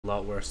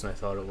lot worse than I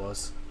thought it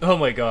was. Oh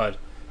my god.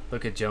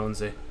 Look at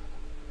Jonesy.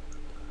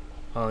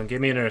 Hold on,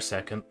 give me another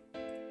second.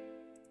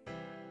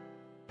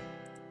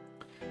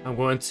 I'm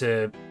going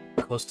to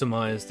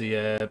customize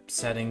the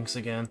settings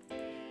again.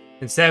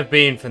 Instead of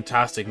being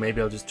fantastic,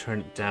 maybe I'll just turn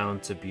it down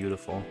to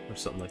beautiful or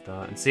something like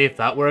that. And see if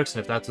that works,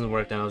 and if that doesn't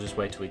work, then I'll just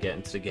wait till we get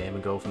into the game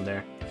and go from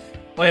there.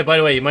 Oh yeah, by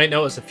the way, you might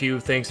notice a few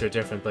things are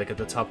different. Like at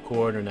the top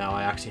corner now,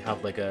 I actually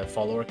have like a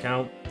follower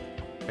count.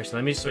 Actually,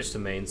 let me switch to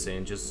main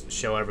scene, just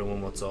show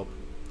everyone what's up.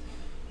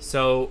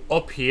 So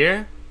up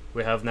here,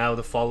 we have now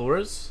the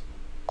followers.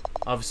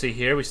 Obviously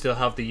here, we still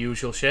have the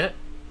usual shit.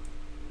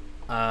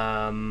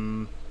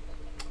 Trying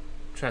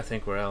to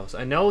think where else.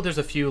 I know there's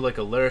a few like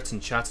alerts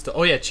and chats.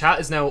 Oh yeah, chat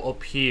is now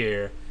up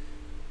here.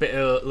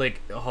 But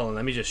like, hold on,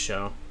 let me just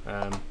show.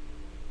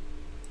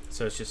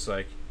 So it's just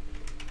like,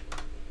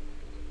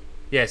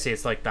 yeah, see,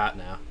 it's like that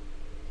now.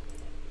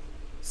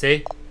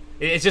 See,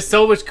 it's just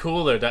so much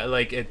cooler that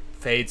like it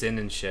fades in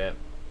and shit.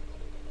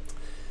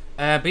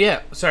 But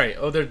yeah, sorry.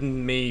 Other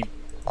than me,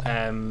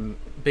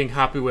 being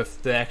happy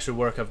with the extra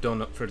work I've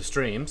done for the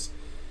streams.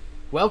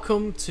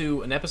 Welcome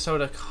to an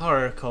episode of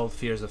horror called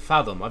Fears of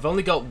Fathom. I've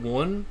only got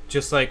one,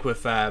 just like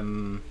with, what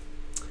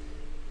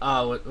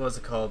was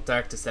it called?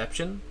 Dark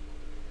Deception.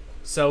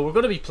 So we're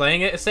going to be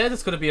playing it. It said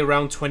it's going to be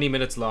around 20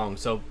 minutes long,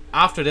 so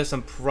after this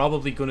I'm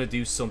probably going to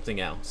do something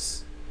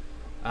else.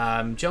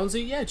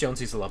 Jonesy? Yeah,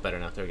 Jonesy's a lot better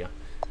now. There we go.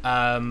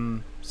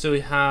 So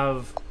we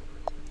have,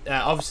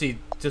 obviously,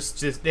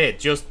 just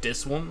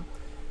this one.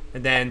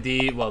 And then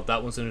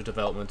that one's under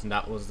development, and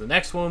that was the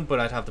next one, but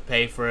I'd have to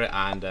pay for it,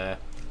 and,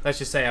 let's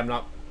just say I'm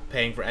not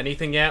paying for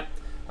anything yet.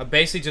 I'm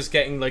basically just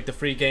getting like the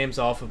free games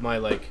off of my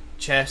like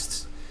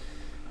chest,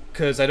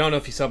 because I don't know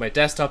if you saw my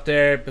desktop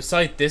there.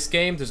 Beside this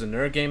game, there's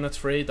another game that's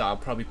free that I'll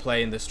probably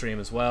play in this stream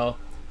as well.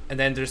 And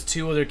then there's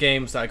 2 other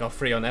games that I got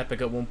free on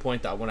Epic at one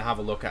point that I want to have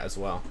a look at as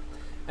well.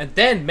 And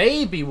then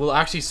maybe we'll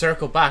actually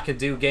circle back and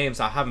do games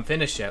I haven't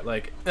finished yet,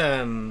 like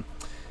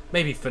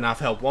maybe FNAF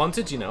Help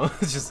Wanted, you know.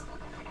 It's just,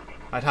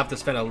 I'd have to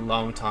spend a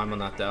long time on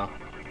that though.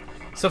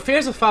 So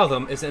Fears of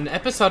Fathom is an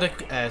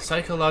episodic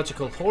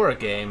psychological horror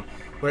game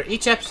where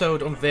each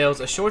episode unveils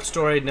a short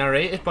story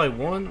narrated by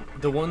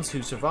the ones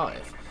who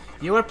survive.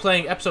 You are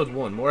playing episode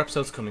 1, more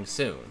episodes coming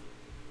soon.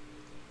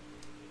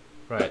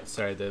 Right,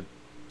 sorry, the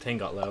thing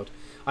got loud.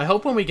 I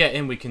hope when we get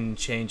in we can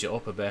change it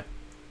up a bit.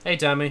 Hey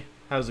Dami,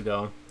 how's it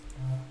going?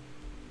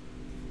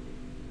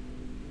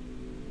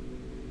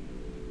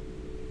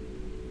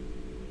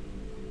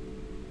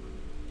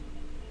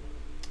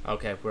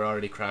 Okay, we're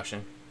already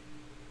crashing.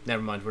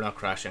 Never mind, we're not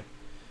crashing.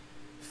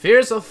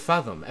 Fears of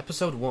Fathom,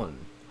 Episode 1,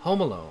 Home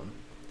Alone,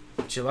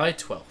 July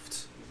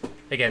 12th.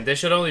 Again, this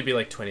should only be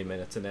like 20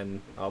 minutes, and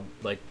then I'll,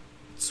 like,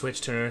 switch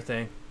to another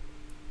thing.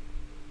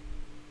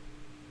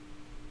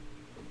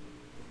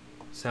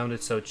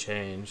 Sounded so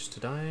changed.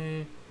 Did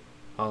I...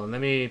 Hold on, let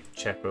me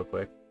check real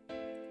quick.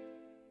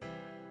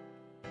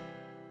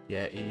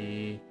 Yeah,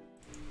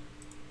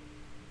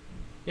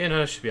 yeah,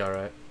 no, it should be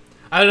alright.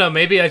 I don't know,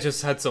 maybe I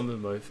just had something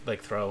in my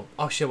like throat.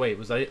 Oh shit, wait,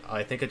 was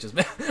I think I just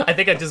I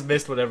think I just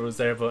missed whatever was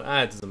there, but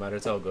it doesn't matter,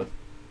 it's all good.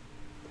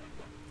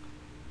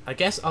 I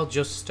guess I'll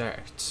just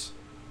start.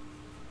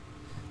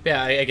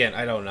 Yeah, again,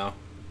 I don't know.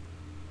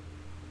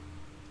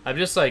 I'm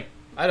just like,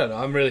 I don't know,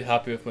 I'm really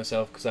happy with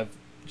myself because I've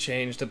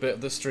changed a bit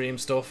of the stream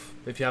stuff,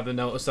 if you haven't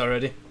noticed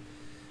already.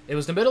 It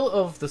was the middle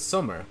of the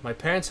summer. My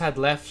parents had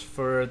left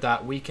for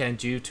that weekend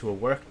due to a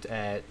work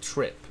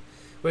trip,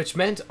 which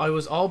meant I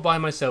was all by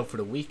myself for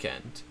the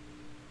weekend.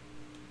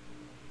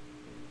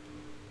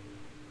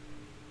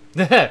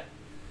 You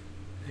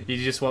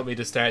just want me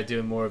to start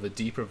doing more of a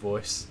deeper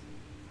voice.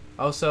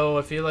 Also,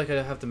 I feel like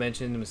I have to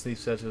mention my sleep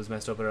schedule was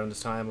messed up around this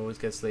time. I always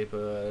get sleep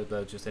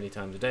about just any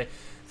time of the day.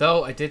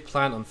 Though, I did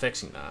plan on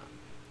fixing that.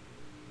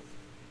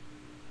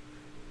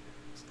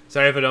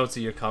 Sorry if I don't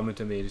see your comment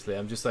immediately.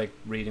 I'm just like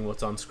reading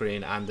what's on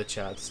screen and the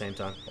chat at the same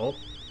time. Oh.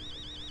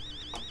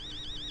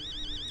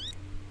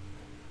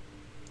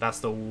 That's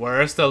the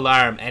worst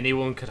alarm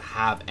anyone could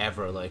have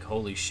ever. Like,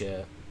 holy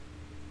shit.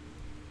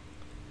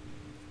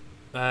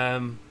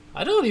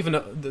 I don't even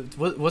know.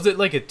 Was it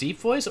like a deep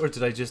voice, or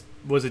did I just...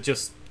 Was it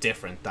just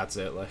different? That's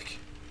it, like...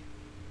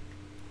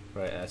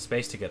 Right,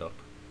 space to get up.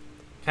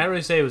 Can't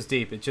really say it was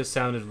deep. It just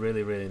sounded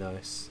really, really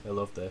nice. I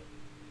loved it.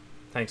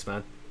 Thanks,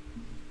 man.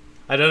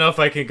 I don't know if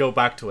I can go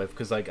back to it,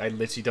 because like I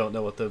literally don't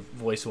know what the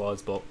voice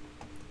was, but...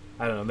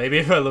 I don't know. Maybe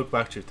if I look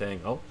back to your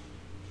thing. Oh.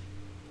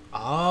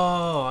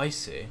 Oh, I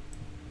see.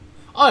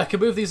 Oh, I can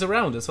move these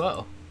around as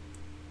well.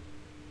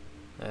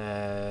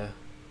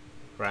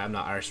 Right, I'm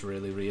not arse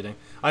really reading.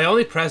 I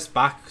only pressed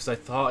back because I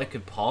thought I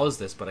could pause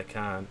this, but I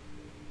can't.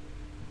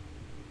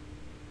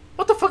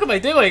 What the fuck am I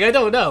doing? I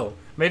don't know.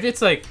 Maybe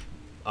it's like...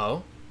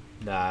 Oh?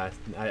 Nah,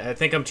 I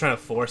think I'm trying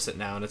to force it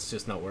now and it's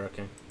just not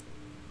working.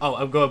 Oh,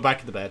 I'm going back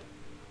to the bed.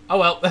 Oh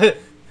well.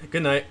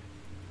 Good night.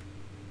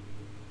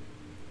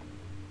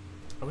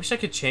 I wish I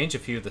could change a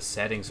few of the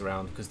settings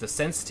around because the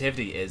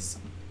sensitivity is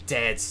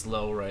dead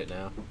slow right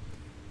now.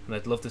 And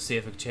I'd love to see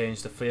if I could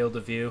change the field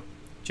of view.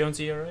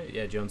 Jonesy alright?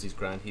 Yeah, Jonesy's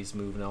grand. He's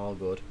moving all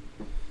good.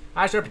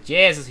 Ah, sure, but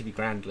Jesus, he'd be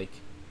grand, like.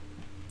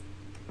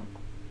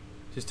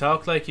 Just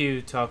talk like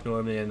you talk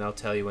normally and I'll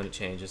tell you when it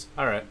changes.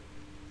 Alright.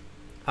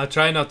 I'll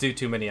try not to do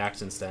too many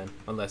accents then,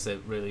 unless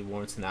it really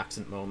warrants an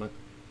accent moment.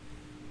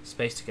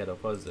 Space to get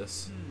up, what is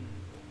this?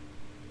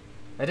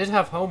 I did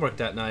have homework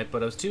that night,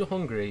 but I was too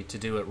hungry to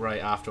do it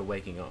right after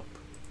waking up.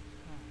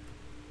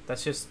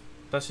 That's just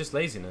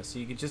laziness.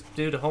 You could just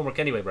do the homework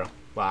anyway, bro.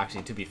 Well,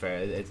 actually, to be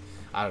fair,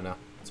 I don't know.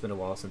 It's been a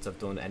while since I've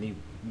done any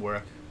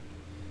work.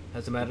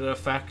 As a matter of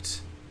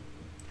fact,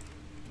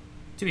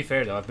 to be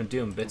fair though, I've been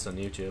doing bits on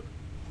YouTube.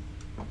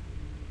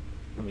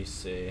 Let me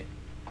see.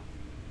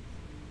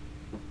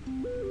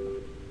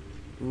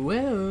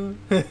 Well,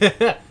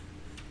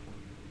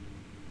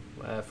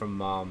 from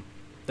mom.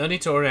 Don't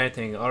need to order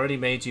anything. Already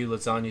made you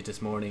lasagna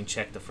this morning.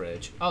 Check the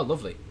fridge. Oh,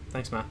 lovely.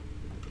 Thanks, ma.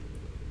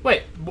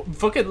 Wait,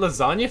 fucking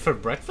lasagna for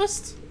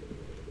breakfast?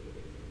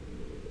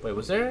 Wait,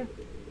 was there?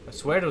 I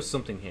swear there was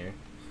something here.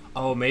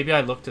 Oh, maybe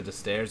I looked at the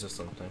stairs or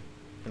something.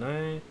 Can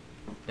I?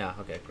 Yeah,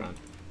 okay, grand.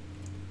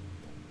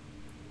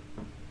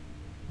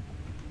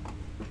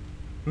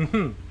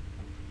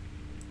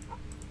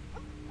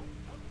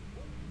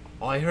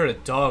 Oh, I heard a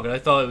dog and I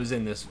thought it was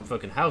in this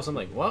fucking house. I'm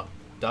like, what?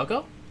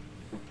 Doggo?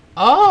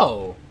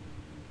 Oh!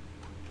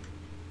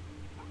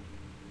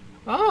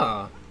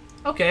 Ah.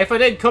 Okay, if I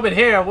didn't come in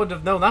here, I wouldn't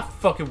have known that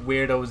fucking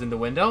weirdo was in the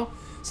window.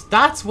 So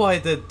that's why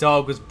the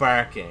dog was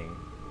barking.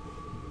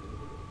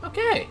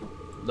 Okay.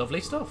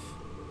 Lovely stuff.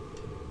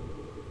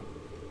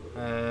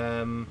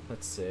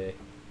 Let's see.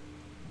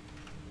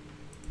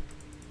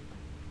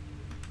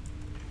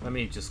 Let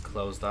me just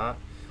close that.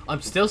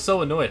 I'm still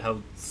so annoyed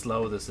how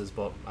slow this is,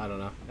 but I don't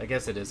know. I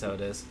guess it is how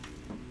it is.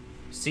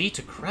 C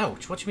to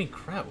crouch? What do you mean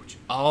crouch?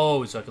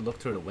 Oh, so I can look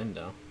through the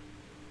window.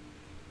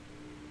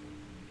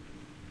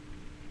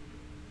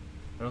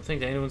 I don't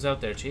think anyone's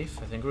out there,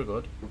 Chief. I think we're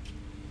good.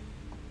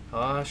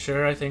 Ah,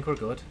 sure, I think we're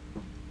good.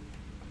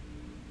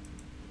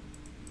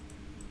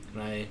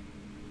 Can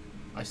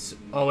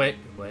oh, wait.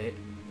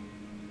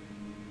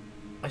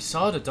 I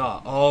saw the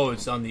dot. Oh,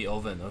 it's on the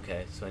oven.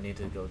 Okay, so I need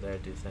to go there,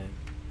 do thing.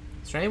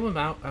 Is there anyone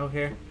out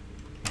here?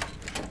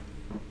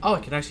 Oh, I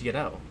can actually get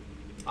out.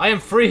 I am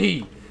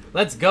free!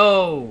 Let's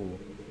go!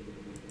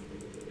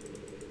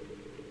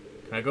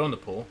 Can I go in the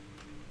pool?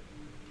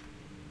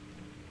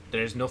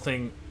 There's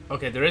nothing...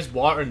 Okay, there is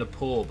water in the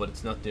pool, but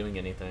it's not doing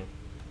anything.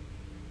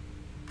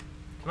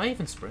 Can I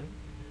even sprint?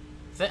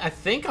 I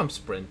think I'm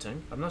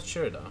sprinting. I'm not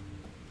sure, though.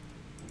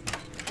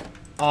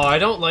 Oh, I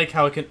don't like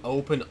how I can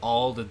open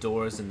all the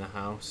doors in the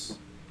house.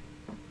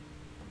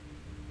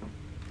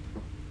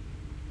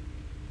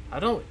 I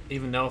don't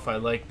even know if I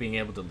like being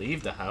able to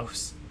leave the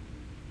house.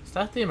 Is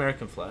that the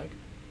American flag?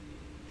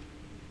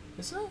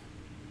 Is it?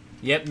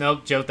 Yep, no,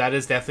 joke, that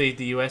is definitely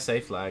the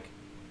USA flag.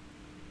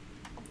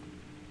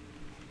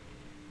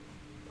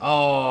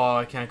 Oh,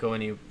 I can't go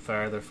any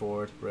farther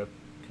forward. Rip.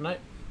 Can I?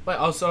 Wait,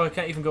 also I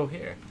can't even go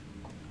here.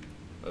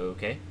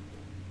 Okay.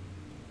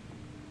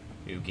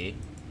 Okay.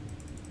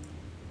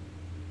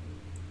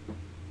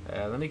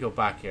 Let me go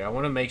back here. I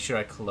want to make sure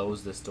I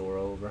close this door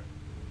over.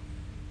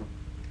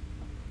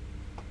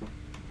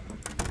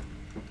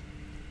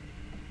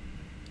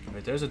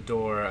 Right, there's a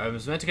door. I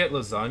was meant to get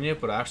lasagna,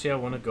 but actually I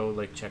want to go,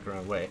 like, check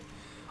around. Wait.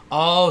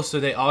 Oh, so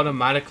they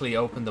automatically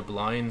open the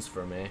blinds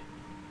for me.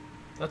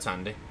 That's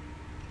handy.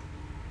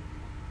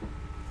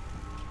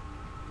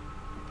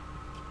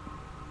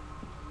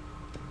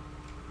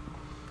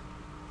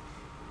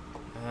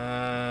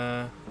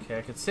 Okay,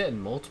 I could sit in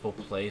multiple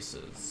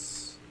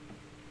places.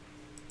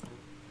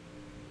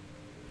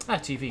 Ah,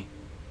 TV.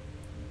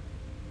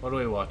 What are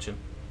we watching?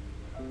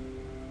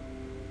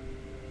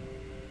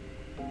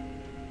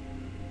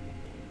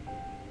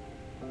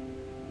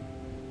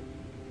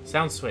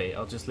 Sounds sweet.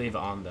 I'll just leave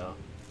it on, though.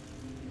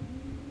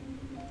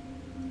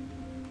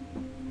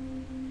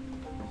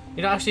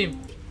 You know, actually,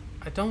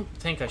 I don't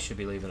think I should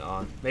be leaving it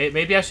on.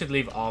 Maybe I should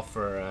leave it off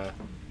for a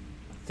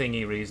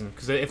thingy reason.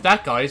 Because if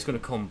that guy is going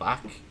to come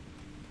back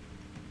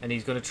and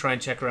he's going to try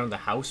and check around the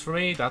house for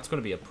me, that's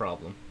going to be a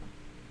problem.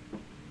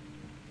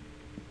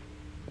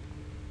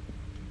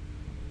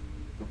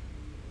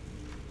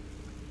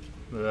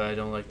 I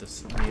don't like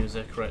this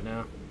music right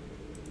now.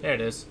 There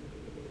it is.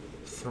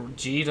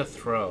 G to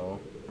throw.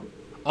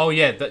 Oh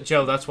yeah,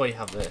 Joe, that's why you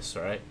have this,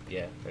 right?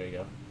 Yeah, there you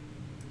go.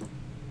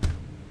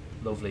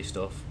 Lovely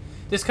stuff.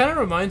 This kind of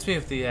reminds me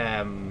of the,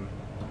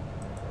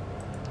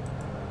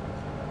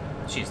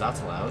 Jeez,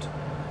 that's loud.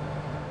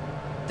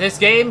 This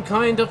game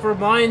kind of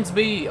reminds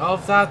me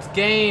of that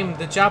game,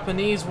 the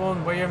Japanese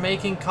one, where you're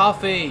making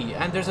coffee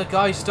and there's a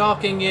guy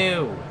stalking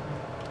you.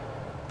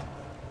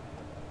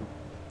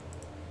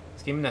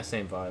 It's giving me that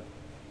same vibe.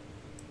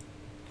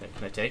 Okay,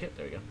 can I take it?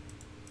 There we go.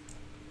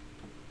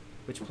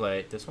 Which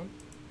play? This one?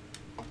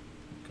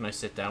 Can I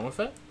sit down with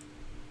it?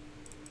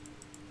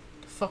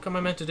 The fuck am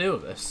I meant to do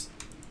with this?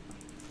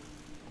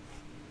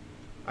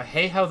 I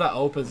hate how that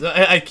opens.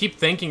 I keep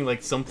thinking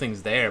like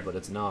something's there, but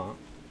it's not.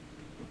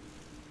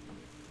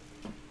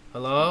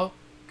 Hello?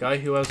 Guy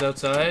who was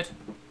outside?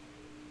 Do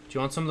you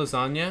want some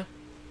lasagna?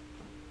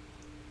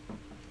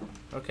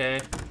 Okay.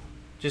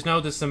 Just know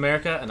this is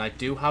America, and I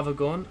do have a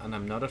gun, and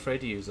I'm not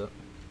afraid to use it.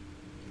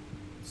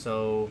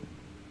 So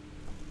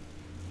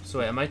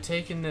wait, am I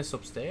taking this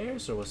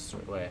upstairs, or what's the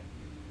way?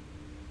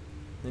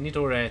 I need to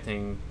order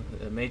anything.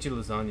 Made you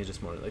lasagna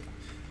this morning. Like,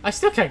 I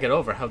still can't get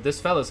over how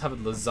this fella's having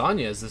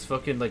lasagna as this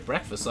fucking, like,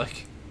 breakfast.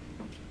 Like,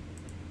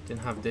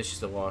 didn't have dishes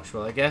to wash.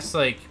 Well, I guess,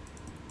 like,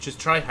 just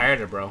try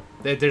harder, bro.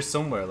 There's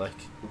somewhere,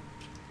 like,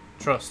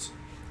 trust.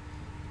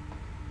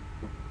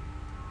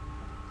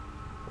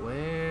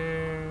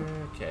 Where?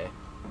 Okay.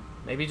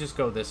 Maybe just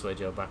go this way,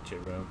 Joe, back to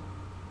your room.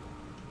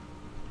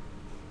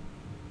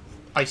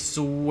 I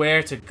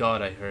swear to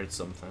God I heard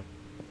something.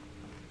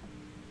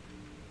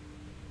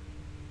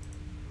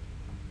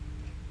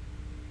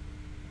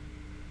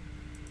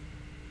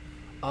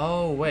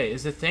 Oh, wait.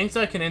 Is it things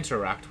I can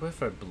interact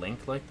with or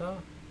blink like that?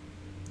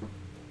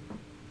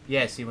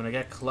 Yeah, see, when I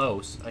get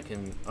close, I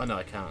can... Oh, no,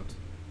 I can't.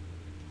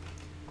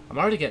 I'm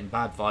already getting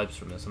bad vibes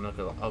from this. I'm not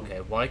gonna... Okay,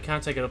 why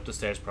can't I get up the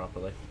stairs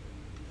properly?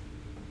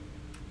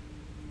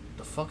 What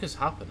the fuck is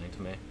happening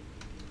to me?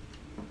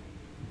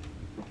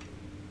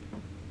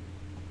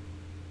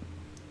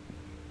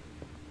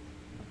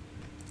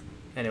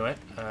 Anyway,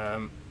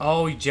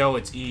 oh, Joe,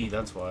 it's E,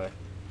 that's why.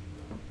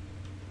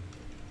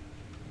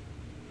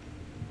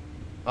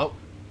 Oh.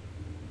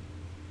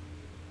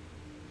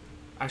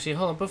 Actually,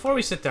 hold on, before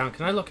we sit down,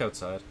 can I look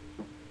outside?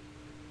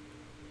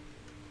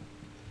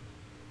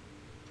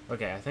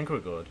 Okay, I think we're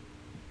good.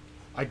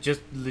 I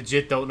just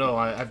legit don't know,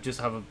 I just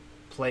have a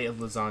plate of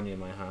lasagna in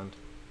my hand.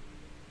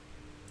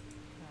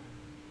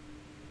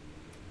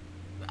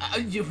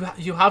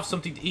 You have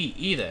something to eat,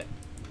 eat it.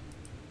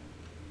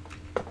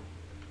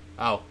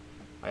 Oh.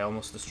 I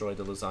almost destroyed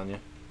the lasagna.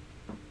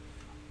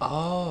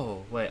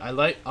 Oh, wait,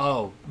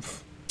 oh.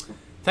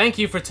 Thank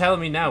you for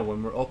telling me now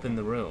when we're up in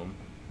the room.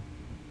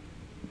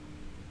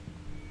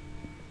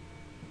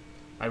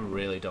 I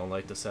really don't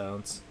like the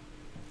sounds.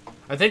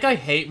 I think I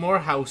hate more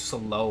how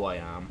slow I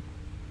am.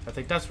 I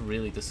think that's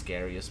really the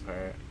scariest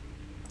part.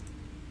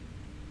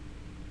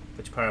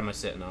 Which part am I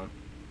sitting on?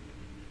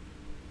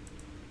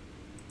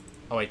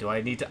 Oh wait, do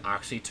I need to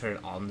actually turn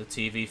on the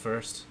TV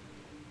first?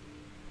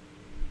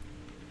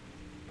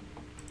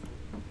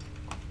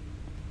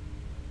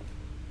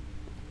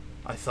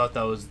 I thought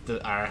that was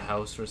our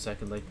house for a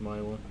second, like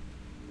my one.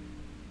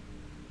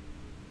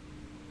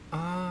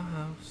 Our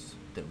house.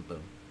 Boom,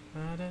 boom.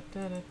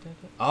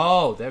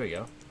 Oh, there we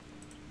go.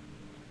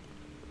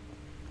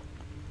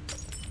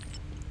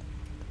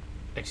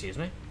 Excuse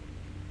me?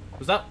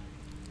 Was that...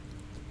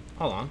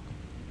 Hold on.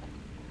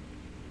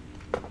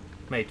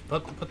 Mate,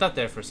 put that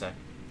there for a sec.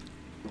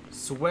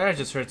 Swear I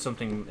just heard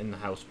something in the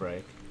house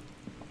break.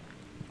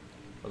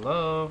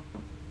 Hello?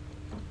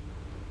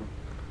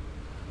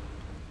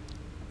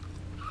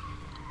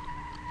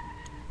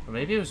 Or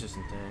maybe it was just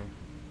a thing.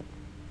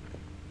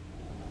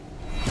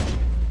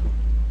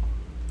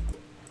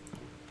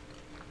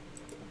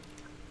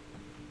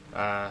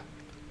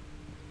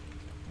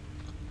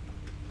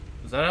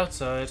 Was that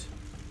outside?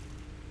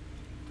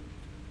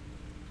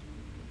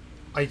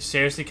 I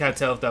seriously can't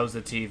tell if that was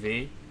the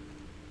TV.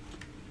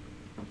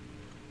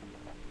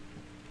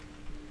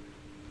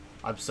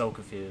 I'm so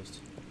confused.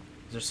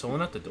 Is there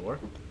someone at the door?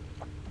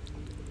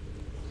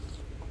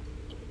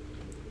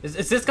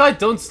 Is this guy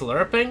done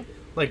slurping?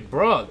 Like,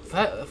 bro,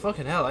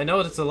 fucking hell. I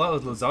know it's a lot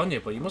of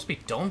lasagna, but you must be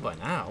done by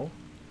now.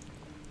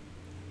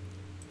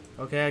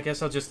 Okay, I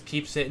guess I'll just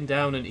keep sitting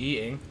down and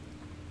eating.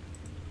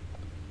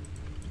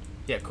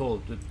 Yeah,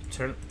 cool.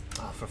 Turn...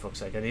 Oh, for fuck's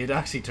sake. I need to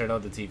actually turn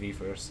on the TV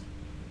first.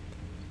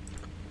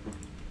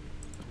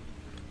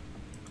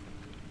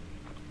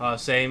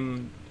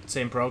 Same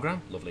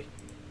program? Lovely.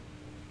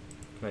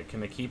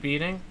 Can I keep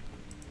eating?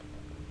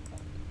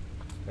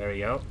 There we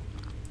go.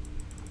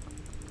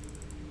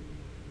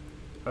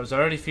 I was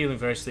already feeling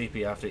very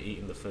sleepy after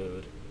eating the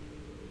food.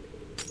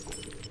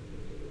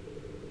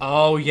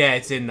 Oh yeah,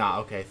 it's in that.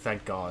 Okay,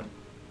 thank God.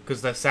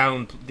 Because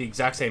the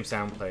exact same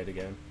sound played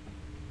again.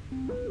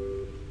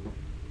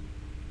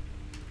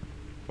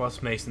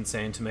 What's Mason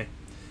saying to me?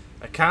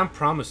 I can't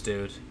promise,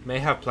 dude. May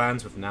have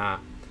plans with Nah.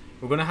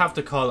 We're gonna have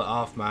to call it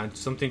off, man.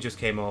 Something just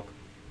came up.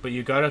 But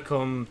you gotta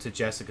come to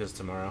Jessica's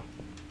tomorrow.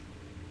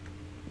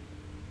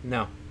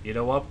 No. You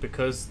know what?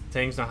 Because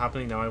things not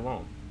happening now, I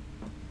won't.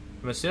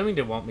 I'm assuming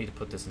they want me to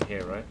put this in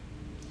here, right?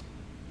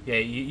 Yeah,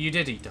 you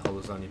did eat the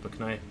whole lasagna, but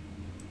can I...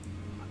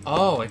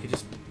 Oh, I could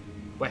just...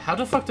 Wait, how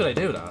the fuck did I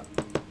do that?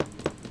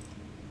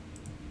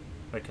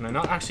 Wait, can I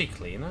not actually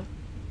clean it?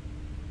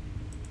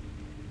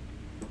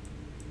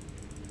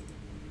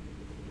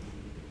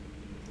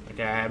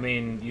 Okay, I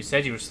mean, you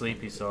said you were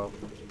sleepy, so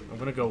I'm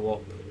gonna go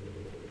up.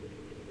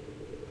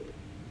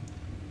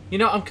 You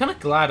know, I'm kind of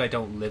glad I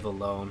don't live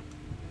alone.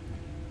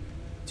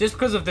 Just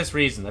because of this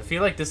reason. I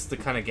feel like this is the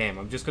kind of game.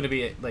 I'm just gonna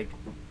be, like...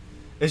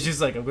 It's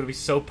just like, I'm gonna be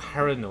so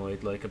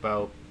paranoid, like,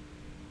 about,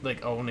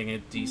 like, owning a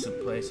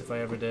decent place if I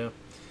ever do.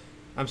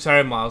 I'm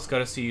sorry, Miles.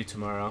 Gotta see you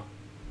tomorrow.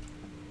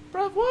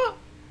 Bruh, what?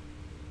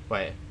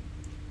 Wait.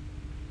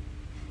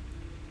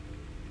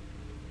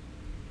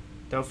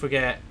 Don't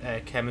forget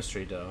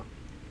chemistry, though.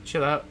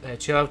 Chill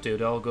out,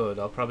 dude. All good.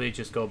 I'll probably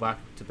just go back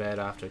to bed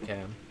after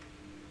Cam.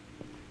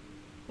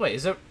 Wait,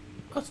 is it?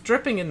 What's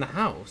dripping in the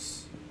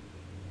house?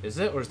 Is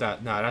it, or is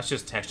that? Nah, that's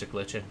just texture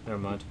glitching. Never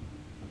mind.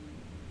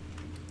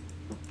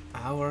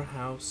 Our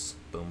house,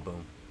 boom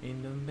boom,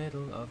 in the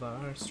middle of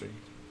our street.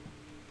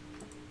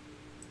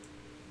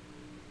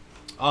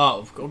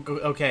 Oh,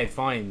 okay,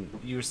 fine.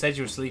 You said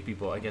you were sleepy,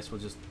 but I guess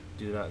we'll just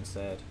do that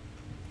instead.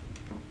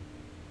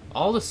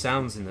 All the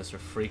sounds in this are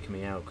freaking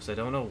me out because I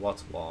don't know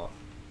what's what.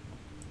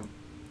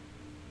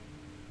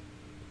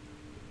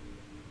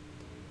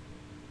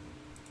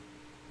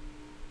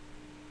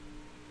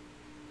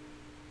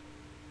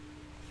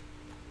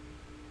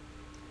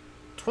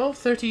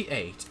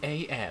 "12:38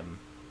 a.m.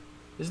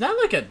 Isn't that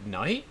like at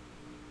night?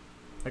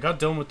 I got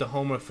done with the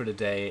homework for the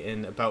day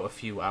in about a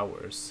few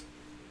hours.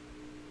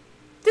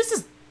 This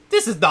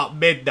is not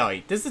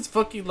midnight. This is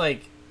fucking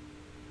like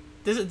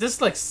this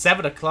is like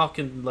 7 o'clock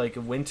in like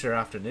a winter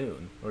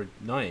afternoon or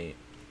night.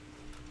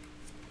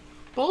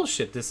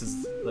 Bullshit. This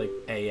is like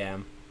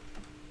a.m.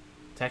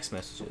 Text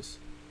messages.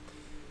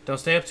 Don't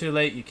stay up too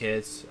late, you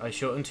kids. I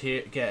shouldn't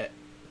get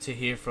to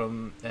hear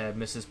from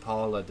Mrs.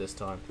 Paula this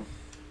time.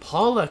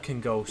 Paula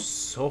can go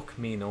suck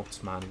me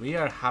nuts, man. We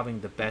are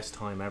having the best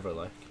time ever,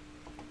 like.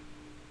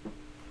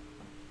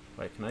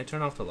 Wait, can I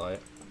turn off the light?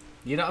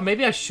 You know,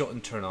 maybe I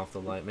shouldn't turn off the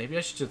light. Maybe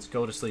I should just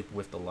go to sleep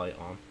with the light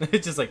on.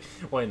 It's just like,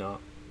 why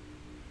not?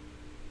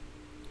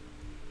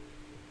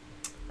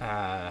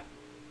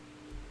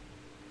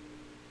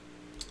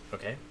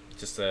 Okay,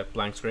 just a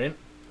blank screen.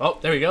 Oh,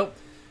 there we go.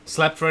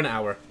 Slept for an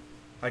hour.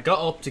 I got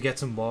up to get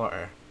some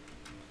water.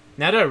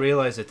 Now that I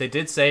realize it, they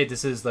did say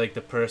this is like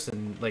the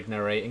person like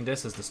narrating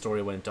this as the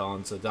story went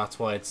on, so that's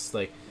why it's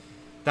like,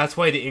 that's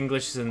why the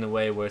English is in the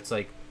way where it's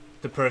like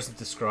the person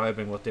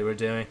describing what they were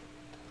doing.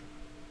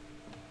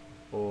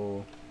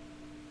 Oh,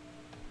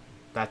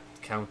 that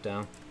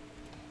countdown.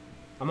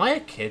 Am I a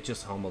kid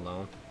just home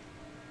alone?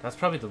 That's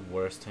probably the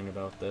worst thing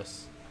about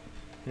this.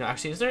 You know,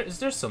 actually, is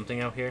there something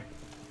out here?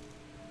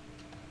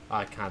 Oh,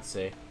 I can't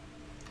see.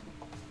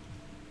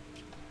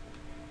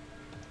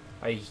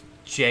 I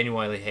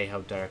genuinely hate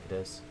how dark it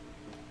is.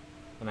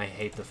 And I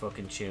hate the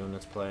fucking tune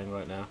that's playing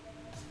right now.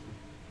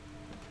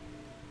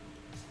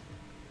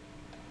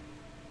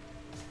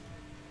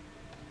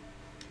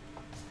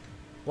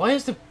 Why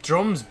is the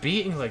drums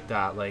beating like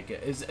that? Like,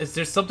 is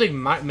there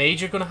something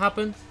major gonna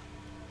happen?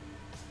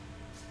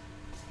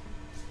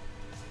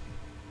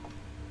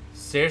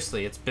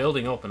 Seriously, it's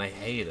building up and I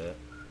hate it.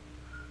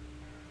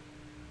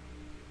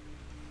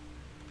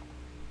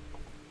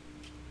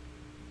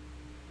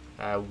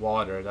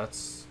 Water,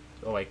 that's...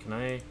 Oh wait, can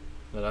I...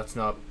 No, that's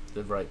not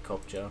the right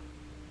cup, Joe.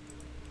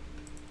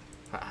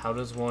 How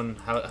does one...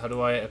 How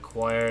do I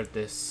acquire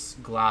this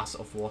glass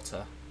of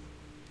water?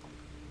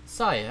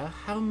 Sire,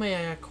 how may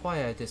I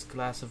acquire this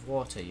glass of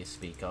water you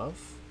speak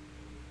of?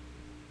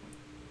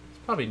 It's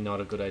probably not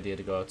a good idea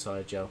to go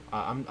outside, Joe.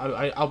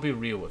 I'll be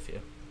real with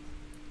you.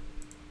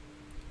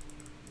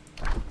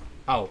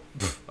 Oh,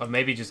 or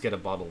maybe just get a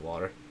bottle of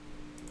water.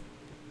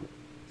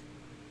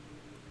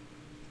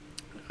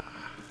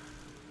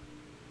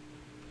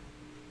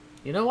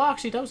 You know what,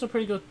 actually, that was a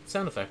pretty good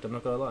sound effect, I'm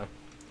not gonna lie.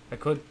 I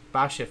could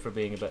bash it for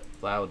being a bit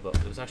loud, but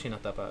it was actually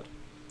not that bad.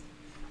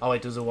 Oh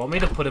wait, does it want me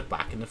to put it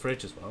back in the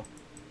fridge as well?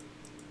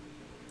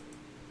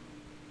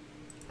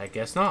 I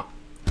guess not.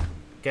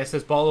 Guess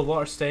this bottle of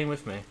water is staying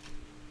with me.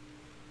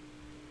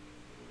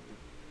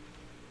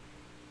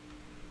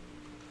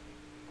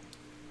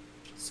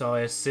 So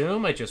I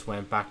assume I just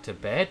went back to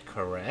bed,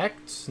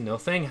 correct?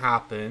 Nothing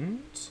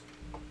happened.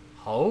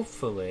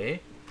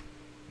 Hopefully.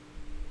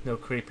 No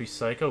creepy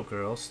psycho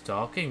girl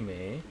stalking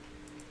me.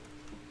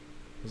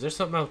 Is there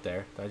something out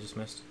there that I just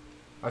missed?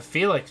 I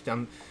feel like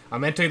I'm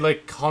meant to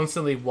like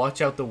constantly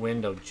watch out the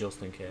window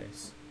just in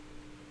case.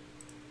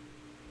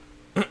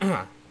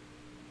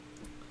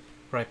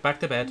 Right,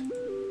 back to bed.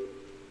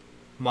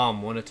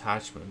 Mom, one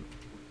attachment.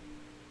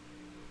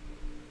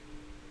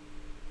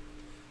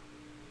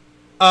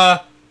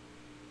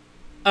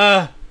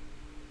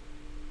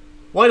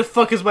 Why the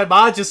fuck is my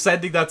mom just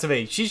sending that to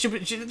me? She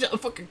should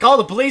fucking call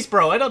the police,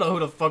 bro. I don't know who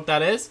the fuck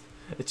that is.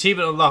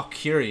 Achievement unlocked,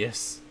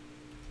 curious.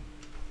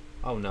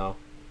 Oh no.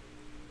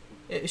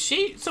 Is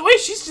she? So wait,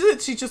 she's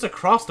just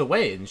across the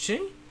way, isn't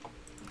she?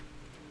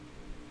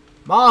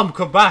 Mom,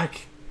 come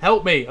back.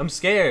 Help me. I'm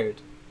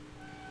scared.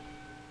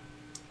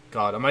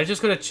 God, am I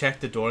just gonna check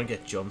the door and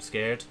get jump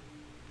scared?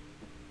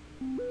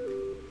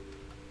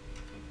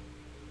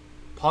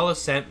 Paula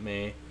sent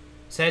me.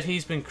 Said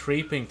he's been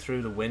creeping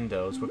through the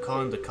windows. We're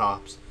calling the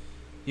cops.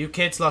 You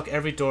kids lock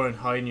every door and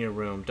hide in your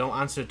room. Don't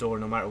answer the door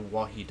no matter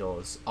what he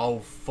does. Oh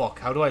fuck,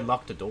 how do I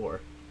lock the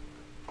door?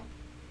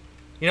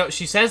 You know,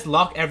 she says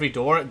lock every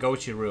door and go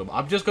to your room.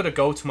 I'm just gonna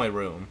go to my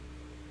room.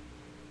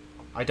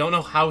 I don't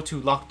know how to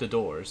lock the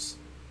doors.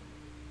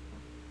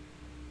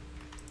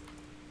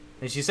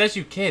 And she says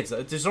you kids,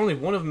 there's only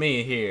one of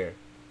me here.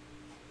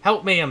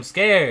 Help me, I'm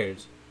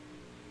scared.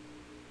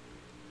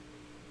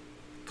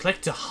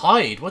 Click to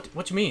hide. What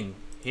do you mean?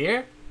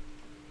 Here?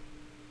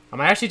 Am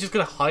I actually just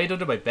gonna hide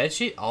under my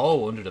bedsheet?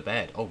 Oh, under the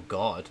bed. Oh,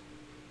 God.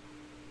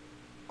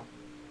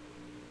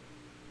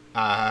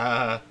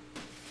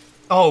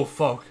 Oh,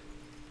 fuck.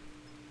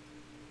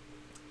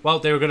 Well,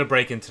 they were gonna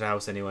break into the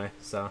house anyway,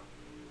 so...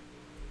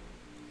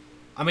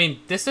 I mean,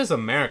 this is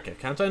America.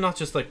 Can't I not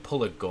just, like,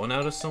 pull a gun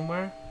out of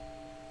somewhere?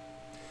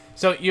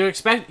 So,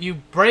 you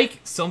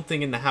break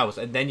something in the house,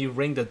 and then you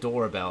ring the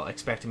doorbell,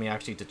 expecting me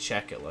actually to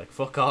check it. Like,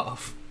 fuck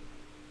off.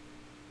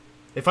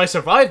 If I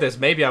survive this,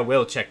 maybe I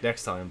will check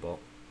next time, but...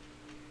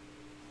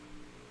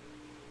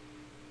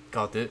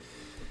 God, dude.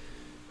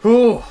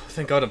 Whew,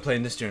 thank God I'm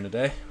playing this during the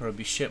day, or I'd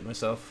be shit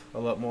myself a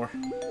lot more.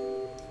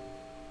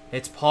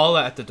 It's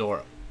Paula at the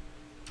door.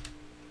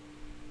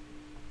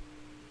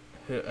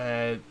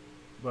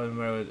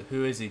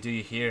 Who is he? Do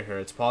you hear her?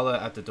 It's Paula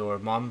at the door.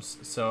 Mom's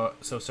so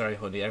sorry,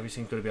 honey.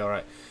 Everything's gonna be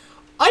alright.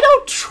 I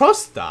don't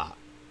trust that.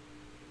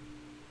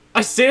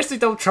 I seriously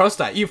don't trust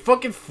that. You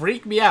fucking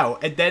freak me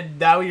out, and then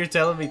now you're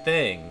telling me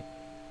thing.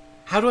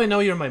 How do I know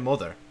you're my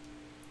mother?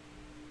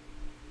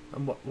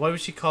 And why would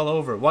she call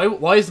over?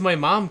 Why is my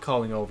mom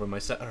calling over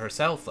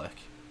herself, like?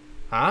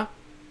 Huh?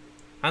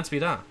 Answer me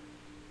that.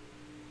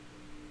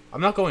 I'm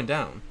not going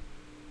down.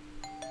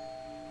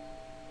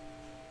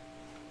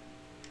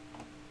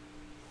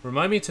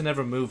 Remind me to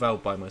never move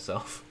out by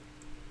myself.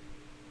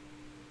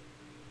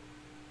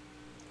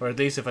 Or at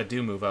least if I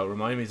do move out,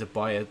 remind me to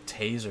buy a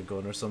taser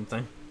gun or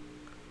something.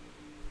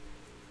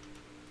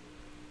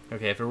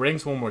 Okay, if it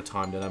rings one more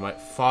time, then I might...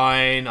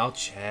 Fine, I'll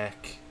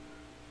check.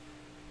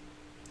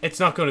 It's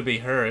not going to be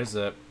her, is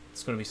it?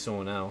 It's going to be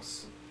someone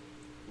else.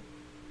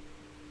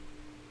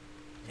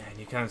 Yeah, and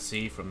you can't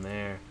see from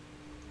there.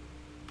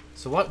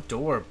 So what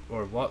door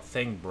or what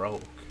thing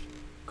broke?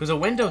 Because a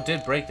window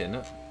did break, didn't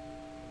it?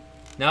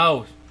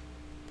 No.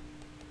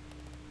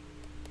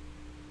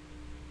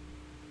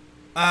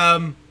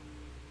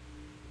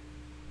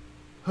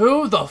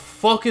 Who the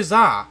fuck is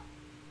that?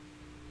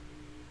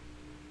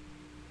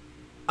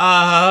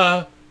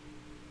 Ah!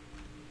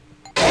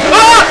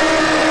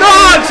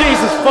 No,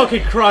 Jesus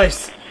fucking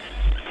Christ!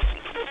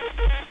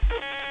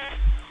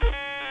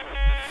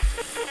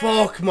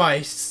 Fuck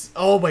my...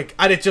 Oh my...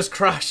 And it just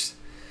crashed.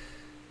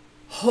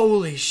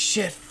 Holy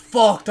shit.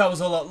 Fuck, that was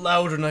a lot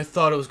louder than I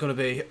thought it was going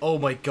to be. Oh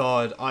my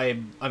God.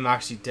 I'm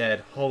actually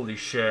dead. Holy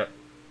shit.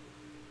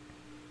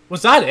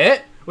 Was that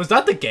it? Was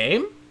that the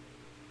game?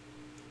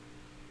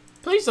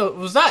 Please don't...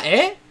 Was that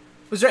it?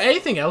 Was there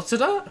anything else to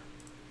that?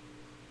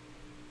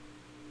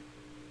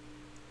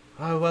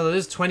 Oh, well, it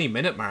is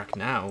 20-minute mark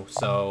now,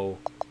 so...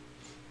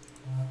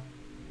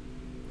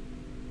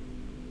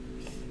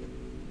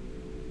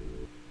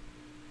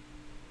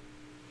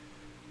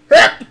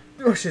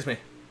 Oh, excuse me.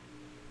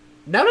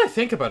 Now that I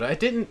think about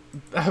it,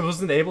 I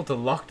wasn't able to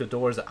lock the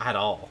doors at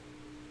all.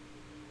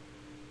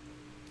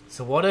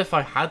 So what if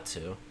I had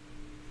to?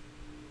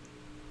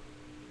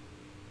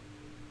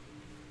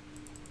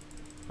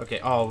 Okay,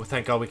 oh,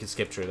 thank God we can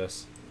skip through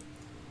this.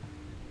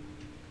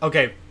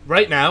 Okay,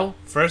 right now,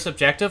 first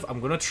objective, I'm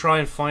gonna try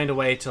and find a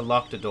way to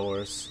lock the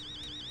doors.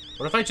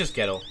 What if I just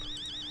get up?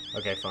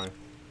 Okay, fine.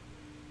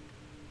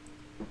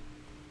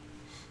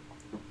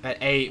 At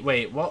 8,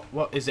 wait, what,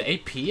 is it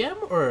 8 PM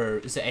or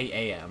is it 8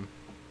 AM?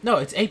 No,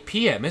 it's 8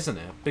 PM, isn't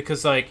it?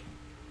 Because, like,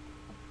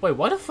 wait,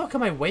 why the fuck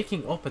am I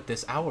waking up at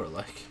this hour,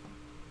 like?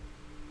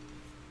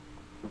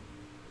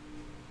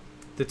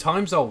 The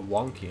time's all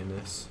wonky in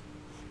this.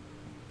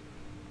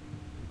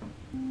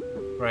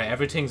 Right,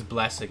 everything's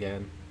blessed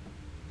again.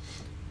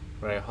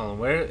 Right, hold on,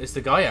 where is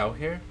the guy out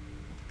here?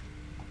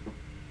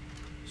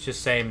 It's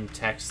just same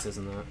text,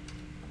 isn't it?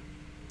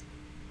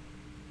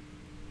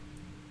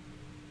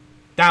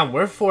 Damn,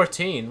 we're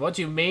 14. What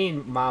do you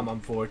mean, Mom,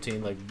 I'm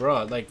 14? Like,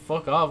 bro, like,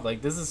 fuck off.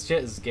 Like, this is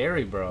shit is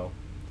scary, bro.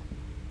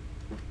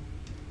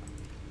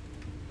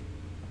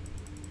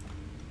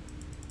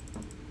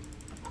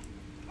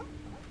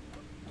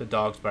 The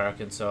dog's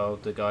barking, so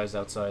the guy's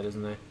outside,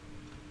 isn't he?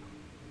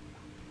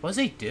 What's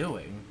he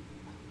doing?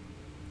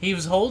 He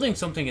was holding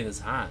something in his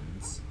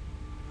hands.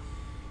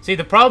 See,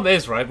 the problem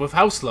is, right, with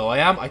how slow I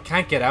am, I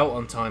can't get out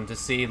on time to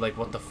see, like,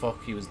 what the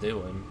fuck he was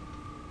doing.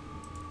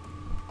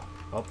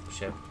 Oh,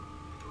 shit.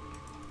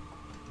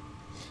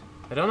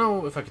 I don't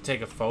know if I could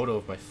take a photo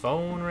of my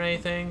phone or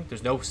anything.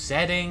 There's no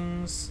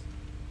settings.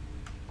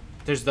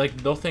 There's,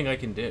 like, nothing I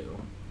can do.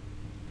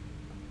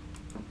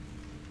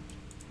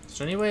 Is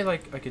there any way,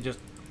 like, I could just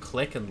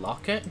click and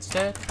lock it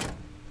instead?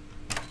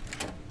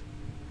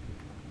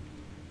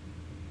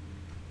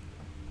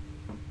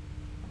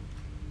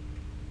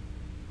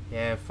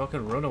 Yeah,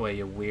 fucking run away,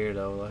 you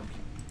weirdo, like.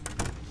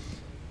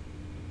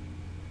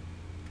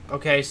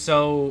 Okay,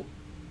 so...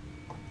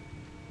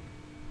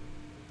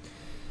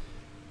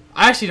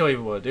 I actually don't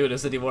even want to do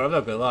this anymore, I'm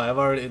not gonna lie. I'm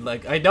already,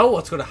 like, I know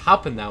what's gonna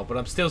happen now, but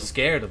I'm still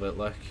scared of it,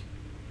 like.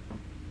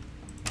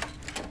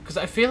 Because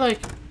I feel like...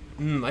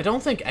 I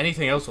don't think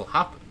anything else will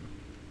happen.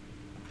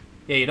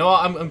 Yeah, you know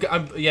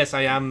what, yes,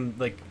 I am,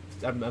 like,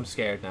 I'm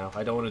scared now.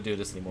 I don't want to do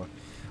this anymore.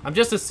 I'm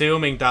just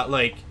assuming that,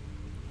 like,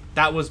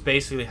 that was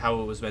basically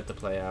how it was meant to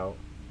play out.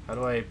 How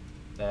do I...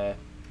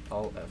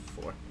 Alt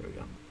F4. There we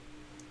go.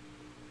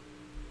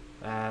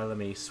 Let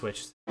me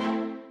switch.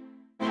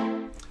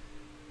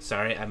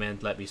 Sorry, I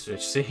meant let me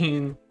switch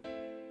scene.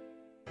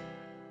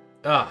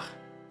 Ah.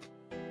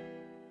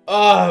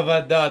 Oh,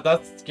 man,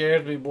 that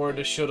scared me more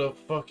than should have.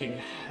 Fucking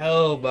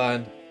hell,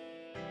 man.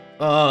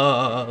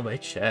 Oh, my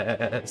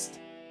chest.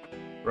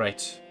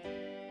 Right.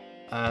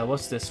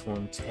 What's this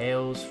one?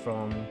 Tales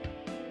from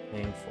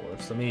Playing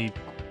Forest. Let me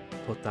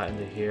put that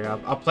into here.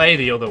 I'll play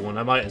the other one.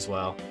 I might as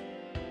well.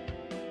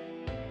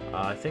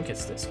 I think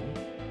it's this one.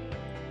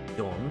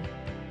 Done.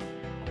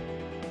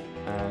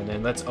 And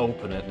then let's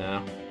open it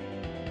now.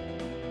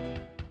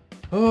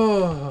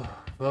 Oh,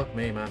 fuck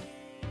me, man.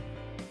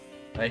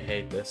 I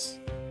hate this.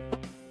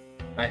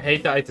 I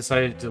hate that I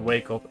decided to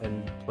wake up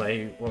and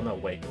play. Well,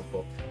 not wake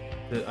up,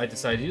 but I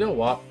decided, you know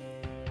what?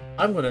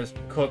 I'm gonna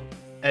cut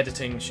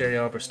editing Sherry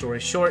Arbor's story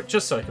short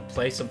just so I could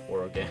play some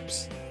horror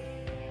games.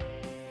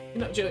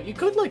 You know, you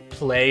could like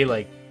play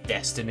like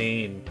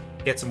Destiny and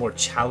get some more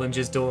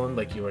challenges done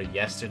like you were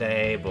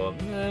yesterday,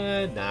 but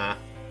nah.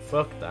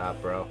 Fuck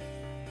that, bro.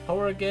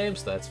 Horror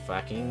games, let's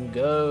fucking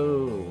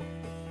go.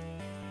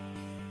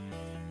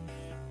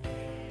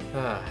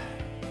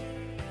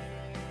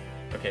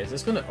 Okay, is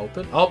this gonna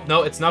open? Oh,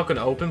 no, it's not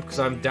gonna open because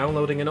I'm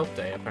downloading an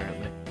update,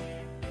 apparently.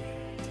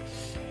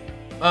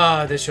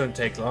 This shouldn't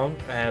take long,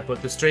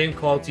 but the stream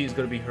quality is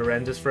gonna be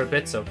horrendous for a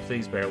bit, so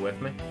please bear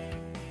with me.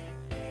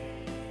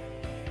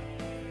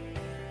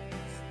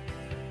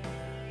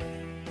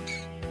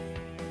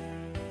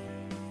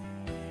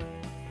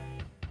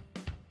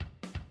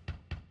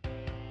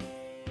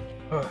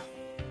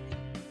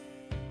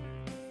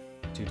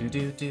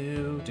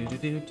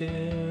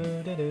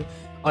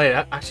 Oh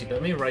yeah, actually,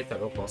 let me write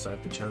that up whilst I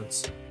have the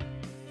chance.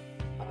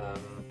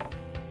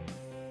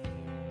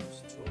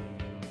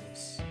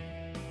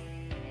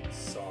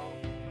 Song.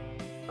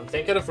 I'm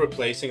thinking of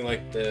replacing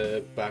like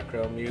the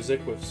background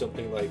music with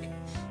something like,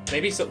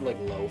 maybe something like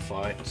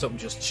lo-fi, something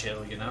just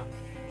chill, you know?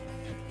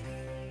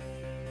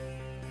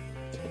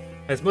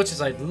 As much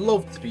as I'd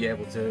love to be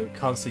able to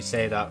constantly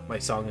say that my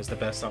song is the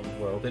best song in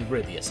the world, it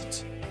really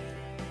isn't.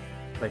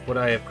 Like, what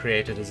I have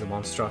created is a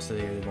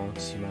monstrosity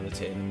amongst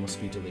humanity and it must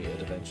be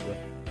deleted eventually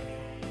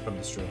from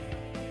the stream.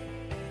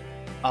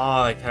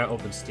 Oh, I can't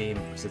open Steam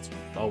because it's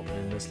open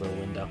in this little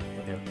window.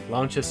 Okay,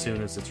 launch as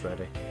soon as it's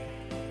ready.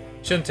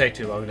 Shouldn't take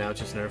too long now,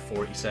 just another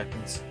 40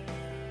 seconds.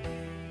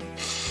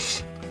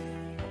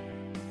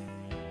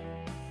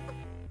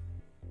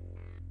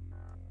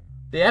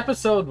 The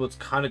episode was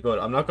kind of good,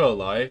 I'm not gonna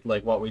lie,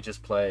 like what we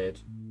just played.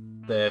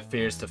 The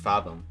Fears to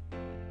Fathom.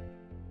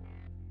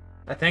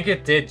 I think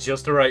it did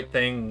just the right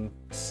thing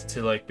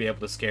to like be able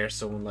to scare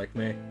someone like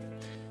me.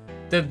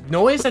 The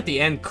noise at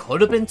the end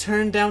could have been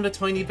turned down a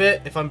tiny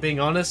bit, if I'm being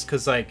honest,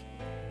 because like,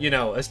 you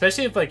know,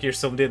 especially if like you're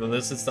somebody that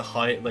listens to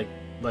high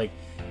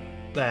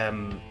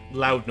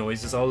loud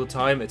noises all the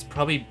time, it's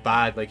probably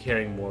bad like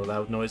hearing more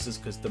loud noises,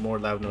 because the more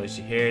loud noise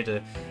you hear,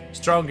 the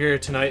stronger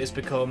tinnitus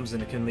becomes,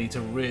 and it can lead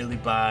to really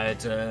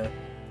bad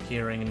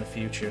hearing in the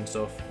future and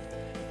stuff.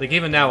 Like,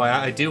 even now,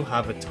 I do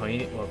have a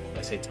tiny, well,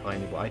 I say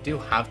tiny, but I do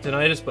have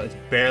tinnitus, but it's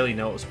barely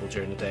noticeable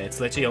during the day. It's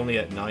literally only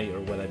at night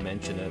or when I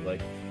mention it, like,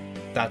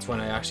 that's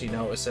when I actually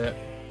notice it.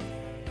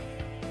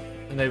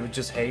 And I would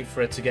just hate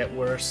for it to get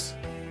worse.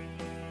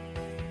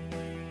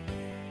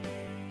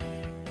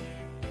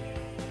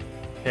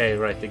 Okay,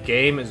 right, the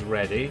game is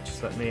ready.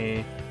 Just let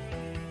me...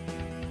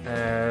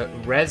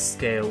 res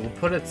scale, we'll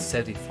put it to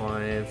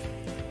 75.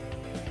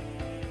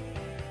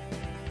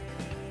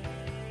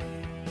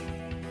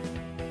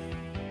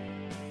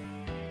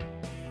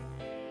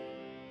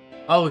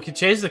 Oh, we could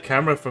change the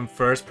camera from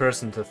first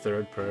person to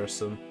third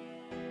person.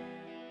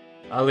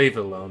 I'll leave it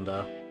alone,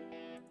 though.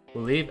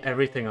 We'll leave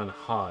everything on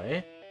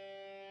high.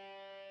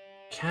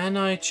 Can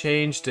I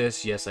change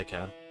this? Yes, I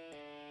can.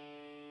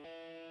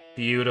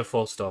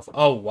 Beautiful stuff.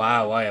 Oh,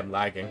 wow, I am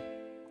lagging.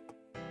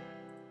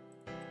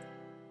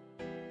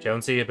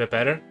 Jonesy, a bit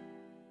better?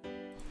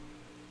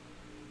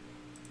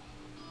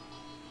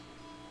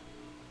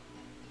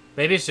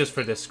 Maybe it's just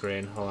for this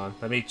screen. Hold on.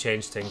 Let me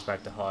change things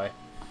back to high.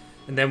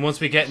 And then once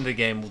we get in the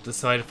game, we'll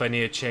decide if I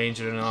need to change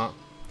it or not.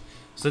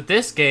 So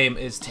this game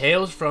is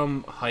Tales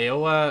from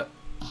Hoia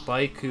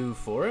Bacui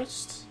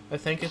Forest, I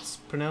think it's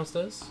pronounced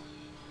as.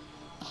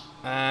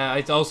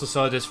 I also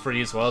saw this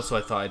free as well, so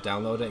I thought I'd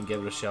download it and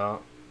give it a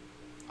shot.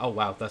 Oh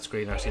wow, that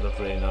screen actually looked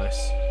really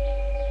nice.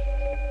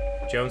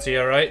 Jonesy,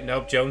 alright?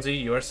 Nope, Jonesy,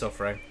 you are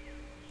suffering.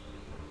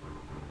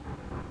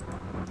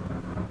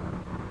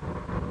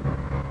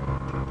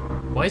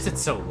 Why is it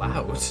so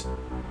loud?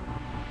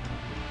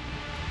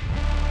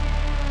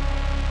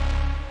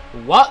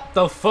 What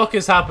the fuck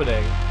is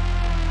happening?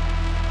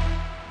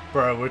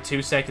 Bro, we're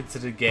 2 seconds to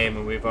the game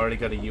and we've already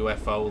got a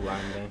UFO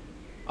landing.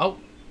 Oh.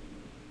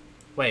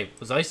 Wait,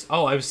 was I...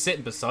 Oh, I was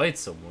sitting beside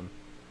someone.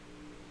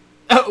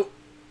 Oh!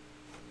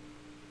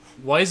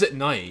 Why is it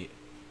night?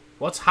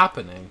 What's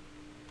happening?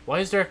 Why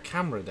is there a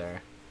camera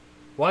there?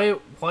 Why,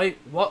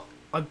 what?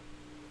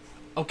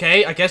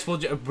 Okay, I guess we're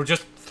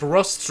just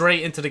thrust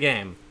straight into the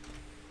game.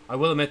 I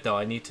will admit though,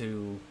 I need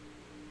to...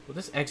 Will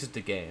this exit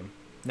the game?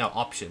 No,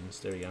 options,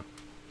 there we go.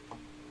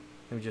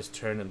 Let me just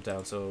turn them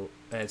down. So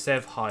instead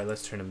of high,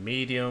 let's turn them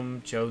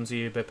medium.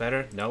 Jonesy a bit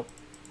better. Nope.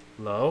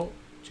 Low.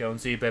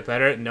 Jonesy a bit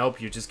better. Nope,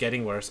 you're just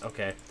getting worse.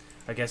 Okay.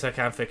 I guess I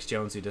can't fix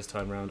Jonesy this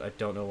time around. I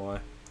don't know why.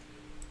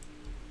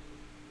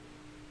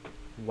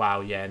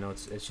 Wow, yeah, no,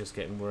 it's just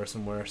getting worse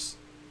and worse.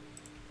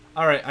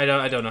 Alright, I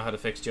don't know how to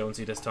fix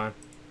Jonesy this time.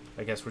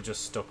 I guess we're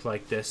just stuck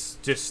like this.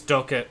 Just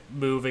stuck at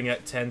moving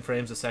at 10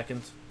 frames a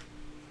second.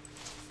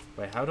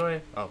 Wait, how do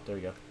I... Oh, there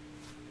we go.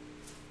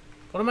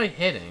 What am I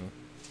hitting?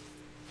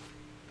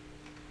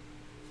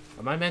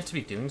 Am I meant to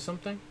be doing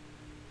something?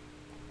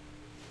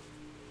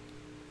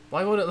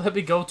 Why would it let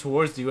me go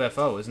towards the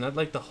UFO? Isn't that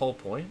like the whole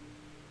point?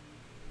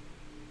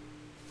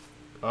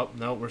 Oh,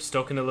 no, we're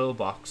stuck in a little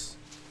box.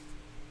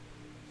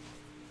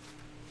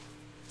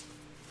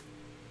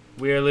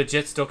 We are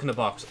legit stuck in a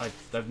box. I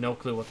have no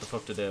clue what the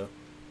fuck to do.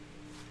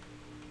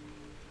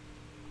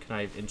 Can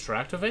I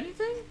interact with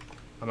anything?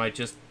 I might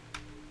just...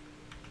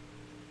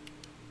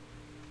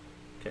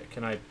 Okay,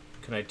 can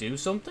I do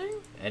something?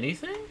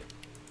 Anything?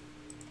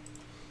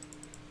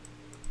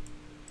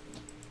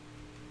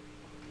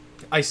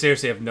 I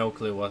seriously have no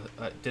clue what...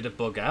 did it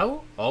bug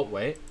out? Oh,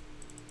 wait.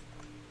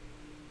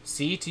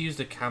 C to use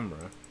the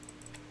camera.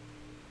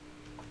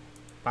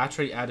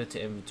 Battery added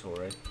to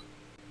inventory.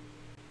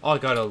 Oh, I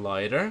got a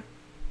lighter,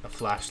 a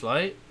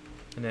flashlight,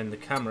 and then the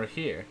camera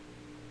here.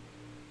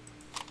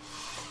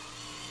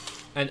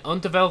 An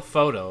undeveloped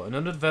photo. An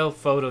undeveloped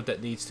photo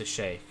that needs to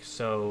shake.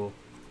 So...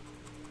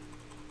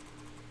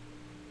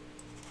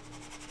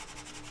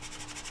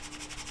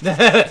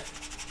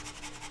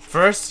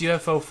 First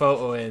UFO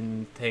photo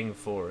in Thing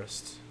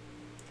Forest.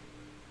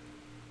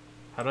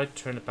 How do I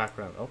turn it back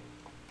around? Oh.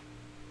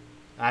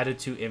 Added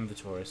to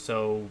inventory.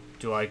 So,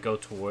 do I go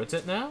towards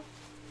it now?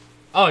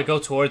 Oh, I go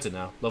towards it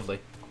now. Lovely.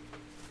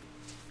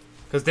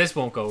 Because this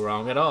won't go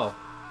wrong at all.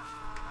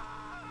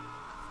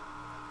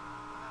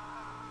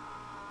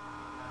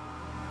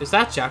 Is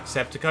that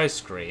Jacksepticeye's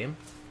scream?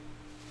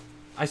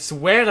 I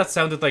swear that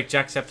sounded like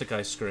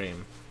Jacksepticeye's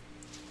scream.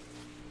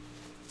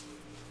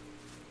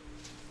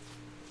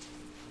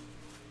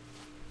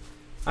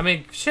 I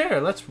mean,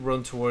 sure, let's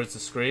run towards the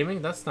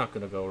screaming. That's not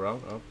going to go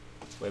wrong. Oh,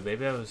 wait,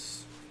 maybe I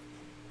was...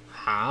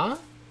 Huh?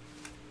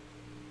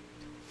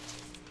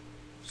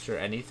 Is there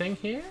anything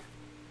here?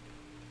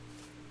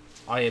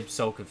 I am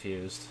so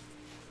confused.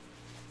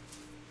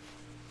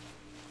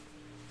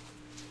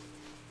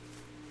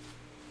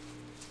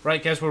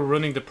 Right, guess we're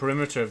running the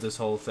perimeter of this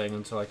whole thing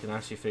until I can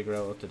actually figure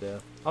out what to do.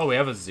 Oh, we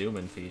have a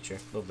zoom-in feature.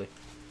 Lovely.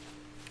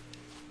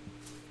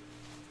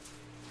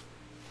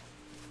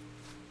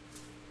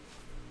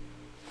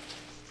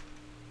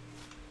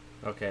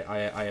 Okay,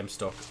 I am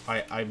stuck.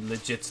 I'm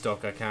legit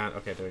stuck. I can't.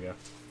 Okay, there we go.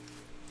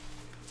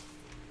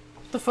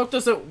 What the fuck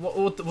does it...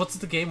 What's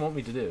the game want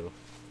me to do?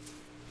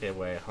 Okay,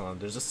 wait, hold on.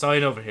 There's a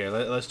sign over here.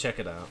 Let's check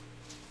it out.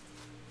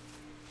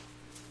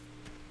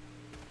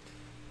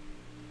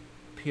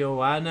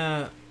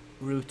 Pioana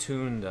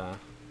Rotunda.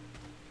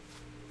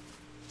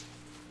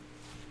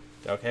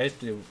 Okay,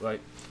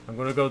 right. I'm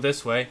gonna go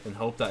this way and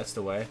hope that's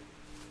the way.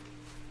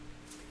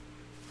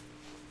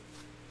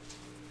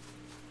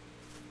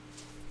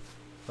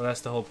 Well,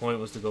 that's the whole point,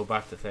 was to go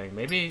back to thing.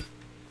 Maybe...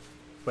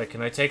 Wait,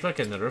 can I take like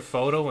another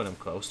photo when I'm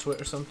close to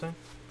it or something?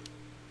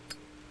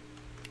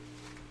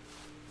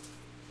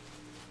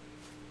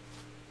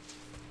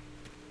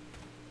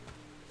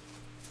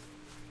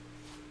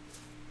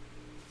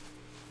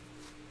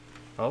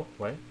 Oh,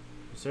 wait.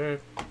 Is there...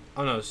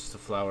 Oh no, it's just a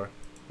flower.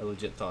 I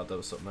legit thought that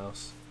was something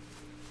else.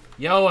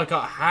 Yo, I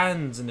got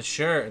hands and a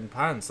shirt and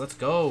pants. Let's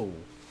go.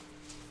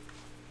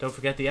 Don't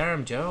forget the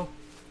arm, Joe.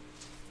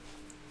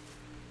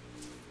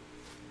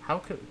 How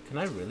can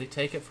I really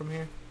take it from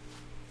here?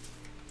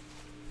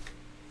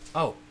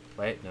 Oh,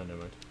 wait, no, never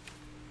mind.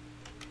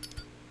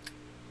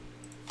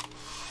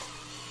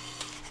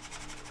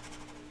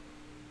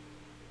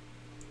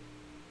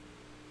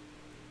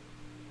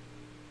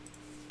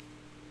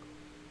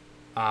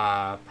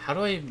 How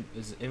do I...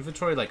 Is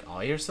inventory like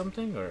I or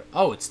something? Or...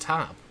 Oh, it's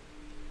tab.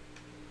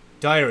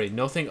 Diary,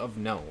 nothing of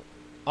note.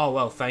 Oh,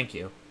 well, thank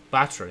you.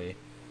 Battery.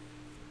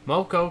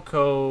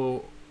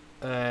 Mokoko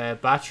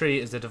battery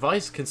is a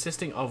device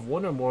consisting of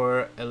one or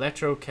more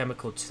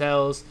electrochemical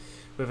cells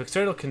with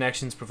external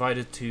connections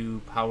provided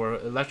to power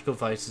electrical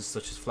devices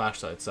such as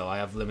flashlights. So I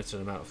have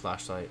limited amount of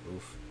flashlight.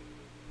 Oof.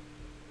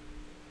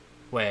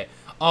 Wait.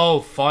 Oh,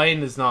 fine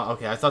is not...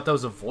 Okay, I thought that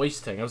was a voice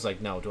thing. I was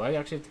like, no, do I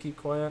actually have to keep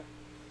quiet?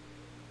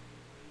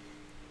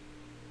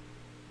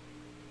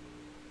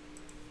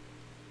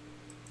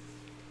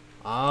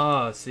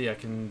 Ah, see, I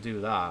can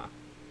do that.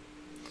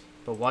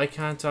 But why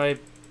can't I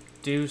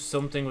do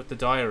something with the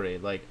diary?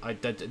 Like,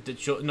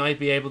 shouldn't I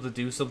be able to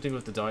do something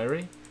with the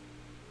diary?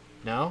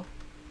 No?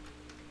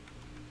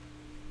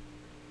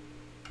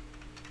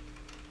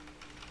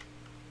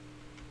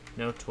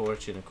 No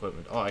torch in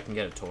equipment. Oh, I can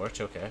get a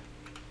torch, okay.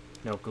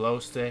 No glow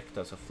stick,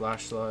 that's a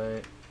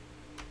flashlight.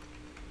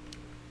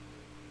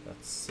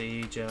 That's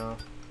C gel.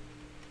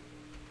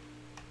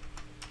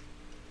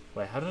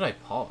 Wait, how did I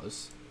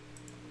pause?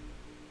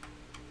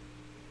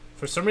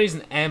 For some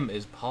reason, M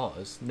is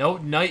pause. No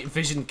night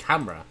vision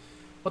camera.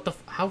 What the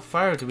how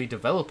far do we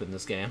develop in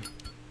this game?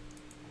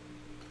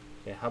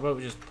 Okay, how about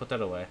we just put that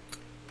away?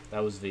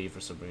 That was V for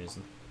some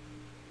reason.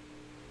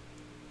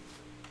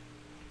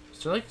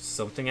 Is there like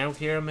something out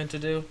here I'm meant to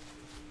do?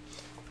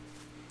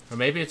 Or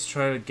maybe it's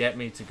trying to get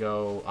me to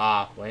go...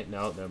 Ah, wait,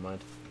 no, never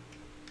mind.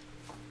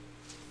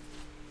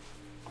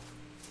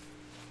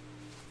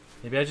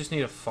 Maybe I just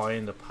need to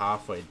find the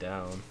pathway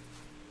down.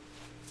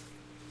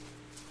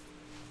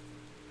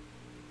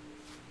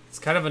 It's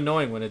kind of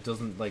annoying when it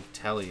doesn't, like,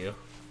 tell you.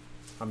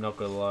 I'm not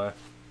gonna lie.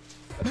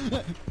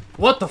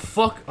 What the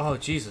fuck? Oh,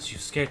 Jesus, you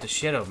scared the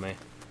shit out of me.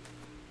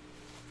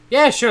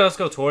 Yeah, sure, let's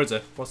go towards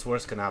it. What's the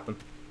worst can happen?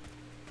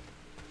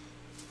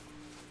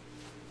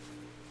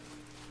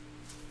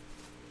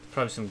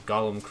 Probably some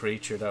golem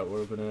creature that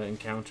we're gonna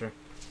encounter.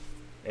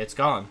 It's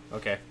gone.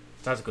 Okay,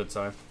 that's a good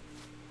sign.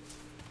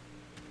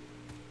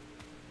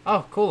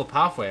 Oh, cool, a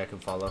pathway I can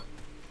follow.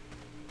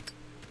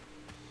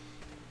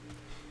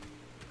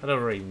 I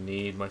don't really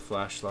need my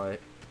flashlight.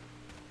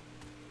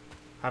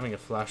 Having a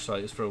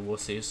flashlight is for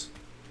wussies.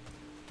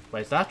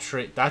 Wait, that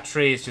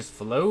tree is just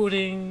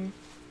floating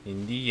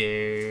in the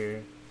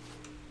air.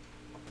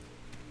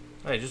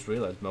 I just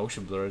realized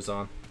motion blur is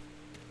on.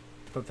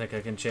 Don't think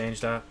I can change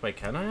that. Wait,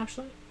 can I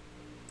actually?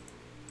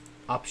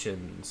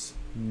 Options.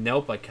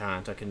 Nope, I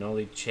can't. I can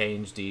only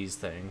change these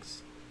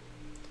things.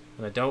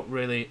 And I don't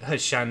really...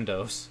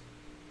 Shandos.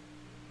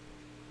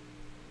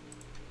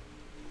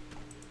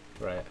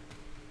 Right.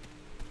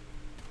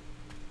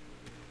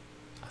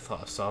 I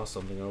thought I saw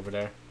something over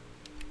there.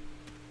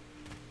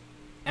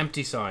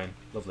 Empty sign.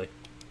 Lovely.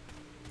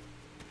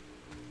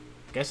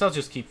 Guess I'll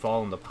just keep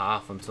following the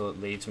path until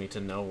it leads me to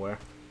nowhere.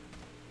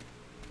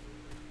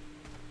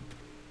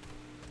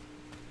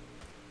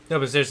 No,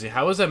 but seriously,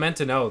 how was I meant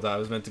to know that I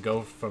was meant to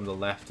go from the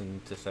left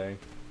into thing?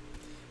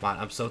 Man,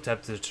 I'm so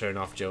tempted to turn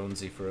off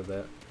Jonesy for a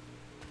bit.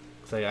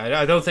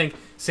 I don't think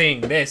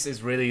seeing this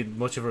is really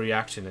much of a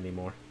reaction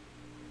anymore.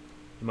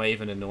 It might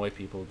even annoy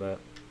people a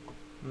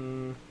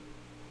bit.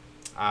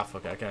 Ah,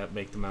 fuck it, I can't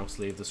make the mouse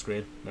leave the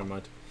screen. Never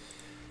mind.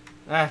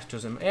 It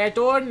doesn't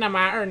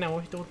matter. No,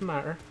 it doesn't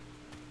matter.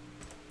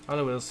 All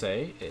I will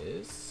say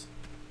is...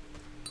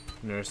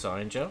 No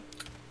sign, Joe.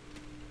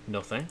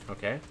 Nothing,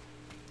 okay.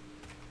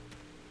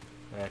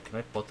 Can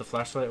I put the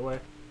flashlight away?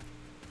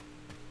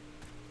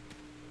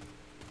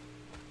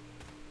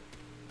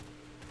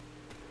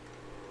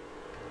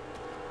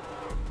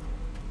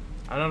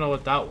 I don't know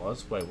what that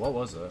was. Wait, what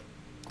was it?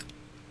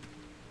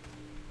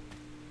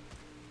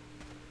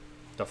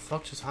 The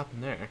fuck just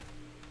happened there?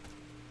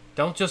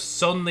 Don't just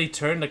suddenly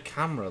turn the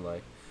camera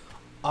like...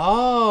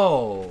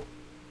 Oh!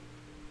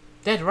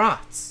 Dead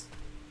rats!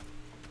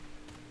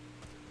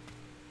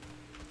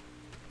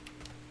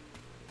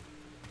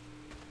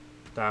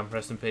 Damn,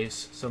 rest in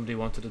peace. Somebody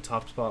wanted a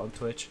top spot on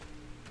Twitch.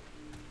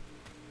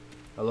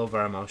 I love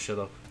her mouth, shut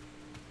up.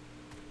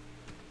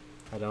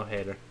 I don't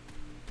hate her.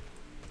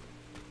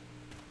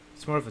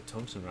 It's more of a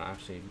tungsten rat,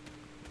 actually.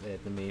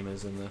 The meme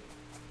is in there.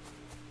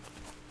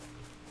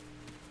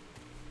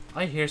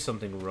 I hear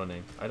something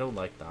running. I don't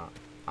like that.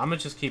 I'm gonna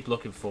just keep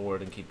looking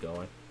forward and keep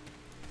going.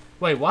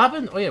 Wait, what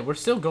happened? Oh yeah, we're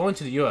still going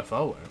to the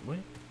UFO, aren't we?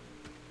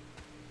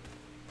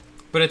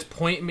 But it's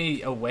pointing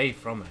me away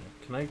from it.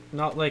 Can I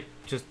not, like,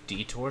 just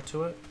detour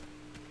to it?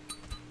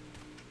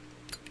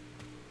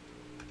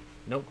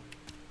 Nope.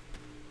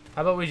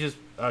 How about we just...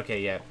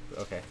 Okay, yeah,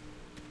 okay.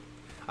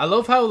 I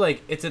love how,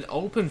 like, it's an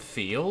open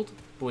field,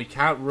 but we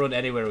can't run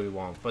anywhere we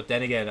want. But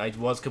then again, I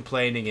was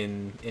complaining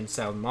in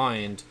Sound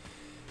Mind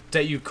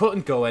that you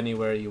couldn't go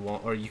anywhere you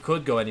want, or you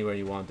could go anywhere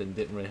you want and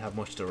didn't really have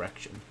much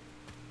direction.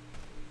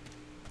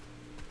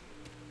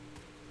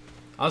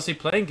 Honestly,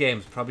 playing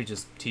games probably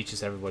just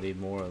teaches everybody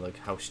more, like,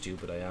 how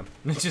stupid I am.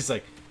 It's just,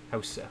 like,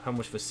 how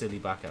much of a silly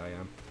back I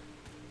am.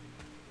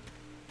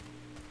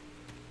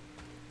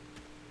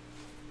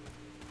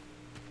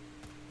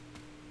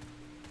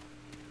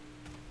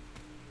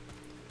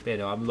 But, you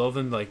know, I'm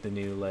loving, like, the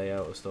new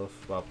layout of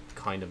stuff. Well,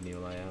 kind of new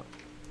layout.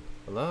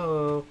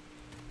 Hello?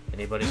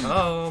 Anybody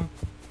home?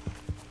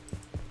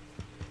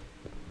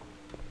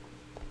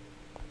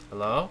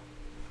 Hello?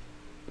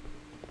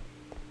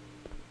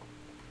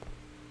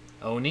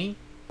 Oni?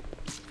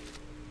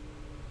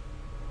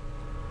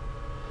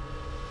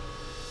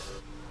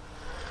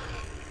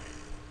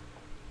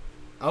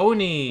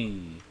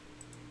 Oni!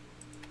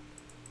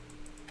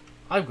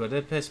 I'm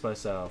gonna piss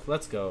myself.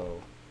 Let's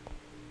go.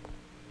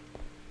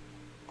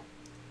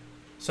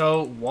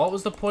 So, what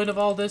was the point of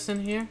all this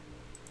in here?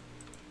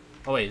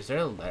 Oh wait, is there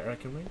a letter I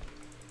can read?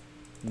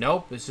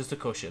 Nope, it's just a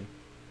cushion.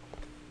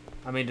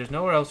 I mean, there's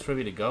nowhere else for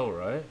me to go,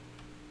 right?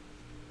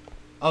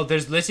 Oh,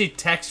 there's literally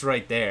text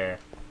right there.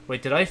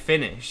 Wait, did I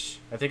finish?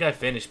 I think I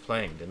finished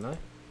playing, didn't I?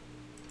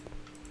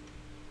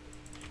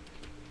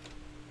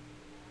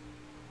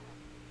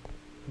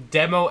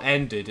 Demo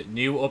ended.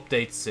 New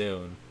update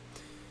soon.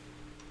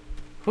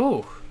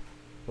 Whew.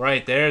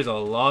 Right, there's a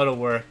lot of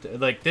work.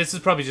 Like, this is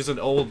probably just an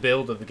old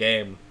build of the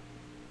game.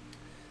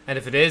 And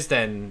if it is,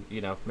 then,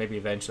 you know, maybe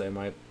eventually I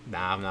might...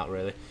 Nah, I'm not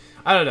really.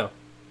 I don't know.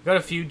 Got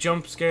a few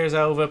jump scares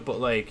out of it, but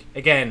like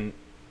again,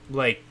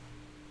 like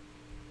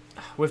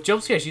with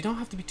jump scares, you don't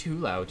have to be too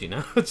loud, you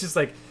know. It's just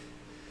like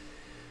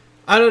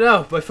I don't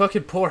know. My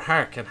fucking poor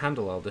heart can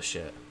handle all this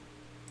shit.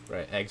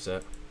 Right,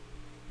 exit.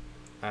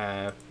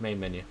 Main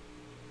menu.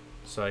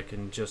 So I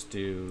can just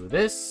do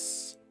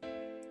this.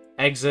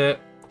 Exit.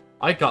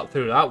 I got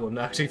through that one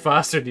actually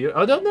faster than you.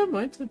 Oh no, never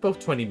mind. Both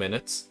 20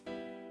 minutes.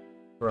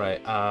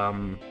 Right.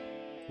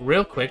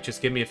 Real quick,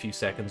 just give me a few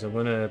seconds. I'm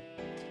gonna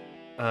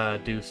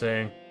do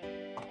thing.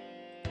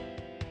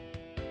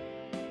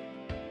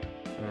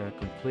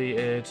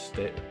 Completed.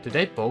 Did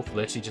they both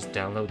literally just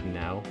download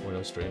now when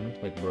I'm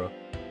streaming? Like, bro,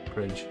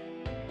 cringe.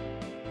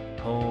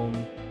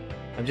 Home.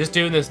 I'm just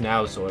doing this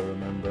now so I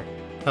remember.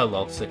 Oh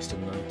lol, 6th to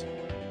 9th.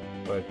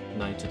 Or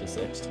 9th to the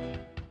 6th.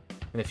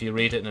 And if you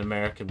read it in an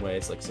American way,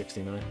 it's like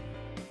 69.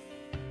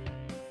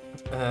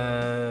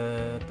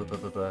 Bum bum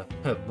bum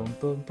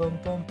bum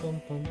bum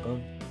bum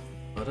bum.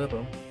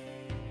 Ba-da-bum.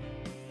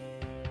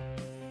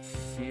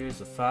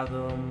 Fears of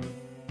Fathom.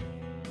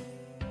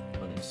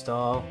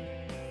 Uninstall.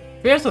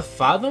 Fears of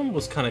Fathom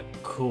was kind of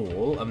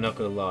cool, I'm not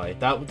gonna lie.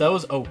 That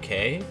was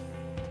okay.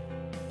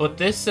 But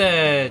this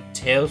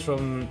Tales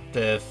from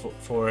the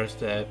Forest,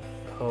 Hoia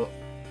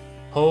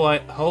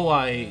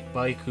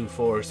Bacui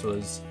Forest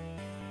was...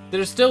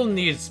 There still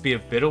needs to be a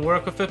bit of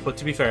work with it, but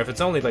to be fair, if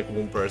it's only like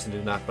one person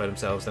doing that by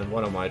themselves, then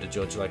what am I to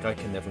judge? Like, I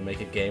can never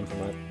make a game for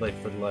the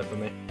life of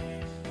me.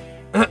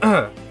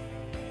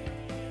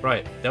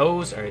 Right,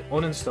 those are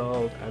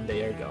uninstalled and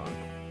they are gone.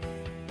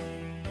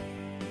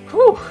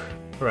 Whew!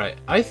 Right,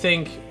 I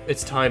think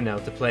it's time now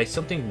to play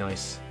something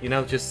nice. You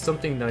know, just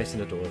something nice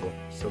and adorable.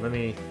 So let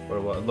me... Or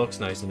what looks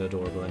nice and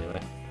adorable anyway.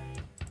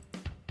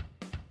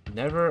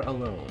 Never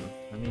Alone.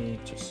 Let me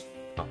just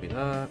copy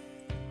that.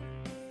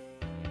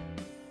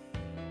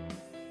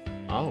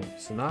 Oh,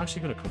 so not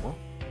actually gonna come up.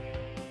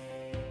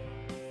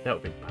 That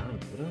would be bad,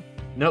 would it?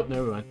 Nope,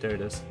 never mind. There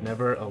it is.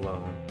 Never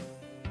Alone.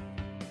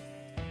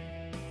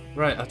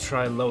 Right, I'll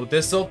try and load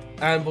this up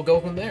and we'll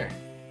go from there.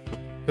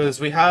 Because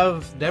we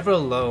have Never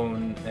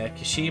Alone,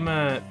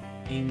 Kishima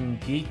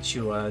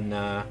Ingichua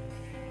na,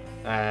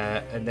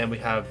 and then we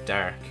have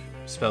Dark,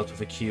 spelled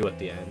with a Q at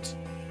the end.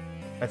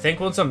 I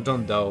think once I'm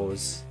done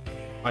those,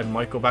 I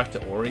might go back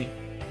to Ori.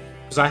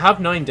 Because I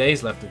have 9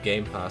 days left of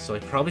Game Pass, so I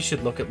probably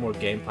should look at more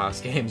Game Pass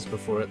games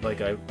before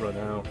I run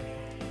out.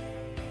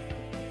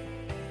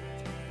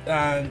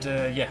 And,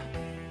 yeah.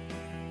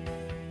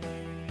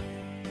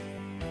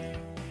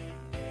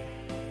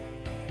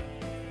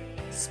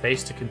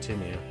 Space to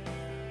continue.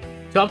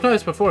 To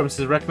optimize performance,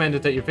 it is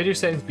recommended that your video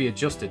settings be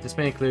adjusted. This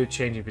may include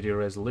changing video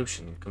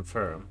resolution.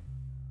 Confirm.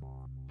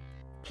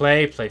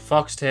 Play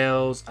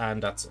Foxtails,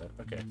 and that's it.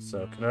 Okay,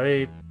 so can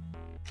I...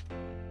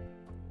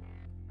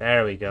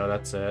 There we go,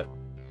 that's it.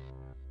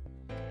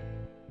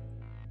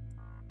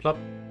 Plop.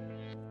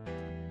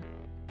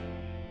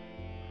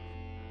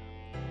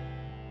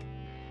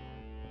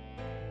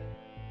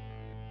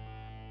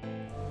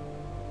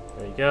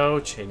 There you go,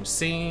 change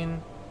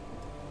scene.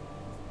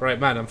 Right,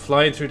 man, I'm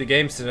flying through the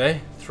games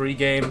today. 3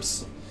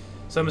 games.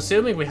 So I'm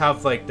assuming we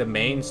have, like, the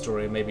main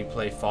story, maybe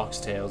play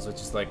Foxtails,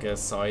 which is like a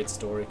side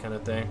story kind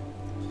of thing.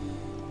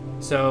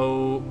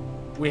 So,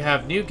 we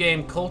have new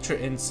game, culture,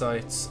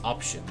 insights,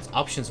 options.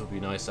 Options would be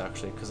nice,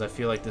 actually, because I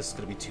feel like this is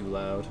going to be too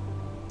loud.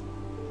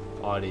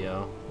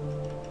 Audio.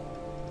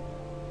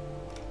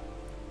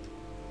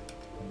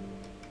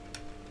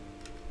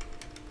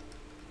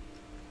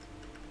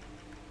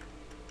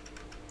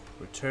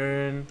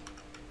 Return.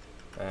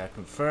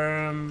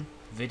 Confirm.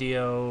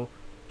 Video.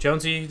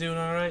 Jonesy doing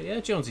alright?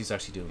 Yeah, Jonesy's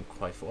actually doing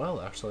quite well,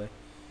 actually.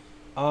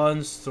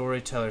 On,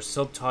 storyteller,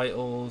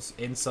 subtitles,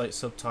 insight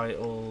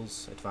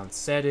subtitles,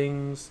 advanced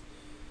settings.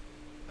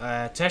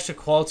 Texture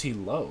quality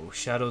low.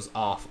 Shadows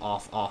off,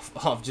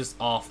 just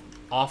off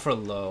or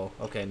low.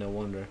 Okay, no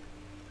wonder.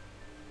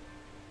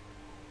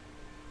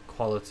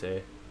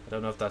 Quality. I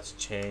don't know if that's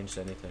changed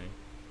anything.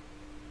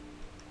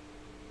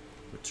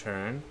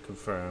 Return,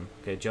 confirm.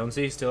 Okay,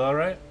 Jonesy, still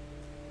alright?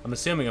 I'm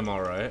assuming I'm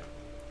alright.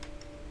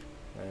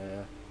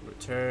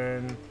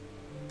 Return,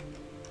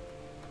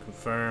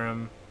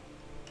 confirm.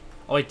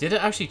 Oh, wait, did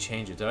it actually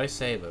change it? Did I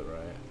save it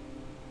right?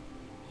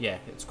 Yeah,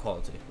 it's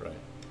quality, right.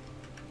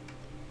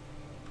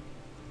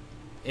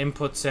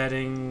 Input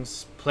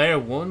settings, player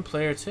 1,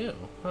 player 2.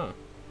 Huh.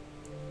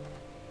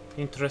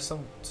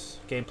 Interessant.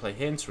 Gameplay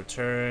hints,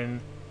 return.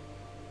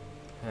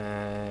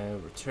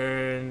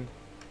 Return.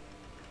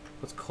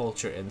 What's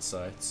culture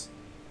insights?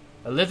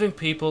 A living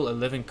people, a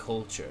living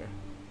culture.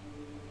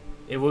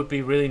 It would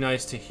be really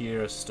nice to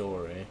hear a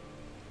story.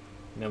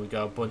 And then we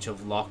got a bunch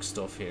of lock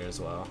stuff here as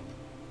well.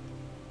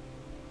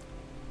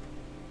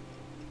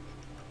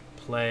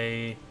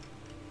 Play.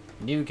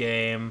 New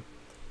game.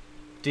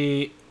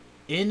 The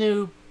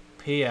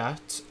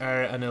Inupiat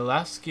are an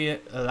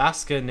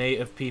Alaska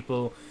native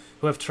people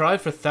who have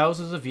thrived for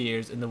thousands of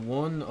years in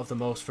one of the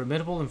most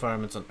formidable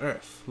environments on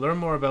Earth. Learn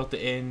more about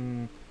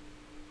the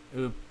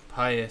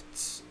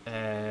Inupiat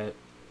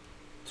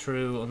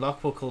through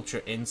Unlockable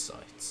Culture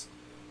Insights.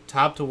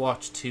 Tab to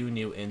watch 2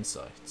 new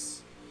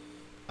insights.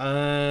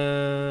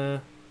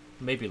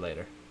 Maybe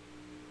later.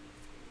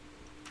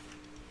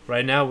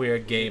 Right now we are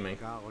gaming.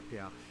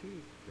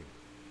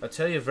 I'll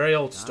tell you a very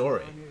old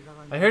story.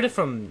 I heard it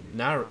from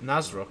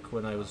Nazruk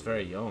when I was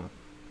very young.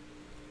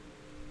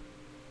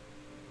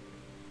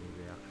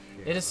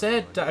 It is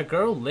said that a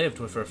girl lived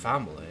with her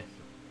family.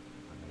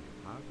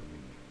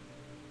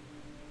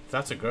 If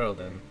that's a girl,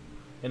 then.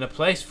 In a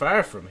place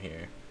far from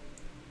here.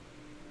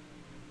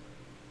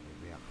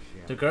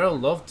 The girl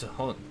loved to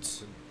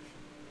hunt.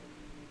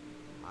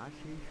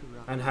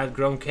 And had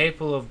grown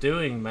capable of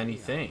doing many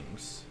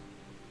things.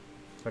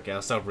 Okay,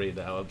 I'll stop reading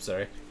that. I'm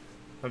sorry.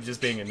 I'm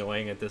just being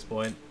annoying at this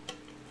point.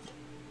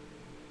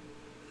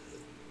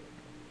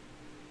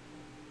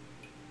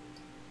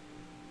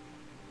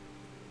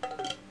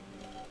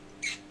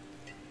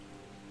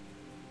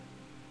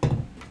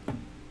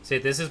 See,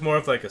 this is more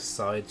of like a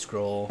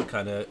side-scroll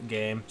kind of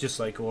game, just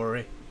like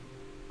Ori.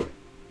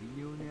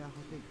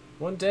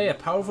 One day, a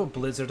powerful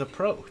blizzard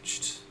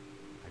approached.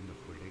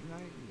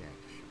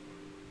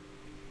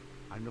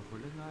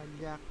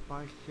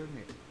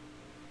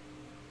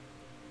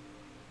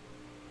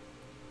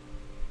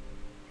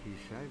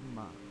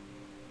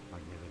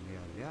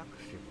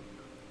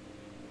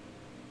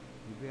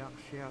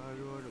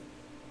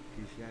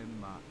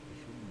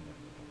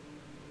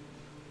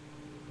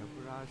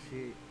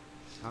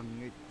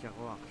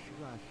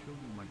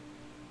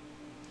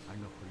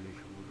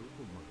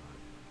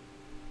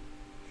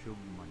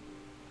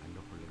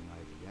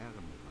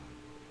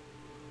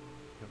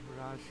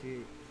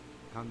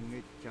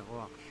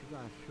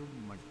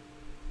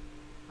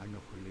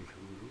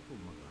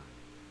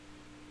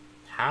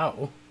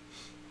 How?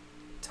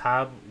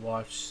 Tab,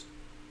 watch,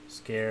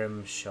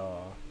 Scarum,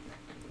 Shaw,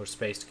 or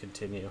space to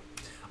continue.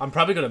 I'm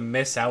probably gonna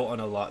miss out on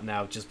a lot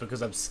now just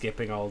because I'm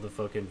skipping all the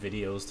fucking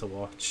videos to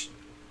watch.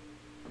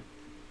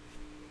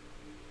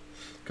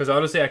 Because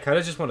honestly, I kind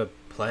of just want to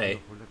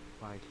play.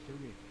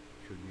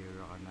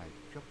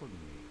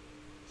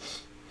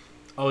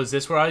 Oh, is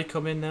this where I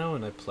come in now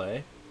and I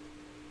play?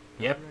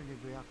 Yep.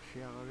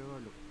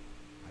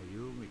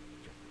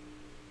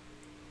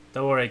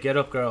 Don't worry, get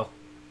up, girl.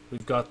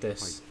 We've got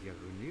this.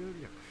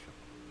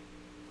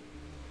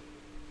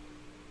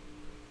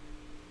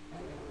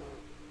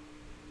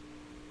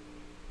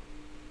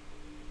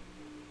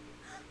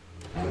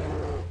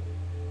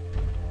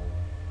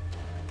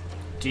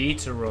 D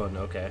to run,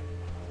 okay.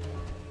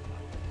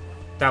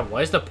 Damn,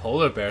 why is the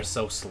polar bear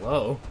so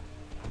slow?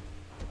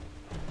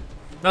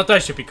 Not that I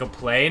should be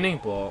complaining,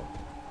 but...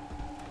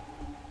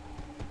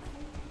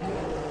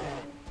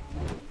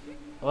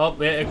 Oh,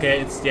 yeah,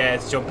 okay,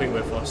 it's jumping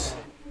with us.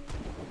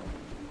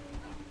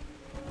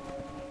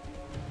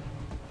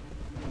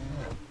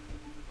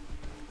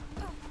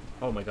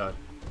 Oh my god.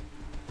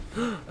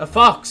 A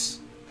fox!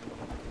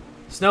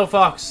 Snow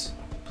fox!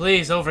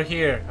 Please, over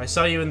here. I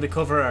saw you in the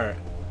cover art.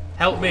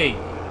 Help me!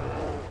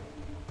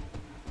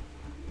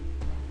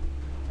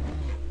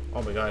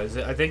 Oh my god,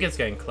 I think it's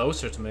getting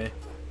closer to me.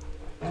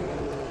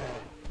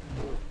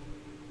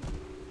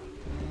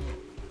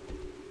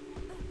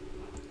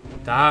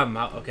 Damn,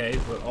 okay,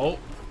 oh.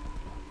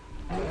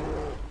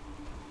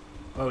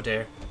 Oh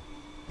dear.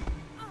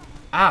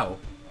 Ow.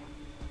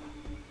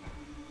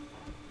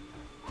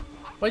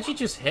 Why'd you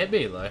just hit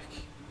me, like?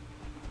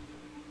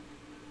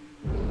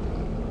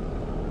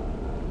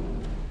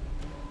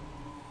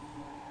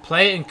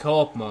 Play in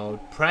co-op mode.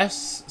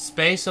 Press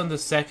space on the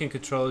second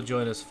controller to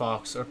join as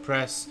Fox, or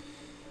press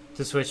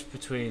to switch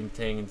between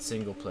thing and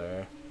single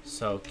player.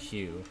 So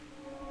Q.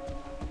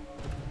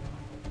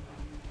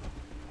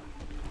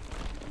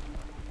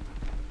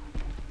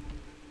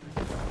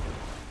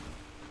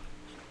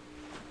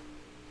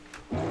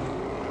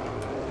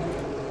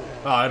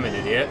 Oh, I'm an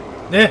idiot.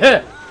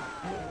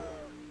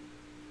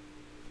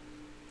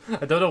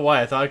 I don't know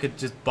why, I thought I could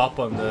just bop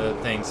on the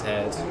thing's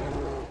head.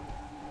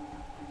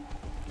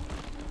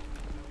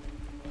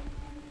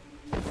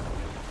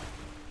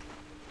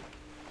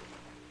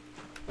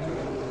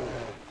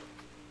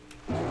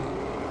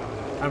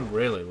 I'm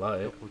really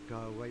light.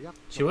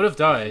 She would have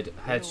died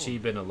had she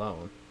been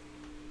alone.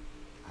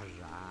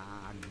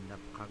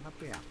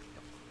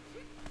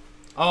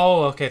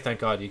 Oh, okay, thank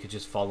God, you could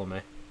just follow me.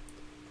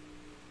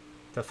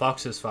 The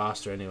fox is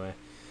faster anyway.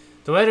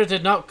 The weather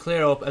did not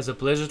clear up as a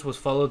blizzard was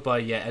followed by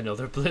yet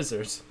another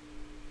blizzard.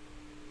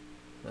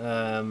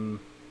 Right,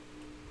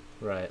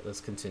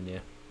 let's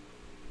continue.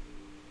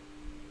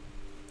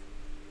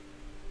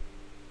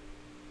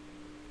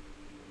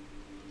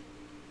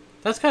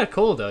 That's kind of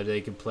cool though, that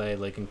you can play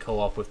like in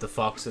co-op with the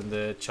fox and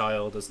the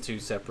child as two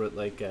separate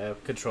like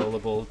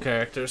controllable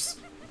characters.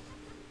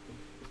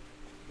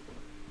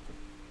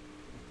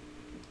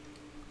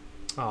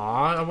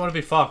 Aw, I want to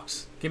be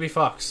fox. Give me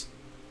fox.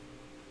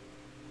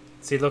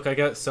 See, look, I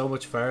got so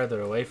much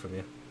farther away from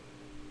you.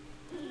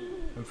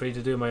 I'm free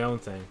to do my own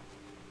thing.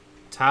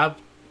 Tab,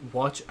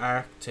 watch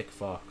Arctic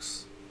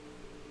Fox.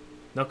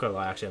 Not gonna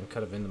lie, actually, I'm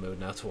kind of in the mood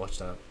now to watch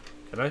that.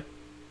 Can I?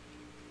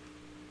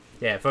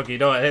 Yeah, fuck you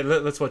know what, hey,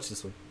 let's watch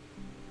this one.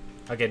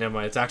 Okay, never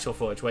mind, it's actual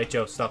footage. Wait,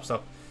 Joe, stop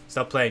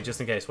playing,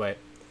 just in case, wait.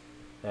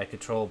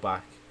 Control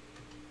back.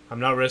 I'm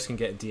not risking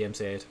getting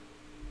DMCA'd.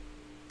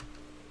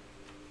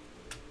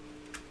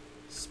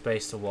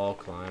 Space to wall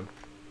climb.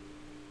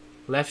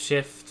 Left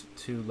shift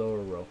to lower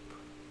rope.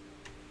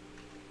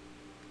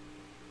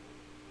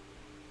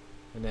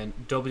 And then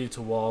W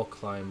to wall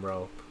climb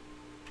rope.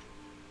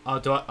 Oh,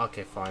 do I?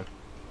 Okay, fine.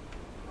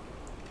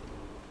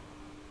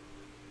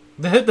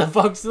 The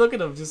fox, look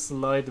at him just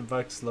sliding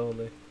back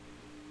slowly.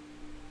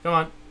 Come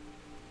on.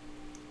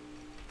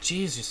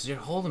 Jesus, you're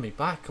holding me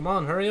back. Come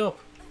on, hurry up.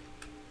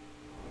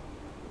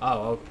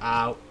 Oh,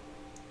 ow.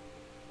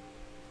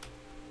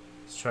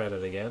 Let's try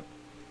that again.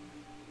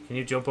 Can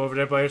you jump over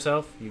there by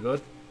yourself? You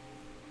good?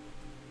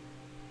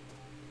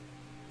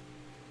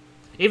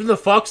 Even the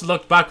fox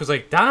looked back, was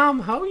like,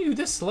 damn, how are you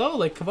this slow?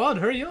 Like, come on,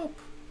 hurry up.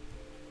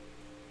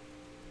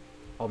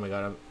 Oh my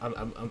god,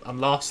 I'm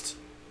lost.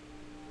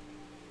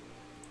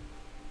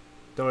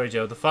 Don't worry,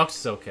 Joe. The fox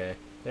is okay.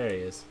 There he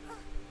is.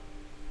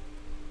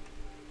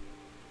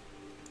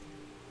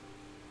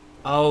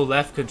 Oh,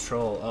 left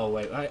control. Oh,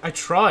 wait. I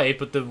tried,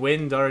 but the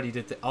wind already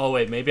did the... Oh,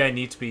 wait. Maybe I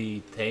need to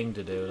be thing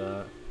to do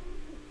that.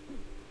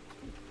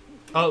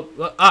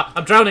 Oh,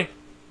 I'm drowning.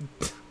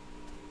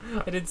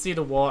 I didn't see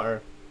the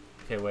water.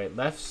 Okay, wait.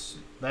 Left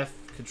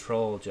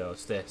control, Joe.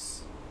 It's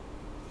this.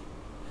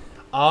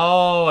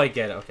 Oh, I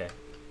get it. Okay.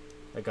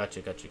 I got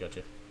you.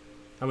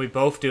 And we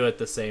both do it at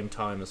the same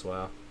time as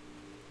well.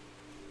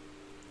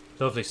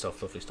 Lovely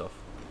stuff.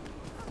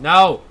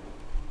 No!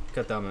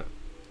 God damn it.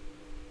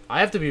 I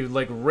have to be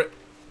like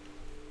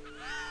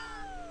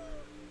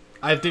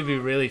I have to be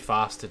really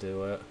fast to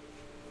do it.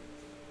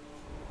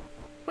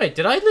 Wait,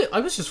 did I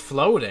was just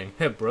floating.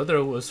 Hey,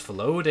 brother was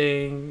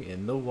floating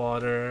in the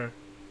water.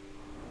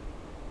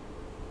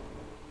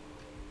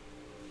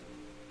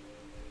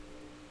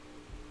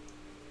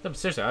 No, but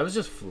seriously, I was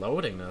just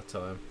floating that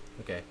time.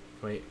 Okay,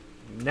 wait.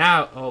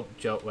 Now, oh,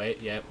 Joe, wait,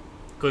 yeah.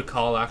 Good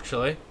call,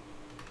 actually.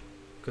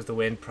 Because the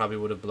wind probably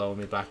would have blown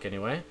me back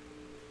anyway.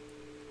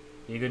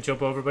 You gonna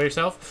jump over by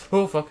yourself?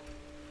 Oh, fuck.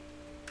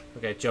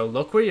 Okay, Joe,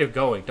 look where you're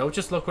going. Don't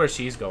just look where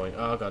she's going.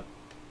 Oh, God.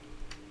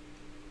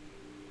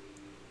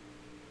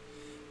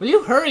 Will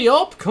you hurry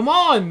up? Come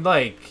on,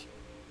 like.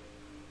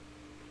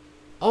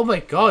 Oh, my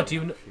God.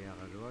 Do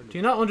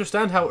you not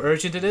understand how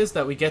urgent it is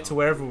that we get to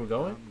wherever we're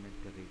going?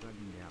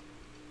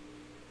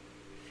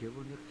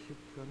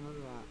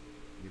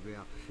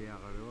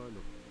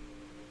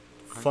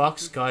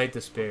 Fox guide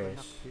the spirit.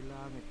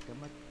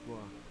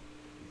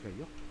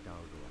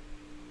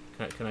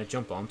 Can I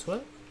jump onto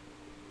it?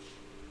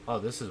 Oh,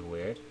 this is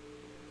weird.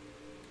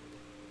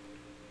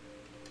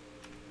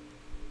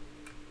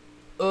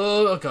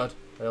 Oh god,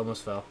 I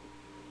almost fell.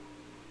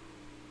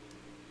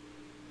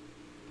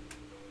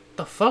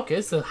 The fuck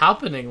is this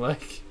happening?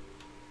 Like,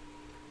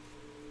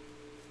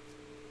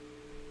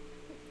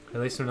 at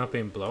least we're not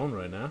being blown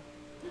right now.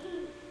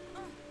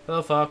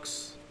 Hello,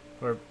 fox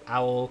or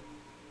owl.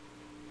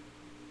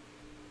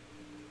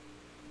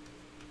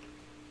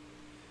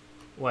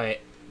 Wait.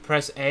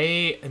 Press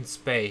A and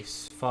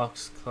space.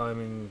 Fox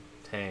climbing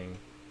thing.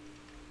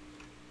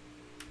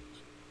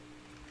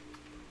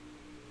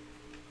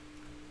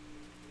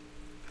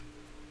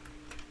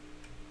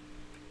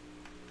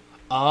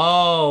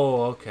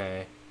 Oh,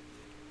 okay.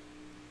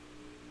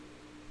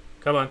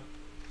 Come on.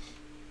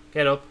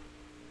 Get up.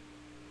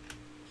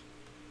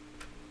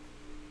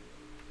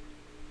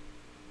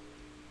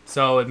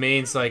 So it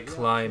means like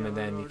climb and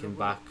then you can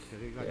back.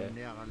 Yeah.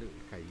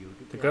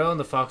 The girl and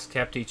the fox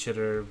kept each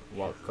other,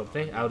 what,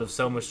 company? Out of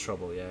so much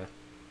trouble, yeah.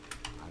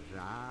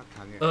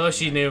 Oh,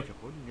 she knew.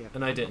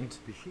 And I didn't.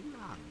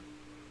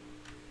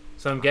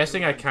 So I'm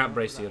guessing I can't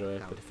brace the other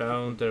way, but they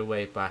found their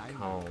way back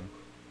home.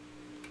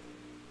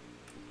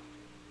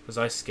 Was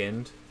I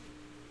skinned?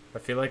 I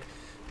feel like,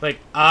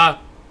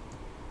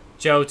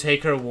 Joe,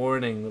 take her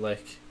warning,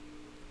 like.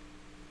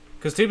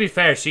 Because to be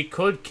fair, she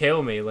could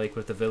kill me, like,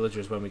 with the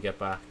villagers when we get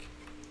back.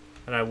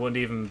 And I wouldn't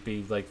even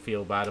be, like,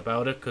 feel bad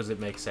about it, because it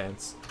makes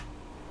sense.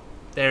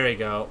 There we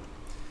go.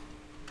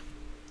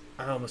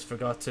 I almost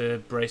forgot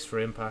to brace for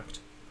impact.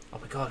 Oh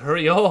my god,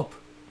 hurry up!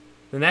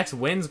 The next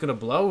wind's gonna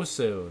blow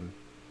soon.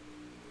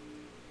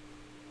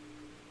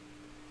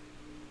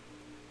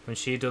 When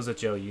she does it,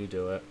 Joe, you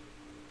do it.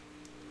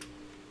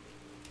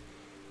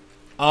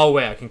 Oh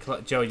wait, I can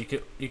Joe, you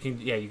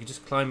can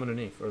just climb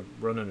underneath or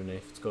run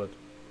underneath. It's good.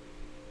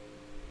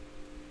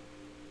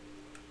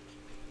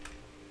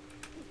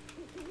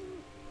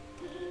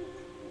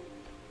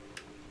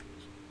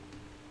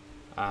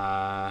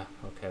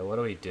 Okay, what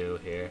do we do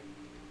here?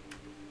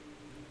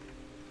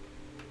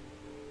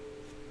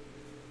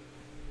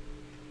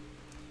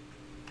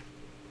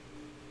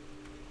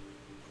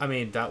 I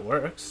mean, that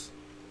works.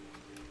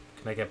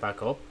 Can I get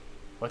back up?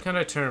 Why can't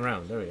I turn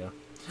around? There we go.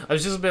 I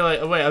was just a bit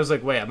like, wait, I was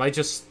like, wait, am I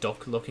just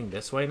stuck looking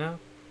this way now?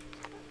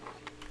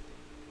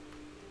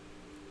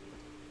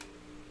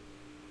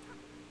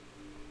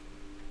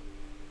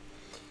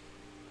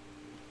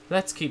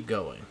 Let's keep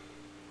going.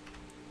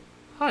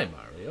 Hi,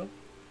 Mario.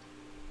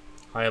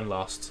 I am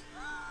lost.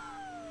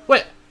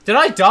 Wait, did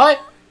I die?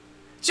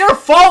 It's your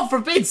fault for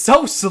being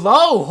so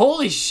slow.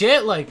 Holy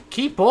shit, like,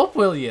 keep up,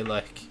 will you?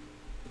 Like,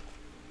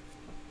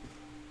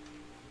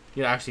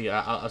 Yeah, actually,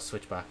 I'll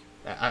switch back.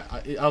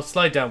 I'll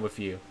slide down with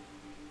you.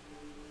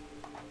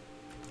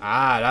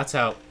 Ah, that's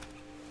how...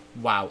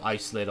 Wow, I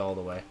slid all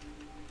the way.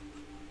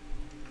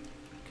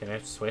 Can I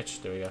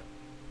switch? There we go.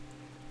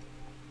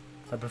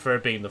 I prefer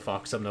being the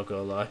fox, I'm not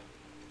gonna lie.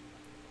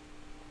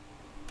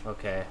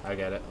 Okay, I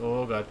get it.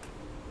 Oh god.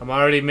 I'm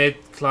already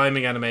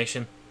mid-climbing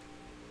animation.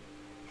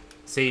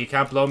 See, you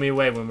can't blow me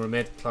away when we're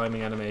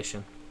mid-climbing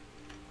animation.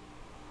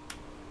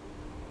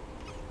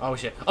 Oh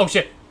shit. Oh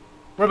shit!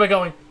 Where am I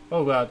going?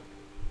 Oh god.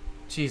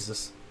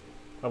 Jesus.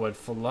 I went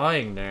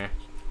flying there.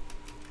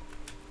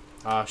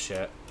 Oh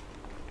shit.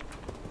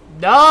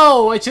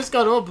 No! I just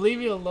got up. Leave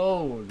me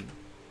alone.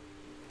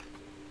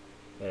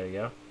 There you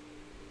go.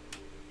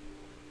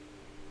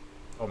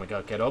 Oh my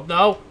god, get up.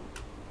 No!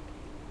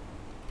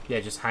 Yeah,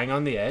 just hang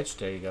on the edge.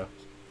 There you go.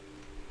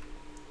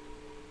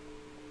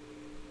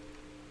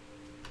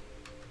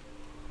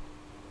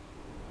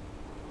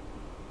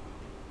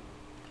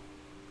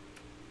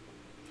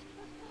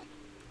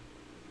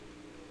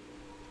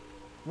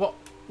 What?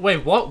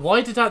 Wait, what?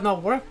 Why did that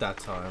not work that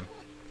time?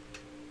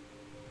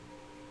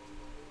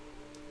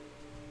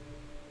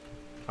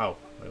 Oh,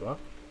 wait, what?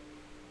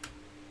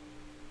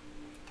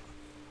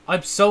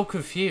 I'm so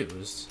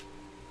confused.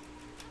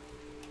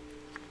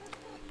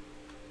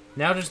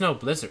 Now there's no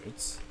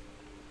blizzards.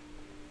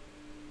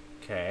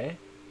 Okay.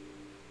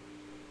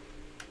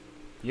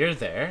 You're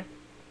there.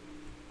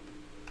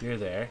 You're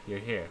there. You're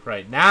here.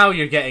 Right, now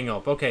you're getting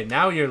up. Okay,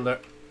 now you're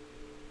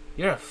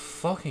a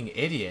fucking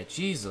idiot.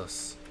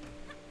 Jesus.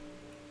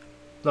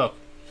 Look,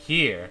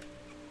 here.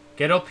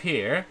 Get up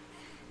here.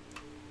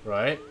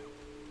 Right?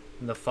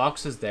 And the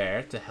fox is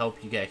there to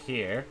help you get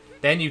here.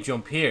 Then you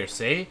jump here,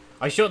 see?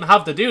 I shouldn't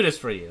have to do this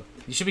for you.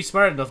 You should be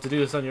smart enough to do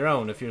this on your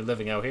own if you're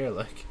living out here,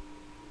 like.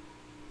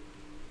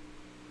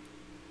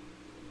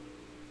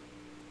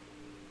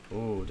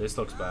 Ooh, this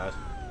looks bad.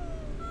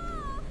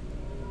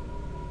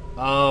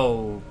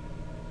 Oh.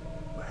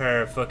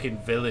 Her fucking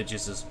village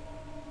is just...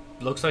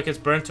 Looks like it's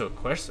burnt to a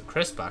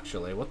crisp,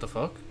 actually. What the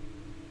fuck?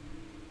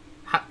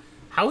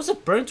 How is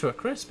it burnt to a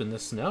crisp in the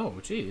snow?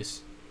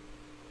 Jeez.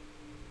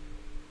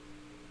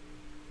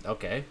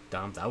 Okay,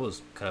 damn, that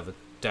was kind of a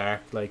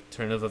dark, like,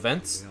 turn of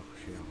events.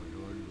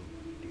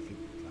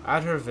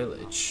 At her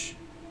village.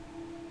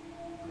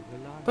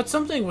 But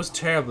something was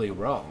terribly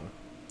wrong.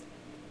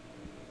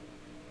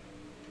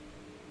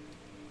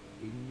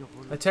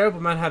 A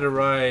terrible man had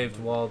arrived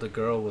while the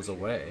girl was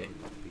away.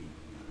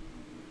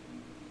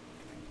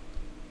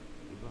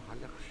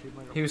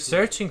 He was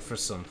searching for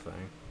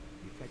something,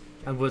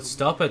 and would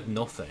stop at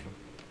nothing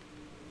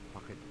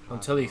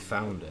until he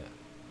found it.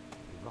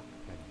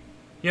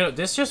 You know,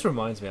 this just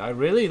reminds me, I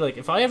really, like,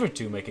 if I ever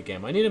do make a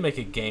game, I need to make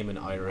a game in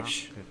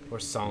Irish, or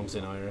songs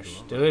in Irish.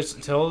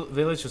 The whole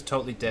village was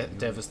totally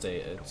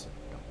devastated.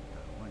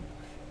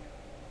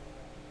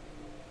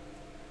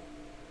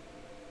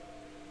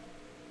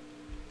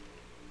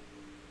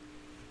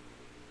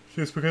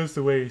 Just because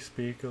the way you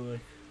speak,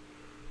 like...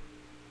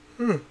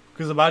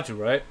 Because imagine,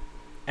 right?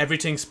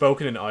 Everything's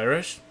spoken in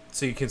Irish,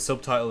 so you can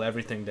subtitle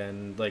everything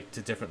then, like,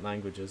 to different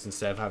languages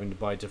instead of having to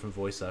buy different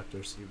voice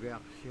actors.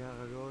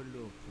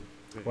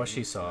 What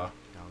she saw.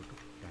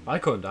 I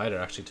couldn't either,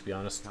 actually, to be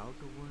honest.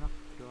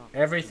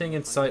 Everything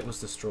in sight was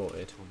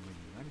destroyed.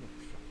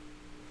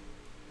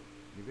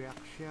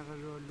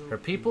 Her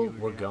people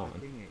were gone.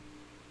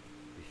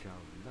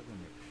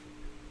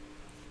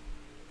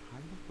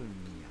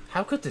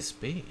 How could this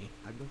be?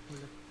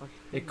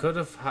 It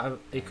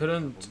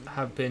couldn't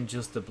have been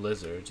just the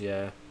blizzard,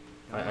 yeah.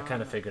 I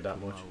kind of figured that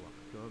much.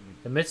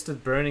 Amidst the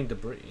burning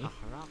debris,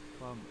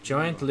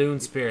 giant loon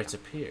spirits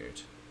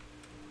appeared.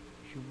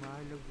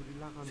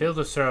 Filled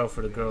with sorrow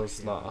for the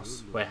girl's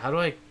loss. Wait, how do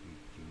I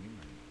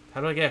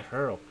get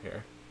her up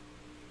here?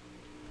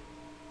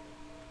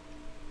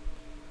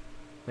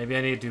 Maybe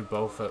I need to do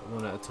both at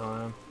one at a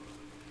time.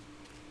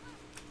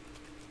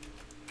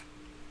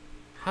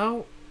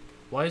 How?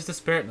 Why is the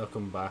spirit not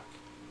coming back?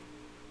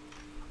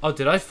 Oh,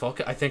 did I fuck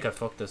it? I think I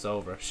fucked this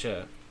over.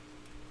 Shit.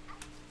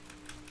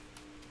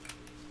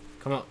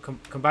 Come on,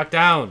 come back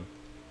down.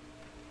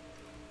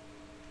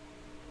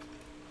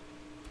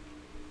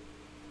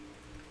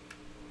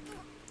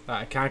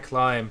 I can't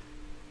climb.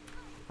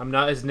 I'm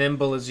not as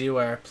nimble as you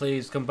are.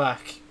 Please come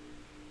back.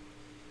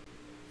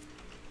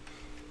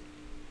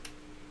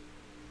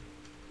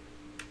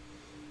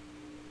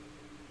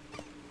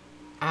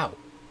 Ow.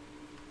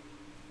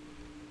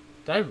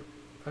 I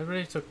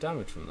really took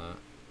damage from that.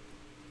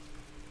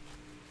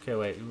 Okay,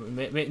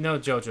 wait. No,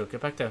 Jojo,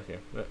 get back down here.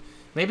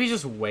 Maybe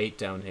just wait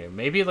down here.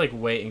 Maybe, like,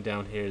 waiting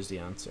down here is the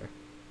answer.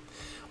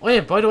 Oh,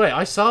 yeah, by the way,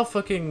 I saw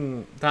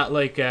fucking that,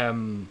 like,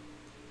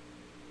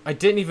 I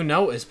didn't even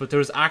notice, but there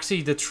was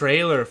actually the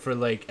trailer for,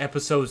 like,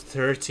 episodes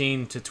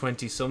 13 to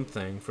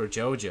 20-something for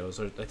JoJo's,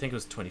 or I think it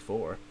was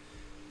 24.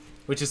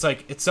 Which is,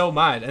 like, it's so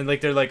mad. And,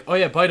 like, they're like, oh,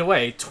 yeah, by the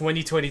way,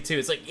 2022.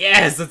 It's like,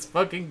 yes, let's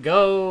fucking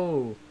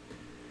go!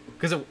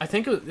 Because I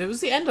think it was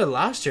the end of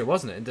last year,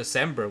 wasn't it? In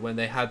December, when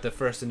they had the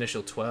first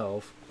initial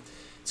 12.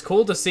 It's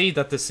cool to see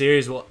that the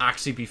series will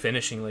actually be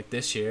finishing, like,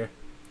 this year.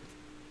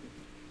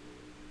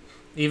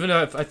 Even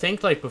though I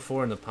think like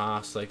before in the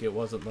past, like it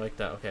wasn't like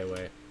that. Okay,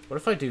 wait. What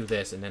if I do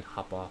this and then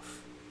hop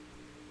off?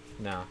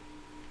 No.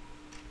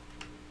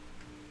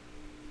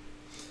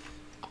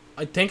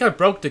 I think I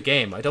broke the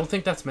game. I don't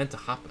think that's meant to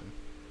happen.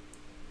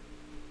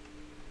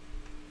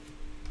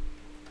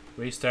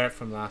 Restart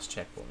from last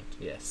checkpoint.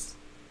 Yes.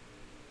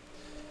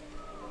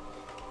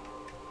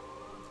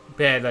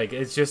 But yeah, like,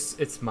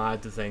 it's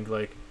mad to think,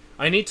 like,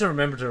 I need to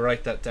remember to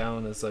write that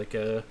down as, like,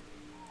 a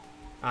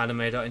anime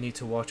that I need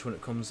to watch when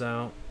it comes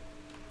out.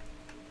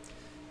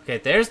 Okay,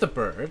 there's the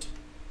bird.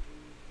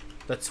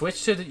 Let's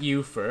switch to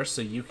you first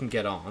so you can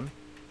get on.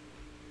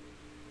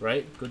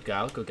 Right? Good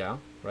gal, good gal.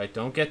 Right,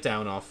 don't get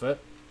down off it.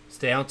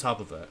 Stay on top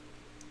of it.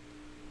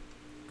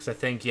 Because I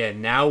think, yeah,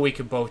 now we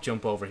can both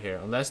jump over here.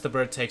 Unless the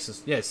bird takes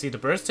us... Yeah, see, the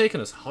bird's taking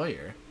us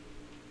higher.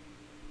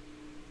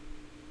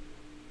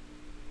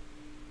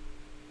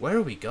 Where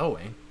are we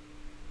going?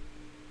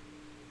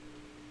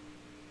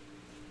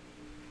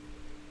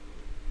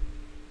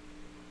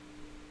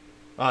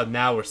 Oh,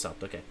 now we're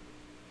stopped. Okay.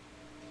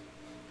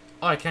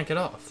 Oh, I can't get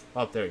off.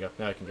 Oh, there we go.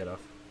 Now I can get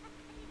off.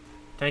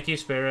 Thank you,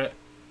 Spirit.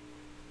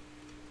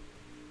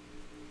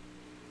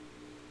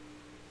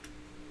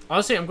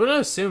 Honestly, I'm going to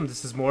assume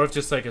this is more of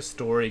just like a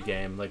story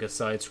game. Like a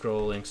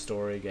side-scrolling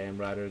story game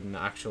rather than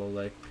actual,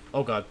 like...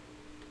 Oh, God.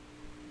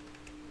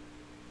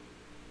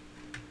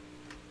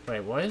 Wait,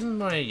 why isn't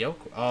my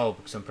yoke... Oh,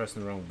 because I'm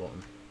pressing the wrong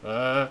button.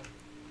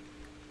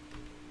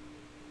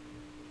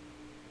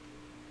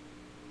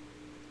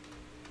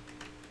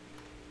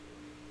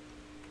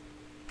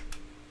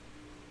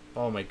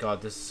 Oh my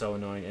god, this is so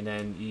annoying. And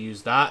then you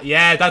use that.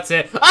 Yeah, that's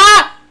it.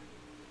 Ah!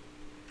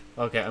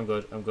 Okay, I'm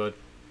good. I'm good.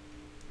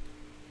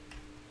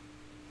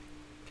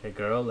 Okay,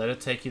 girl, let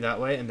it take you that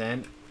way. And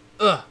then...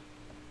 Ugh!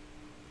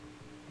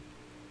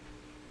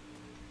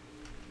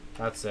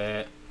 That's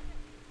it.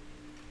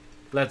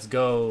 Let's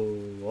go.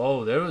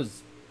 Oh, there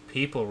was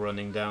people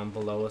running down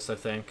below us, I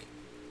think.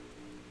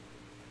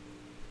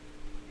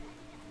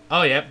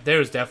 Oh, yep,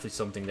 there's definitely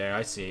something there.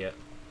 I see it.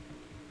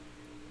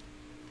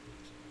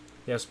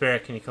 Yo,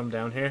 Spirit, can you come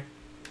down here?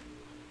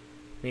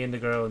 Me and the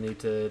girl need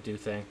to do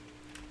thing.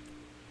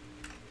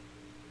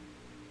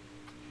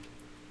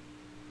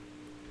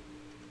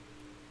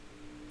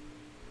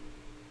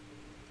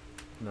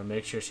 Now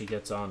make sure she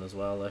gets on as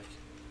well, like.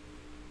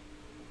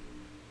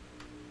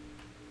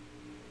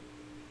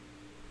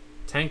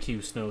 Thank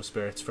you, Snow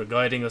Spirits, for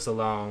guiding us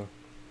along.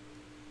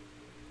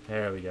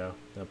 There we go.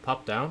 Now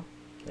pop down.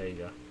 There you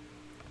go.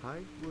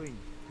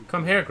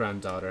 Come here,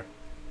 granddaughter.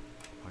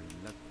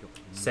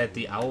 Said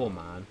the owl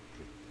man.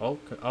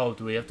 Oh,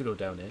 do we have to go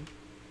down in?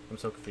 I'm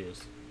so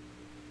confused.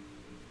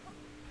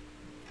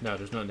 No,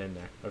 there's nothing in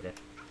there. Okay.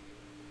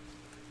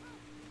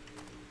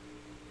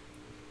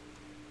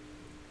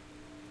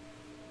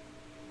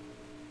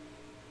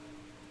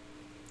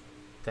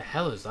 The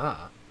hell is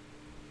that?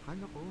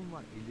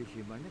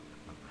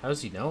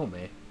 How's he know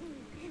me?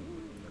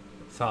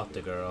 Thought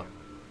the girl.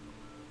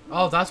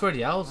 Oh, that's where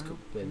the owl's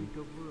been.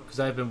 Because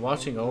I've been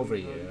watching over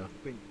you.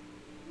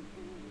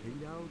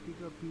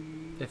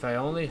 If I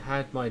only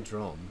had my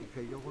drum,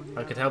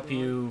 I could help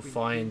you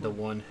find the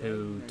one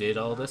who did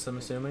all this, I'm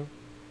assuming?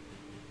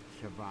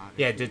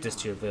 Yeah, did this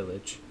to your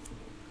village.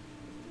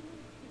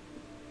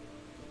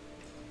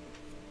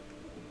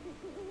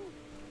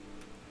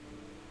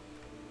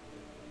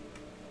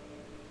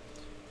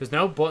 There's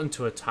no button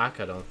to attack,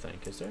 I don't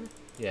think, is there?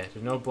 Yeah,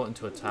 there's no button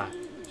to attack,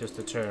 just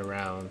to turn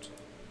around.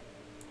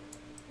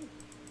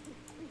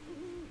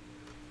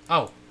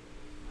 Oh!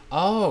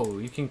 Oh,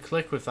 you can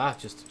click with that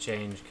just to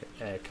change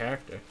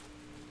character.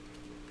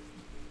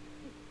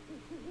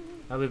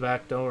 I'll be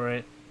back, don't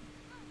worry.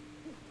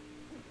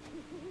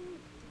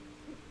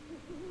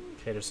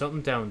 Okay, there's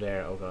something down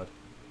there, oh god.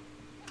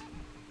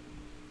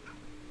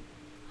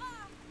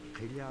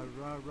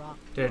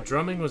 Their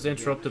drumming was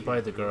interrupted by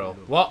the girl.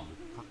 What?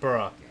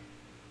 Bruh.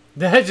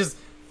 That just...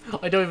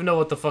 I don't even know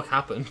what the fuck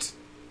happened.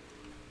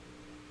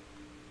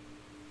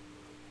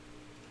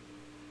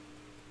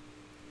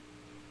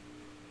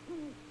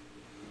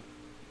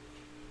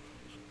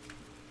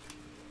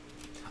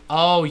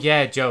 Oh,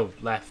 yeah, Joe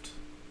left.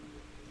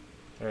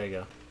 There you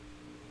go.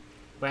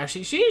 But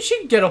actually, she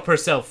can get up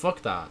herself.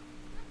 Fuck that.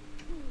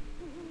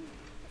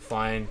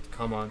 Fine,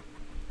 come on.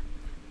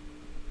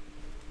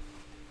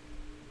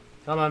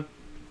 Come on.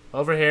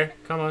 Over here,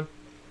 come on.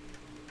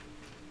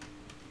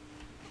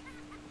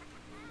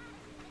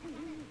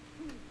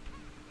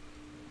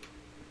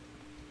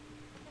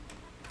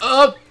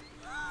 Up!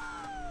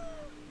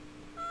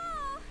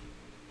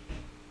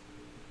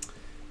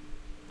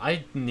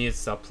 I need to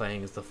stop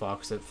playing as the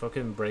fox. It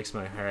fucking breaks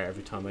my heart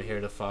every time I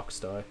hear the fox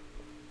die.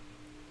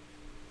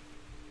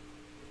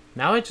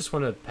 Now I just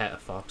want to pet a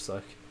fox,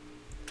 like.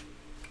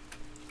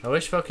 I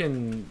wish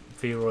fucking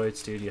Vroid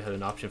Studio had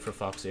an option for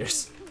fox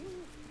ears.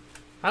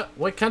 How,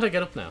 why can't I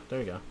get up now? There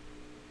we go.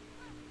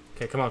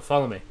 Okay, come on,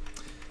 follow me.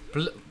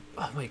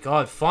 Oh my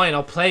god, fine,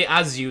 I'll play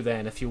as you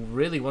then if you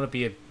really want to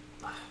be a...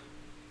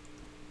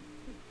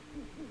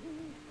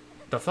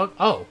 The fuck?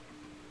 Oh.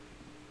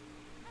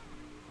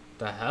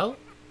 The hell?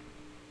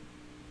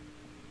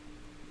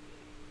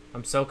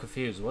 I'm so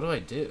confused. What do I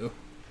do?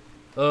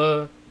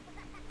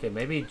 Okay,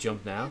 maybe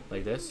jump now,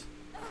 like this.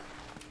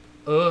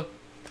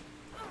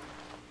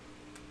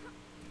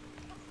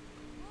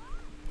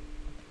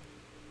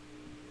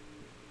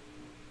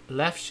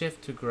 Left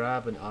shift to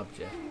grab an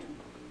object.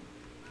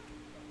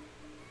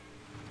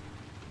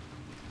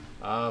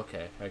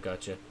 Okay, I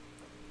gotcha.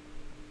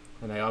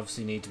 And I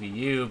obviously need to be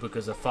you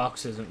because a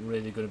fox isn't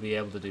really going to be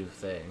able to do the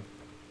thing.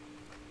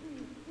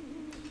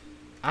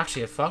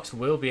 Actually, a fox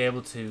will be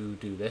able to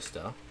do this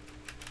though.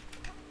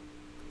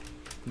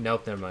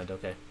 Nope, never mind.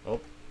 Okay. Oh.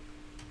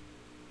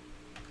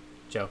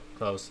 Joe,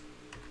 close.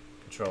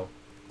 Control.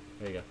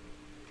 There you go.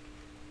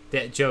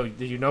 Yeah, Joe,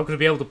 you're not going to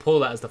be able to pull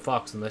that as the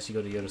fox unless you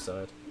go to the other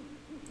side.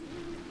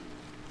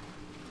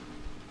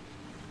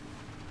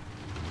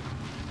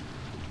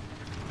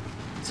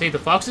 See, the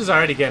fox is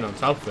already getting on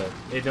top of it.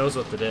 It knows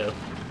what to do.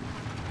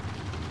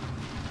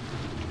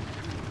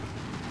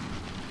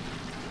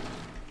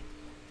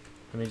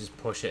 Let me just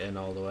push it in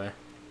all the way.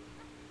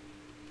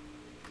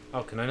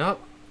 Oh, can I not?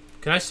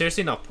 Can I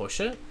seriously not push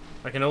it?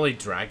 I can only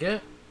drag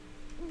it?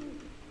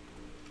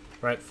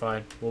 Right,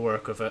 fine. We'll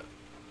work with it.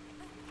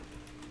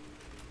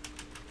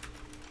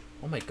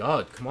 Oh my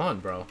god, come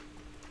on, bro.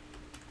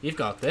 You've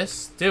got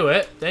this. Do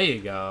it. There you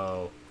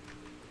go.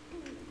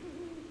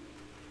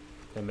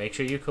 Then make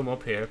sure you come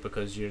up here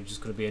because you're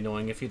just going to be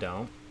annoying if you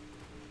don't.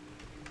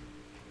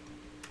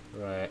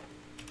 Right.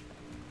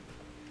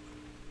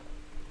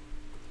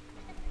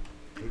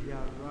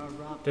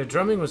 The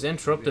drumming was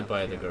interrupted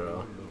by the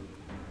girl.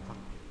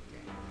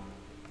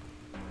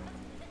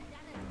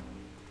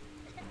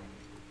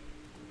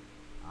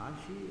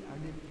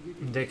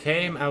 They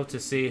came out to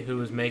see who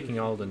was making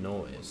all the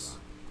noise.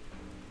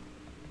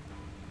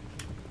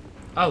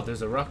 Oh,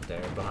 there's a rock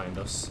there behind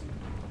us.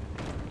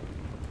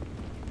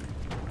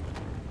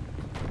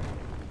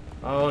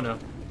 Oh no.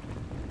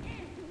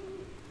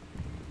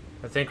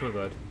 I think we're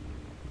good.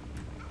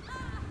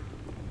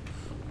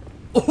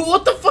 Oh,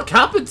 what the fuck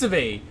happened to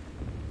me?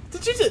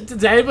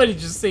 Did anybody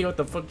just see what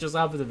the fuck just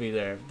happened to me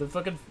there? The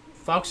fucking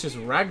fox just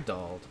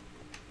ragdolled.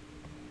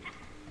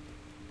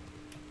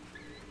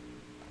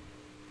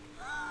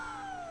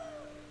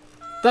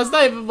 That's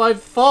not even my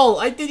fault.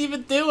 I didn't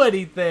even do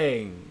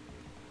anything.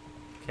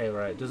 Okay,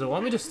 right. Does it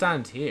want me to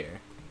stand here?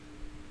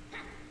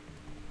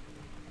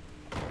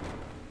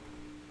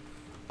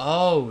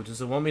 Oh,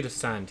 does it want me to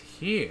stand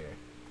here?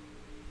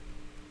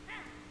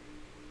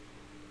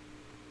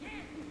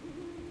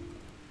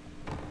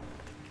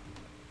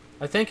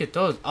 I think it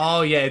does.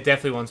 Oh, yeah, it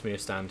definitely wants me to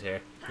stand here.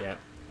 Yeah.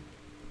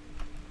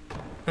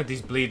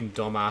 These bleeding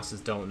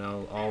dumbasses don't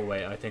know. Oh,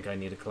 wait, I think I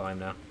need to climb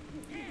now.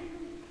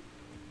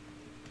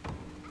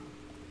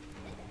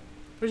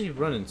 Where's he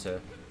running to?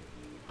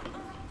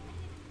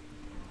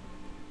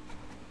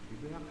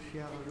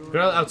 The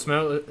girl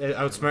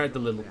outsmarted the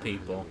little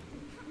people.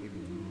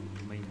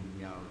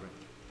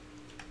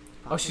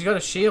 Oh, she's got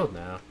a shield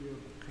now.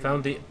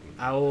 Found the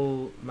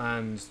owl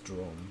man's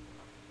drum.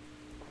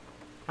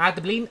 Ah,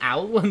 the bleeding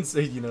owl ones,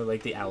 you know,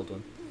 like the owl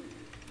one.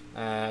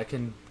 I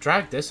can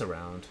drag this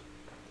around.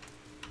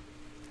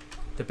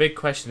 The big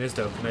question is,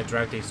 though, can I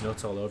drag these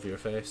nuts all over your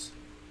face?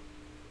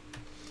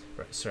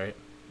 Right, sorry.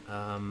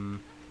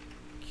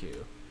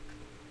 Q.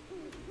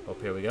 Oh,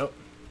 here we go.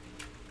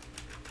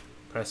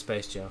 Press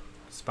space, Joe.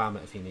 Spam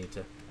it if you need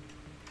to.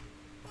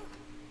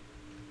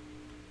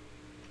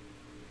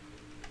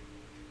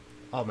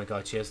 Oh my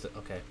god, she has the...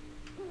 Okay.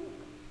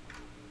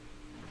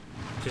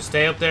 Just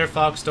stay up there,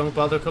 Fox. Don't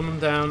bother coming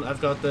down.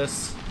 I've got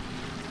this.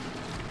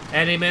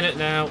 Any minute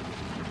now.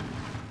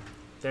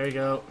 There you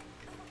go.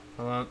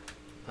 Hold on.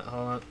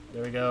 Hold on.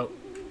 There we go.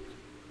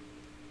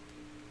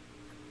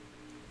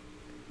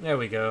 There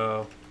we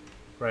go.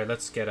 Right,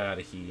 let's get out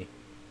of here.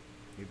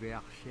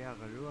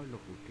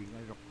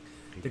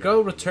 The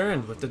girl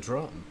returned with the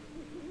drum.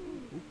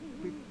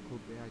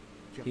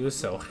 He was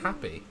so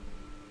happy.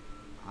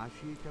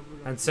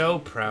 And so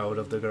proud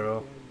of the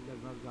girl.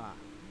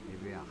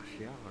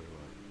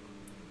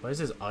 Why is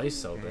his eyes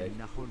so big?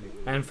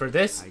 And for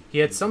this, he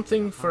had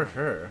something for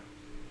her.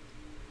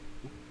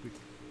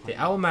 The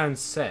owl man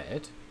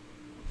said,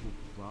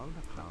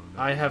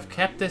 I have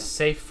kept this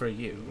safe for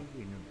you.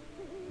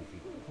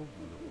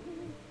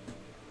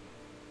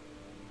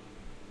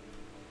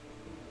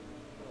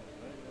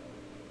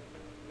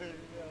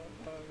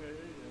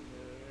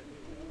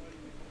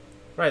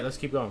 Right, let's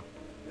keep going.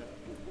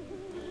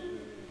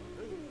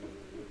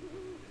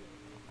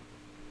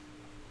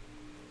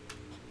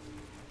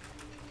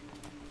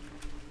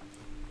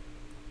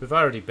 We've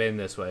already been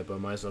this way, but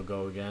might as well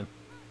go again.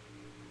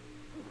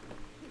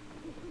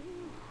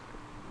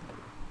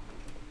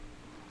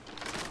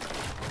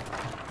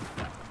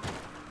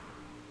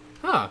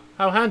 Huh,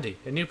 how handy.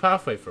 A new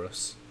pathway for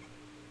us.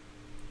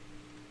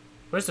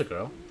 Where's the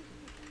girl?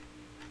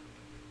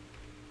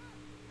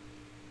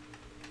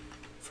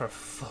 For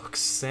fuck's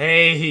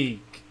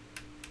sake.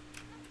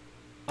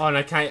 Oh, and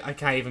I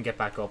can't even get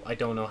back up. I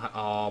don't know how.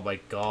 Oh my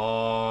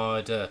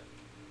god.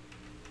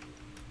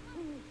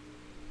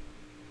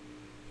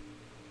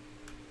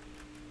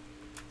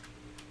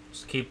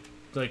 Just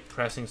like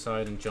pressing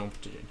side and jump,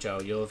 Joe.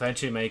 You'll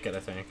eventually make it, I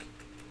think.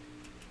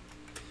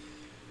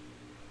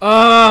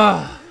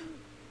 Ah!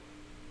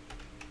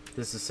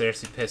 This is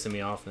seriously pissing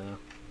me off now.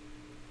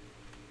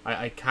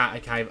 I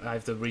can't, I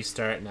have to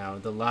restart now.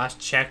 The last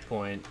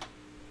checkpoint.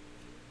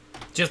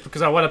 Just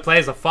because I want to play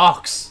as a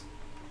fox.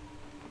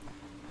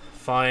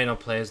 Fine, I'll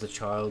play as the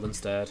child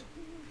instead.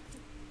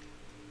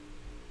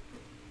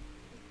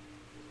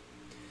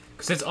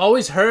 Because it's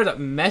always her that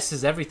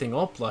messes everything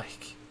up,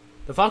 like.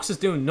 The fox is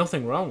doing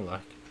nothing wrong,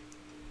 like.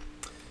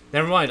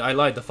 Never mind, I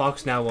lied. The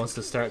fox now wants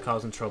to start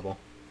causing trouble.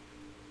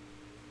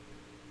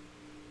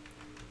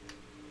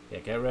 Yeah,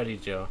 get ready,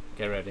 Joe.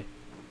 Get ready.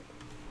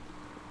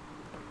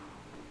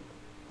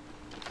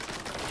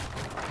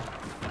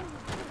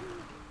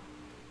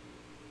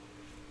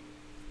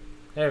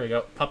 There we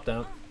go. Pop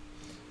down.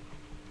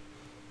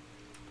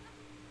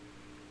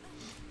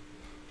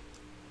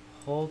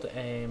 Hold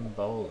aim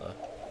bowler.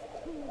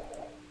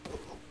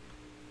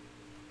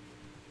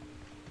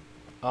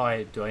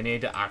 Oh, do I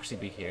need to actually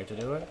be here to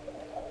do it?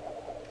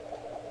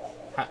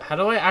 How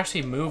do I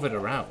actually move it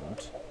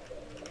around?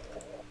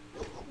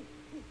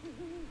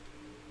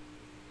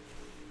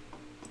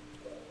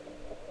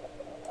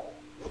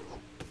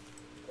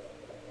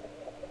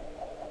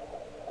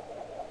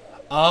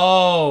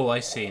 Oh, I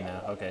see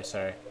now. Okay,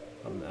 sorry.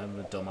 I'm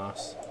a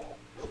dumbass.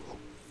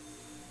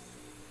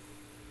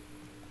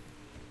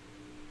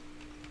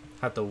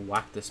 Had to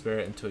whack the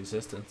spirit into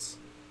existence.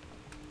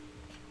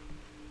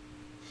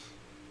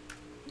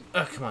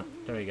 Oh, come on.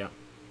 There we go.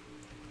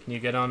 Can you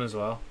get on as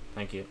well?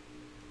 Thank you.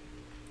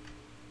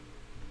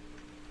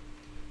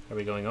 Are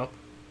we going up?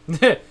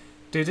 Right,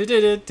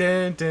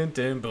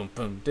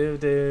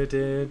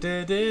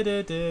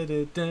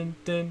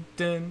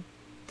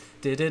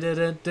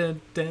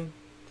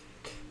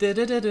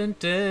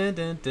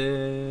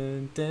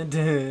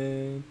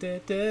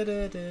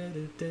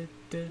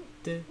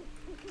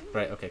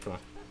 okay, come on.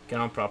 Get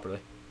on properly.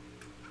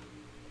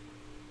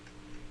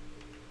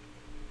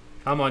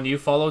 Come on, you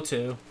follow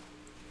too.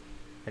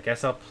 I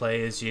guess I'll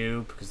play as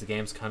you because the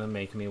game's kind of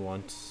making me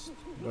want,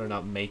 or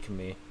not making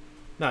me.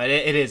 No,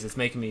 it is. It's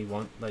making me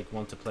want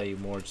to play you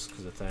more just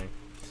because of the thing.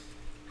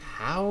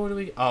 How do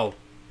we? Oh,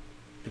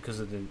 because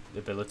of the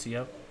ability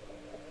up.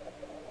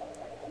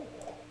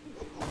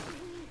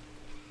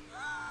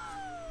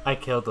 I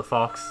killed the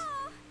fox.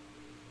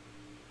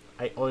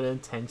 I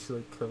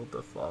unintentionally killed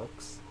the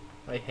fox.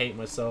 I hate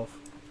myself.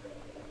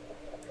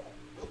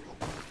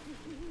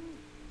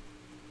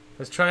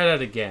 Let's try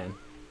that again.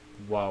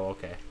 Wow,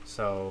 okay.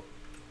 So,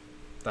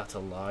 that's a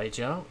lie,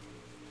 Joe.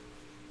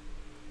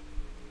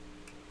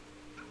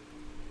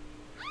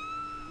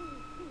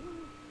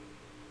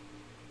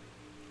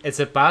 Is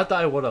it bad that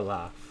I want to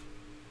laugh?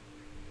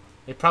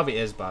 It probably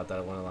is bad that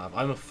I want to laugh.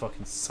 I'm a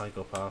fucking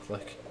psychopath,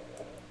 like.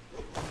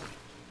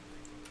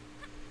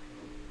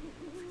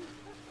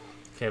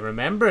 Okay,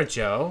 remember,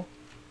 Joe.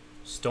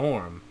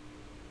 Storm.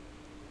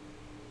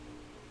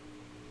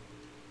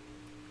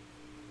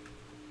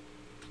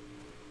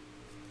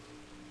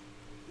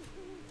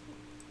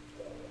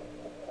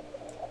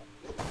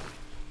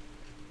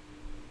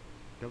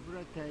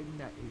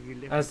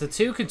 As the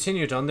two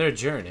continued on their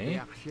journey,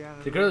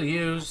 the girl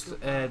used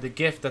the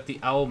gift that the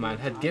owl man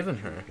had given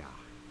her.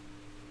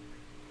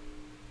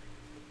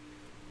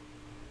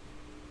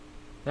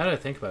 Now that I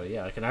think about it,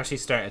 yeah, I can actually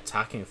start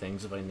attacking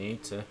things if I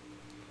need to.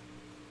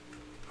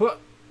 What?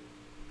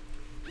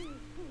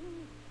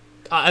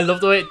 I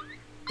love the way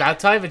that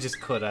time it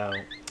just cut out.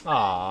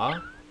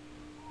 Aww.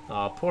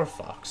 Aw, poor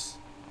fox.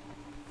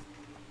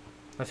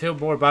 I feel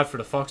more bad for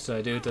the fox than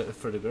I do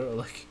for the girl,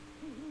 like.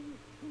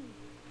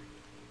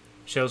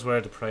 Shows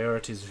where the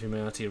priorities of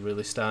humanity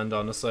really stand,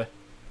 honestly.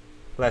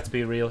 Let's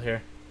be real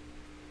here.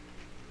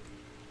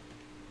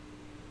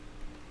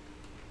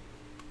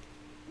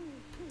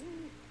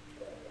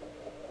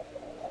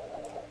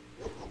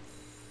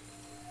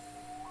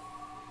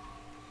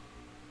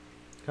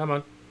 Come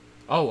on.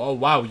 Oh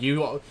wow,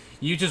 you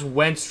just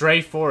went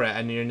straight for it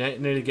and you're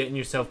nearly getting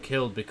yourself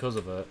killed because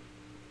of it.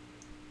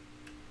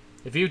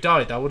 If you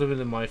died, that would have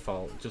been my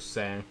fault, just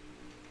saying.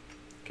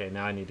 Okay,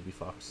 now I need to be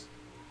fox.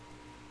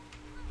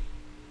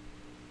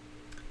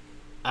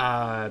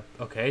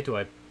 Okay,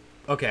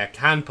 okay, I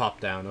can pop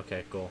down.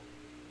 Okay, cool.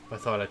 I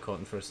thought I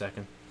couldn't for a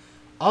second.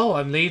 Oh,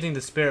 I'm leading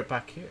the spirit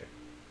back here.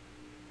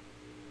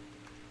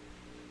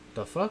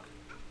 The fuck?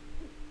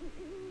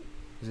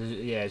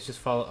 Yeah, it's just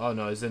follow. Oh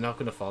no, is it not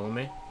gonna follow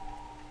me?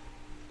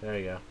 There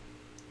you go.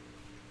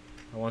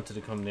 I wanted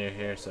to come near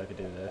here so I could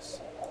do this.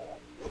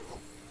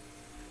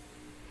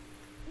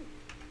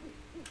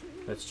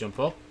 Let's jump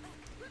up.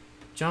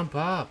 Jump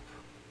up.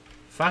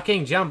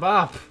 Fucking jump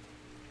up.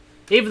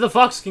 Even the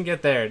fox can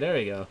get there. There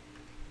we go.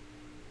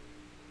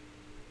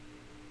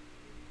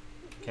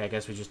 Okay, I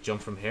guess we just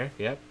jump from here.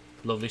 Yep.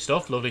 Lovely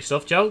stuff,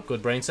 Joe.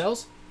 Good brain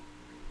cells.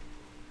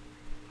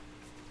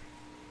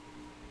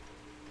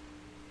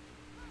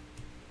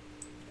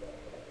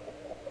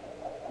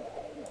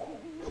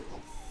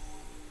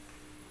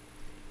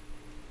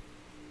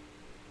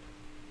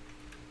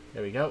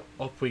 There we go.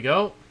 Up we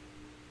go.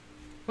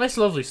 Nice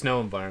lovely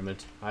snow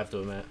environment, I have to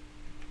admit.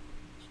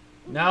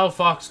 Now,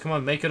 Fox, come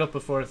on, make it up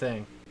before a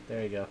thing.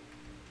 There you go.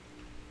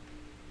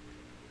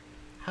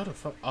 How the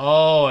fuck?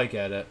 Oh, I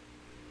get it.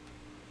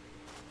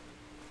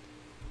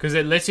 Because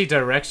it literally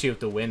directs you with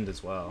the wind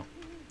as well.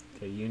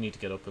 Okay, you need to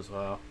get up as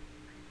well.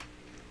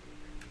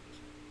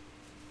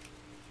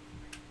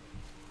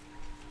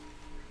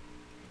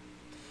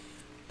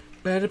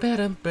 I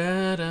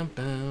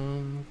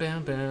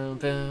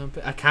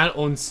can't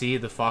unsee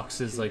the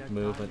fox's like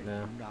movement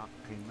now.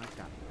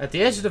 At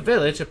the edge of the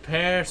village, a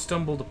pair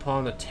stumbled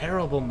upon a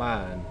terrible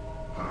man.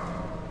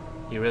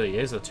 He really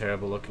is a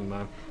terrible looking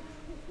man.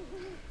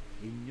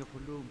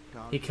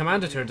 He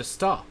commanded her to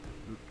stop.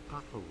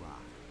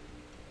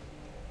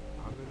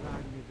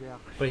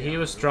 But he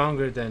was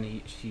stronger than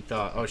he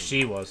thought. Oh,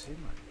 she was.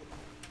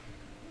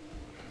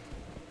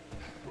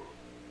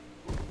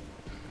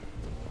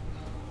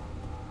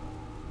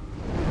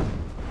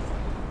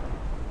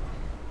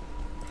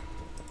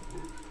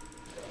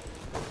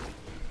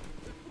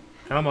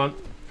 Come on,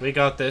 we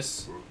got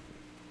this.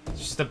 It's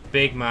just a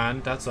big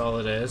man, that's all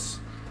it is.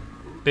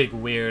 Big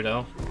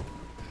weirdo.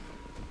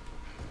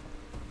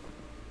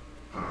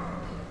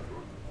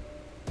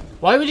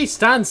 Why would he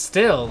stand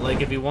still,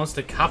 like, if he wants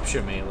to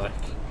capture me, like,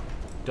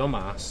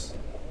 dumbass.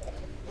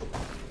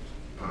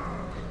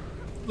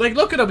 Like,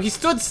 look at him, he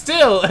stood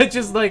still and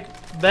just, like,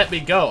 let me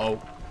go.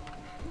 Oh.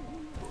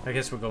 I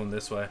guess we're going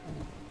this way.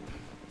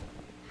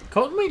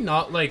 Couldn't we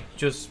not, like,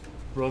 just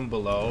run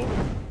below?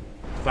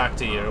 Back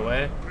to your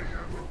way?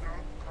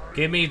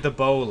 Give me the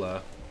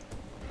bola.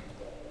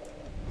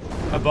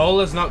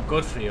 Ebola's not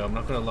good for you, I'm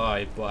not gonna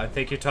lie, but I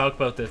think you're talking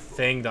about the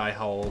thing that I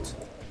hold.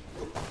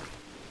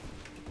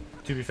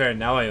 To be fair,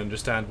 now I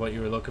understand what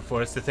you were looking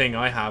for. It's the thing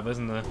I have,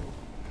 isn't it?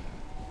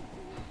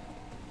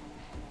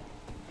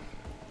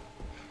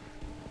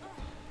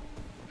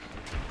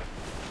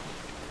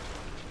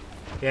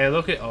 Yeah,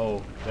 look at...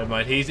 Oh, never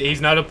mind. He's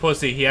not a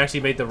pussy. He actually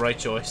made the right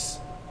choice.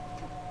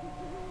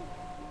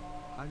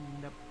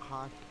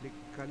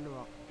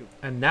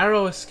 A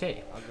narrow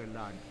escape.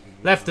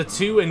 Left the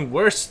two in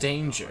worse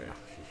danger.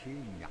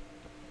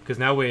 Because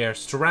now we are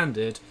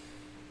stranded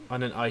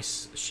on an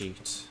ice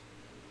sheet.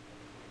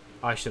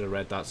 I should have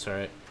read that,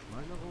 sorry.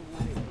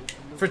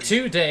 For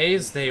 2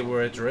 days, they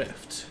were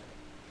adrift.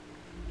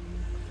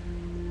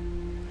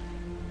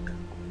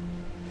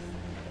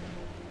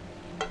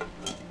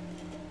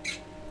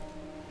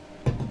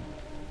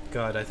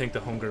 God, I think the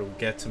hunger will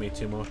get to me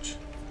too much.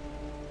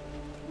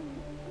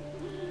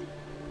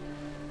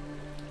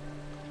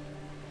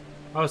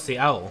 Oh, it's the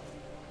owl.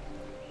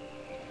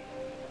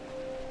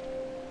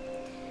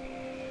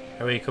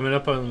 Are we coming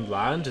up on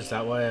land? Is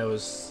that why I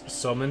was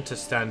summoned to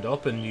stand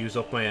up and use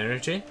up my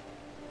energy?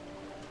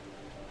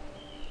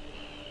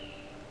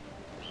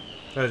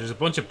 Oh, there's a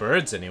bunch of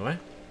birds anyway.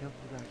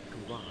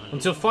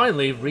 Until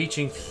finally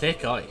reaching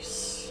thick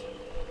ice.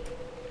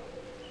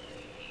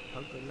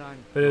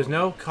 But there's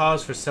no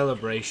cause for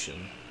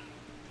celebration.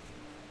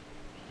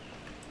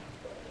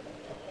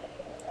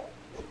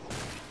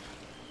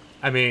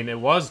 I mean, it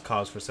was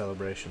cause for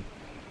celebration.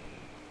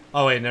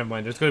 Oh wait, never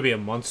mind. There's going to be a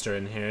monster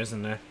in here,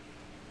 isn't there?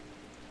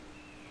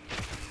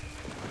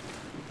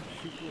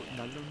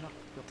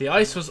 The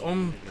ice was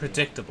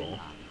unpredictable.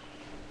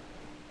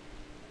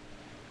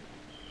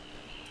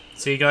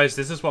 See guys,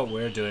 this is what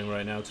we're doing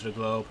right now to the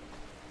globe.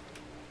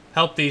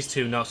 Help these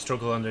two not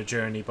struggle on their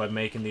journey by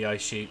making the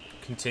ice sheet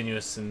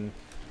continuous and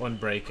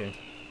unbreaking.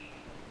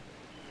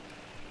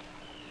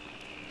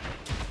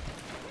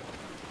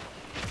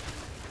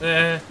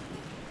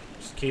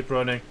 Just keep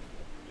running.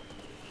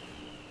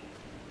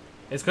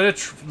 It's gonna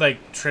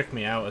like trick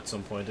me out at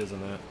some point,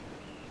 isn't it?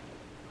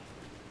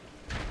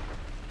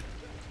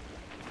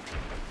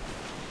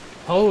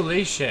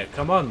 Holy shit,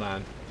 come on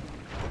man.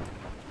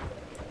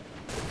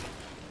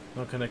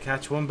 Not gonna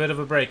catch one bit of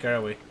a break,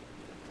 are we?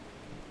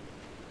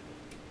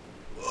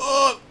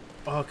 Oh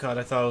god,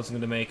 I thought I wasn't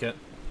gonna make it.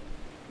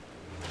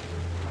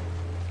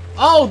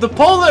 Oh, the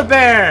polar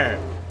bear!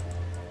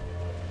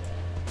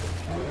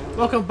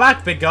 Welcome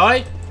back, big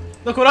guy.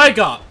 Look what I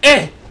got.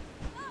 Eh!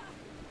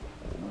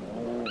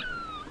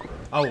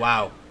 Oh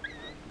wow.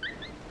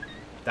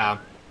 Damn.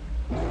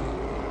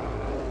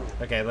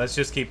 Okay, let's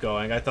just keep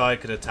going. I thought I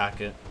could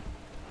attack it.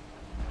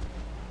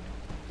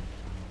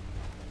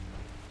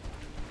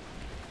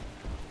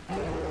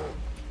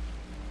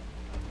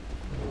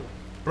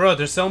 Bro,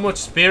 there's so much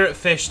spirit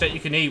fish that you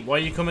can eat. Why are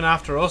you coming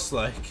after us,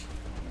 like?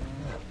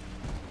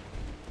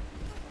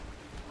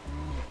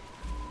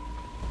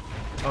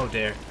 Oh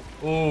dear.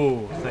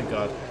 Oh, thank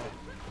God.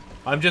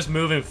 I'm just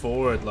moving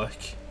forward,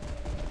 like.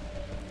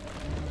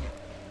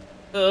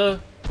 Are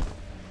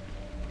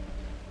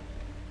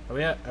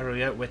we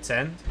at wit's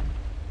end?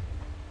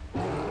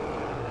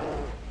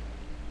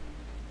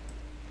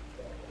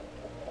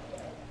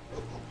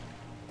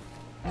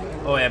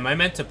 Oh, am I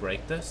meant to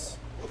break this?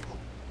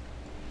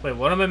 Wait,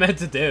 what am I meant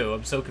to do?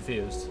 I'm so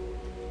confused.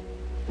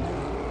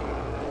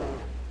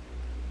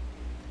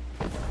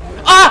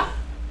 Ah!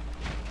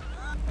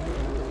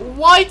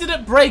 Why did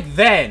it break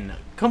then?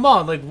 come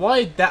on, like,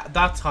 why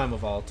that time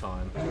of all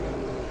time?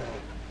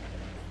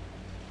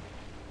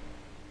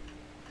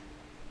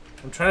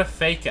 I'm trying to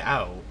fake it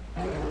out.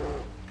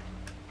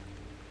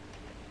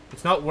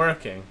 It's not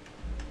working.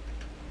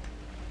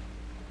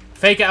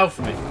 Fake it out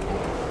for me.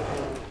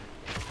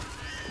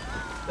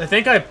 I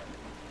think I...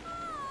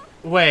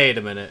 Wait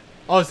a minute.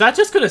 Oh, is that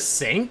just gonna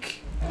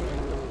sink?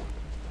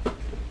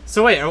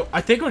 So wait,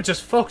 I think we're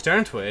just fucked,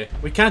 aren't we?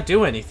 We can't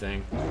do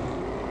anything.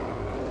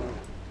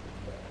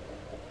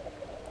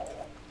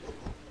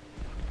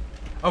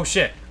 Oh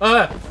shit.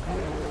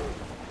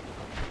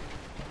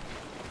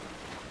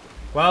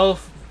 Well,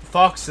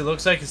 Fox, it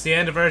looks like it's the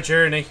end of our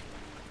journey.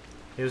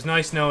 It was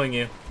nice knowing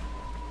you.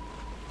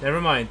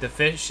 Never mind, the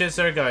fishes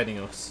are guiding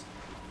us.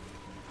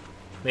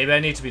 Maybe I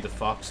need to be the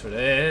fox for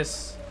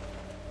this.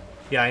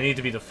 Yeah, I need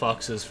to be the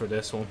foxes for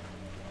this one.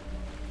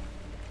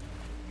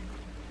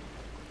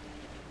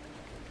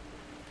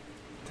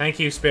 Thank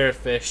you, spirit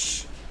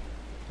fish.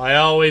 I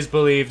always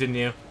believed in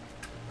you.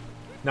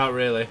 Not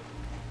really.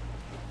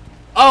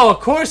 Oh, of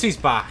course he's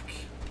back.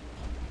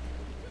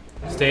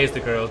 Stay as the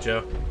girl,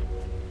 Joe.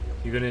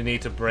 You're gonna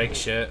need to break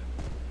shit.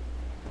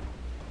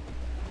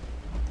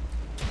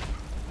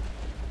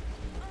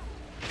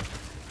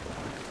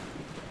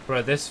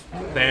 Bro, this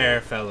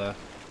bear fella.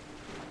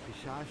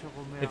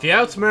 If you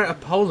outsmart a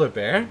polar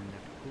bear,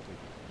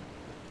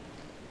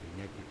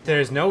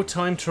 there is no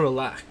time to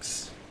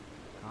relax.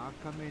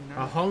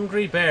 A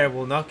hungry bear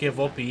will not give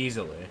up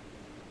easily.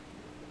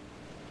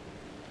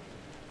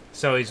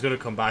 So he's gonna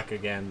come back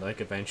again,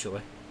 like,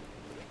 eventually.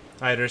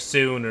 Either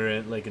soon or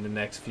in, like, in the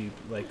next few,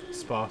 like,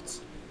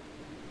 spots.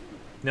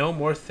 No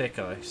more thick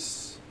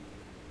ice.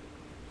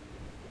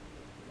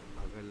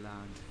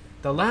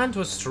 The land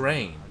was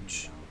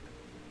strange.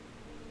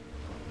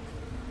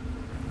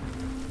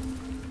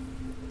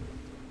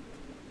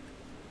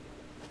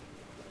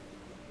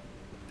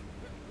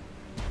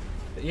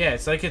 Yeah,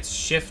 it's like it's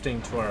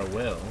shifting to our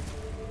will.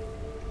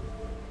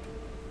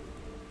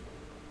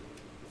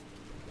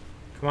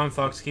 Come on,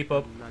 Fox, keep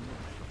up.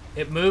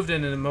 It moved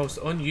in the most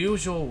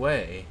unusual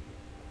way,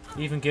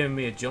 even giving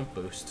me a jump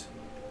boost.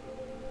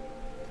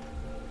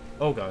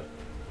 Oh god.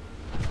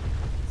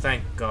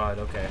 Thank god,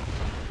 okay.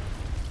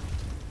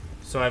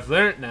 So I've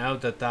learnt now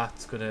that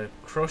that's gonna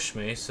crush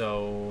me,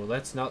 so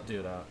let's not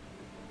do that.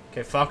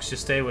 Okay, Fox,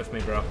 just stay with me,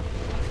 bro.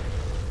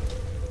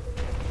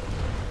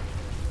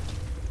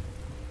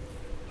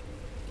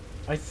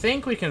 I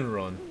think we can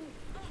run.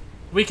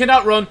 We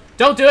cannot run.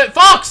 Don't do it.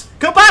 Fox!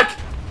 Come back!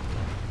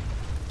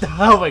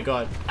 Oh my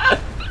god.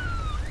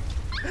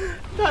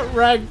 That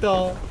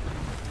ragdoll.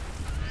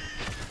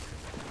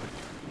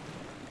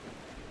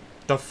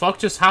 The fuck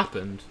just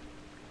happened?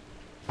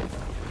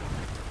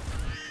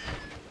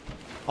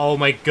 Oh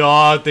my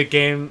god, the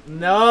game.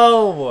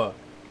 No!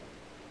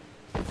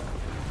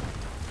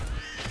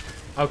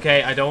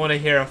 Okay, I don't want to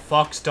hear a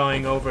fox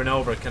dying over and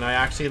over. Can I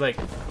actually, like...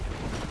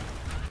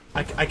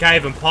 I can't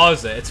even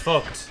pause it. It's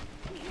fucked.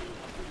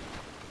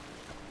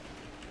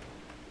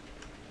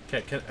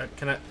 Okay,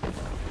 can I...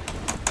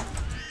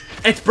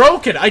 It's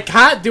broken! I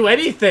can't do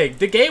anything!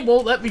 The game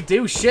won't let me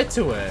do shit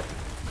to it.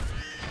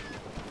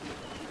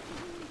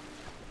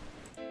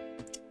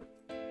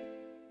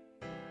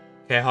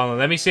 Okay, hold on.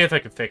 Let me see if I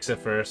can fix it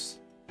first.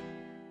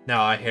 No,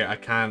 I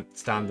can't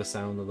stand the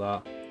sound of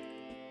that.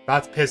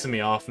 That's pissing me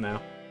off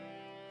now.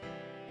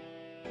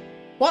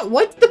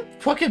 Why did the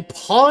fucking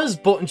pause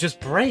button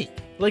just break?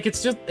 Like, it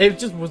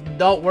just was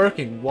not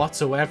working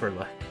whatsoever,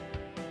 like.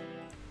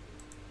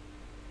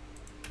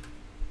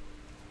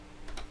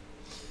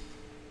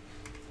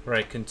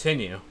 Right,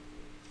 continue.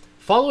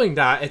 Following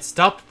that, it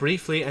stopped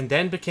briefly and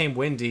then became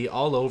windy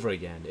all over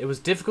again. It was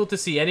difficult to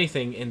see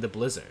anything in the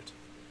blizzard.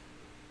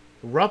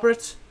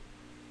 Robert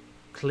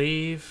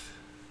Cleveland?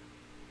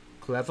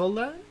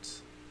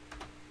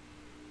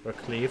 Or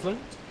Cleveland?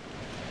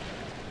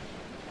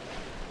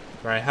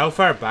 Right, how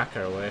far back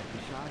are we?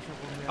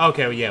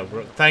 Okay, well, yeah,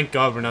 thank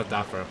God we're not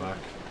that far back.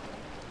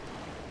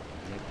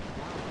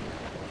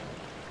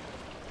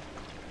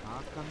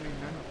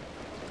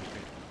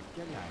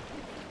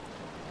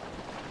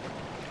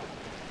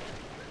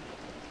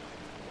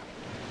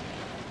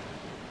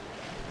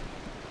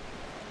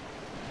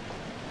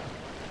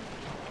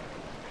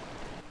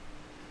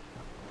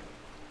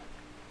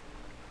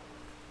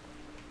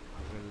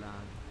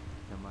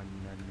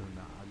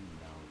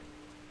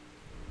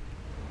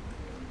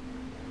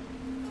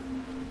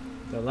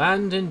 The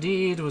land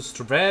indeed was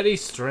very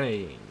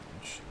strange.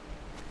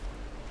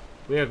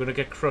 We are gonna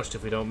get crushed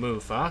if we don't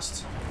move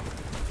fast.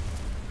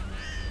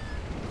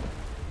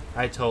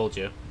 I told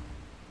you.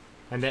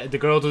 And the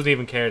girl doesn't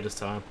even care this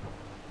time.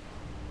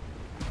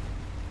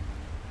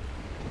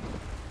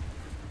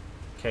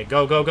 Okay,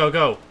 go, go, go,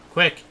 go.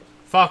 Quick.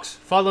 Fox,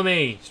 follow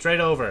me. Straight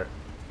over.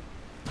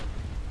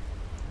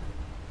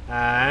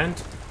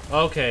 And...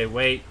 Okay,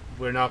 wait.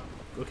 We're not...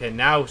 Okay,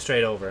 now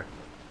straight over.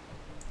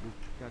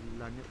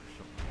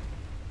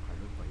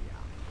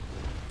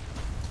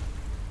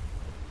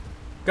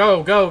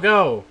 Go, go,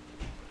 go!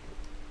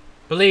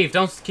 Believe,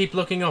 don't keep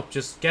looking up.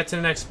 Just get to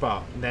the next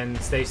spot, and then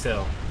stay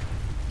still.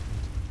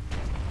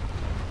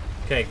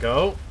 Okay,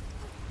 go.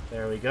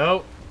 There we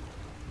go.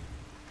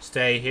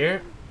 Stay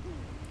here.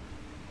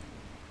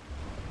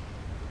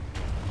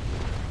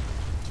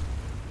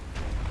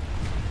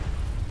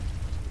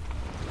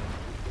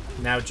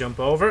 Now jump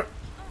over.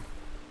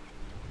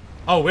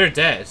 Oh, we're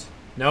dead.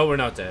 No, we're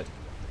not dead.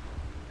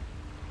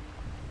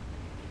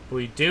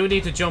 We do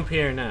need to jump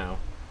here now.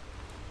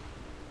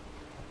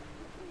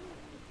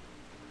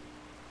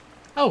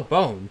 Oh,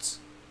 bones.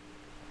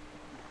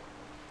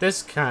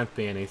 This can't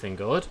be anything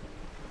good.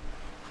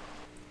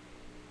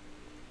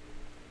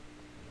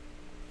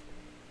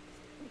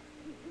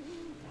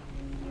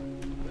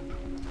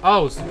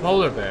 Oh, it's the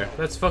polar bear.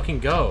 Let's fucking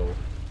go.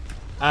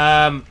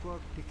 How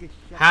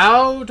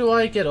do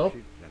I get up?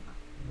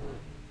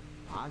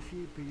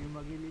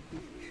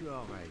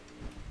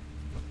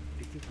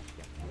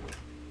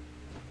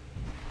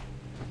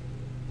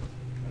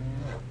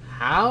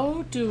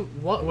 How do...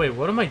 What? Wait,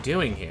 what am I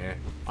doing here?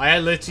 I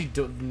literally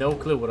do no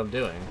clue what I'm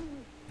doing.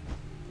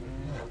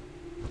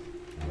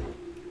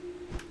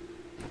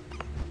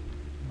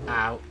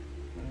 Ow.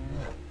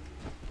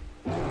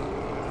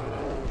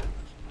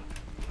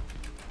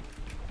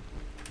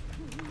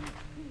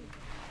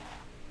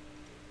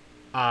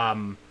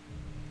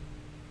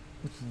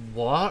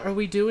 What are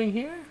we doing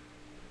here?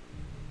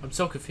 I'm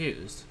so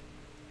confused.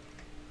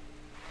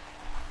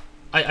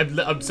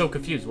 I'm so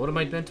confused. What am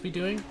I meant to be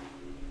doing?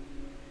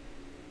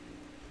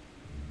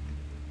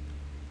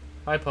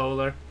 Hi,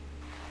 Polar.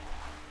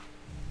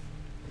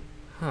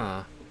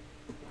 Huh.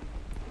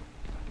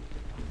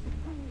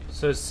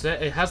 So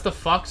it has the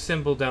fox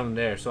symbol down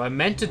there. So I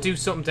meant to do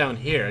something down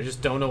here. I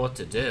just don't know what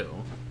to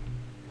do.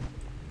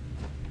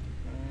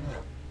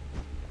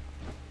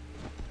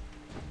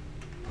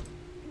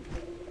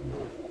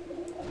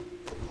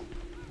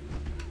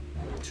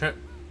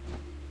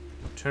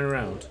 Turn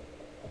around.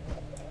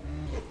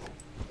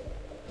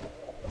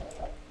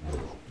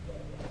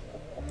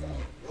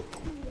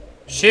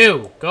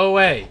 Shoo! Go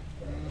away!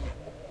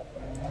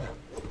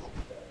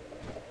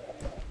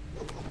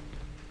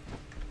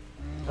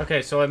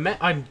 Okay, so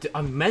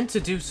I'm meant to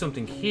do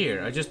something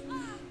here. I just...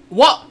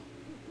 What?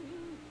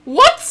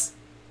 What?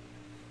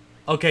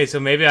 Okay, so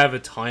maybe I have a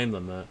time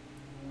limit.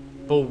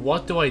 But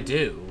what do I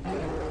do?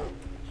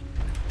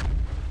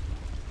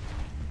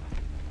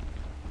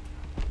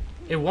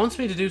 It wants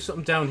me to do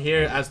something down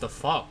here as the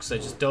fox. I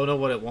just don't know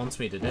what it wants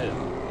me to do.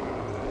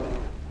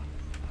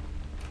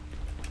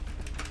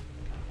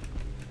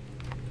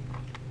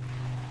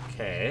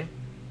 Okay.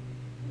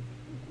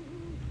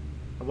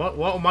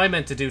 What am I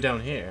meant to do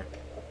down here?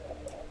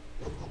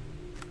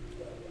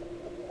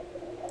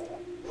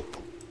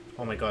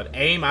 Oh my god,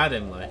 aim at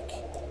him, like.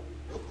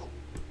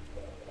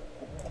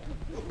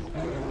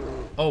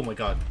 Oh my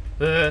god.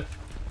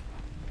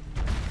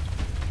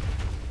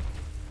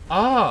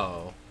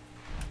 Oh.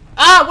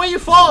 Ah, where are you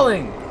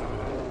falling?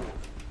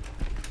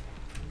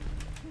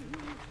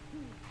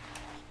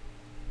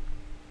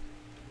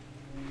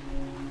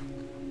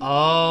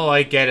 Oh,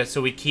 I get it.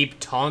 So we keep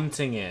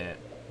taunting it.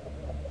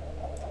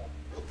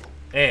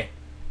 Eh.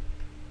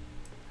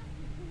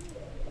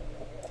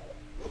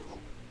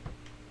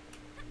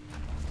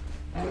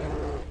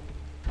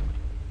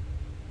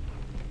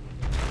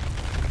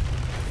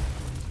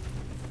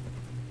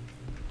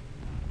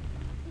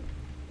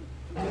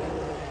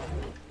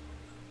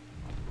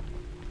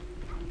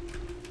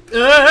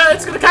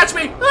 It's gonna catch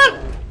me! Ah!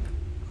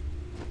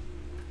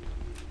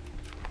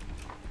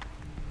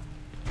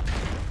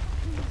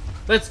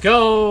 Let's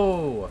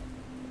go!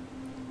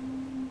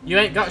 You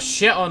ain't got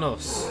shit on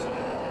us.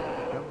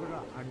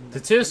 The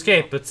two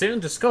escaped, but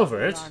soon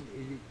discovered.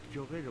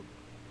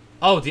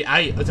 Oh, the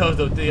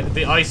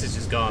ice is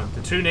just gone.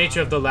 The true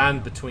nature of the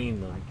land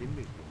between them.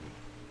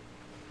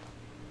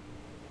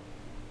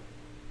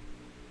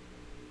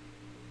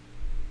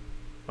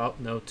 Well,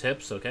 no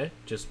tips, okay.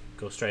 Just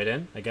go straight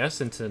in, I guess,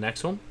 into the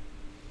next one.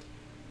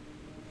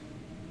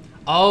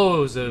 Oh, it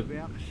was the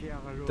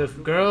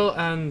girl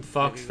and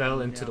fox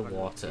fell into the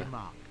water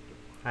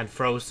and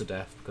froze to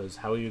death, because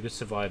how are you going to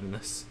survive in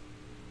this?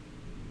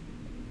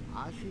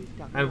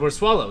 And we're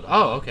swallowed.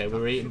 Oh, okay, we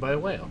were eaten by a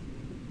whale.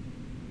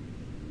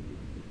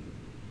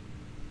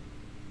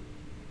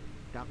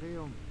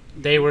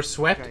 They were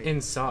swept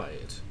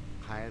inside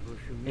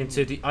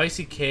into the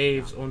icy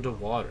caves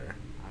underwater.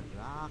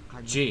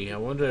 Gee, I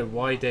wonder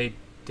why they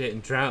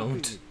didn't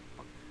drown.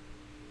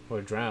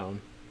 Or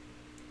drown.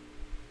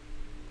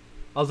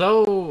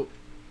 Although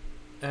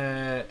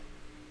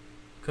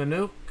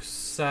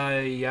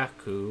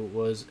Konuksayaku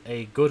was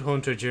a good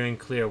hunter during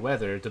clear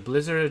weather, the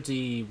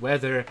blizzardy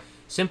weather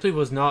simply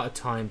was not a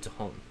time to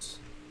hunt.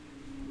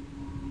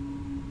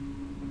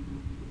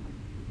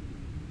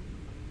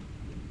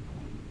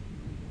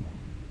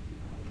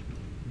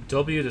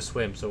 W to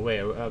swim, so wait,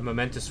 am I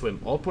meant to swim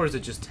up, or is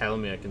it just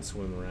telling me I can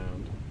swim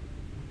around?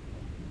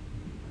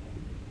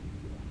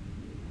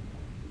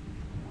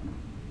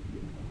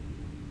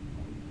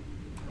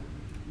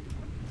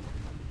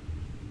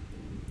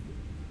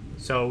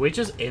 So are we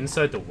just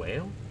inside the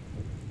whale?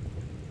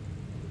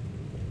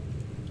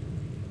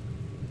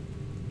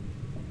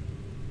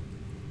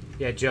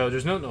 Yeah, Joe,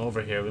 there's nothing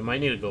over here. We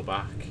might need to go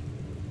back.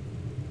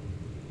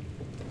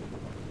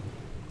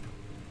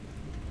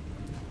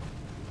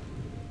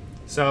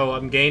 So,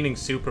 I'm gaining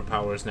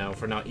superpowers now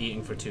for not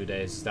eating for 2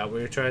 days. Is that what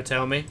you're trying to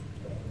tell me?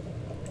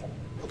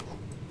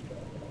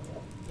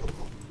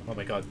 Oh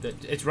my god,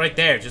 it's right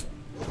there. Just...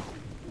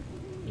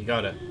 You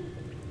got it.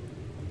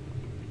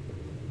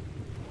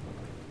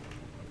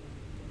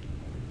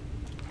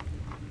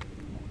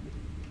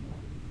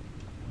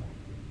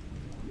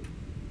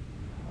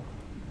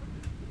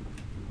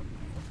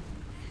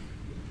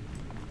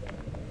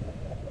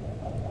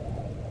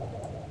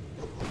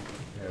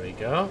 There we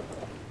go.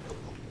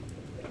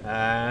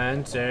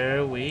 And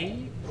there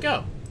we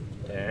go.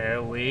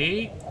 There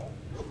we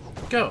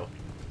go.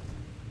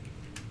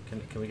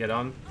 Can we get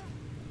on?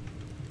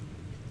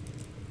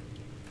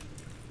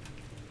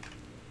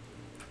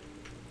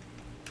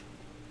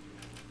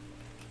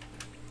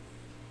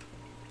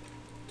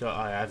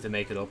 I have to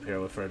make it up here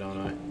with her, don't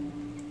I?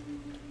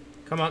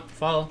 Come on,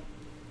 follow.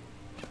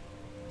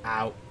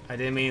 Ow. I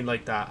didn't mean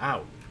like that.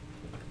 Ow.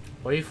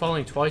 What are you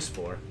falling twice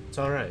for? It's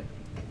alright.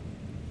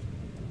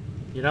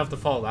 You don't have to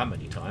fall that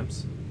many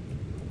times.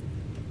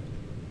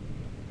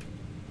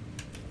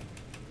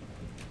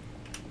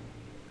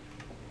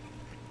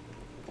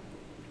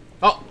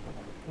 Oh!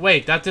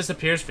 Wait, that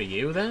disappears for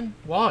you then?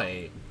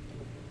 Why?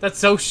 That's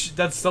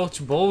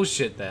such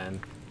bullshit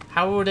then.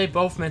 How were they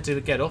both meant to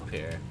get up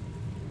here?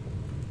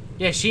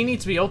 Yeah, she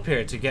needs to be up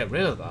here to get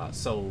rid of that.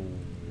 So,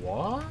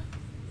 what?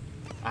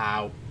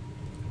 Ow.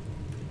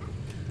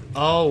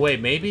 Oh, wait,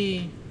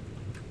 maybe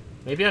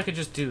I could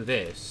just do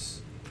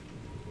this.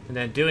 And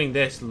then doing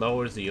this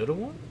lowers the other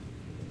one?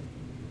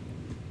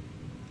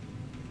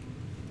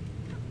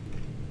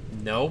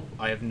 Nope,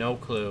 I have no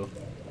clue.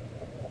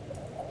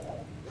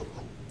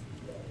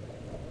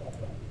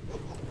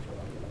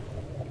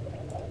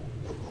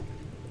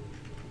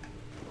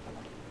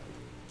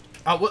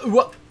 Oh,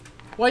 what?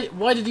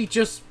 Why did he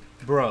just...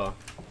 Bruh.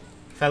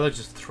 Fella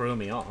just threw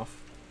me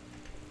off.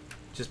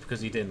 Just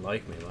because he didn't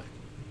like me, like.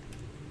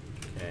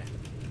 Okay.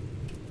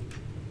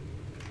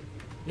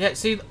 Yeah,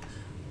 see,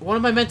 what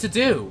am I meant to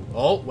do?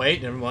 Oh,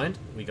 wait, never mind.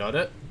 We got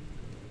it.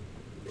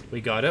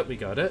 We got it, we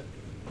got it.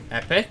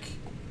 Epic.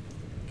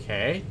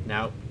 Okay,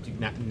 now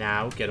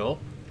get up.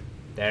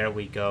 There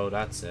we go,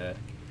 that's it.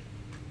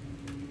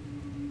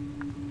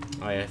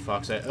 Oh yeah,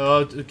 fuck's sake.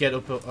 Oh, get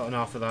up and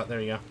off of that,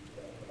 there you go.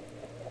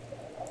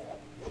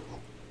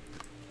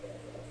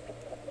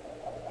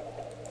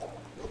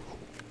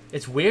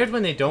 It's weird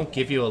when they don't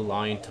give you a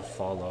line to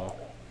follow.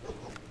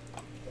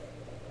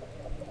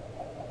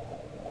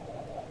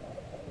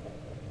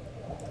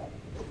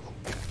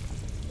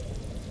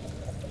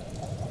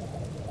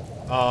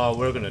 Oh,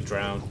 we're gonna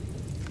drown.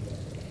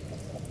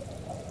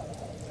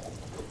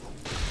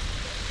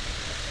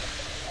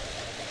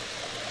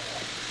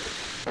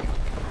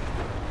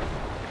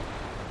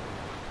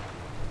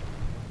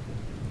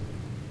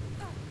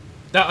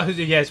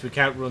 Yes, we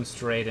can't run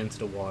straight into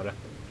the water.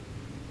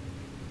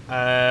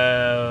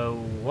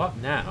 What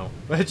now?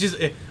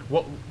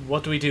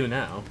 What do we do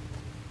now?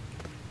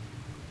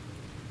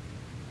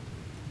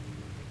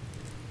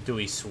 Do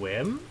we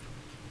swim?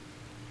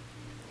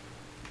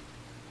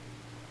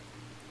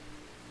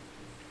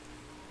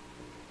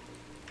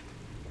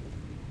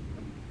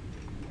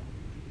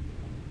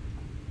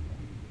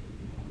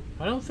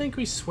 I don't think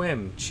we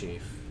swim,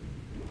 Chief.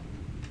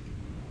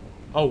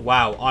 Oh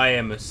wow, I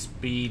am a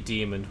speed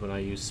demon when I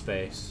use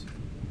space.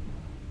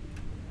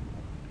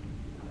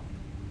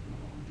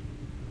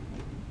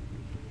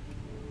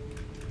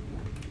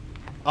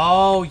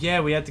 Oh, yeah,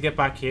 we had to get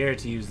back here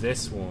to use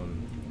this one.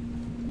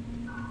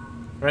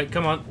 Right,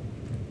 come on.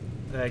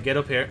 Get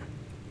up here.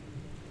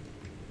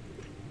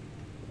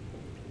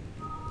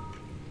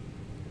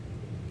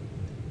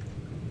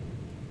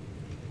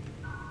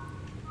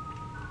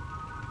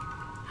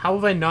 How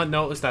have I not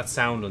noticed that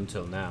sound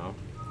until now?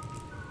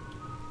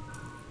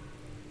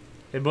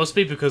 It must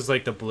be because,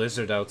 like, the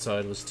blizzard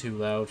outside was too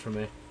loud for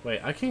me.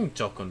 Wait, I can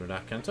duck under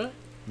that, can't I?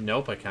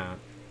 Nope, I can't.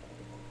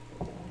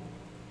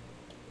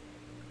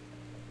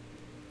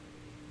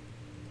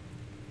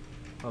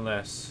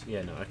 Unless...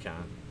 Yeah, no, I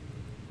can't.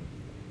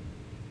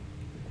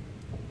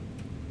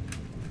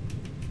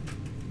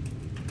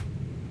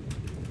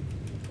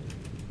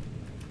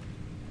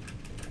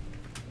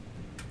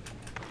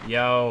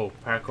 Yo,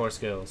 parkour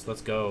skills.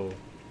 Let's go.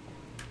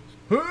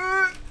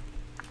 There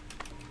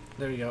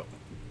we go.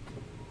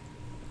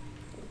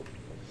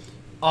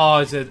 Oh,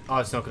 is it? Oh,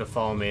 it's not gonna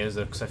follow me, is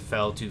it? Because I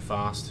fell too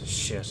fast.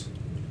 Shit.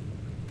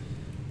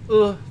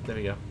 There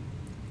we go.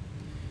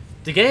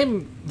 The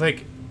game,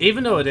 like,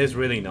 even though it is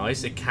really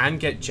nice, it can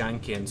get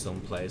janky in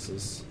some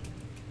places.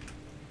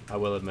 I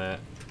will admit.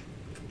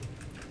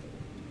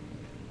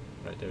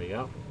 Right, there we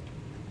go.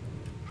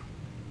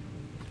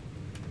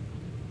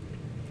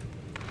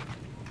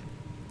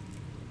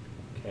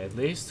 Okay, at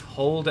least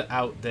hold it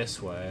out this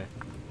way.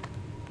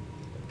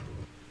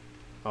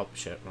 Oh,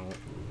 shit, wrong.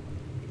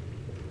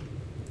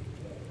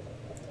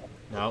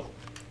 No.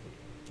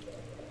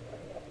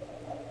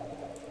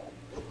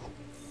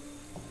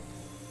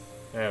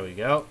 There we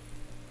go.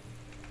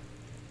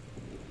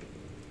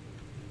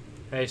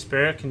 Hey,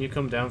 Spirit, can you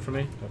come down for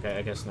me? Okay,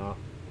 I guess not.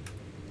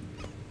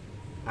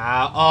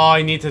 Oh,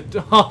 I need to...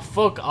 Oh,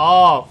 fuck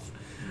off!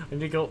 I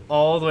need to go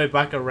all the way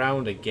back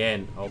around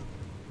again. Oh.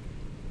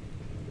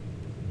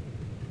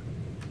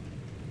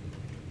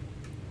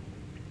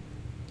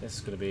 This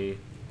is gonna be...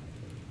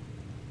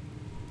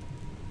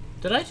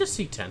 Did I just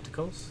see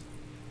tentacles?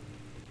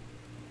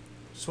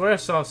 I swear I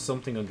saw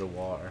something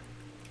underwater.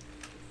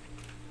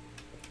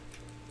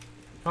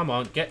 Come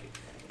on, get...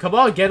 Come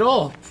on, get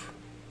up!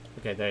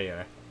 Okay, there you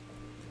are.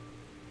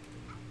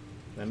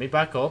 Let me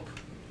back up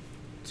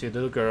to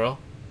the girl.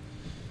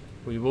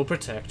 We will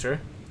protect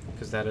her,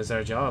 because that is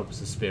our job as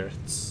the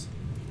spirits.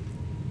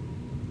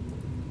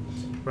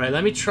 Right,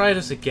 let me try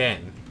this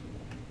again.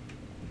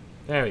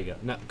 There we go.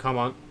 No, come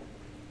on.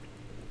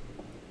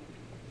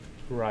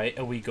 Right,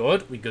 are we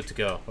good? We good to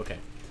go. Okay.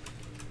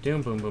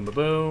 Doom, boom, boom, boom,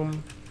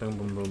 boom. Boom,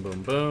 boom, boom,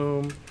 boom,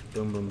 boom.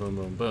 Boom, boom, boom,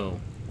 boom,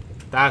 boom.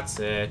 That's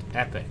it.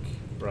 Epic.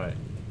 Right.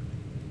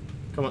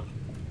 Come on.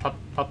 Hop,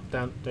 hop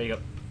down. There you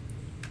go.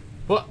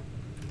 What?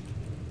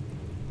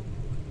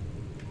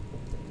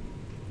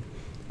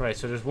 Right,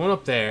 so there's one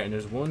up there, and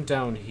there's one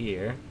down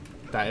here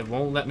that it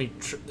won't let me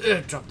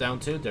drop down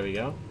to. There we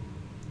go.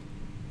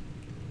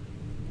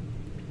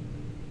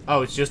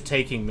 Oh, it's just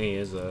taking me,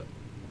 is it?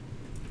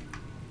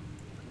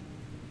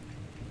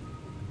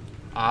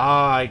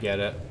 Ah, I get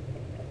it.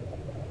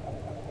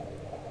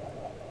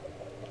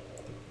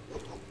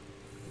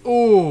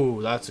 Ooh,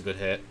 that's a good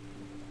hit.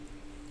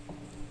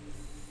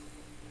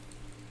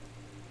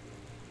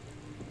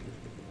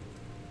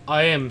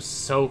 I am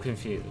so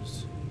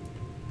confused.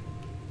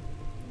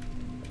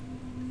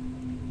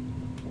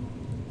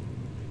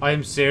 I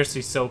am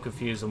seriously so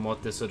confused on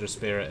what this other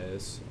spirit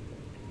is.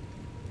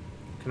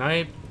 Can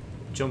I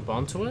jump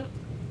onto it?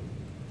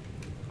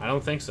 I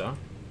don't think so.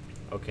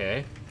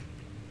 Okay.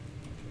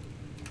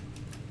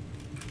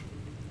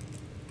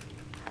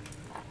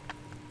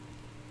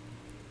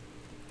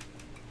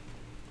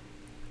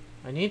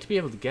 I need to be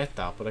able to get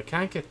that, but I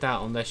can't get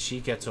that unless she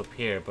gets up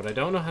here. But I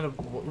don't know how to...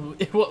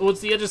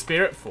 What's the other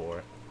spirit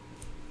for?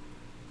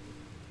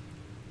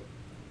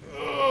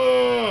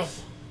 Ugh.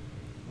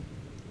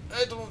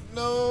 I don't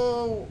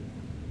know.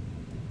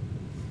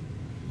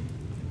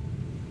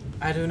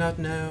 I do not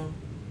know.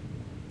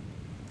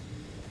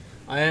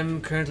 I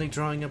am currently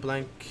drawing a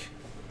blank.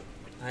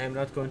 I am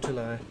not going to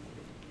lie.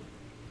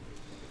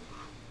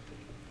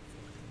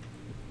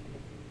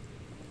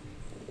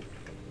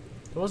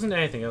 There wasn't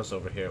anything else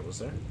over here, was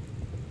there?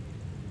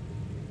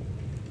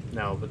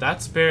 No, but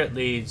that spirit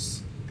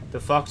leads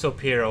the fox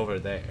up here over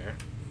there.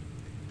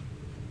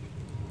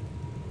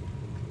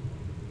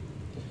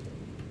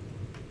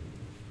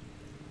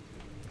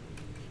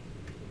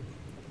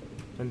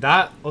 And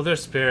that other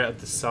spirit at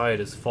the side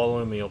is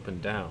following me up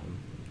and down.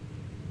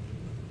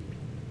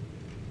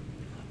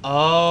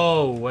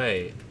 Oh,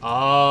 wait.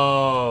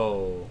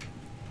 Oh.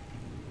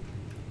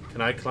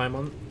 Can I climb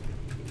on?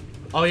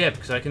 Oh, yeah,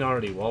 because I can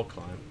already wall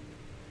climb.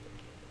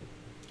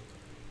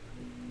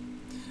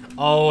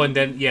 Oh, and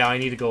then, yeah, I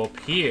need to go up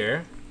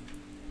here.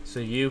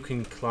 So you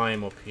can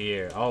climb up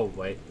here. Oh,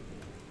 wait.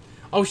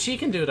 Oh, she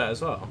can do that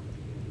as well.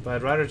 But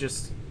I'd rather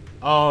just...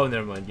 Oh,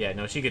 never mind. Yeah,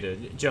 no, she could do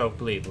it. Joke,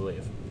 believe.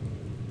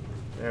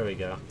 There we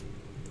go.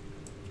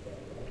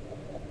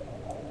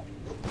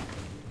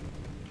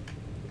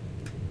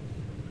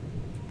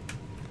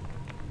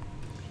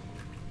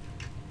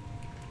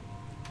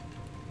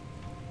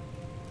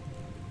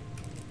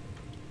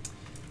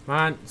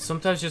 Man,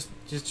 sometimes just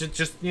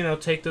you know,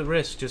 take the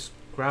risk. Just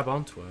grab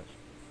onto it.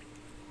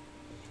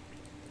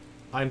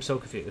 I'm so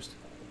confused.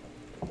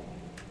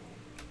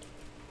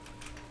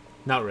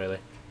 Not really.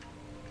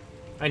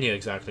 I knew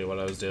exactly what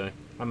I was doing.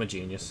 I'm a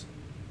genius.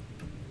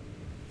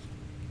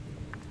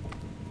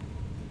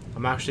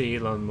 I'm actually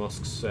Elon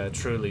Musk's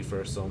truly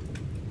first son.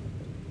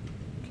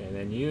 Okay,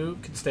 then you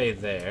can stay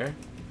there.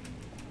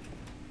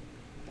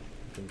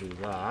 You can do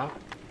that.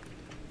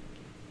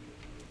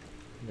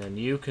 And then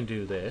you can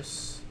do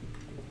this.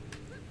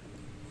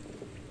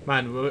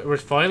 Man, we're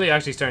finally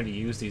actually starting to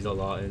use these a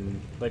lot. And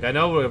like, I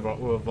know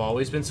we've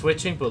always been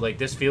switching, but like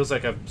this feels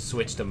like I've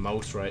switched the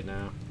most right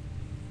now.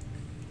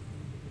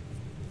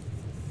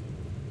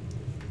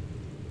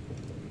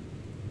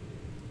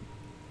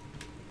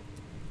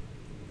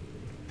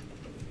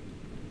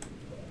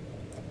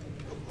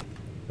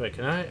 Wait,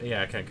 can I?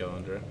 Yeah, I can't go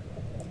under it.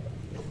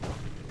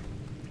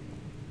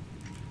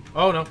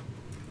 Oh, no.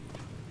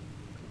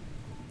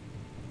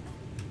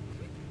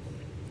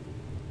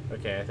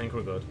 Okay, I think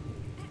we're good.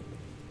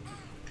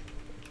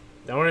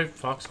 Don't worry,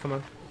 Fox, come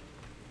on.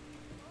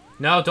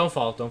 No, don't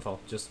fall, don't fall.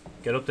 Just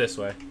get up this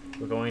way.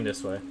 We're going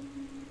this way.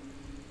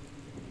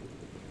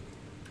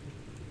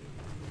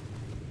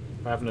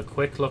 We're having a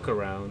quick look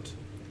around.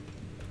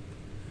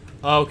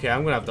 Okay,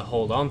 I'm gonna have to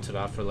hold on to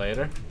that for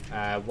later.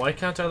 Why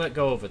can't I let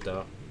go of it,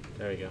 though?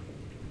 There we go.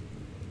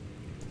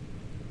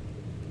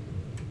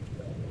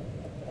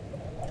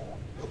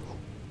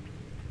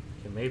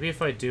 Okay, maybe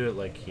if I do it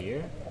like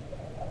here.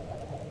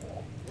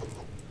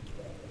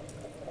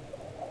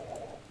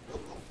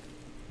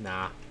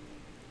 Nah.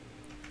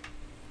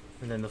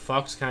 And then the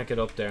fox can't get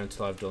up there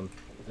until I've done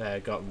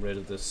gotten rid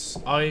of this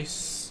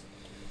ice.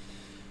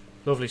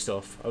 Lovely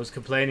stuff. I was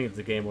complaining if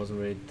the game wasn't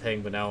really the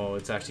thing, but now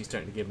it's actually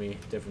starting to give me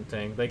a different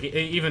thing. Like,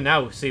 even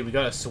now, see, we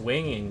got a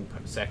swinging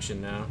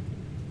section now.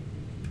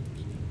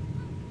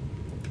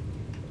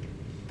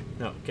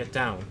 No, get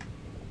down.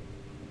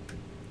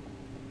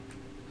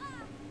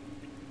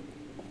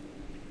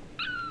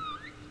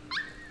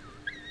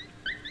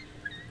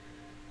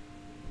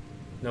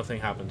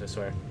 Nothing happened, I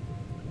swear.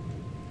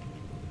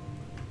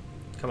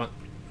 Come on.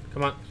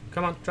 Come on.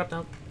 Come on. Drop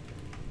down.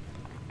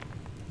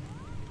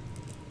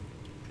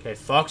 Okay,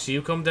 Fox,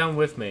 you come down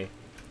with me.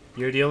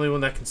 You're the only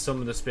one that can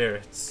summon the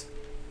spirits.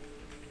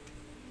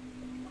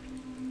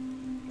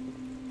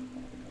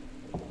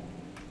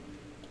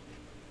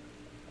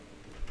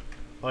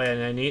 Oh yeah,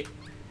 and I need...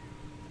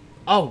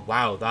 Oh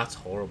wow, that's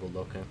horrible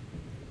looking.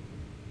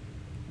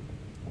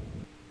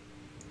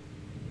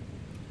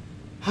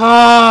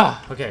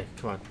 Ah! Okay,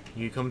 come on.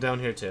 You come down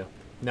here too.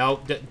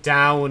 No,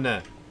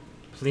 down.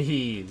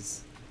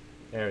 Please.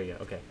 There we go.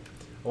 Okay.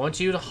 I want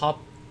you to hop...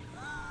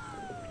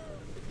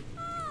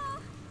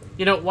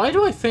 You know, why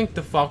do I think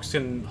the fox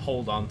can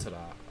hold on to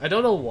that? I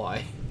don't know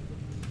why.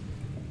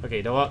 Okay,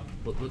 you know what?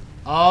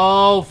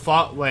 Oh,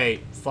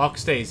 wait.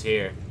 Fox stays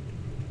here.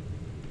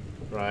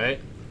 Right.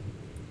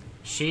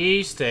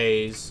 She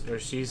stays, or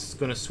she's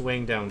gonna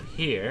swing down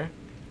here.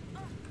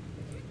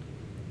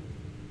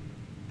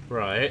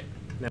 Right.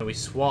 Now we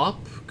swap,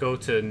 go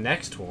to the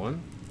next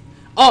one.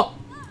 Oh!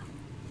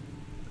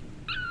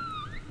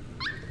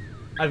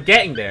 I'm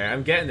getting there,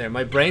 I'm getting there.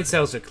 My brain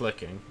cells are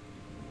clicking.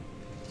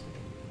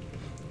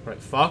 Right,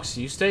 Fox,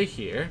 you stay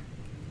here.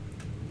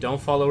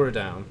 Don't follow her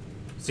down.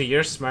 See,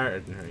 you're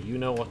smarter than her. You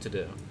know what to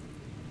do.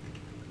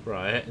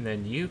 Right, and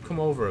then you come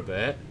over a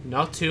bit.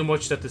 Not too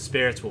much that the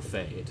spirits will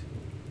fade.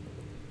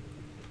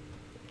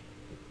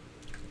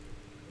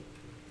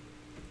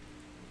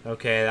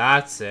 Okay,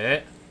 that's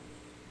it.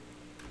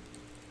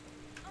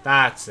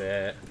 That's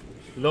it.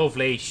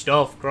 Lovely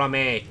stuff,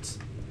 Gromit.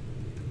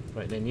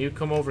 Right, then you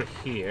come over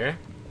here.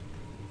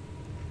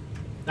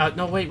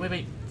 No,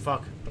 wait.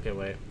 Fuck. Okay,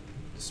 wait.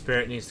 The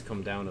spirit needs to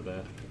come down a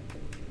bit.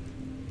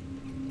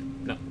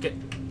 No, get...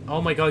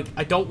 Oh my god,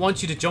 I don't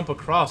want you to jump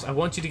across. I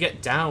want you to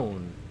get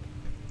down.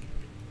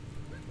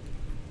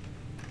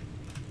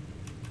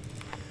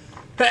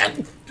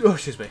 Oh,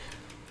 excuse me.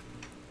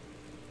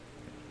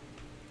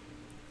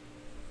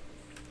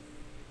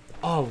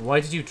 Oh, why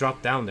did you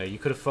drop down there? You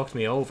could have fucked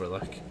me over,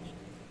 like.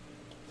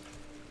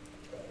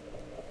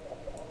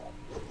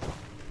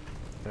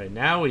 Right,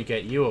 now we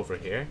get you over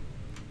here.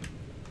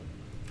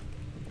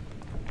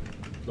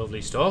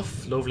 Lovely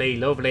stuff. Lovely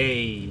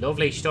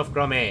stuff,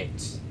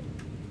 Gromit.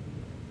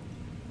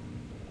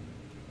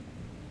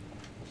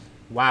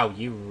 Wow,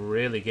 you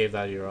really gave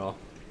that your all.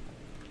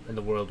 And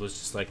the world was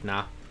just like,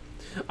 nah.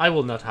 I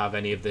will not have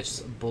any of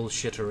this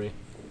bullshittery.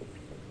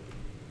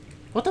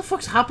 What the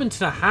fuck's happened to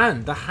the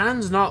hand? The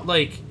hand's not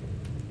like...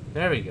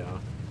 There we go.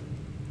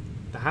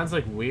 The hand's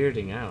like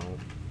weirding out.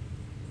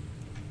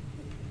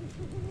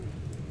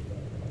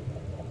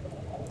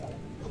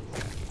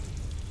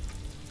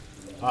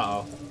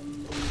 Uh-oh.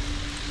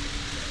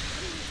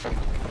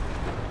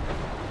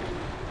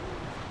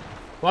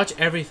 Watch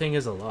everything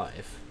is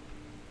alive.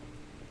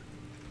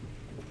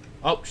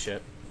 Oh,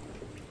 shit.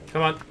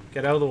 Come on,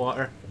 get out of the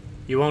water.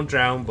 You won't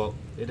drown, but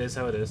it is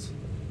how it is.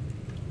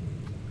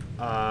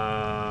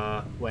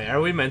 Wait,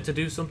 are we meant to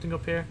do something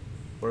up here?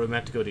 Or are we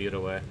meant to go the other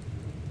way?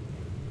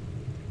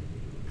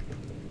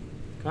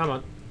 Come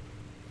on.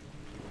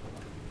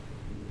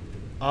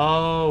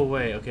 Oh,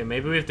 wait, okay,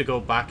 maybe we have to go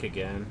back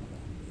again.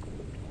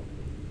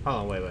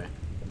 Hold on, wait.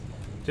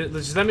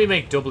 Just let me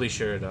make doubly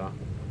sure, though.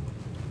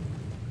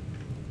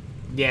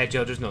 Yeah,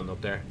 Joe, there's nothing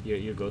up there.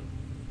 You're good.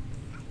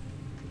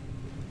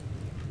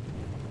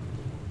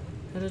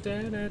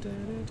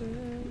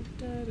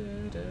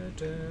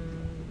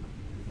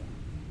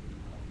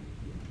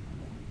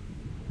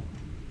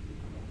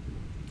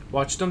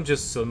 Watch them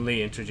just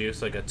suddenly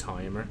introduce like a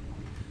timer.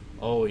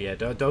 Oh yeah,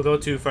 don't go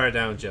too far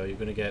down, Joe. You're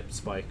gonna get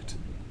spiked.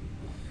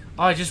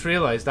 Oh, I just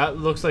realized that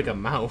looks like a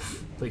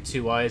mouth. Like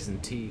 2 eyes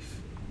and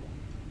teeth.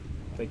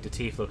 Like the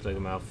teeth look like a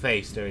mouth.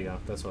 Face, there you go.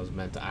 That's what I was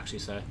meant to actually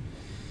say.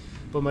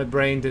 But my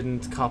brain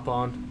didn't cop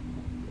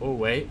on. Oh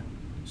wait,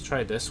 let's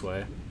try it this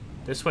way.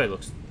 This way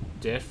looks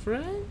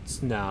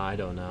different? Nah, I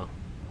don't know.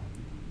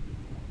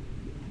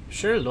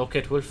 Sure, look,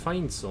 it will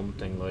find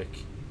something,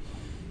 like...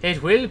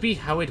 It will be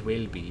how it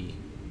will be.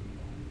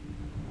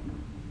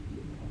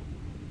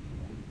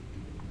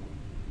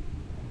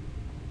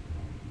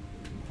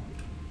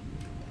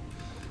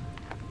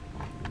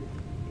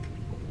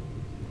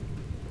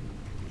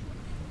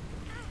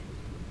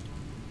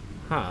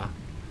 Huh.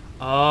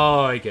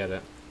 Oh, I get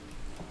it.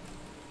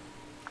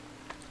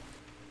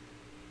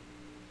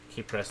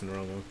 Keep pressing the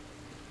wrong one.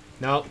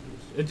 No.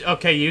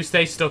 Okay, you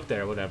stay stuck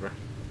there, whatever.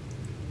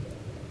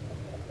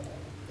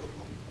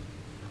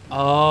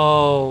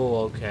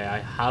 Oh, okay. I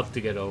have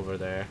to get over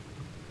there.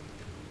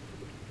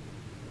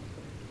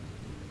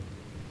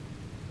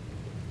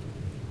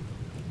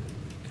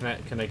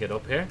 Can I get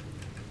up here?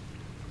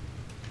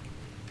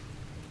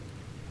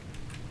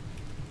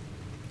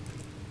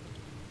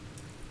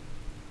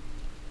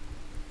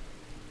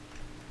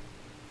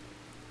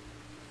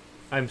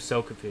 I'm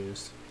so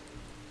confused.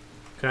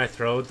 Can I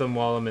throw them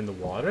while I'm in the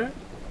water?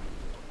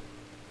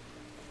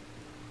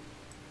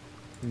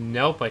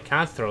 Nope, I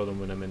can't throw them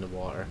when I'm in the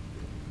water.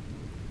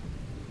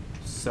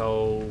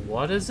 So,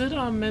 what is it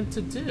I'm meant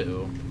to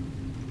do?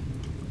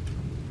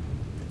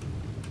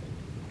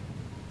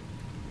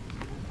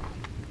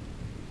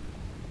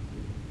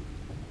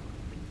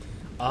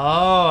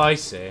 Oh, I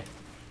see.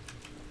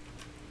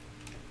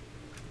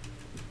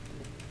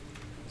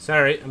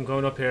 Sorry, I'm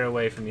going up here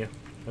away from you.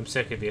 I'm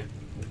sick of you.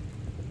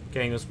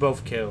 Getting us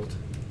both killed.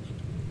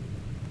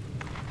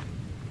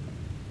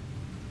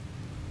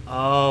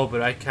 Oh,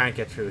 but I can't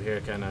get through here,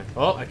 can I?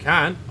 Oh, I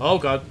can. Oh,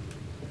 God.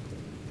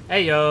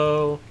 Hey,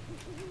 yo.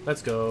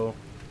 Let's go.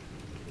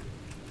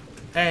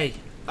 Hey.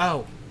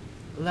 Oh.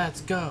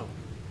 Let's go.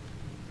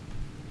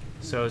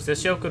 So, is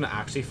this joke going to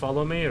actually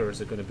follow me, or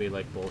is it going to be,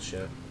 like,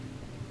 bullshit?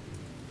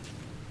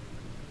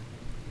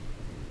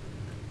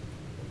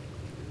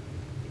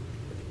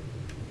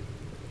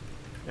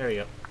 There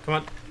you go. Come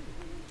on.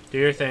 Do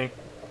your thing.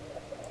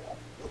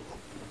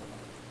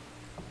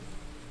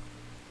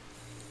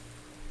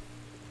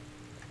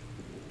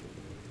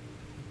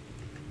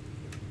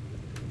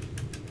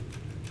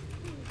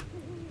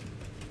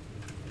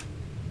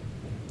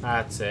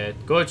 That's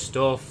it. Good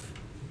stuff.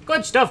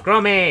 Good stuff,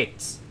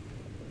 Grommates!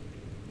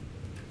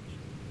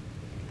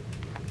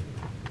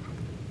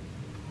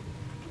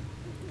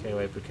 Okay,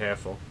 wait, be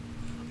careful.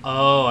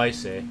 Oh, I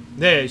see.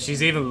 There,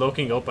 she's even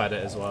looking up at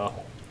it as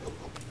well.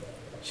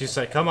 She's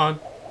like, come on.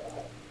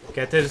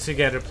 Get this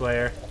together,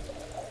 player.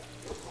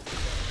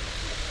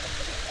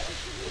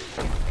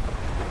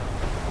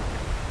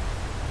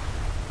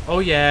 Oh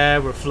yeah,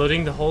 we're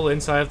flooding the whole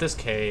inside of this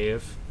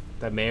cave.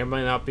 That may or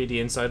may not be the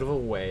inside of a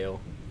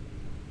whale.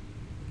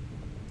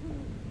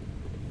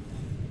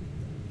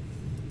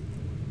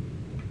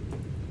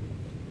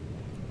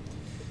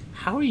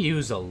 How are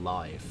yous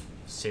alive?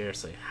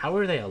 Seriously, how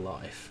are they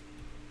alive?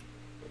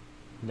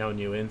 No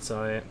new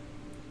insight.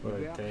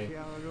 Right there.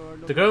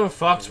 The girl and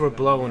fox were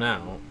blown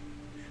out.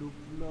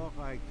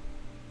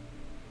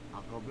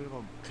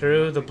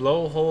 Through the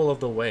blowhole of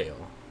the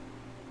whale.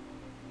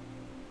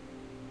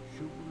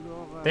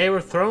 They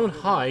were thrown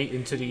high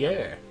into the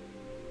air.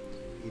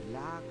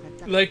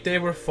 Like they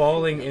were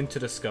falling into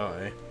the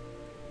sky.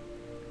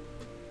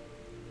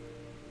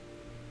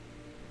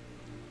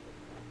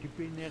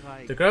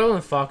 The girl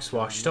and fox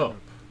washed up.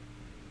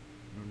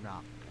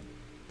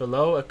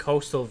 Below a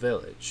coastal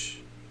village.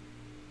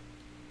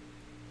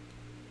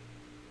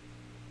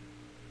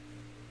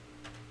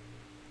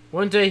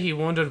 One day he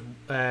wondered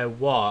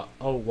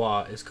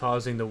what is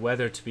causing the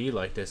weather to be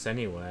like this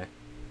anyway.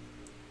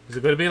 Is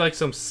it going to be like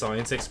some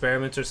science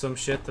experiment or some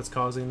shit that's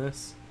causing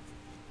this?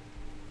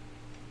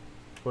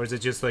 Or is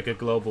it just like a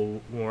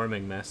global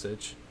warming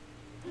message?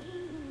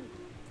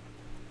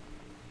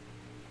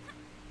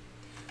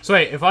 So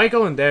wait, if I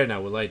go in there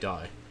now, will I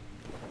die?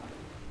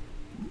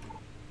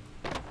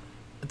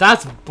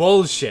 That's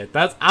bullshit.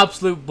 That's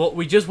absolute bull.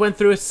 We just went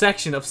through a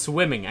section of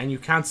swimming and you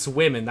can't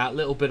swim in that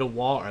little bit of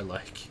water,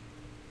 like.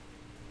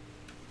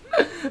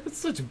 That's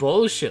such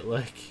bullshit,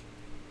 like.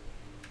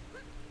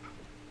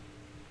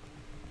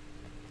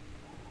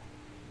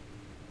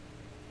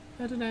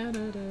 But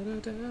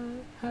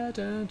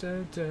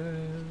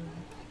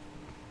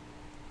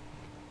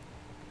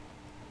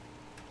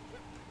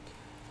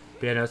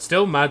yeah, no, it's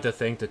still mad to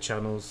think the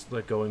channel's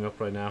like going up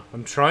right now.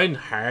 I'm trying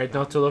hard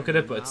not to look at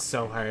it, but it's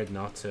so hard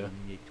not to.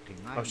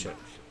 Oh shit.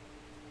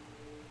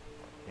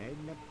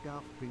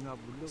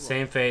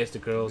 Same fate as the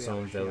girl's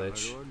own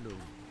village.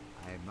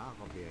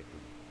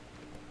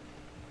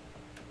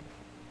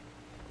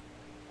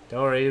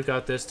 Don't worry, you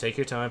got this. Take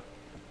your time.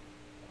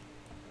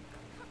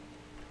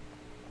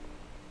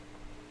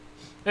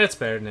 It's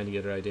better than any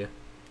other idea.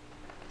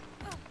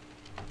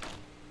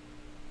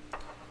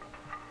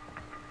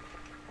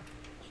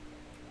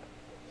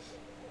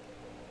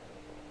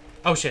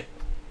 Oh shit.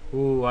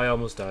 Ooh, I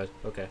almost died.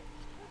 Okay.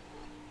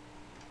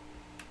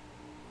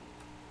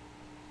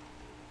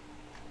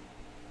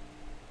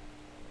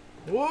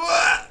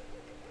 What?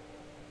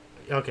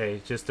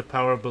 Okay, just the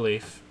power of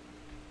belief.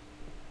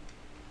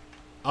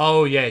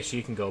 Oh yeah,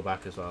 she can go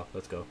back as well.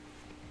 Let's go.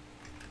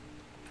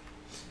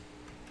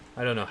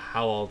 I don't know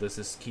how all this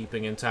is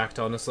keeping intact,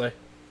 honestly.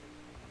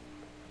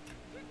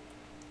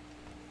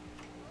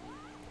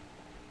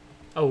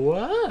 Oh,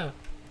 what?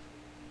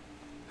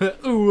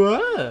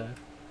 What?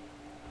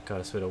 God,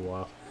 it's been a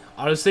while.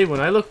 Honestly,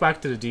 when I look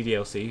back to the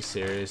DDLC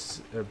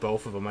series, or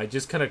both of them, I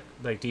just kind of,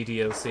 like,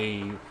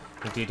 DDLC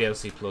and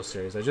DDLC Plus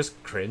series, I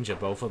just cringe at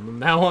both of them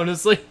now,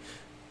 honestly.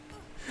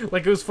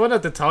 Like, it was fun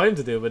at the time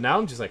to do, but now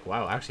I'm just like,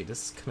 wow, actually,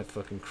 this is kind of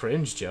fucking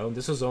cringe, Joe.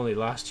 This was only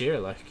last year,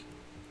 like.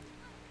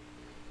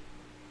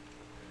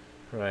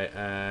 Right,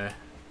 yeah,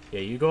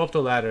 you go up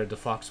the ladder, the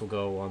fox will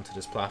go onto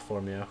this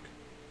platform, yeah.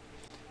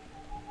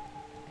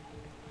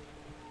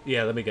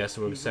 Yeah, let me guess,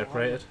 we're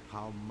separated.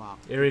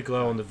 Eerie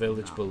glow in the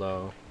village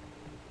below.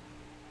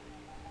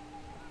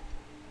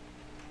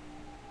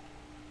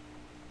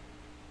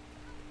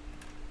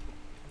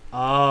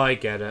 Oh, I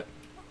get it.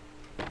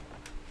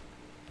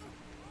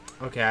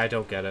 Okay, I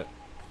don't get it.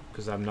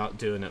 Because I'm not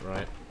doing it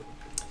right.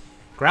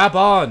 Grab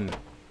on!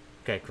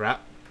 Okay, grab.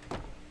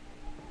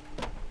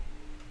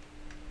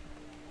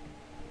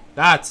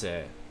 That's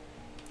it.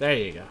 There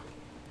you go.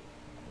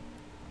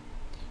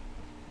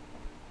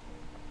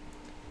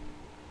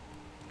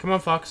 Come on,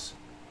 Fox.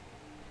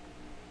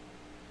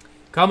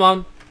 Come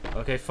on.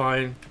 Okay,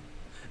 fine.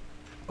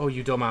 Oh,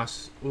 you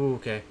dumbass. Ooh,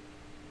 okay.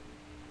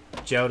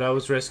 Joe, that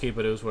was risky,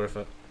 but it was worth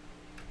it.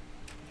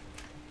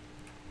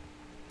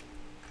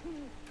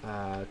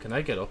 Can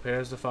I get up here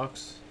as the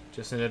fox?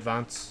 Just in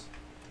advance?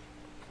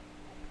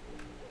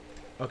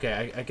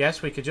 Okay, I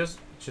guess we could just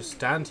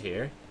stand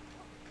here.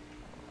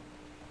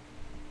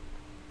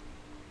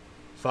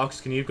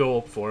 Fox, can you go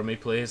up for me,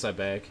 please? I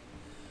beg.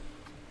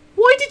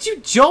 Why did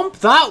you jump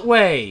that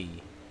way?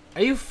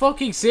 Are you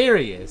fucking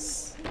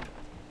serious?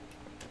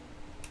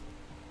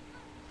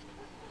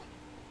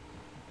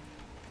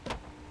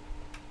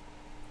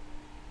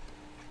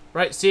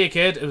 Right, see you,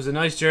 kid. It was a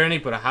nice journey,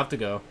 but I have to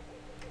go.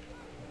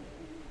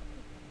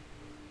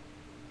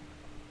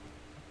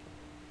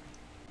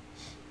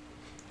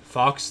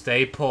 Fox,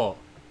 stay put.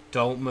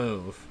 Don't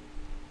move.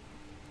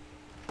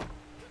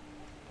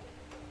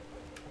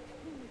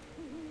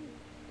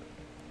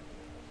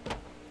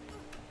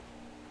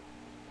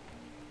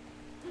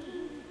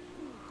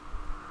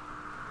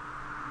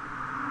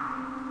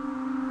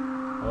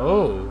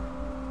 Oh,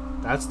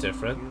 that's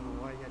different.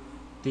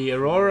 The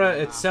aurora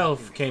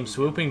itself came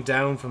swooping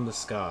down from the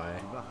sky,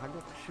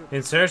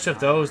 in search of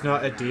those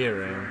not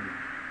adhering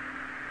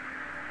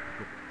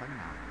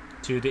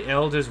to the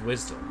Elder's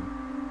wisdom.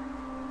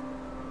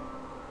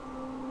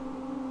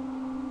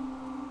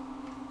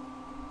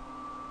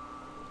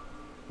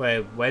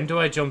 Wait, when do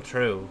I jump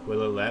through?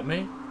 Will it let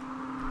me?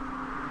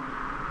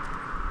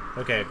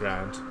 Okay,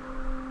 grand.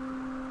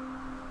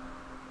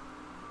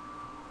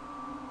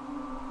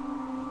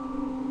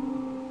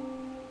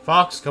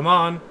 Fox, come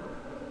on.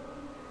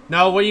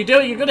 No, what are you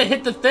doing? You're gonna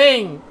hit the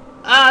thing!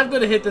 Ah, I'm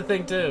gonna hit the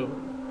thing too.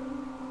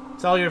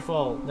 It's all your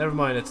fault. Never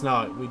mind, it's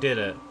not. We did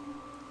it.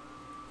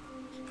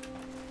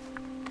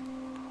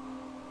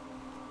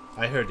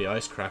 I heard the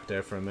ice crack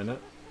there for a minute.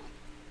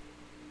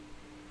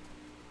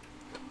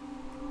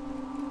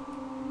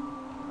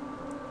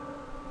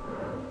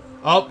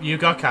 Oh, you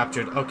got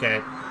captured.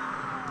 Okay.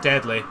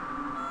 Deadly.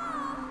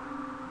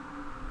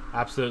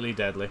 Absolutely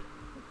deadly.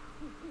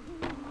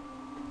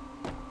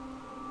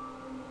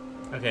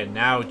 Okay,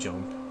 now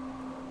jump.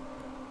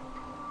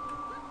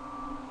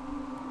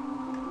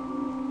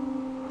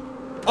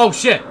 Oh,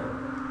 shit!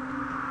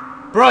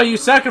 Bro, you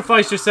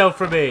sacrificed yourself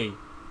for me!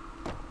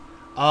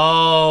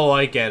 Oh,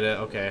 I get it.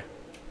 Okay.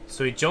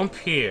 So we jump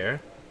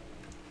here.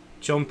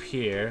 Jump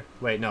here.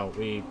 Wait, no,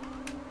 we...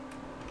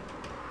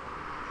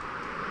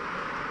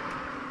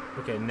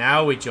 Okay,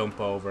 now we jump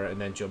over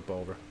and then jump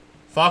over.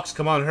 Fox,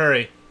 come on,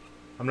 hurry.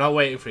 I'm not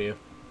waiting for you.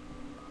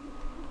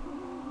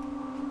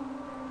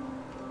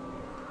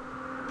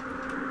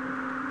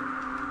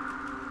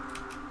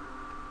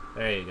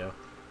 There you go.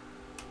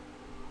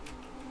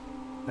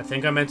 I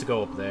think I meant to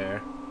go up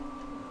there.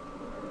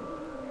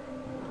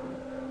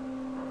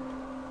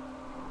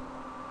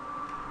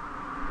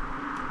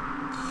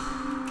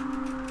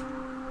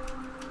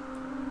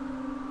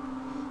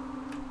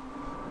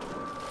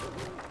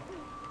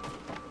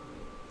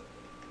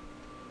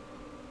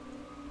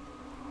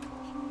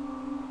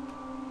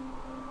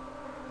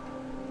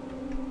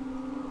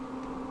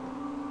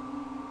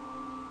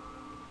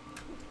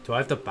 Do I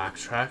have to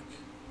backtrack?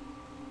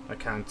 I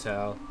can't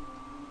tell.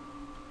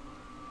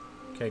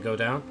 Okay, go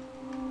down.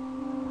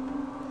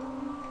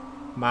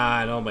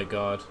 Man, oh my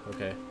god.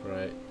 Okay,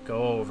 right.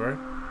 Go over.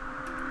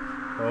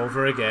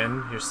 Over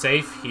again. You're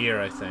safe here,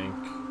 I think.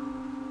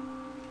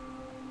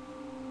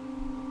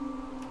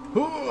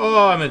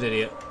 Oh, I'm an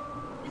idiot.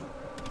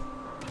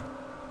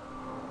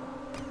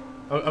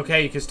 Oh,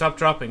 okay, you can stop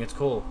dropping. It's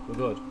cool. We're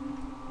good.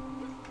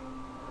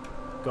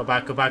 Go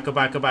back, go back, go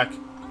back, go back.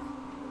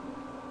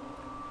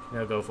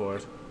 Now go for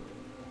it.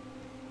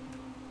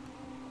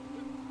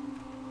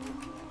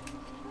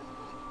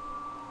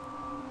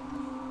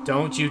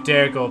 Don't you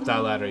dare go up that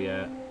ladder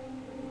yet.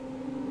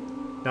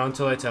 Not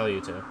until I tell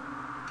you to.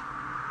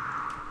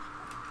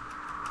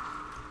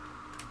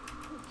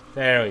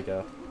 There we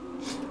go.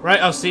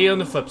 Right, I'll see you on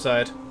the flip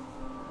side.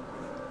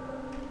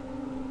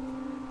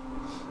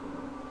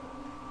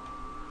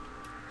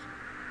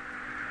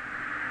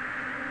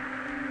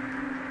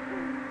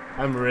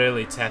 I'm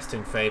really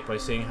testing fate by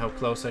seeing how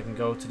close I can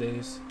go to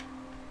these.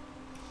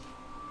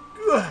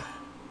 There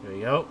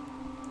we go.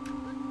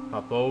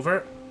 Hop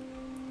over.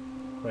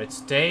 Right,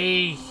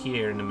 stay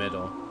here in the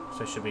middle.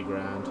 So I should be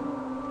grand.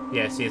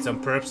 Yeah, see, it's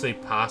I'm purposely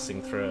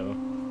passing through.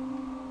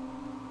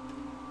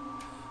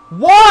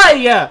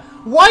 Why?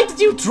 Why did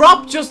you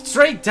drop just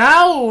straight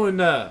down?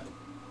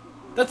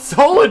 That's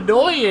so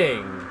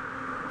annoying.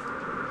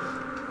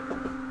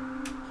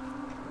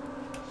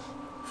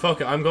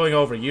 Fuck it, I'm going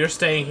over. You're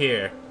staying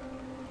here.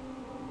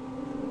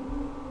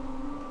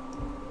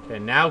 Okay,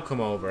 now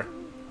come over.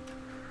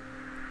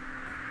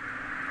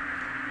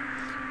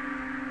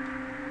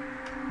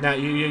 Now,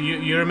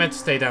 you're meant to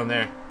stay down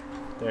there.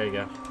 There you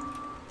go.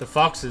 The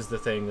fox is the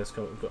thing that's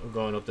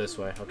going up this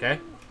way, okay?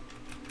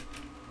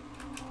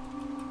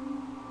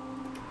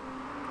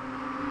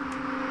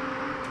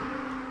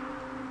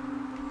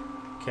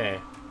 Okay.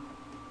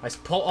 I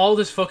put all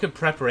this fucking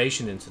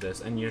preparation into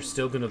this, and you're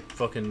still gonna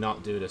fucking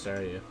not do this,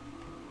 are you?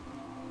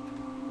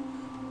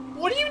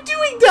 What are you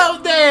doing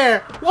down there?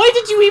 Why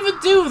did you even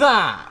do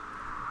that?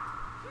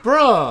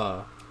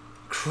 Bruh.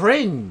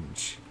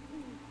 Cringe.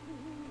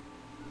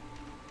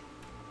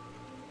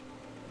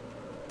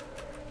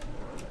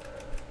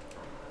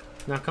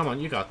 Now, come on,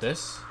 you got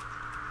this.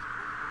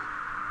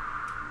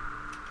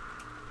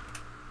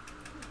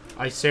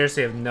 I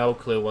seriously have no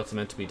clue what's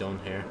meant to be done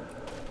here.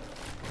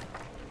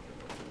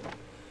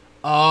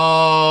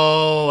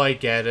 Oh, I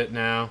get it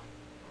now.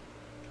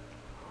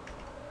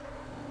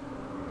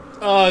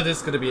 Oh, this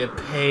is gonna be a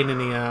pain in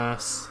the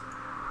ass.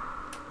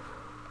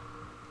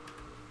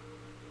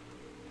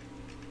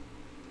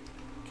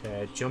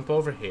 Okay, jump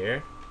over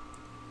here.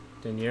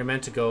 Then you're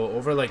meant to go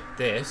over like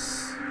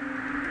this.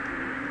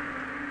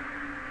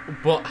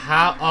 But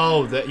how?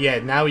 Oh, yeah,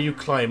 now you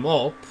climb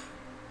up.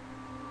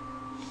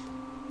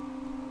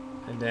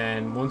 And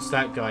then once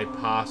that guy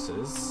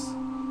passes,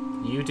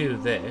 you do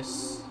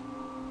this.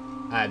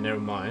 Ah, never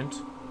mind.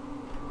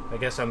 I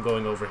guess I'm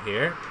going over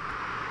here.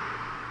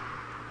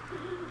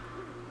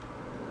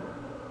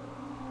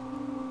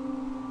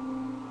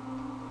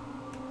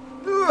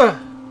 Ugh.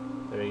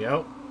 There we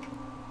go.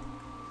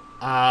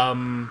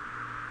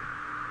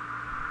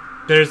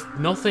 There's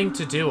nothing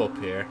to do up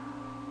here.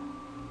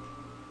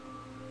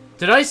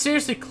 Did I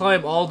seriously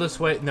climb all this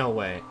way? No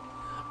way.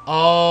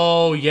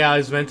 Oh, yeah, I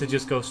was meant to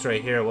just go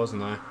straight here,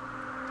 wasn't I?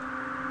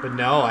 But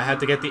no, I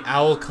had to get the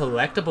owl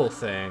collectible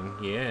thing.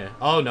 Yeah.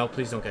 Oh, no,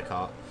 please don't get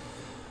caught.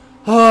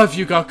 Oh, if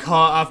you got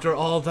caught after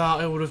all that,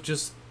 I would have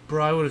just...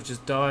 Bro, I would have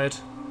just died.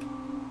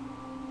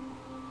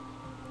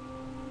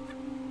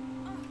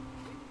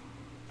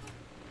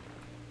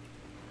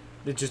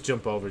 Just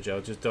jump over,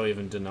 Joe. Just don't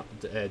even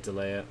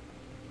delay it.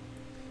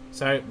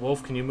 Sorry,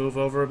 Wolf, can you move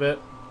over a bit?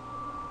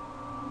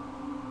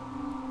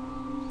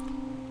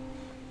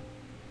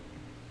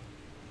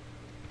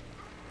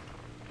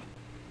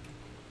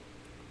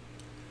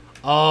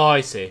 Oh, I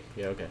see.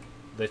 Yeah, okay.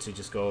 Literally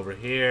just go over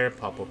here,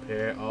 pop up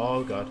here.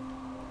 Oh, God.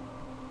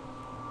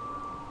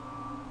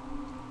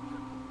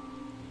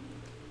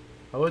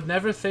 I would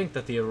never think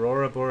that the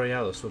Aurora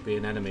Borealis would be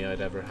an enemy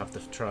I'd ever have to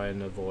try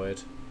and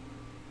avoid.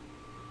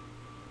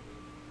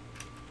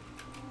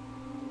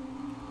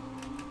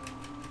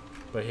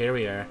 But here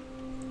we are.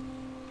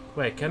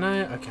 Wait, can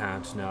I? I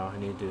can't. No, I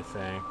need to do a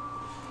thing.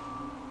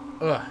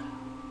 Ugh.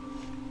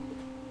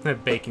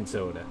 Baking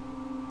soda.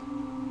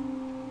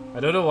 I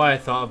don't know why I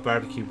thought of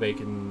barbecue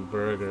bacon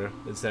burger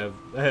instead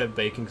of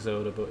baking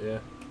soda, but yeah.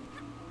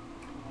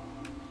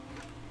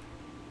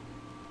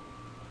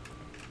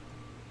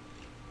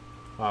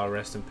 Oh,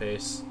 rest in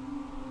peace.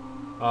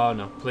 Oh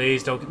no,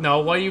 please don't. No,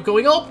 why are you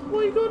going up?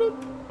 Why are you going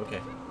up?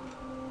 Okay.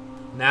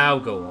 Now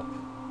go up.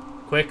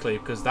 Quickly,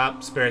 because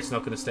that spirit's not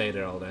going to stay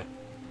there all day.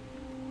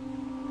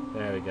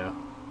 There we go.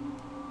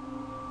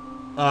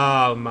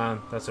 Oh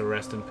man, that's a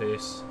rest in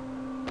peace.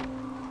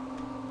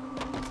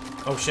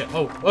 Oh shit,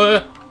 oh!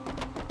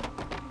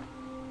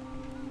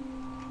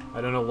 I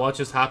don't know what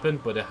just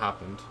happened, but it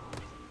happened.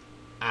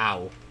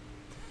 Ow.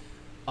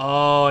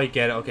 Oh, I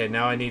get it. Okay,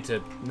 now I need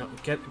to... No,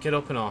 get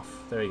up and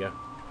off. There you go.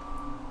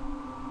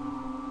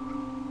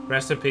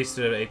 Rest in peace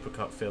to the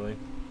apricot filling.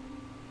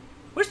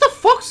 Where's the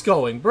fox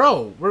going,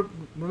 bro? We're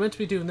meant to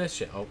be doing this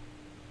shit. Oh.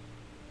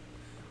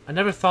 I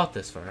never thought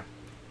this far.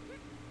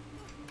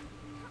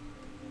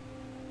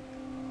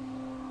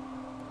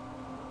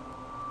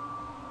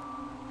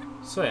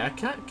 So yeah,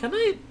 can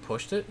I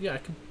push it? Yeah, I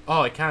can.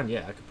 Oh, I can.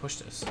 Yeah, I can push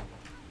this.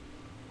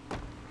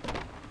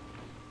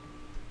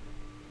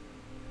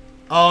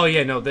 Oh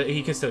yeah, no,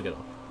 he can still get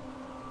up.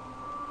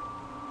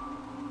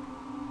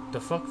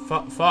 The fuck,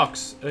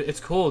 fox?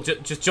 It's cool.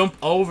 Just jump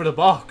over the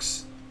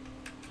box.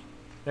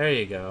 There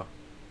you go.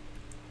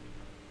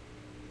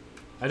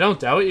 I don't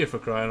doubt you, for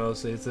crying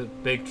honestly. It's a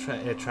big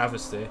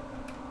travesty.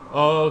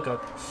 Oh god.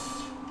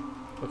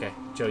 Okay,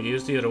 Joe,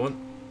 use the other one.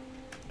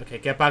 Okay,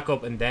 get back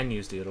up and then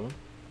use the other one.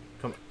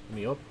 Come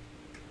me up.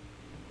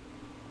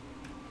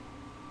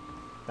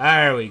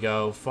 There we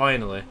go,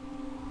 finally.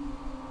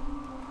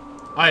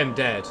 I am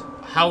dead.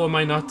 How am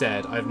I not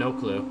dead? I have no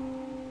clue.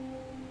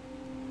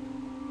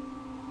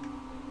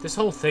 This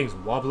whole thing's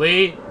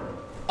wobbly.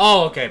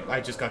 Oh, okay,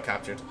 I just got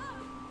captured.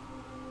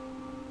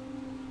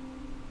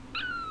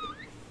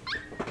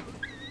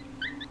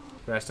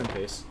 Rest in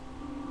peace.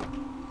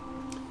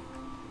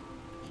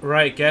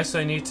 Right, guess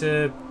I need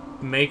to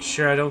make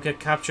sure I don't get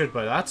captured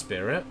by that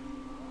spirit.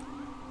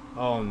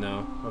 Oh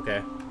no.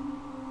 Okay.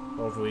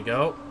 Over we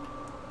go.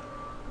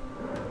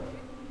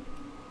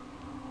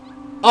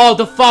 Oh,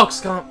 the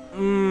fox got...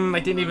 I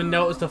didn't even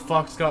notice the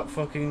fox got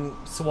fucking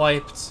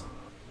swiped.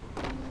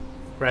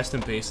 Rest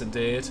in peace,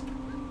 indeed.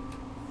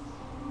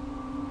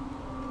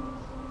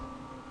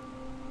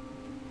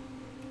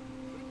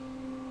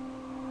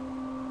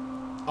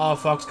 Oh,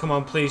 Fox, come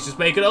on, please, just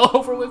make it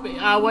over with me.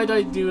 Ah, why did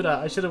I do that?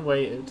 I should have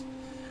waited.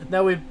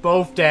 Now we're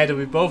both dead and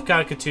we both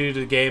can't continue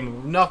the game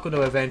and we're not going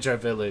to avenge our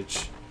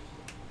village.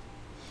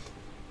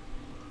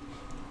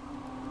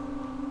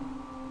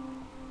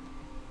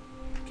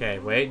 Okay,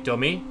 wait,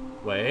 dummy.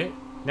 Wait.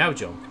 Now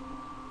jump.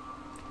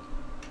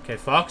 Okay,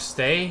 Fox,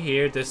 stay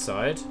here this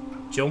side.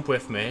 Jump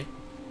with me.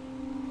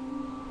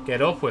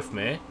 Get up with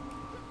me.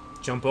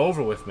 Jump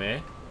over with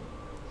me.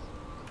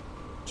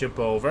 Jump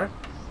over.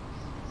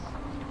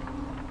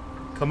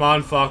 Come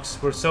on,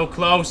 Fox. We're so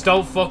close.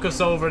 Don't fuck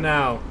us over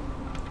now.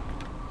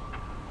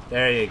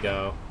 There you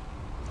go.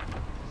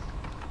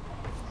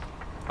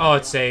 Oh,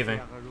 it's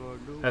saving.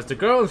 As the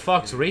girl and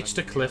Fox reach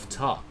the cliff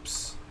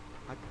tops.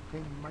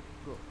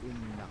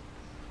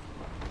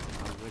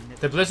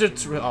 The blizzard...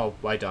 Oh,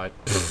 I died.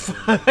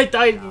 I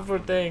died before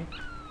thing.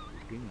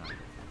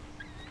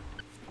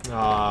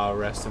 Ah,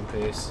 rest in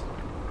peace.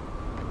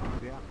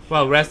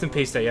 Well, rest in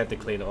peace that you had to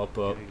clean it up,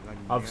 but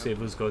obviously it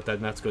was good,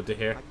 then that's good to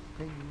hear.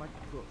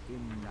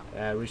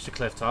 Reach the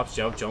cliff tops,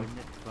 jump.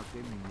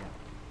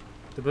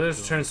 The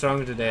blizzard turned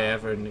stronger than they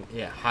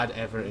had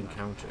ever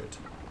encountered.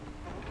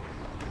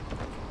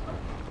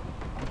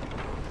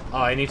 Oh,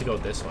 I need to go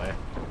this way.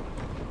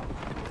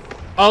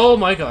 Oh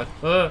my god.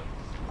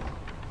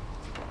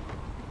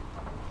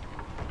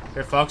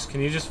 Here, Fox,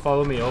 can you just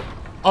follow me up?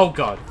 Oh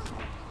god.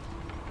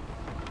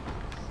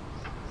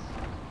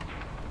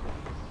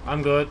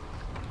 I'm good.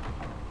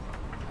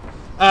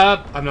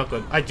 I'm not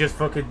good. I just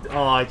fucking...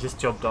 Oh, I just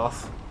jumped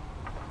off.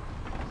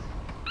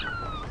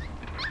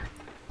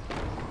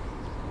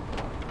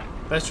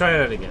 Let's try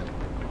that again.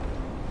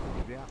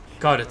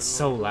 God, it's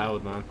so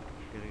loud, man.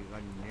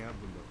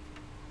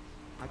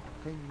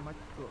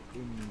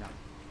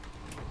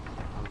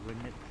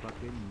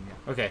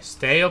 Okay,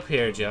 stay up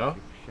here, Joe.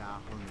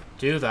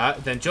 Do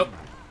that, then jump.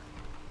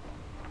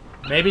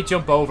 Maybe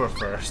jump over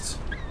first.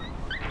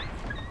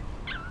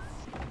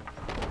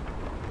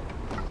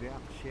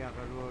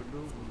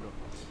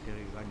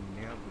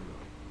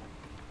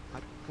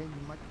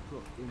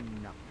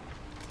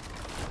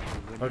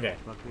 Okay,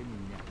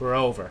 we're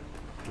over.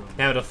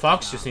 Now the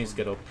fox just needs to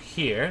get up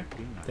here.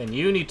 Then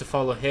you need to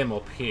follow him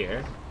up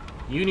here.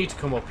 You need to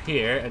come up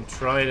here and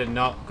try to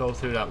not go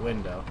through that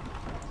window.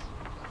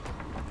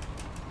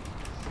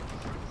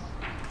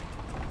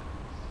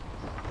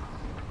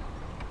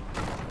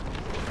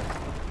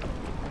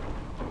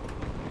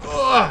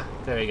 Ugh!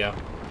 There you go.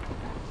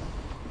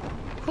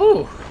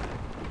 Whew.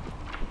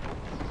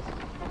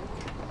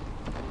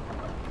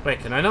 Wait,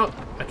 can I not?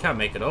 I can't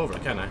make it over,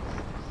 can I?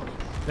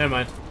 Never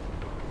mind.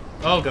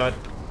 Oh god.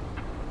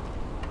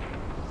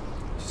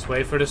 Just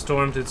wait for the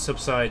storm to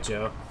subside,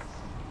 Joe.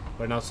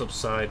 Or not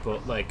subside,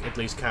 but like at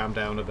least calm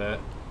down a bit.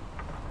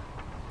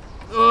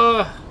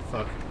 Ugh!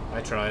 Fuck.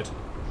 I tried.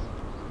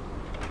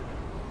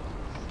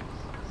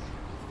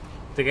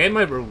 The game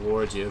might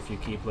reward you if you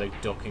keep like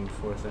ducking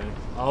for things.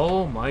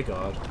 Oh my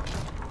god.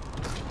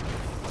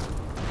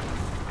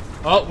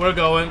 Oh, we're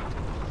going.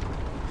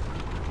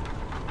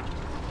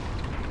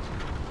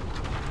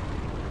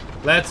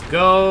 Let's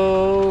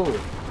go!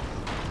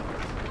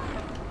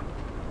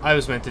 I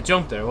was meant to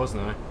jump there,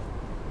 wasn't I?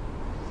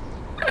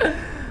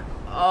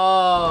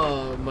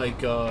 Oh my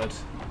god.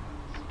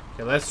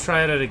 Okay, let's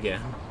try it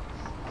again.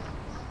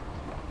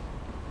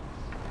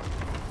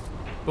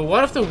 But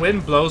what if the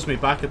wind blows me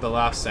back at the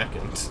last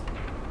second?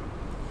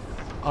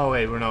 Oh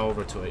wait, we're not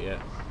over to it yet.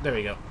 There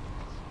we go.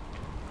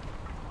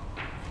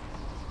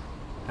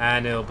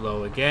 And it'll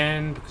blow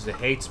again because it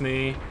hates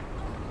me.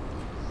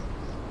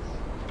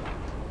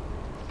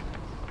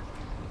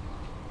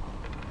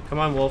 Come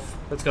on, Wolf.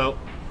 Let's go.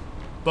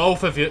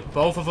 Both of you.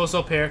 Both of us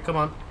up here. Come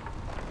on.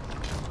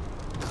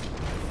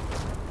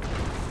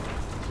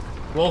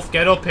 Wolf,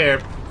 get up here.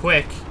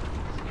 Quick.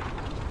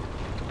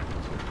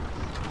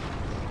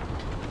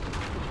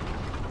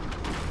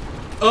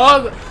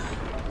 Oh!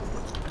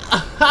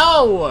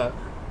 Ow!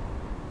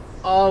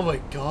 Oh my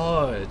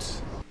god.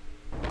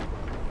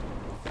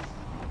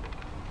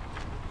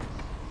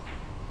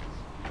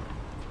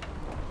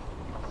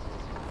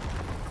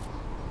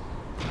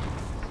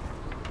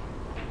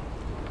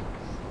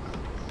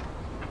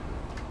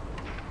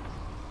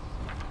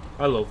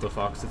 I love the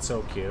fox, it's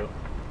so cute.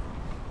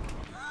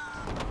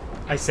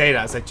 I say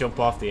that as I jump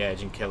off the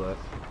edge and kill it.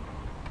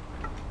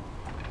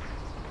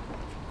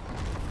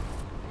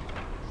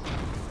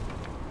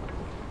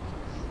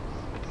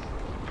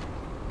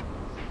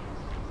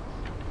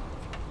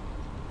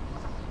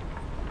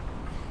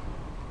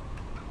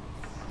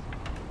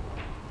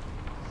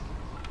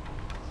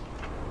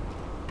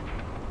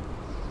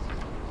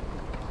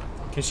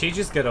 Can she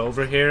just get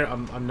over here?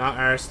 I'm not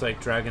arsed like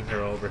dragging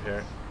her over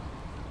here.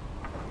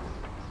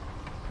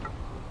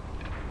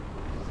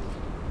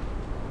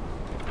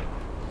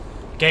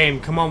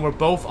 Game, come on, we're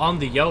both on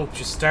the yoke.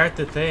 Just start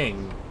the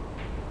thing.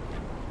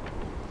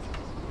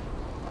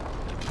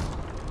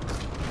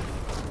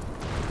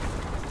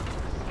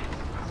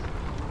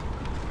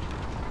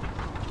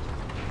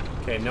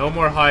 Okay, no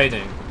more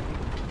hiding.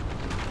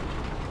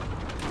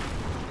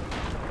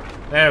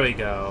 There we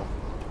go.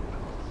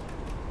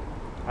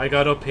 I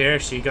got up here,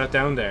 she got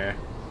down there.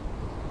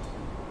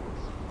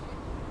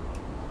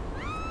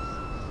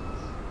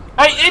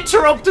 I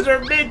interrupted her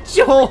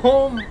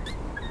mid-jump!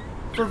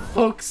 For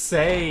fuck's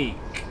sake.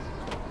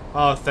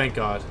 Oh, thank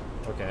God.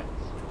 Okay.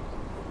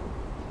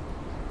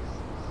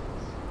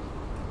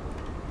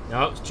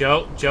 No,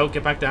 Joe,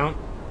 get back down.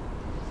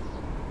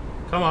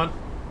 Come on.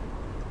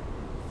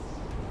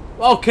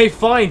 Okay,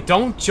 fine.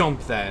 Don't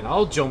jump then.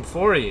 I'll jump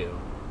for you.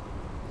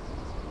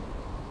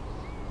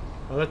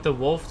 I'll let the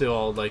wolf do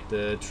all, like,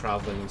 the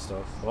traveling and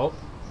stuff. Oh.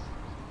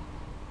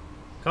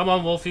 Come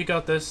on, wolf. You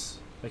got this.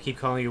 I keep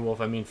calling you wolf.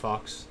 I mean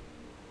fox.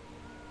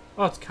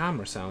 Oh, it's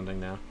camera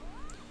sounding now.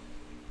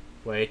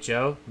 Wait,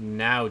 Joe.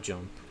 Now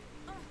jump.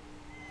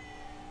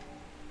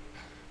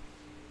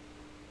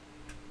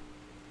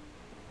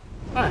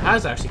 Oh, it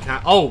has actually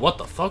Oh, what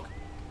the fuck?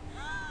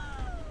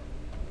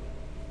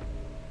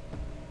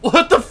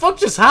 What the fuck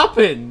just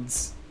happened?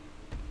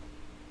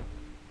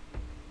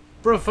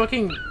 Bro,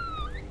 fucking...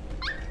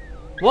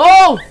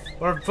 Wolf!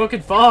 Or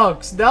fucking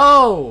fox,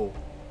 no!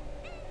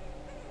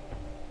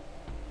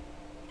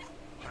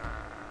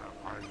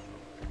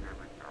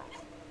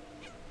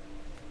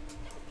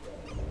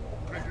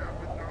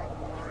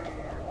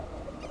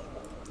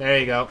 There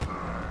you go.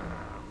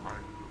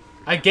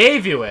 I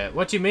gave you it.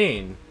 What do you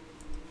mean?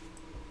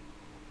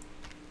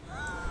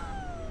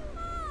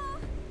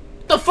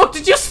 The fuck,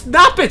 did you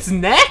snap its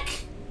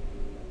neck?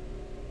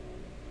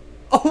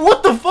 Oh,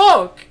 what the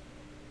fuck?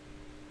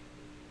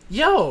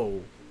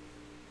 Yo.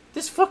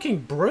 This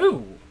fucking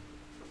brew.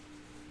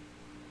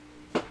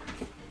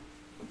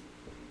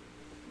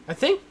 I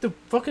think the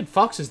fucking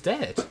fox is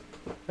dead.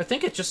 I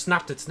think it just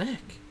snapped its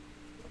neck.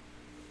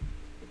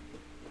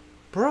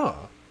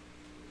 Bruh.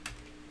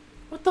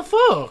 What the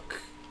fuck?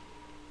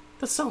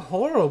 That's so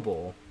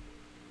horrible.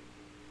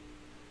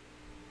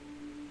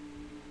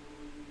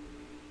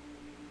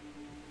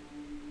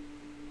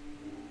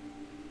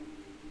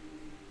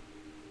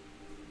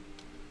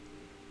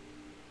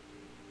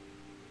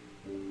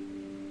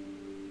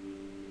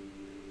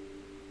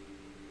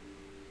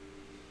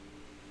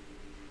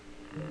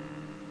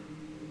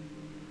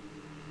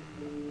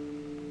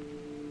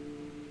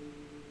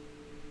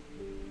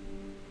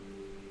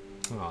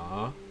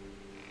 Aww.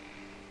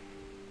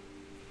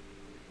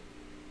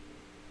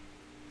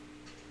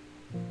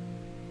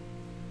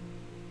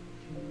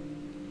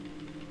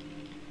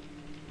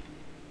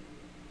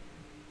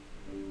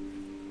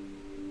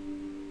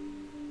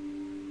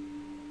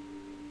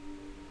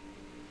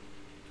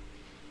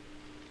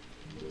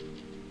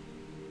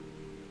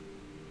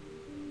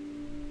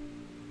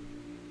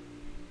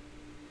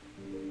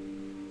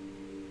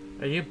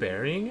 Are you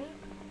burying it?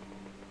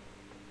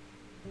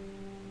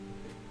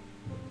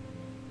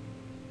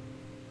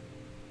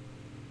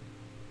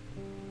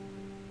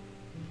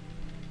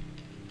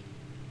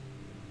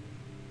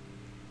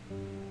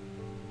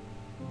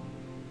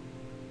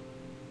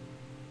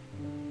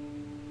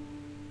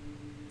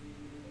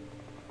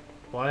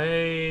 Why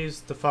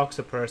is the fox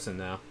a person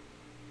now?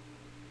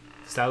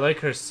 Is that like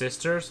her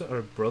sister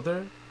or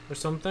brother or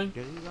something?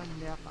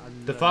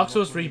 The fox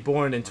was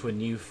reborn into a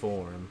new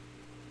form.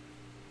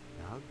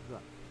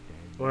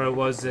 Or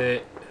was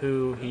it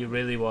who he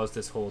really was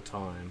this whole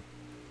time?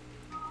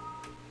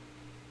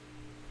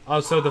 Oh,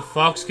 so the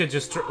fox could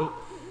just...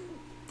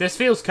 This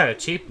feels kind of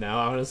cheap now,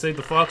 honestly.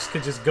 The fox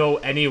could just go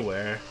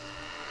anywhere.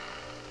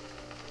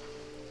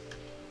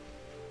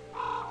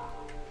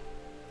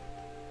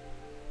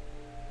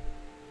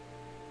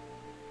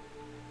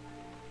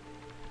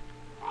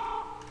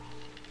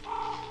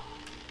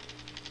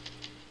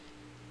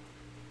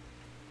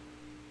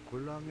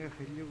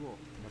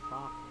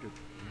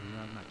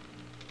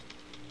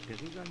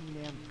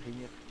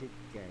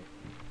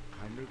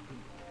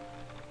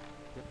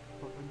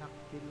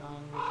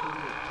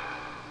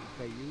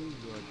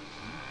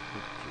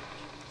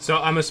 So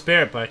I'm a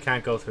spirit, but I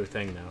can't go through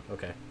thing now.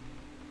 Okay.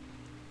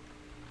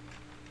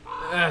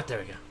 There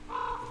we go.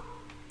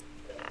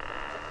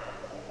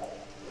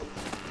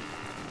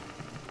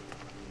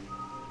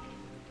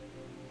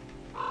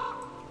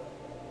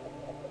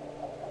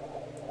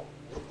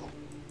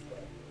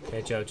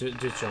 Okay, Joe,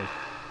 just jump.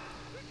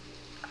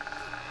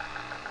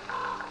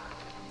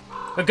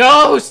 A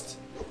ghost!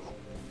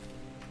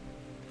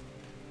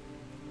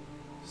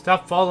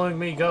 Stop following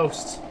me,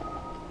 ghost.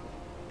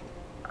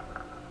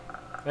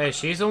 Hey,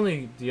 she's the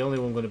only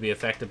one going to be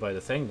affected by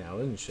the thing now,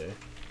 isn't she?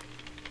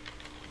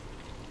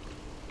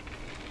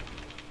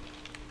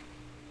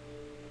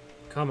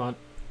 Come on.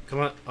 Come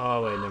on.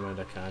 Oh, wait, never mind,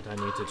 I can't. I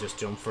need to just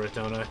jump for it,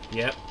 don't I?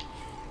 Yep.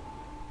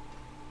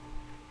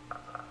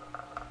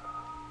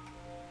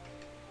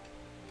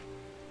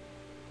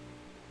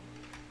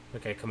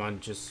 Okay, come on,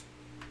 just...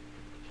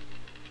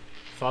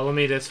 follow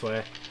me this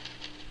way.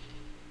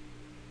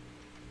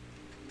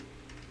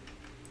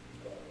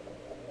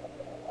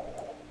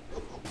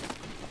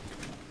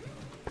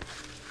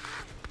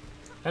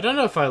 I don't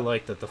know if I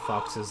like that the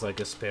fox is like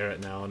a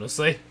spirit now,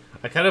 honestly.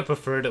 I kind of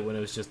preferred it when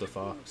it was just a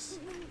fox.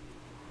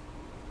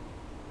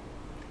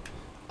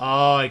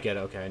 Oh, I get it.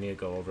 Okay, I need to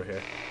go over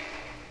here.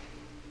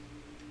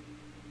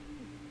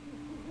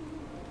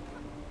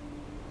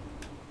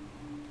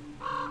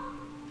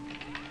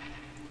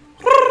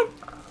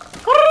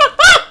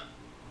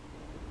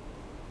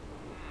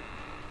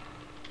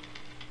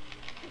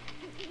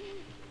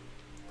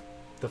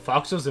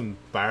 fox was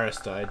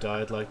embarrassed that I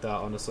died like that,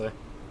 honestly.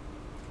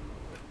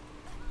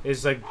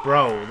 It's like,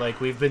 bro,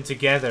 like, we've been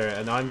together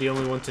and I'm the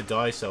only one to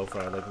die so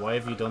far. Like, why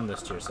have you done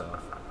this to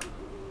yourself?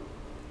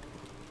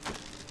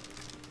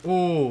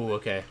 Ooh,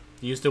 okay.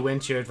 Use the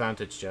wind to your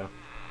advantage, Joe.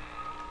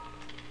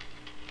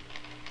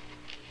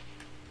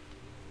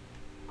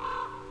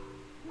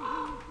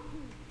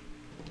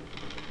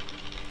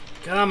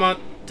 Come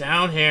on,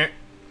 down here.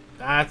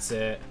 That's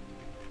it.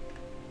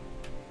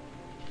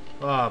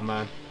 Oh,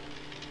 man.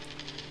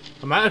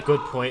 I'm at a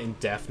good point in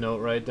Death Note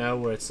right now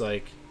where it's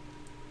like...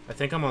 I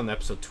think I'm on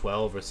episode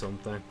 12 or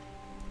something.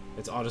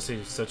 It's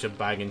honestly such a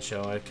bagging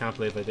show. I can't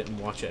believe I didn't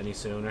watch it any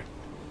sooner.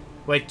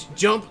 Wait,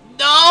 jump!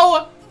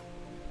 No!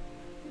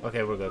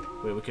 Okay, we're good.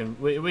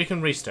 We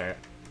can restart.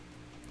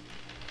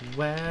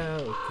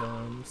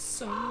 Welcome,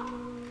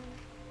 son.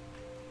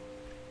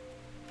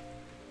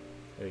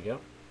 There we go.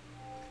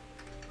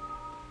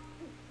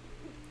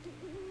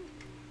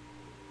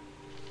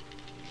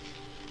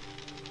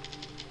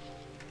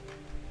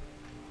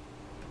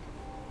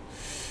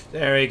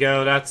 There we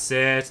go, that's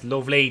it.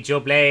 Lovely,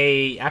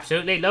 jubbly.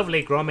 Absolutely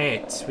lovely,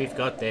 Gromit. We've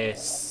got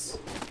this.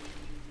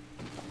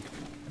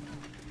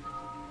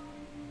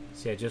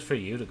 So yeah, just for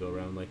you to go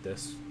around like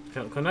this.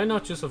 Can I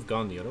not just have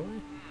gone the other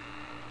way?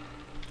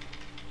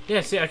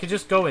 Yeah, see, I could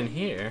just go in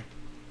here.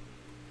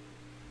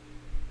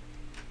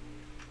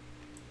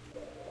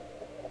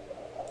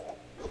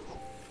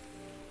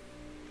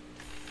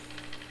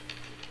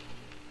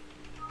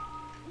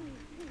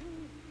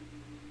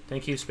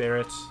 Thank you,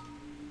 spirits.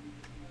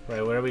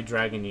 Right, where are we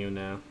dragging you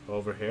now?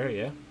 Over here,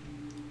 yeah?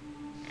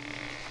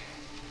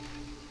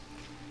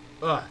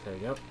 Oh, there you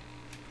go.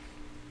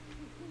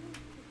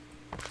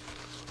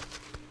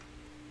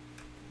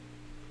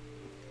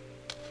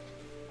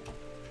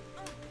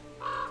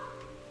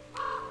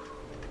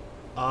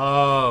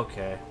 Oh,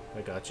 okay.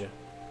 I gotcha.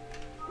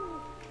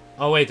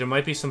 Oh, wait, there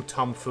might be some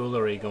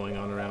tomfoolery going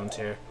on around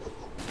here.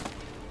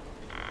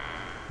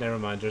 Never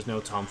mind, there's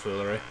no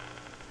tomfoolery.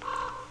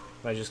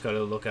 I just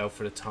gotta look out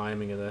for the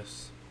timing of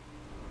this.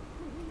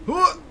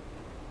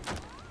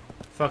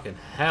 Fucking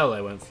hell,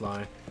 I went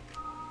flying.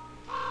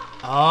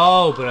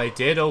 Oh, but I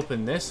did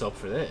open this up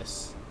for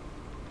this.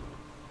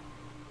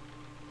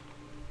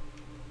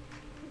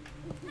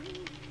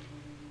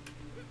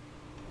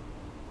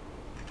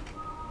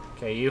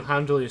 Okay, you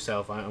handle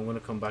yourself. I'm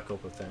gonna come back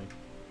up a thing.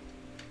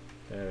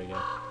 There we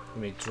go. Let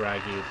me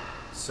drag you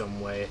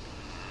some way.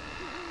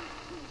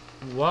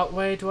 What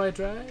way do I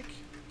drag?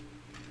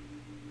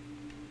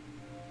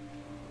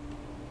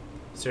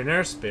 Is there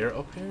another spirit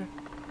up here?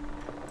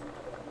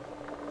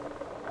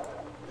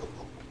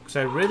 Because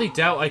I really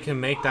doubt I can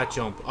make that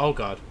jump. Oh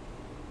god.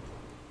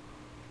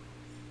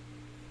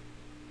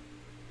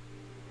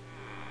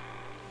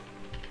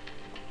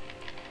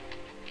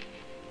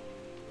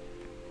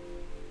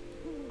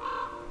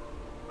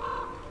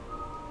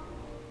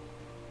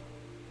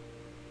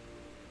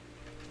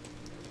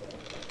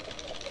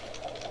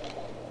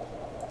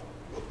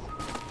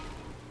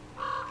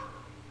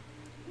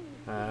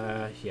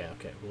 Yeah,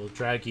 okay. We'll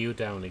drag you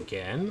down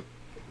again.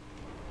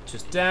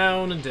 Just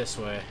down and this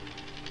way.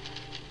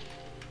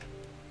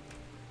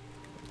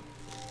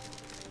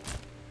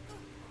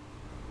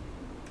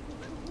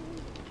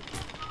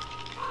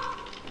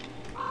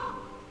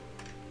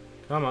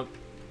 Come on.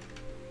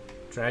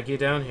 Drag you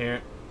down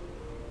here.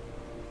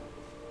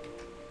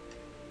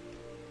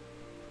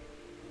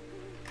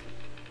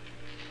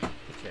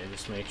 Okay,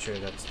 just make sure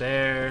that's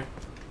there.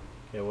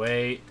 Okay,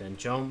 wait, then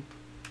jump.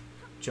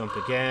 Jump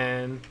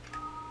again.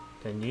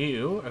 Then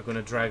you are going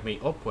to drag me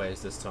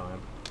upwards this time.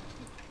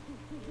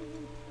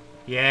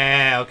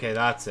 Yeah, okay,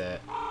 that's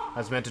it. I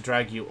was meant to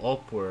drag you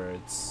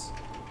upwards.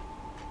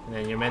 And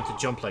then you're meant to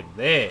jump like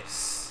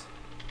this.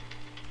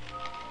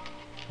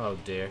 Oh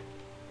dear.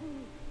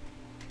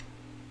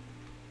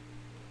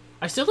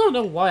 I still don't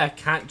know why I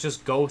can't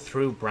just go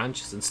through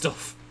branches and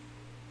stuff.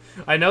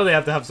 I know they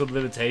have to have some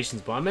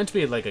limitations, but I'm meant to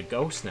be like a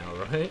ghost now,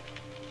 right?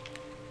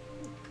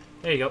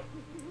 There you go.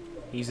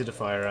 Easy to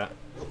fire at.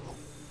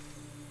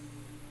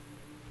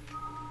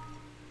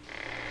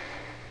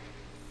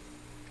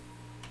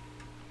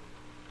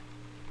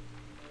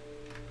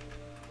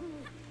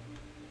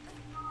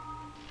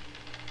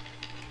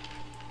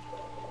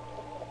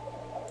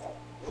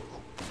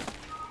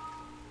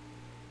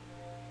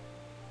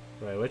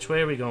 Right, which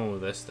way are we going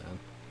with this then?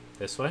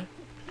 This way?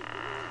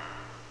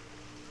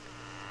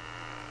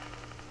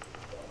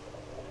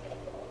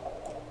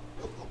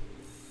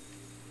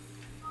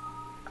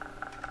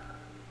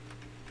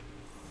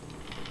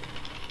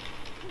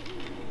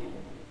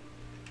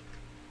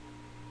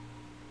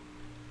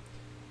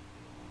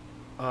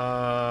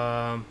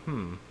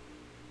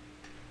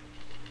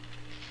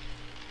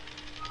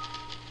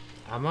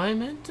 Am I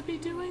meant to be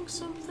doing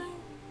something?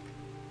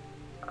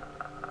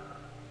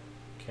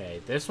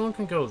 Okay, this one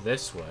can go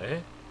this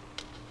way.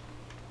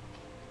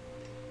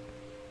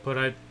 But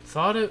I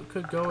thought it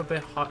could go a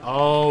bit high.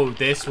 Oh,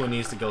 this one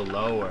needs to go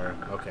lower.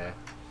 Okay.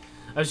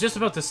 I was just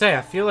about to say,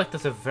 I feel like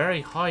that's a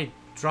very high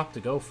drop to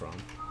go from.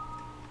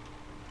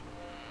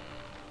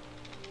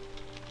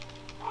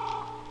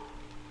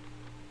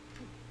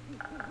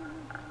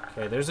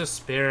 Okay, there's a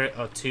spirit.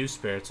 Oh, two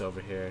spirits over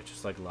here,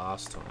 just like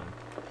last time.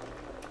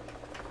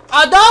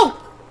 Oh, no!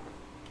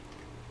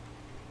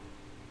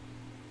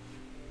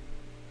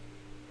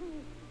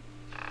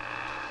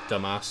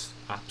 Dumbass.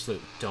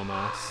 Absolute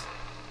dumbass.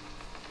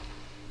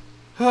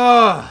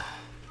 Ah.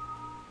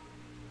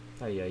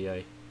 Ay, ay,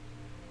 ay.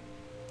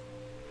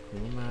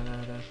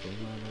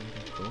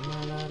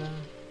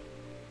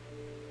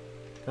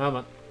 Come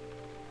on.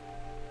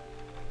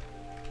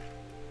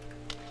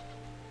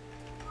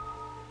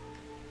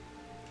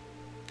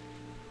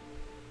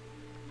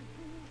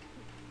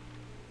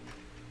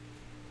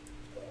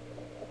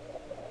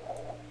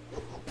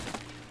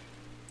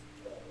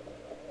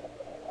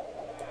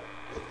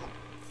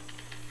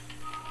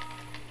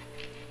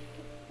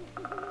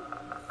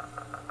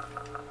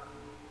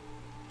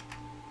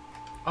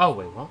 Oh,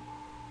 wait, what?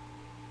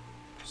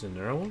 There's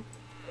another one?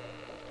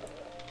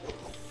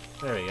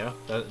 There we go.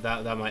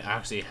 That might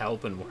actually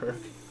help and work.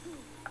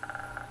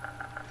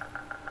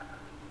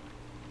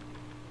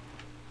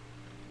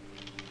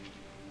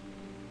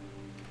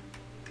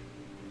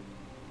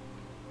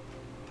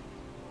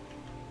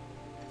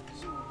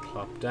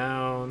 Plop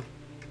down.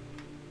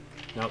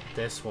 Nope,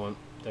 this one.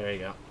 There you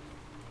go.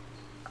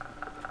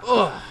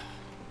 Ugh.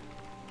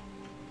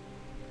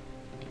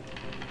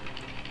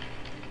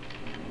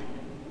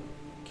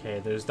 Okay,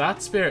 there's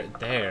that spirit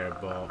there,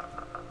 but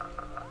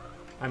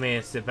I mean,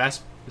 it's the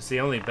best. It's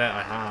the only bet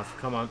I have.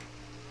 Come on.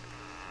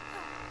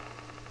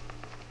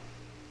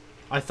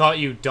 I thought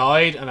you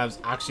died, and I was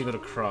actually gonna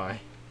cry.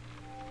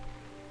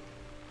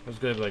 I was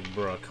gonna be like,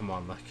 bro, come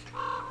on, like.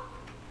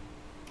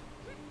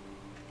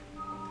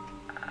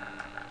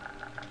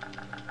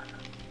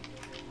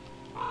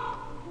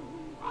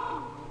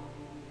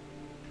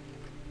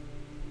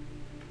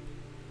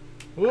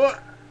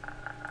 What?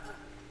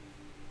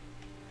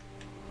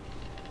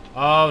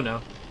 Oh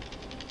no.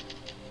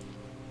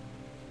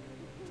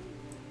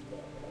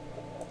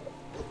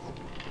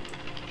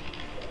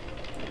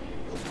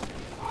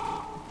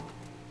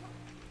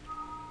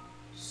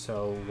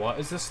 So, what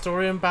is the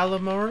story in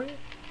Balamori?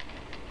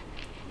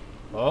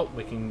 Oh,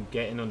 we can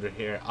get in under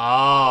here. Oh,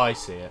 I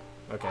see it.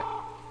 Okay.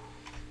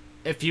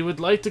 If you would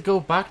like to go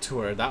back to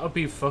her, that would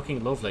be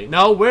fucking lovely.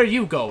 No, where are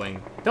you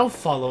going? Don't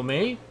follow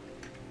me.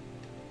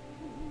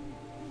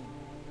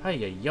 Hi,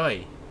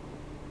 yoy.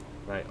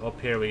 Right, up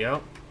here we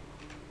go.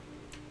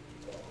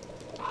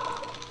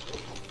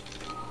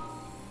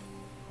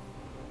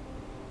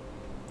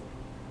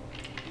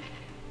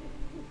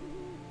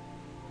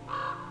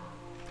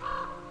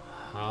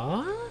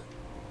 Huh?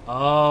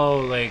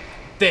 Oh, like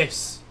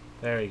this.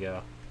 There we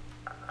go.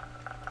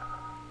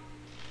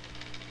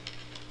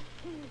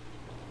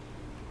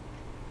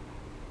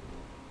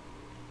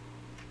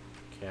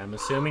 Okay, I'm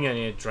assuming I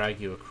need to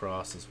drag you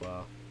across as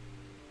well.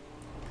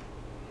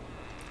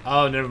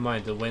 Oh, never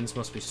mind. The winds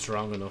must be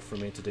strong enough for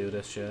me to do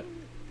this shit.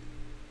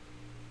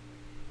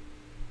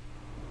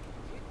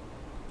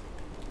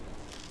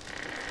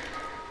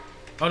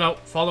 Oh no,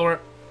 follow her.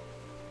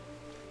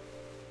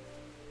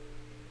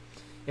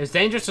 It was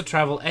dangerous to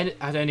travel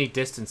at any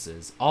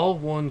distances. All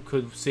one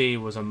could see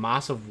was a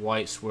massive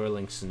white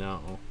swirling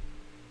snow.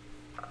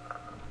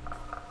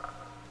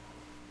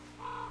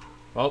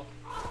 Oh.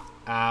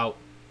 Ow.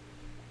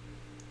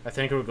 I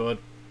think we're good.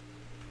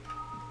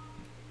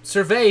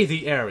 Survey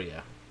the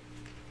area.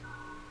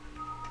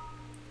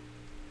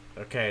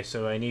 Okay,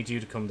 so I need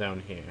you to come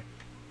down here.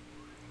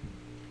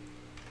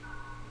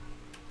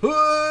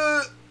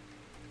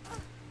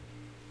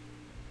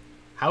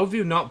 How have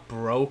you not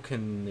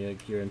broken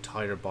like, your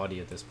entire body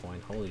at this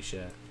point? Holy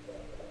shit.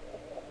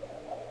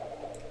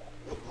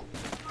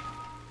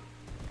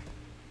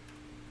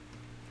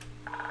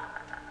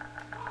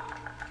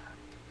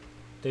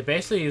 They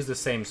basically use the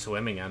same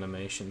swimming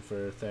animation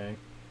for a thing.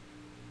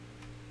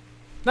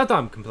 Not that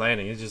I'm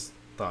complaining, I just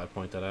thought I'd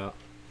point that out.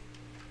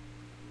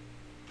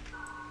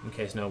 In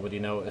case nobody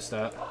noticed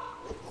that.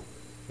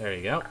 There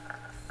you go.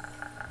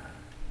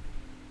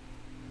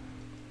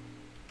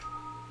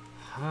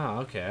 Ah,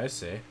 okay, I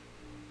see.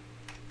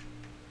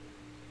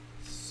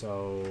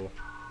 So...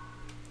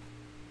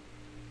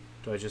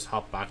 do I just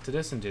hop back to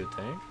this and do the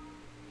thing?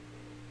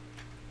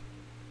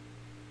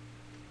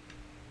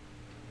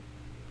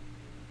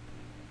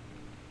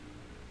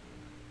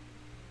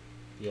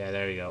 Yeah,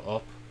 there you go.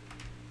 Up.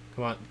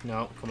 Come on.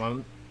 No, come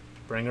on.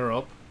 Bring her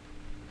up.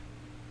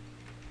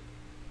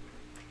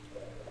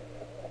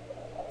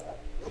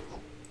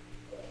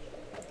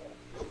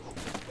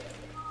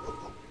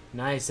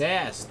 Nice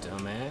ass,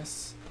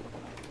 dumbass.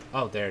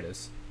 Oh, there it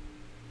is.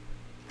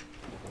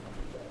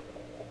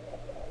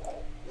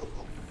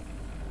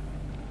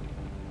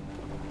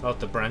 Oh,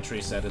 the branch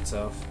reset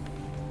itself.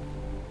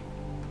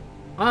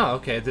 Ah,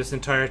 okay, this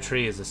entire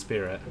tree is a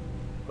spirit.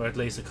 Or at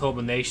least a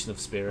culmination of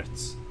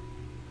spirits.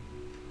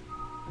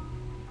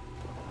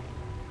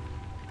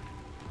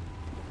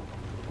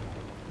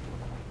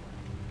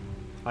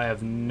 I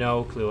have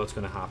no clue what's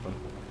going to happen.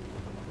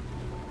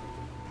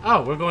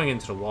 Oh, we're going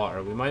into the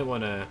water. We might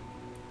want to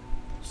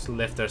just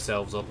lift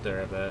ourselves up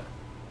there a bit.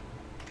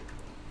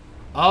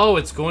 Oh,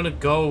 it's going to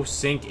go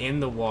sink in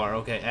the water.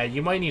 Okay,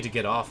 you might need to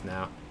get off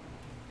now.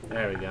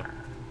 There we go.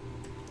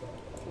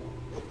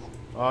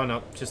 Oh,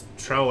 no. Just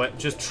throw it.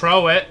 Just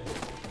throw it!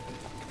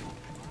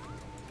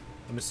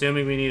 I'm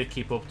assuming we need to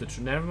keep up the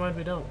tree. Never mind,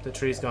 we don't. The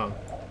tree's gone.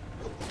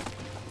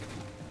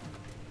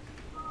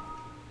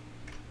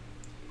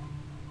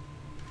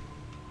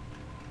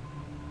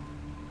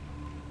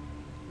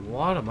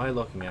 What am I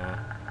looking at?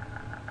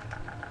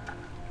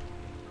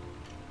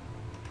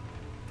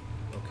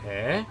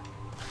 Okay.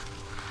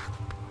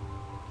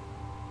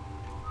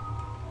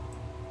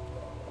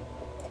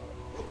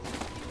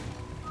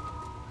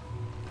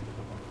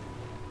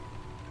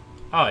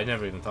 Oh, I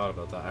never even thought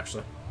about that,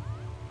 actually.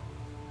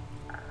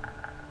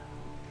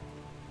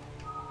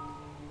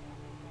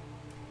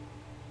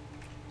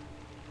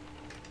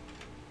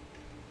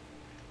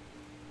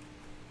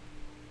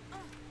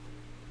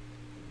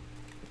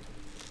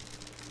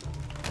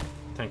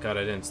 Thank God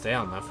I didn't stay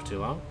on that for too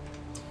long.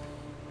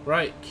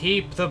 Right,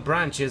 keep the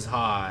branches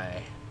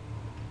high.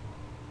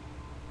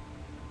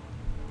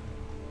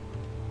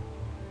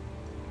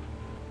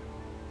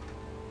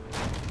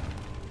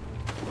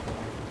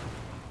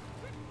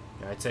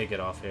 Yeah, I take it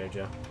off here,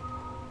 Joe.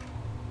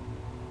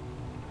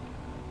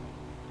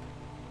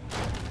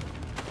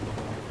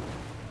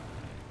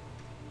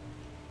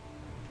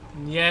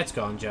 Yeah, it's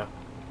gone, Joe.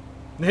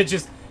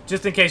 Just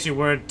in case you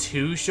weren't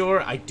too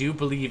sure, I do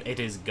believe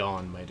it is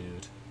gone, my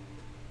dude.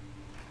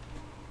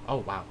 Oh,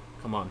 wow.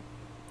 Come on.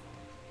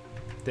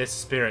 This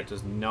spirit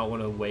does not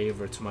want to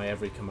waver to my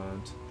every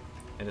command.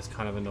 And it's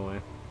kind of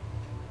annoying.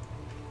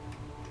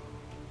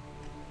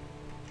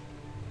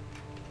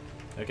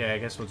 Okay, I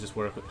guess we'll just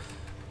work with...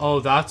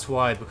 Oh, that's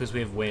why, because we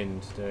have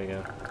wind. There we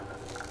go.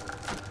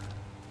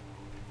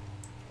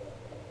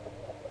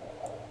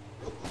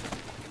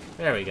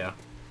 There we go.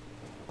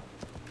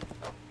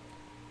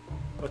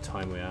 What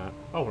time are we at?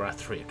 Oh, we're at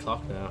 3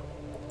 o'clock now.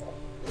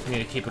 We need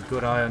to keep a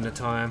good eye on the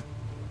time.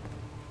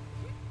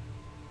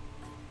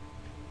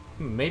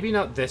 Maybe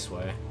not this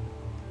way.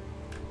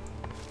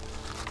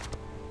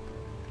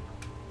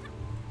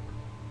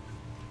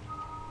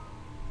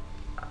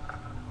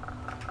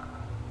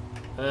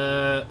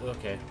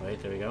 Okay,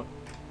 wait, there we go.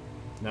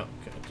 No,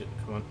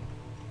 come on.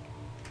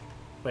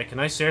 Wait, can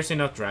I seriously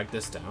not drag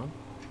this down?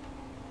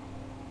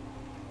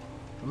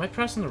 Am I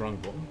pressing the wrong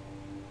button?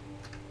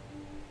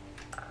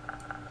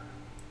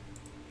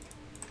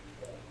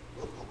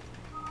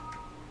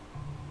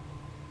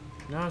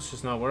 No, it's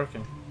just not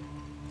working.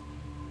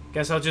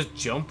 Guess I'll just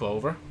jump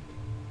over.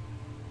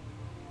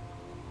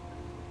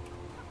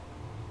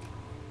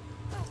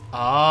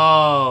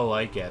 Oh,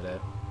 I get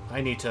it.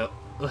 I need to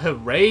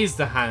raise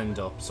the hand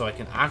up so I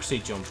can actually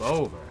jump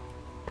over.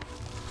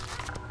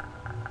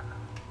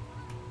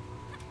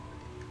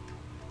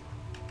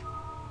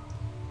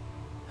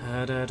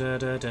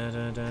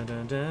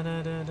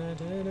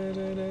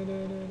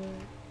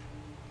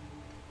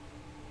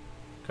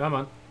 Come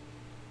on.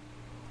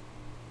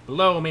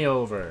 Blow me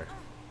over.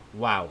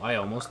 Wow, I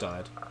almost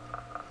died.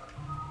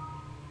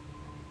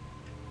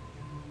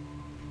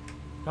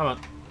 Come on.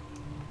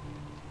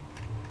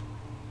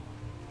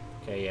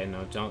 Okay, yeah,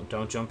 no,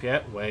 don't jump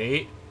yet.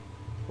 Wait.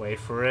 Wait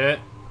for it.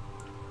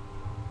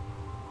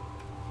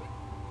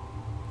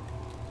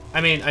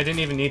 I mean, I didn't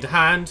even need the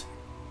hand.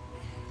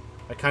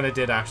 I kind of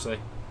did, actually.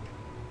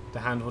 The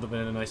hand would have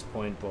been a nice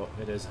point, but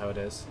it is how it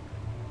is.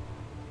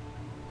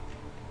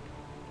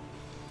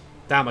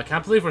 Damn, I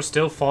can't believe we're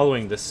still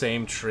following the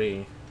same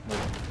tree.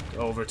 Like,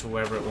 over to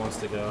wherever it wants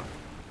to go.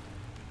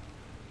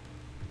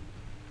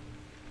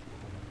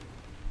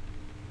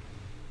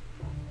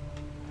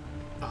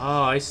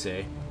 Oh, I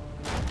see.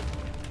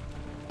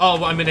 Oh,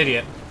 well, I'm an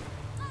idiot.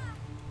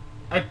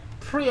 I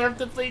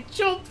preemptively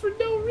jumped for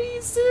no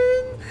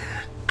reason.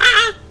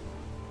 Ah!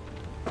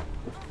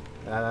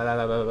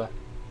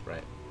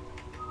 Right.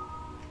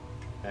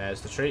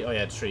 Is the tree? Oh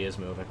yeah, the tree is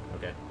moving.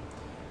 Okay.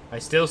 I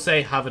still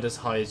say have it as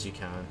high as you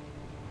can.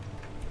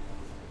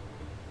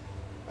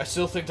 I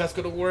still think that's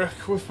gonna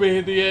work with me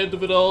in the end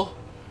of it all.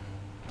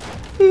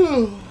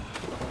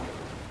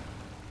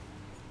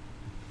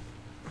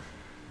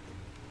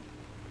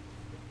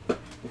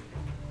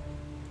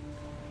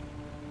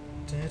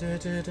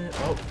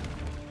 Oh,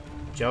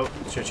 Joe,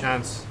 it's your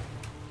chance.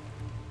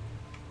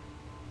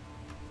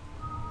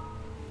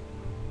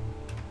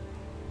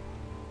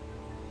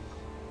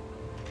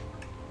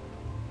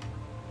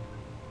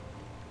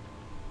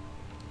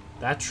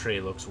 That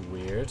tree looks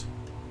weird.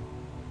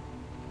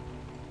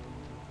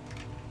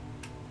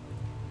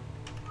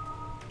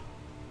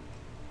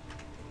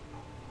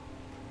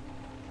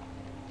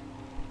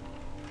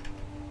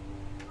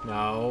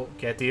 No,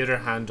 get the other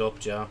hand up,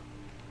 Joe.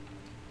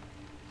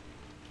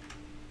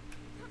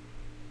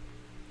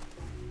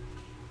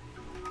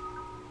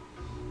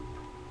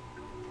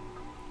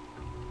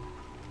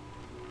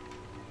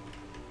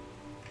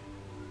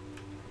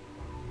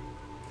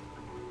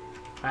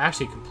 I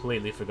actually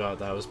completely forgot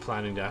that I was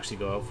planning to actually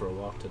go out for a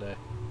walk today.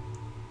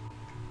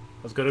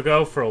 I was gonna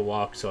go for a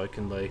walk so I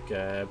can, like,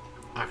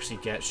 actually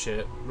get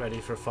shit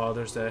ready for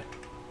Father's Day.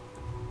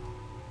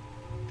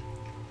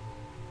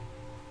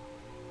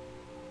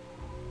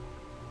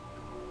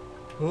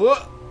 Whoa.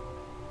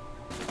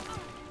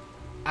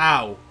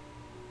 Ow.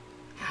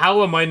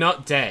 How am I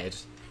not dead?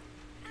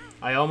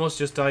 I almost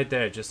just died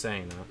there, just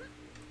saying that.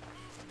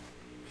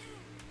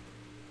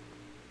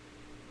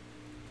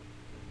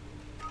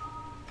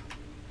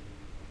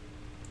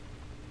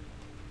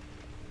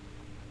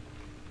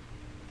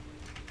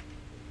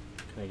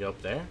 Can I go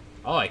up there?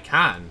 Oh, I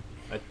can.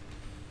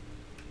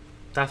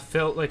 That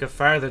felt like a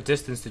farther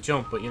distance to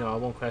jump, but you know, I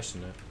won't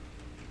question it.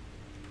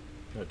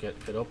 No,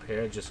 get up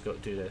here, just go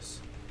do this.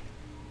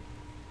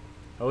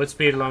 I would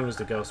speed along as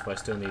the ghost, but I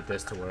still need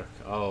this to work.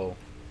 Oh.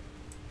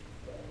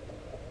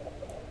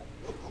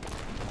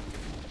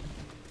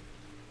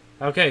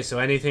 Okay, so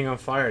anything on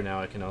fire now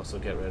I can also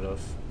get rid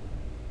of.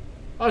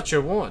 Oh, it's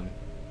your one.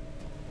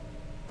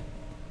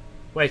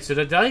 Wait, so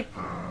did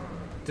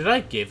I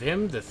give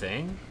him the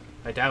thing?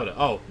 I doubt it.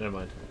 Oh, never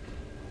mind.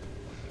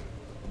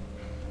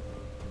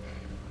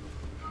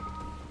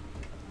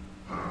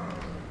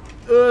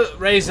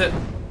 Raise it.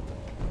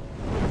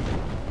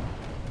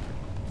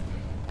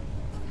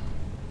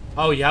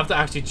 Oh, you have to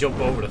actually jump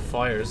over the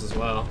fires as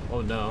well.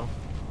 Oh no.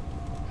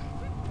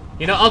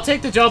 You know, I'll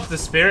take the job of the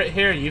spirit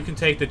here. You can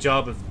take the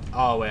job of...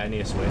 Oh wait, I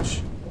need a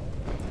switch.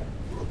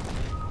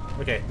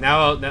 Okay,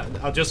 now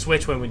I'll just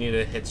switch when we need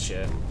to hit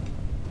shit.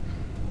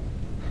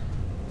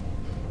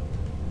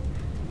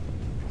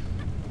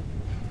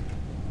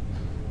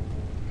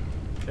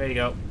 There you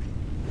go.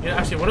 Yeah,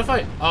 actually, what if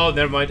I... Oh,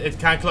 never mind. It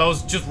can't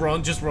close. Just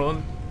run, just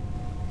run.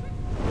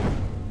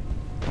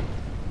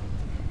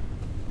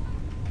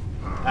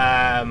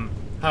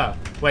 Huh.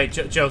 Wait,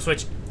 Joe,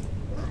 switch.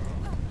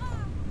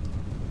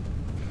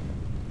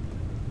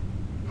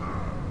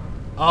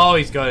 Oh,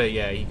 he's got it.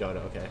 Yeah, he got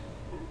it. Okay.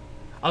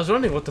 I was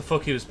wondering what the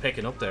fuck he was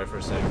picking up there for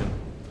a second.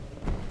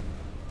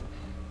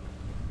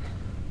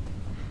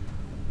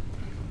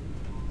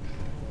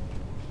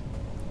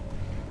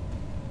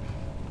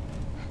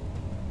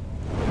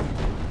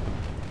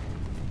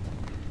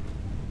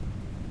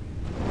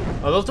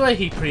 I love the way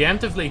he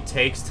preemptively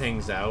takes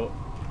things out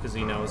because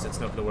he knows it's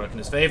not going to work in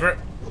his favor.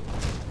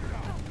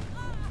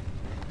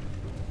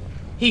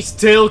 He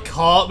still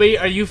caught me?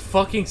 Are you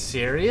fucking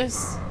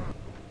serious?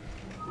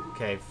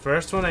 Okay,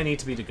 first one I need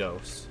to be the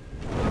ghost.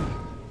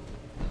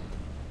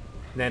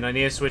 Then I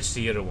need to switch to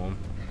the other one.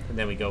 And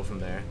then we go from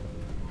there.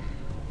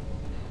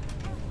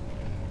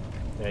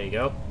 There you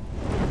go.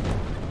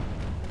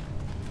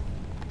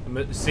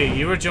 See,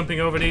 you were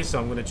jumping over these, so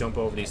I'm going to jump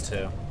over these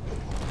too.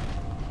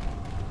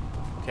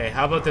 Okay,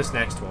 how about this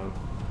next one?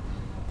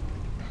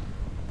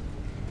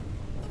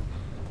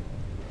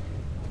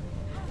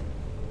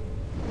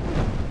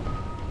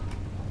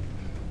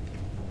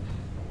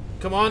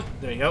 Come on.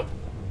 There you go.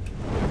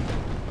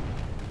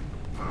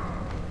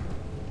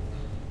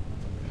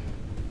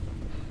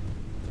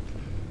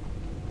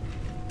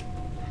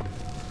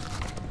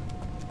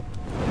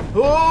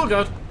 Oh,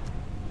 God.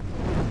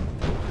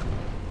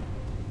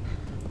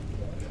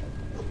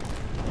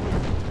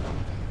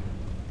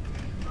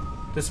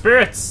 The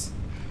spirits.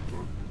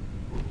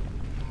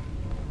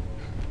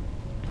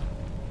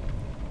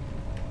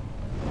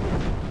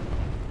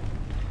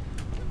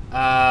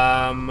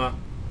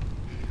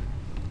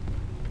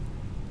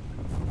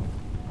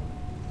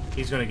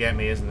 He's gonna get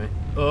me, isn't he?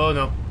 Oh,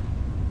 no.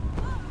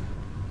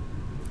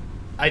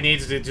 I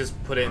needed to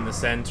just put it in the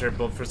center,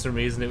 but for some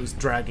reason it was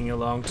dragging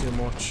along too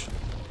much.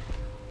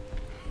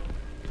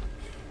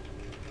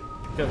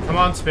 Come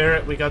on,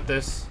 spirit, we got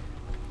this.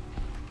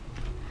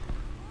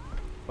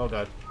 Oh,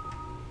 God.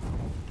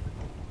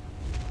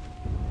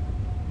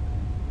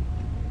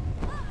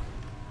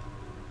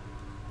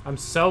 I'm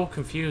so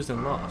confused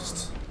and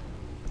lost.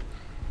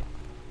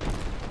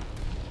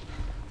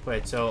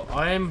 Wait, so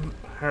I'm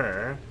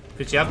her,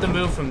 because you have to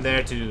move from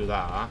there to do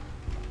that.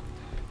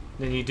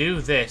 Then you do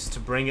this to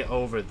bring it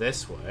over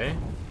this way.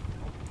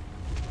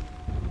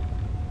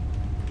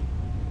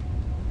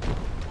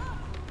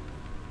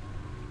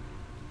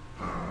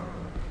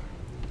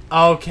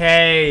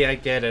 Okay, I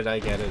get it, I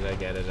get it, I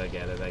get it, I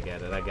get it, I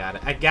get it, I got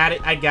it, I got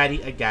it, I got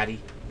it, I got it.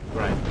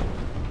 Right.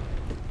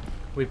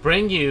 We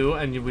bring you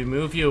and we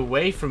move you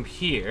away from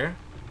here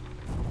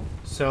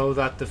so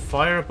that the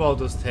fireball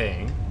does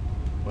thing.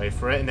 Wait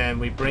for it, and then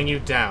we bring you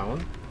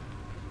down.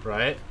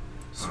 Right?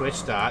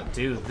 Switch that,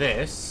 do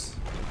this.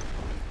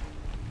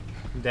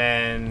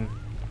 Then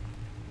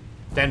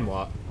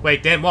what?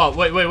 Wait, then what?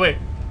 Wait, wait, wait.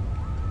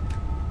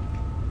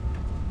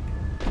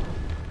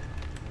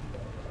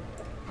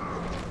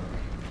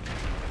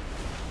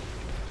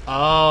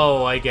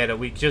 Oh, I get it.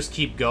 We just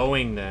keep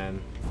going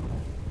then.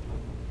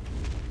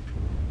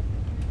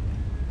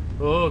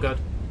 Oh, God.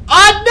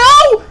 Oh,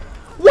 no!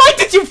 Why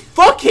did you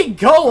fucking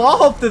go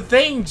off the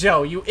thing,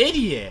 Joe? You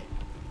idiot.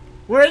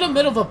 We're in the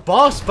middle of a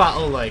boss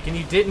battle, like, and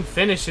you didn't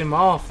finish him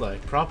off,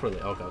 like, properly.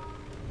 Oh, God.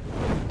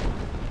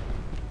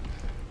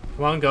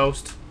 Come on,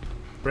 ghost.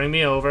 Bring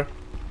me over.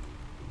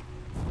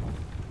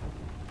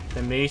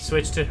 Then me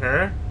switch to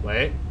her.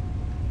 Wait.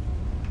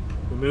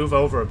 We move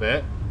over a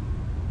bit.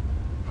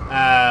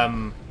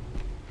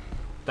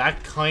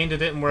 That kind of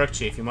didn't work,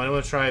 Chief. You might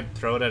want to try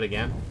throw it out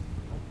again.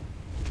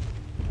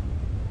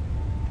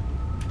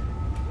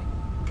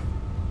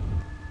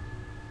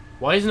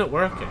 Why isn't it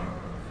working?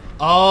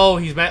 Oh,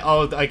 he's meant.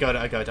 Oh, I got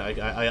it. I got it.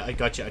 I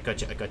got you. I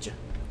got you. I got you.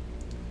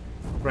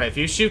 Right, if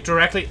you shoot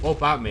directly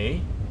up at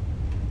me.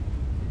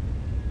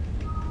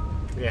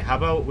 Yeah, how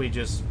about we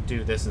just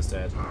do this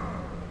instead?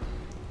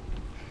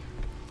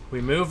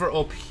 We move her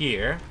up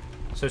here,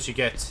 so she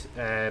gets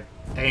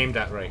aimed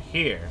at right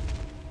here.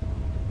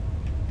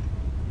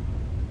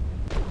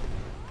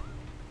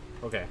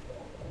 Okay.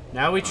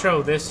 Now we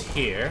throw this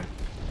here.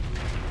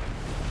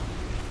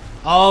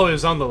 Oh, it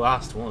was on the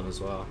last one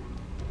as well.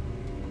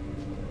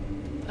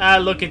 Ah,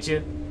 look at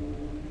you.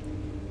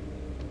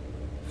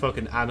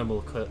 Fucking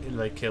animal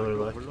killer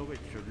like.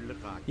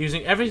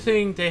 Using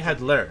everything they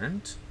had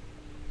learned,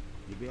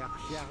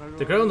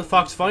 the girl and the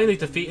fox finally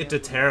defeated the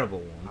terrible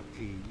one.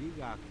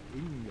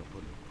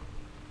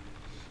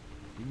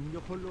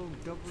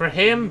 For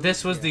him,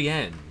 this was the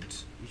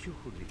end.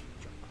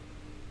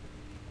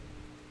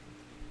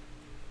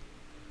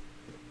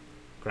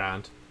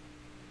 Grand.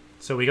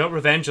 So we got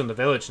revenge on the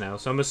village now,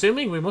 so I'm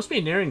assuming we must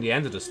be nearing the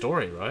end of the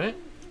story, right?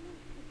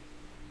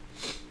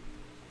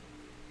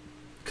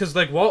 Because,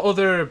 like, what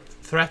other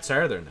threats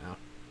are there now?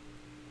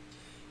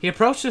 He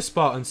approached the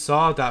spot and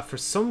saw that, for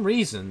some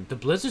reason, the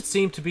blizzard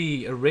seemed to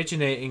be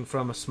originating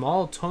from a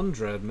small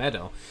tundra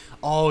meadow.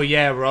 Oh,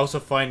 yeah, we're also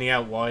finding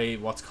out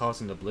what's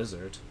causing the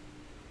blizzard.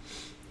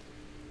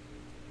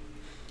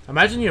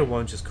 Imagine your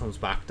one just comes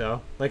back,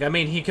 though. Like, I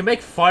mean, he can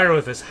make fire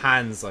with his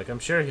hands. Like, I'm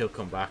sure he'll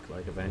come back,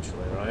 like,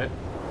 eventually, right?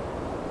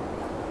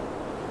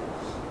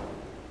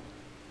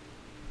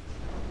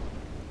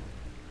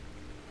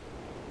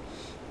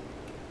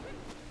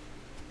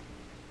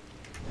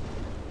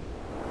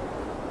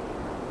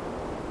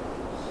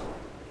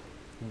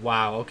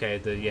 Wow,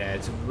 okay, yeah,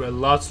 it's a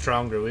lot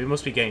stronger. We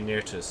must be getting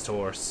near to the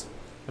source.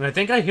 And I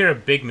think I hear a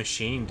big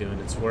machine doing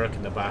its work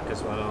in the back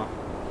as well.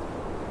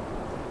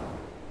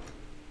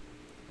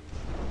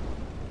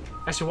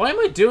 Actually, why am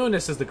I doing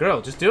this as the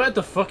girl? Just do it at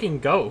the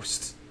fucking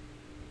ghost.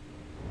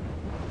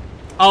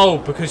 Oh,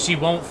 because she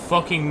won't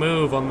fucking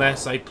move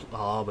unless I...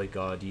 Oh my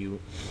god,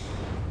 you...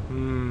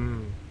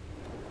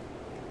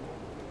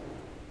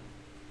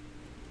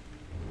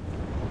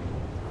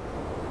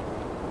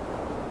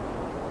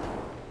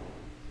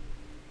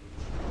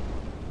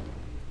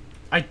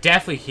 I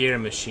definitely hear a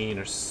machine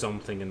or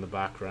something in the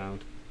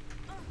background.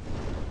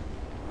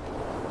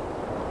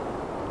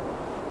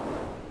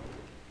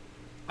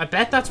 I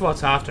bet that's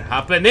what's after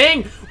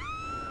happening!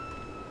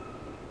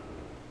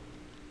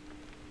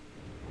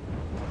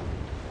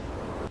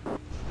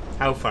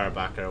 How far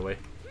back are we?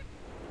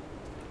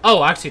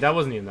 Oh, actually, that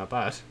wasn't even that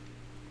bad.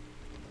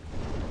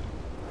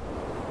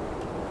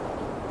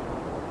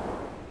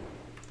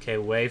 Okay,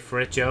 wait for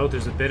it, Joe.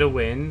 There's a bit of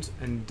wind,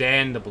 and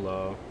then the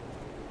blow.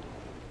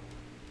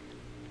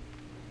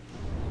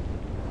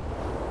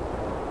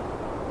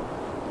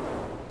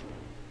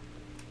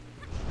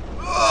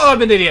 Oh,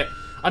 I'm an idiot.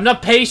 I'm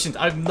not patient.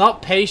 I'm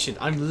not patient.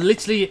 I'm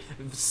literally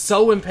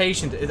so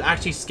impatient. It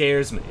actually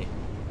scares me.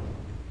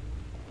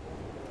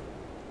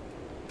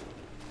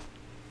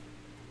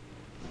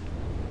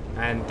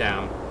 And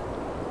down.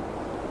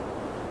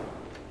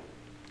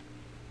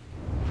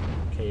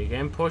 Okay, you're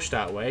getting pushed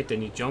that way.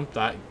 Then you jump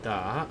that.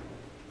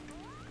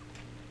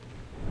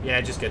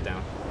 Yeah, just get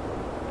down.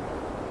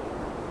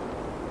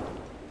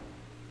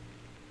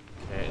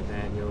 Okay, and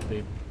then you'll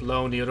be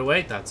blown the other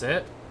way. That's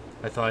it.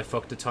 I thought I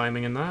fucked the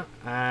timing in that.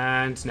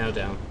 And now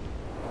down.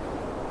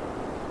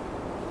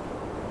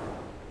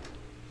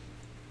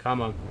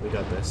 Come on, we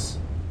got this.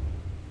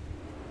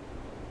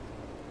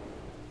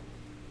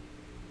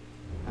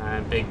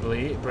 And big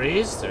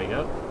breeze. There you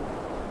go.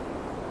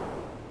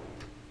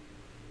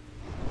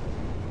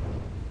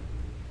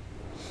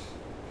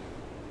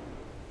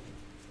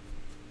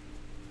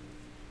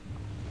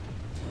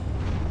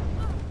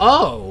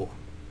 Oh!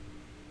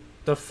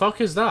 The fuck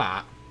is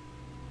that?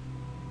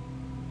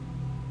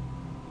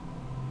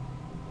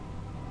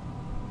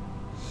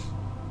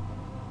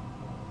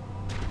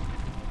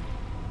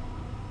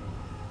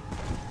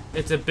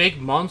 It's a big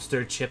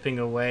monster chipping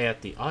away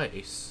at the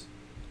ice.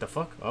 The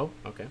fuck? Oh,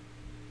 okay.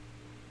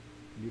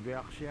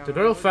 The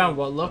girl found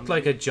what looked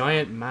like a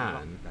giant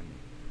man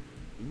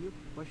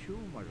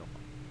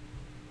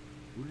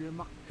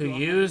who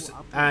used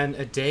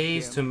a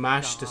daze to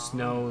mash the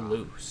snow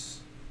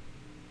loose.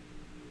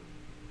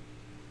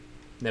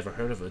 Never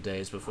heard of a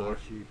daze before.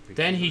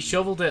 Then he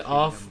shoveled it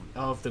off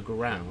of the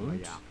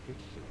ground.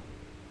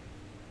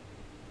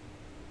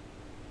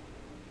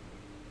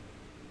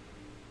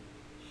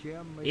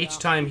 Each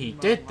time he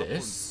did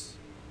this,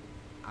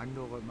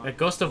 a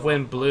gust of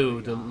wind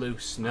blew the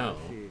loose snow,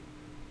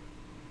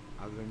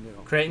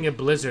 creating a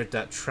blizzard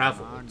that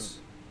traveled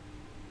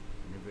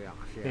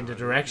in the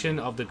direction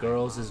of the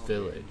girls'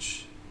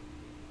 village.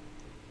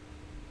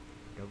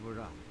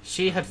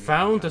 She had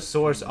found the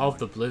source of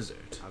the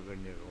blizzard.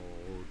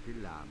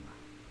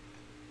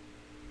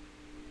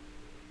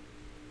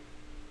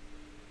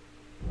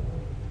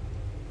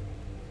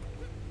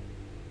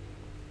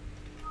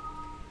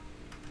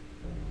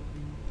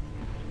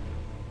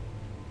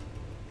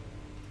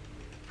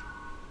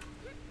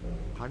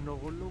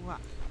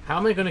 How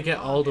am I gonna get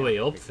all the way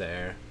up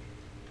there?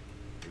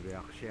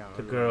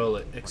 The girl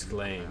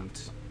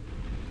exclaimed.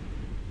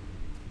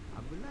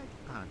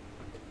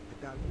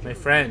 My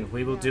friend,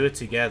 we will do it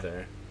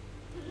together,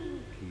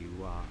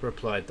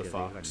 replied the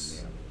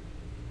fox.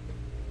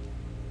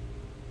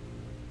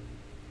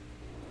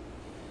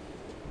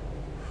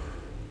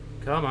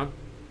 Come on.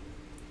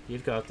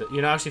 You've got the...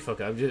 You know, actually, fuck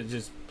it.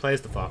 Just play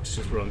as the fox.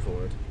 Just run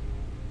forward.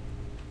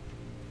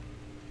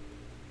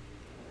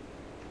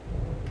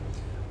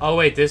 Oh,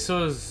 wait. This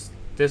was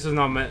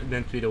not meant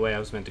to be the way I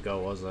was meant to go,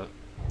 was it?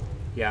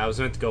 Yeah, I was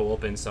meant to go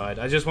up inside.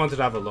 I just wanted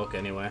to have a look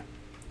anyway.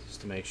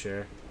 Just to make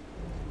sure.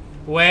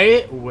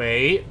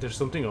 Wait. There's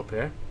something up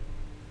here.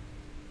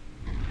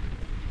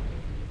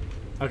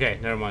 Okay,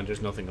 never mind.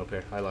 There's nothing up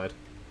here. I lied.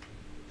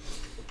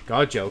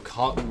 God, Joe.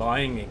 Caught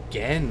lying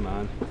again,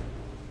 man.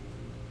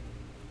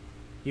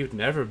 You'd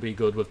never be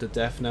good with the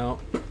Death Note.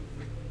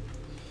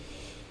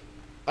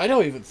 I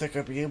don't even think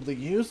I'd be able to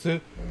use the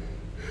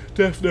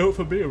Death Note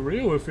for being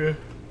real with you.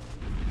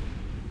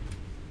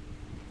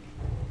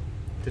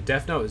 The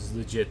Death Note is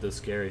legit the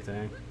scary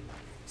thing.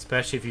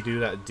 Especially if you do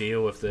that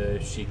deal with the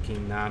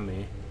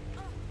Shikinami.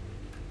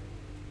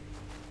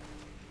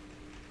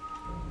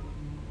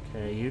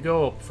 Okay, you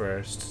go up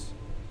first.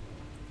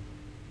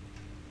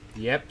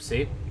 Yep,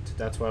 see?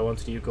 That's why I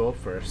wanted you to go up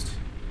first.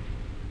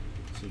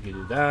 So you can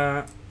do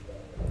that.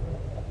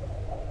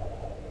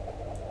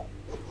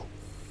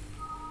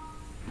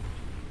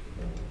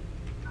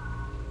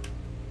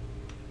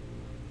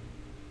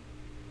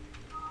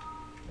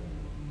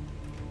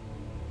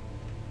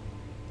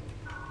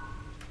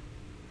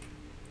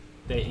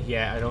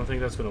 Yeah, I don't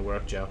think that's gonna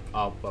work, Joe.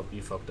 Oh, well,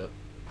 you fucked up.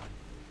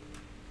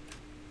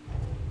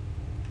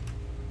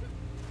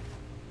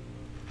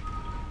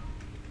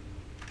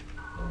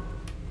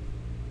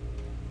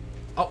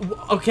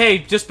 Oh, okay,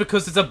 just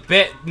because it's a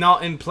bit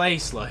not in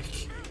place,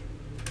 like.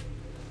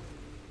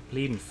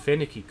 Bleeding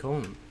finicky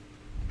cunt.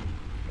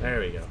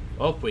 There we go.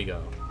 Up we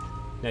go.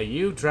 Now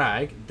you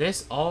drag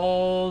this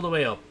all the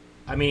way up.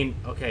 I mean,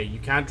 okay, you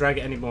can't drag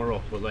it any more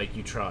up, but like,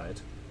 you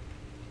tried.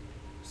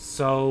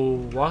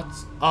 So, what?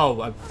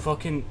 Oh, I'm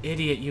fucking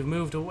idiot. You've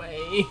moved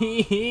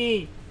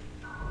away.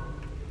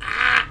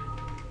 Ah!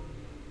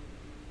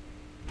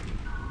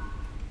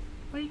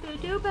 What are you gonna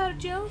do about it,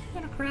 Joe?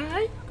 You gonna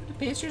cry? Gonna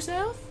piss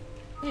yourself?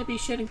 Maybe you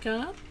shouldn't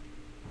come.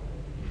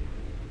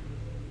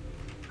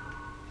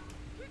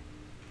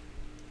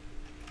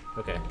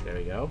 Okay, there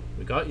we go.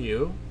 We got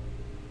you.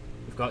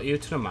 We've got you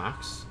to the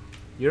max.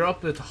 You're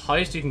up at the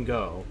highest you can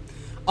go.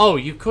 Oh,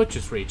 you could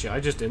just reach it. I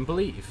just didn't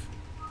believe.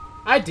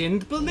 I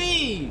didn't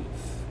believe!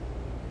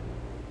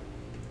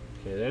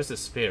 Okay, there's the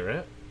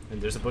spirit. And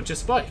there's a bunch of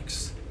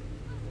spikes.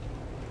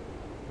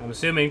 I'm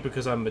assuming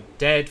because I'm a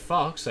dead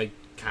fox, I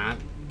can't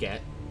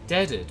get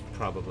deaded,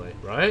 probably,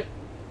 right?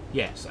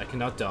 Yes, I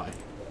cannot die.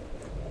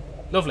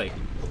 Lovely.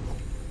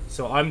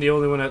 So I'm the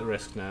only one at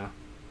risk now.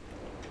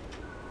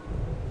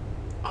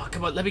 Oh,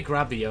 come on, let me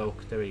grab the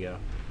yoke. There we go.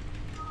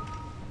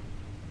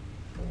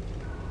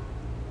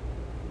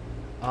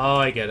 Oh,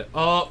 I get it.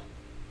 Oh,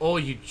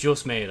 you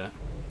just made it.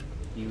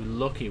 You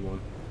lucky one.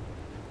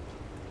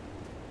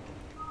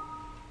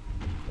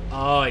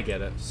 Oh, I get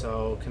it.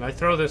 So, can I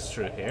throw this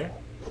through here?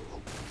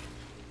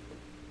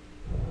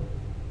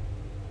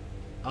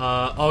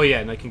 Oh yeah,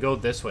 and I can go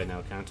this way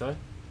now, can't I?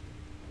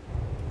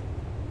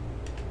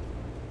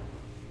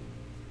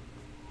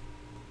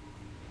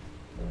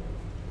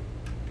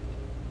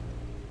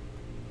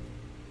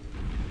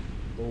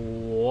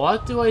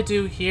 What do I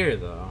do here,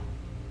 though?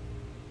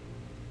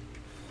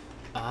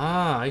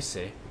 Ah, I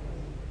see.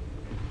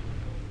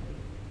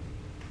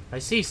 I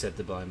see, said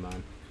the blind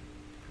man.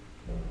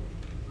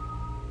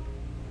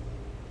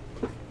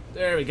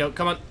 There we go.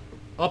 Come on.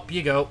 Up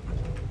you go.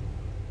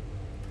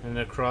 And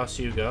across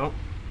you go.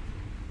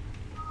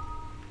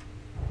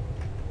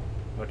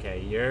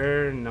 Okay,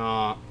 you're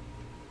not...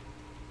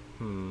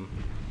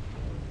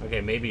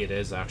 Okay, maybe it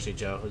is actually,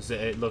 Joe.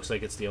 It looks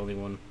like it's the only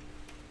one.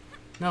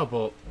 No,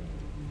 but...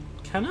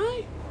 Can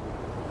I?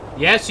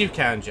 Yes, you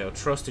can, Joe.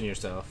 Trust in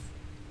yourself.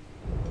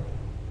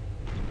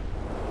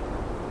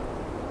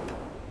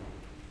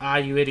 Ah,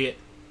 you idiot.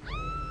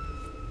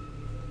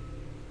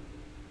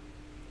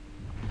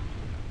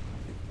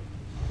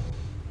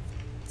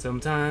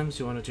 Sometimes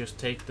you want to just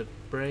take the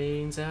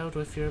brains out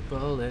with your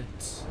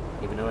bullets.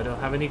 Even though I don't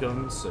have any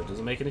guns, so it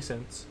doesn't make any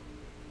sense.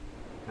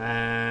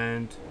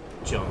 And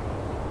jump.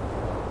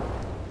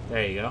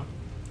 There you go.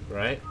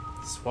 Right.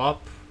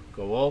 Swap.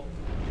 Go up.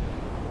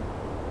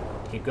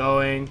 Keep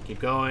going. Keep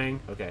going.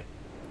 Okay.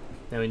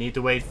 Now we need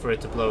to wait for it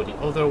to blow the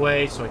other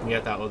way so I can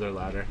get that other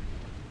ladder.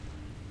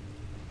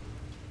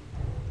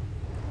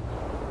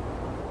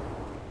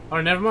 Oh,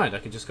 never mind. I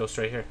could just go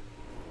straight here.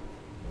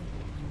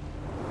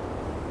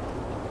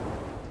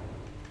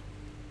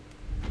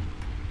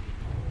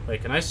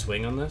 Wait, can I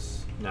swing on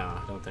this? No,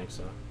 I don't think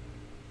so.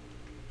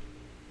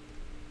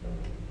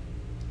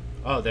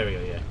 Oh, there we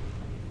go, yeah.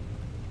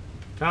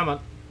 Come on.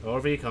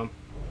 Over you come.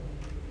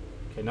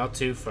 Okay, not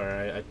too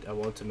far. I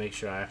want to make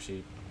sure I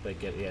actually, like,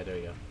 get... Yeah, there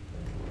you go.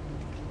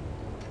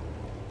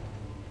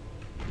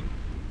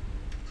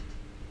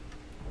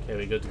 Okay,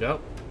 we good to go?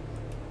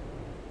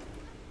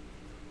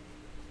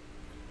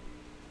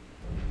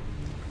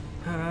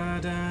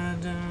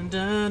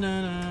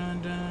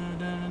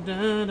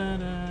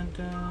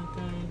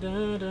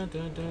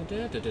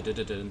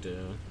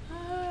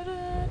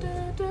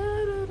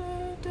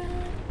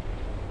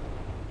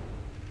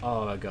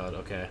 Oh my god,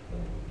 okay.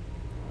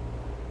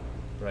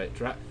 Right,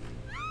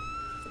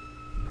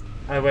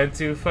 I went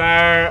too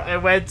far! I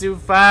went too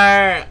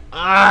far!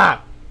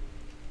 Ah!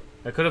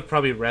 I could have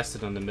probably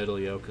rested on the middle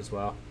yoke as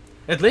well.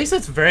 At least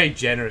it's very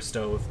generous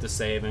though with the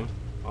saving,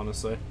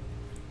 honestly.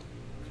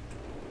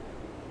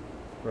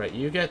 Right,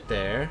 you get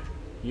there.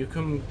 You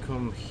can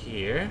come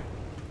here.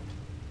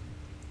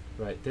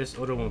 Right, this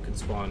other one can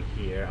spawn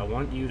here. I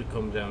want you to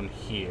come down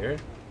here.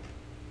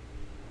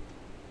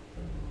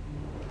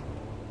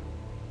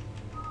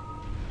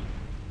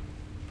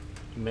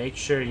 Make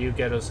sure you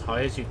get as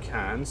high as you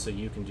can so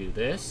you can do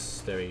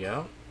this. There we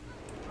go.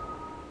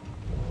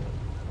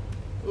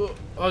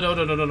 Oh, no,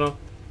 no, no, no, no.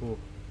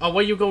 Oh,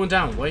 why are you going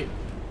down? Why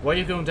are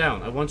you going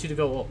down? I want you to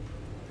go up.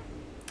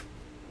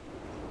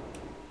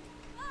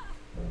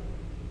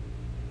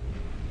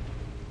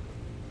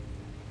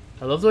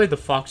 I love the way the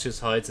fox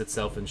just hides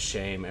itself in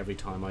shame every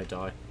time I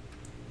die.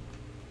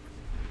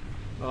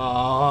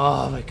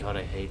 Oh my god,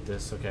 I hate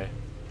this. Okay.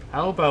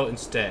 How about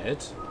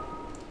instead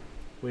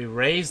we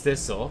raise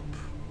this up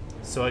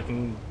so I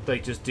can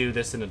like just do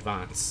this in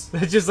advance.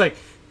 Just like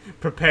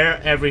prepare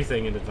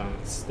everything in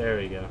advance. There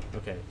we go.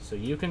 Okay, so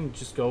you can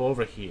just go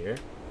over here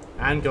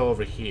and go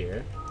over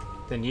here.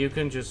 Then you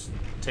can just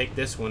take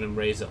this one and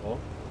raise it up.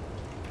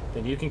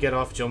 Then you can get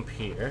off jump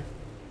here.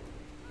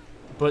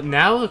 But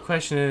now the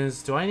question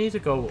is, do I need to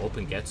go up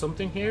and get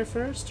something here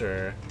first,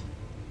 or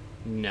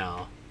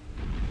no?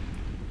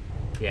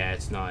 Yeah,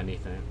 it's not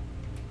anything.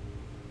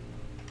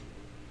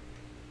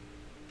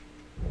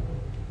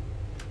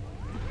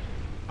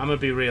 I'm gonna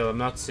be real, I'm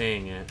not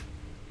seeing it.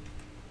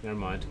 Never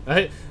mind.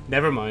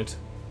 Never mind.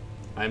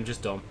 I'm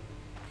just dumb.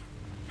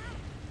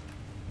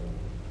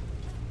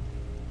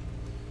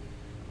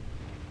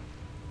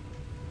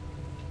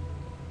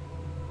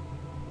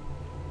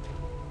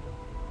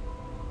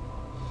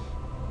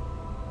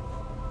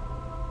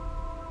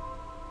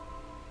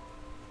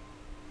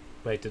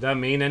 Wait, did that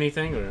mean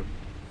anything, or?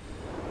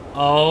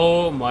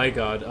 Oh my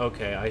god,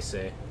 okay, I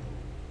see.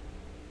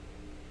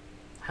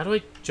 How do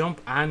I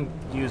jump and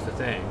use the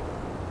thing?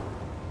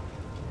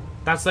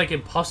 That's like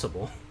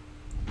impossible.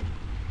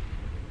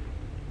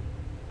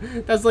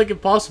 That's like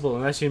impossible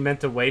unless you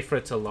meant to wait for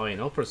it to line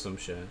up or some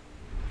shit.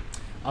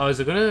 Oh, is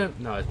it gonna?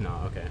 No, it's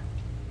not, okay.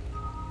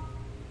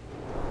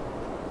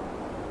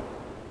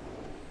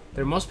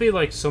 There must be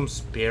like some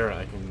spear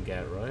I can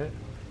get, right?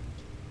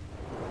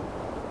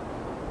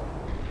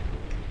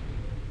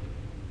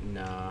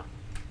 Nah.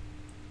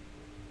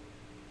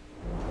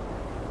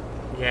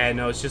 Yeah,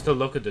 no, it's just a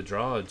look at the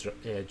draw,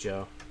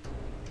 Joe.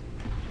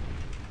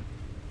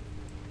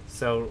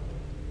 So,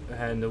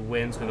 and the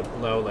wind's gonna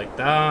blow like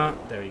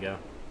that. There we go.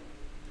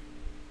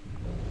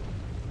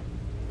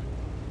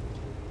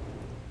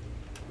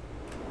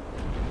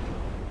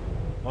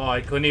 Oh,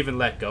 I couldn't even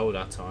let go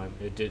that time.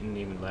 It didn't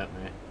even let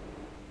me.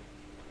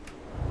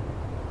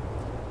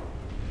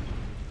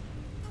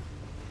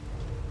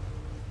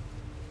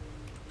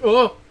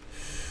 Oh!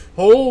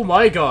 Oh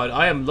my god,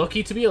 I am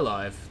lucky to be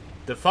alive.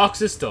 The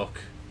fox is stuck.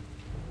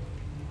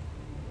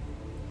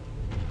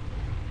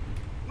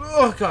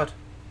 Oh god.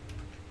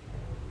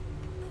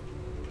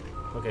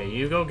 Okay,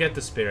 you go get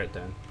the spirit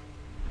then.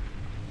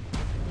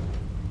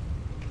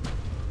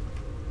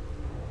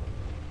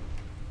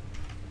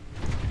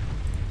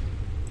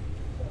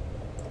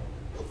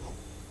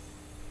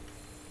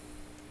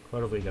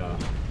 What have we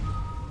got?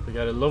 We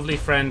got a lovely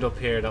friend up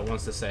here that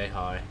wants to say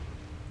hi.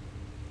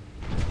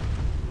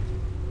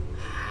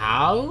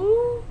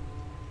 How?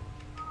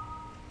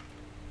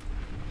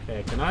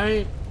 Okay, can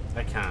I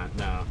can't,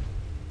 no.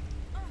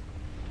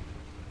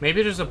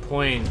 Maybe there's a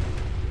point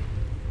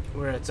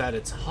where it's at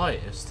its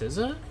highest, is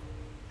it?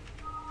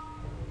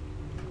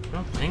 I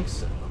don't think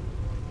so.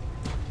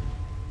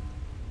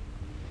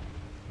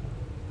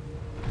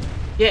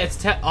 Yeah,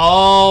 it's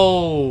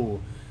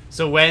oh!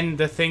 So when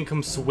the thing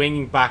comes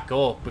swinging back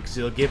up, because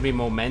it'll give me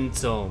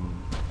momentum.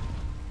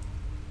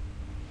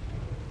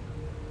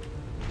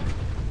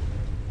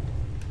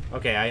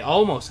 Okay, I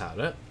almost had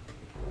it.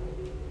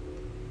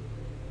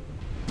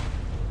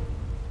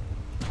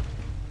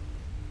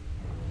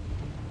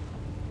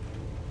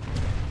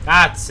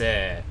 That's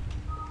it.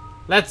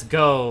 Let's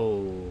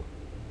go.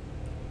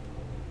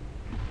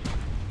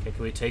 Okay,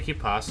 can we take you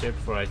past here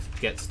before I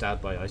get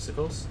stabbed by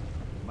icicles?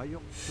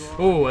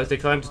 Oh, as they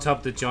climb to top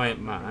of the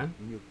giant man,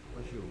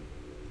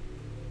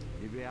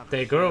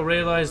 the girl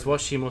realized what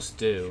she must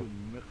do.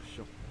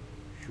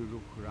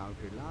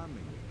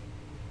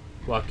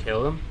 What,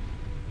 kill him?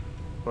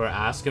 Or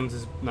ask him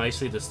to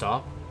nicely to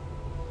stop?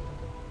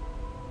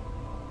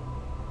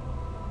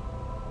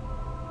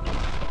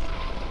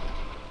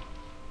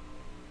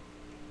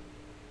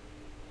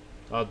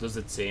 Oh, does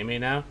it see me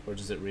now? Or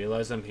does it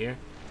realize I'm here?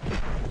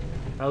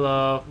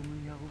 Hello.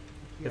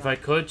 If I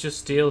could just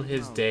steal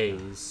his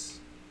days,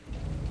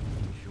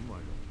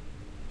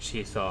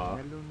 she thought.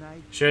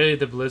 Surely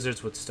the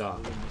blizzards would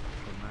stop.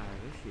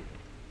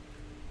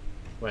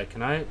 Wait,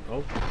 can I?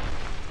 Oh.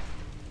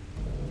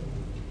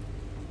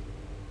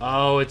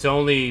 Oh, it's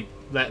only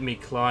let me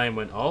climb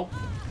when... Oh.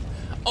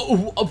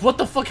 Oh, what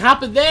the fuck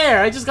happened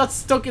there? I just got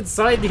stuck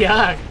inside the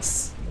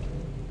axe.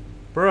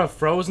 Bruh,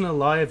 frozen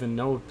alive in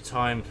no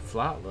time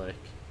flat, like.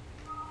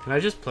 Can I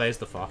just play as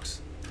the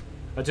fox?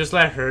 I'll just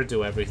let her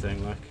do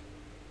everything, like.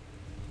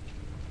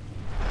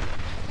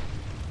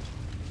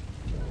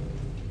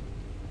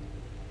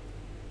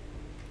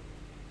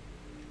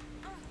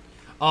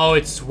 Oh,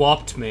 it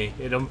swapped me.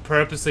 It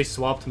purposely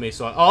swapped me,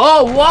 so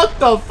oh, what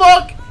the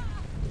fuck?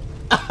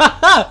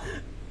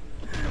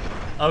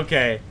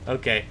 Okay,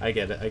 okay, I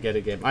get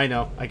it, game. I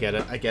know, I get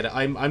it.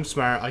 I'm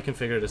smart, I can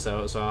figure this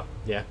out as well.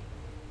 Yeah.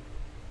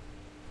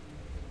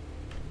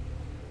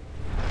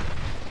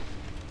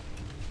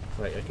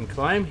 Right, I can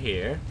climb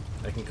here.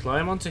 I can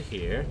climb onto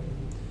here.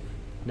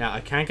 Now,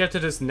 I can't get to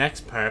this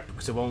next part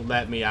because it won't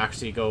let me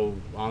actually go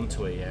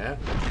onto it yet.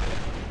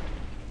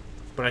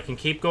 But I can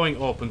keep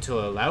going up until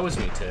it allows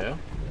me to.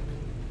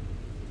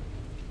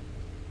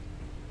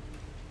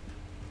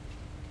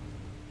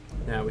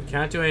 Now, we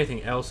can't do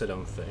anything else, I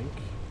don't think.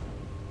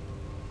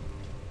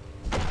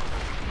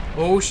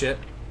 Oh, shit.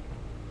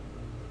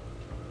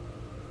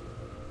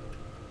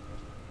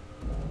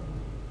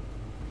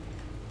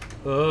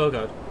 Oh,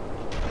 God.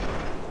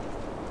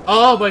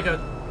 Oh, my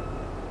God.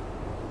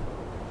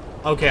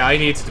 Okay, I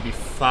needed to be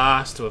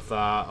fast with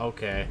that.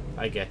 Okay,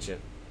 I get you.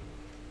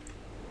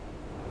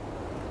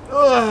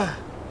 Ugh.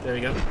 There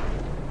we go.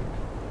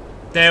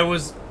 There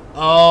was...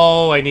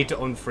 Oh, I need to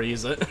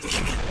unfreeze it.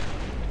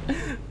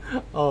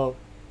 Oh,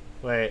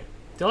 wait.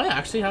 Do I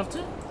actually have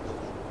to?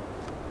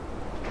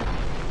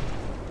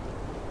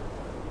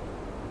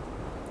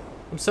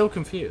 I'm so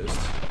confused.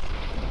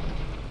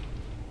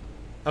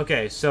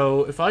 Okay,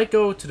 so if I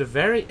go to the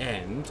very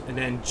end and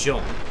then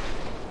jump...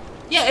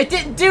 Yeah, it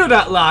didn't do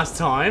that last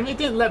time. It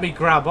didn't let me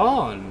grab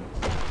on.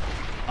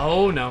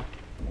 Oh, no.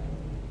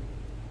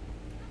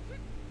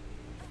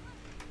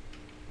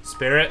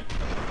 Spirit,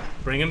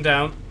 bring him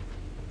down.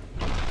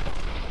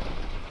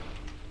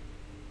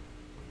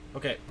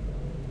 Okay,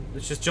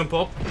 let's just jump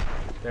up.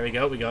 There we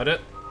go, we got it.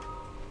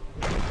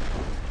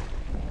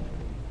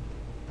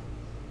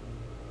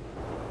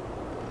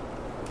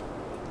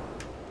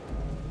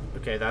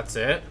 Okay, that's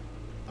it.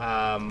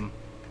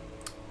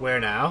 Where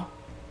now?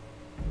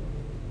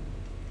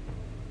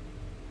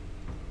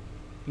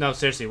 No,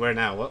 seriously, where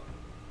now? What?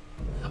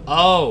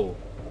 Oh!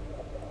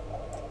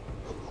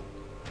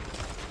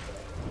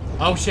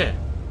 Oh, shit.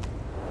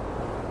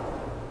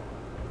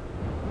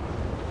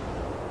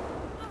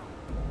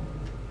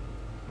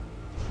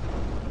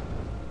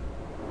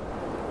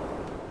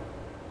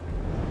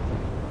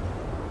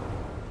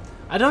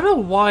 I don't know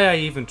why I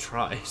even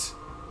tried.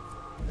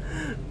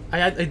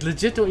 I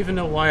legit don't even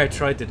know why I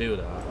tried to do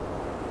that.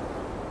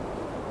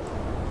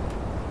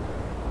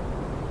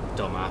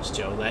 Dumbass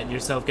Joe, letting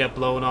yourself get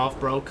blown off,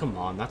 bro. Come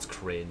on, that's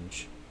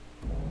cringe.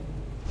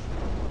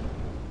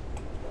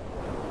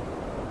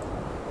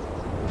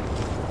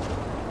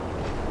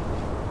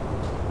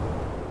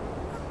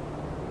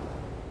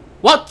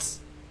 What?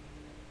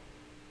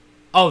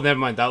 Oh, never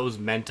mind. That was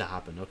meant to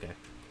happen. Okay.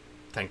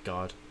 Thank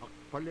God.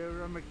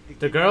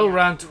 The girl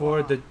ran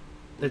toward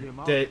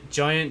the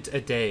giant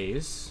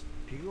Adaze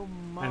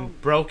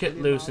and broke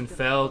it loose and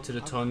fell to the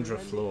tundra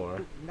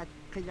floor.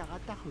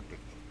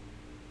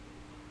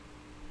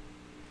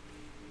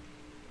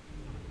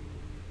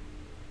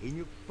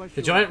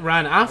 The giant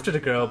ran after the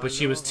girl, but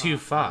she was too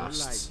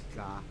fast.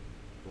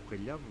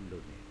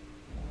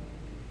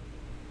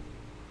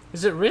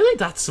 Is it really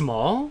that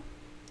small?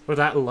 Or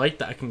that light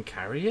that I can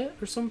carry it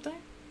or something?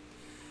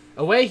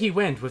 Away he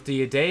went with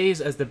the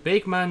Adaze as the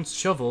big man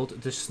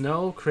shoveled the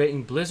snow,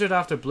 creating blizzard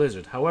after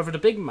blizzard. However, the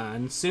big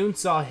man soon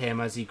saw him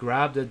as he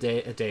grabbed a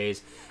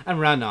Adaze and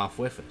ran off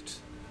with it.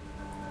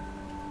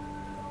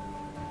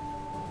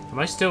 Am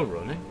I still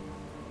running?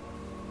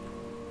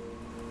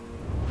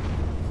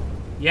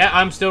 Yeah,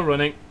 I'm still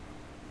running.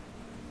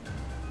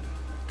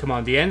 Come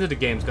on, the end of the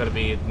game's got to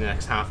be the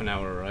next half an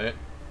hour, right?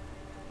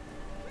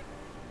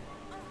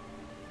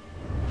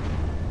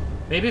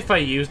 Maybe if I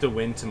use the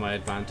wind to my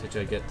advantage,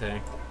 I get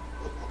there.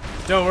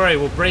 Don't worry,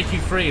 we'll break you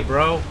free,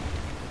 bro.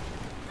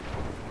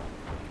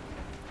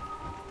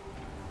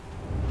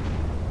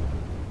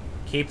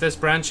 Keep this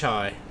branch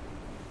high.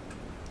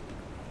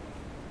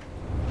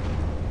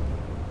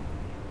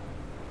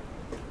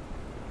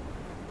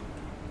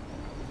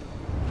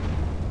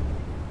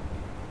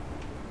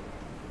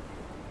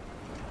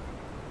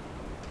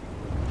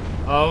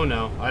 Oh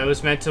no, I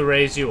was meant to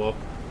raise you up.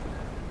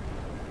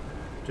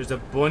 There's a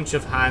bunch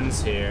of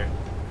hands here.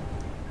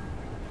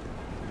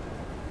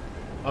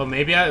 Oh,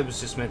 maybe I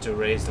was just meant to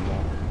raise them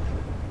up.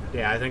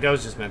 Yeah, I think I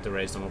was just meant to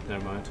raise them up.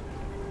 Never mind.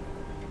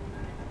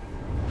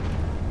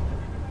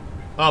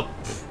 Oh.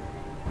 Pfft.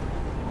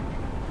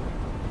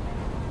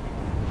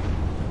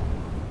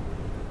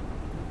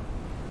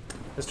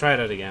 Let's try it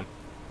out again.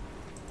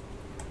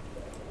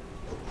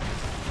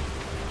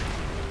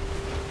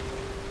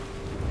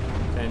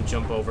 then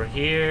jump over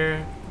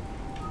here.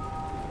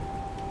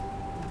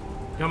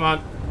 Come on.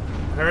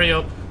 Hurry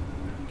up.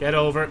 Get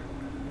over.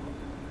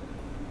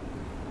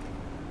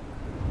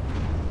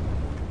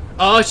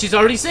 Oh, she's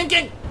already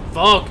sinking!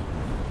 Fuck!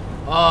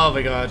 Oh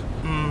my god.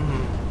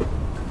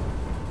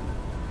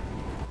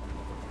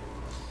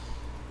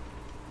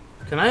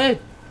 Can I...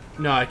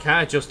 No, I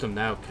can't adjust them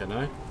now, can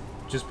I?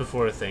 Just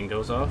before a thing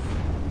goes off?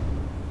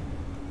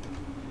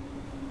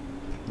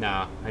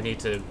 Nah, I need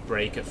to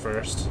break it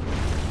first.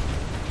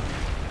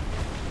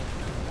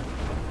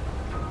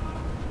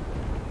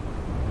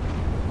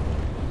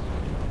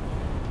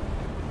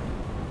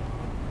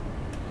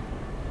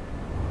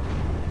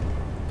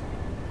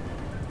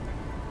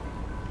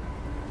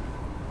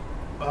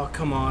 Oh,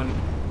 come on.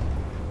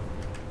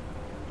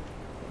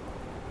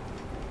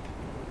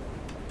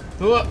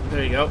 Oh,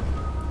 there you go.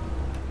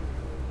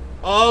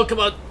 Oh, come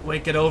on.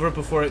 Wait, get over it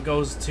before it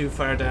goes too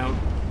far down.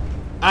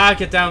 Ah,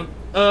 get down.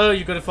 Oh,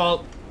 you're gonna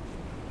fall.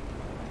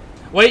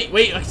 Wait,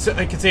 wait. I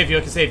can save you.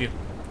 I can save you.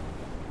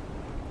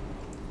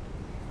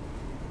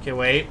 Okay,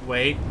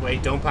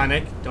 wait. Don't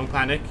panic. Don't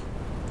panic.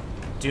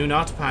 Do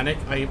not panic.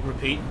 I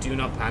repeat, do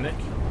not panic.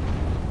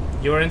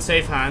 You are in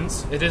safe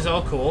hands. It is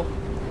all cool.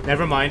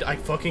 Never mind. I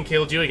fucking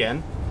killed you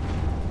again.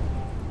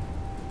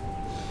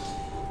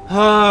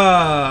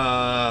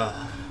 Ah.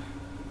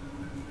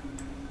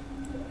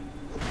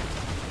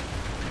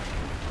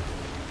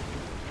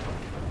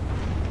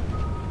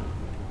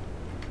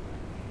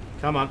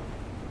 Come on.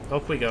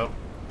 Up we go.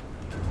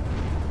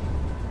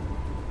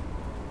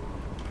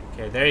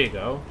 Okay, there you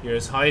go. You're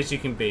as high as you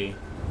can be.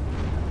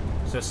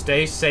 So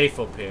stay safe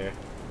up here.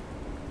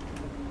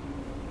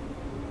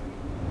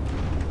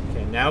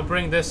 Okay, now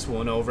bring this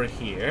one over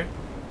here.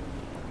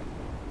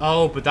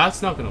 Oh, but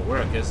that's not gonna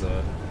work, is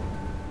it?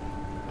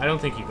 I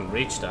don't think you can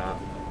reach that.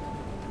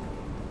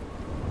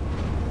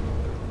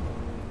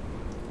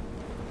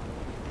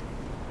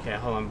 Okay,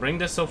 hold on. Bring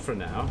this up for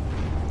now.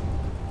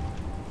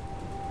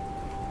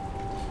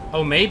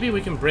 Oh, maybe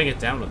we can bring it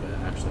down a bit,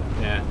 actually.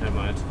 Yeah, never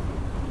mind.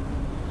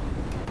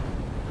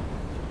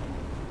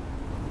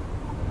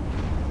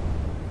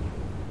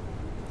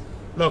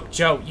 Look,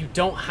 Joe, you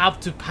don't have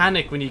to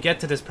panic when you get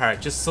to this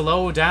part. Just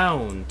slow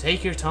down.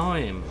 Take your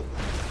time.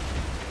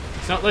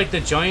 It's not like the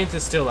giant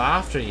is still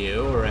after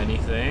you or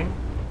anything.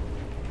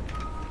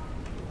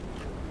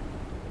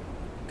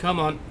 Come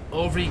on,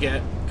 over you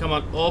get. Come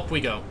on, up we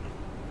go.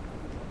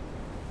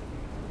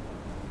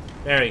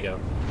 There you go.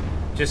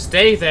 Just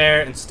stay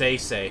there and stay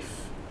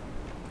safe.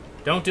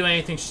 Don't do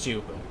anything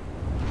stupid.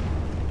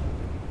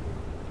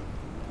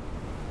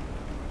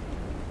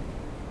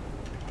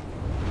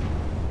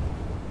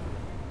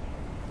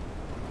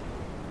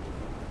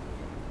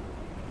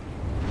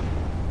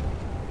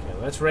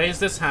 Okay, let's raise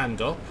this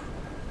hand up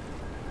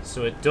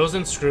so it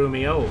doesn't screw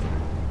me over.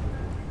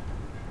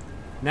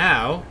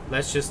 Now,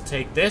 let's just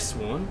take this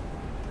one,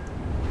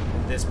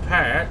 this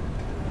part,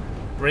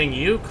 bring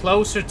you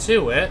closer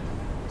to it,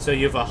 so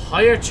you have a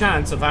higher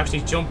chance of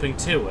actually jumping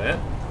to it.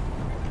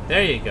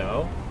 There you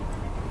go.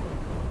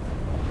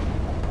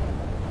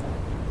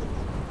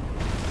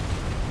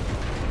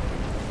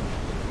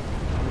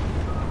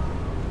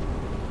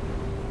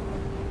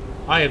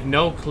 I have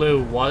no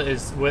clue what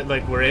is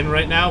like we're in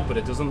right now, but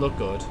it doesn't look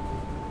good.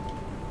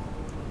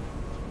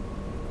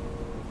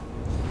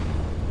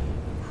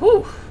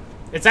 Whew.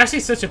 It's actually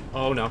such a...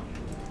 Oh no.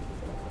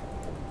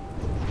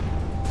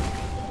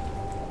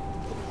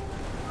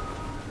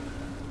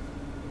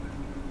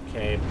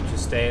 Okay,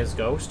 just stay as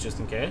Ghost, just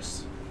in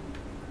case.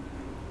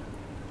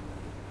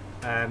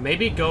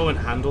 Maybe go and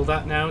handle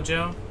that now,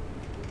 Joe.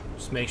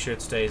 Just make sure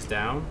it stays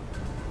down.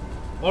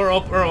 Or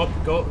up, or up.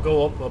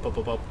 Go up, up, up,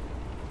 up, up.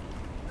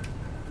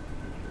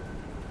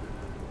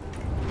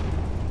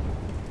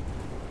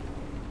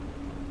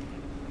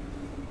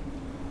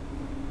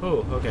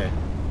 Oh, okay.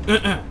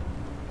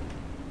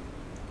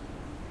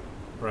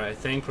 Right, I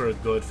think we're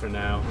good for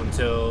now.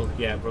 Until,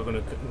 yeah, we're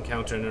going to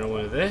encounter another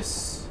one of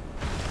this.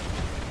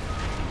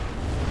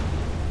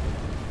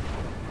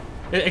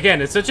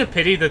 Again, it's such a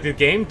pity that the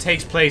game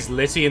takes place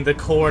literally in the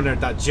corner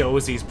that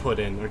Josie's put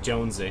in, or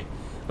Jonesy.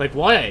 Like,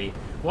 why?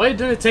 Why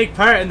didn't it take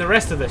part in the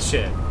rest of this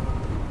shit?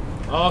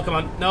 Oh, come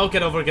on. No,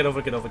 get over, get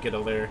over, get over, get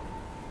over.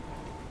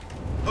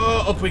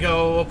 Oh, up we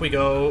go, up we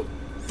go.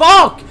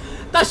 Fuck!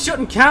 That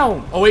shouldn't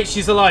count! Oh wait,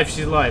 she's alive,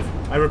 she's alive.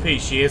 I repeat,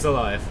 she is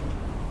alive.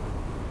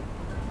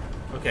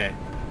 Okay.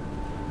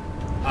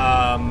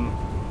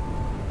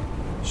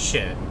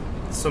 Shit.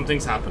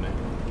 Something's happening.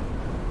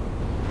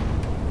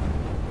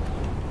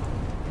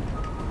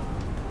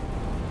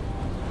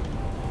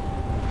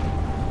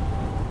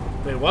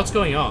 Wait, what's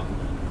going on?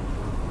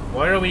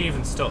 Why are we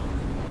even stuck?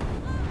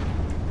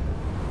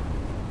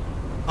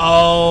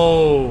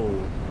 Oh!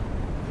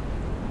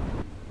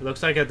 It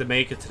looks like I had to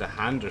make it to the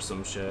hand or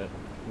some shit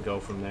and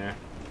go from there.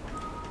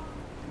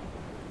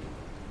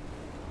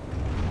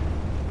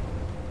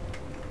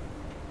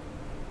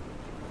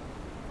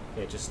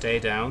 Okay, just stay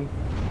down.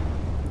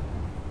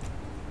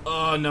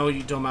 Oh no,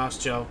 you dumbass,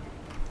 Joe.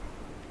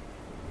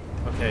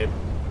 Okay,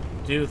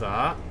 do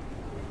that.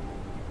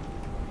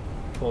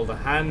 Pull the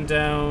hand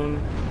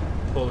down.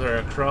 Pull her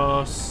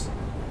across.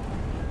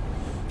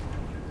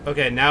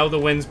 Okay, now the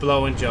wind's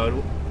blowing,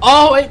 Joe.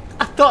 Oh, I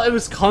thought it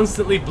was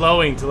constantly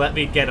blowing to let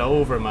me get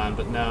over, man,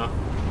 but no.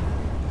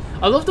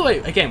 I love the way,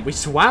 again, we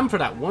swam for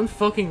that one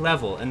fucking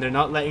level, and they're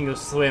not letting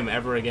us swim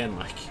ever again,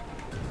 like.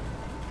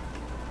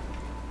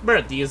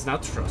 Bruh, do you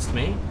not trust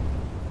me?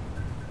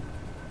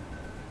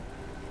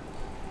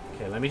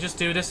 Okay, let me just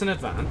do this in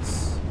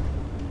advance.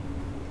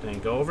 Then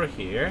go over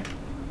here.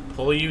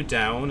 Pull you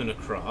down and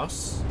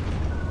across.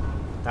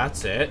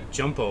 That's it.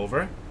 Jump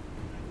over.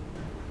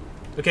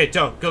 Okay,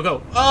 Joe, go,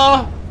 go.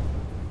 Oh!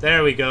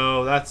 There we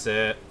go. That's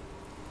it.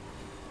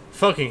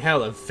 Fucking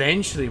hell,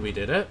 eventually we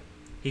did it.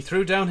 He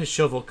threw down his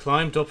shovel,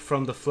 climbed up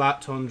from the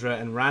flat tundra,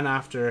 and ran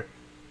after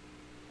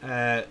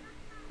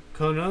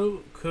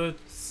Kono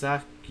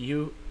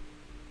Kutsakyuka.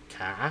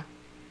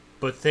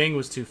 But Thing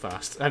was too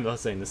fast. I'm not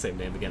saying the same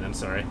name again, I'm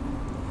sorry.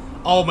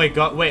 Oh my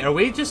god, wait, are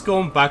we just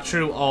going back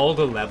through all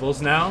the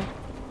levels now?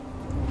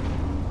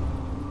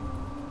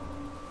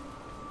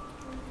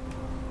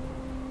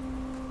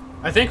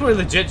 I think we're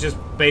legit just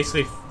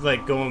basically,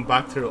 like, going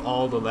back through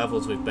all the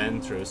levels we've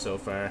been through so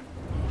far.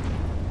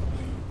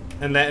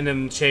 And letting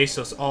them chase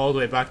us all the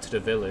way back to the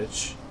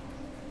village.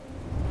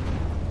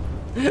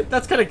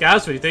 That's kind of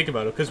gas when you think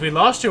about it, because we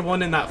lost your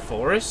one in that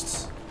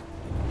forest.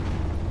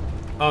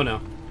 Oh no.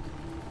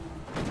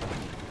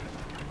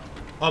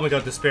 Oh my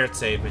god, the spirit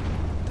saved me.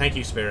 Thank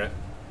you, spirit.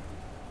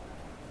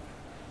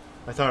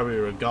 I thought we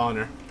were a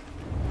goner.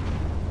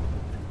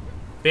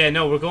 But yeah,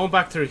 no, we're going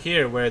back through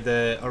here where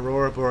the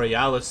Aurora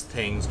Borealis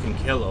things can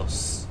kill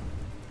us.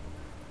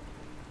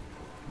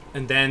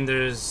 And then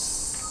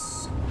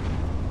there's...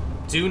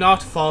 Do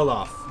not fall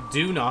off.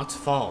 Do not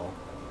fall.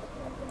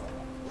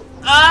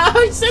 Ah,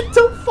 I said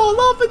don't fall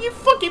off and you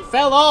fucking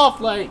fell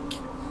off, like...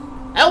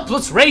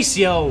 Helpless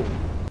ratio!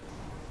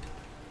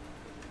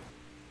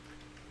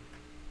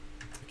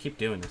 I keep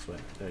doing this way.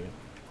 There you go.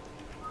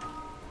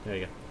 There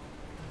you go.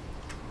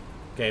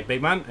 Okay,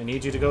 big man, I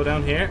need you to go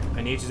down here.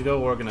 I need you to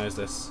go organize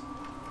this.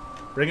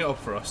 Bring it up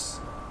for us.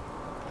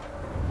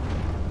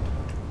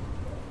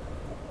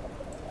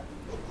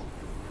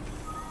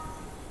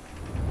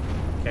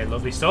 Okay,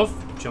 lovely stuff.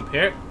 Jump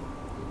here.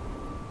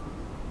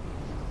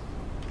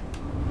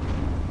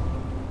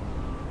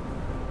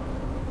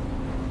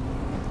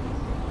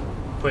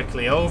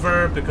 Quickly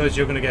over, because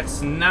you're going to get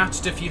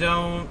snatched if you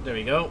don't. There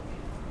we go.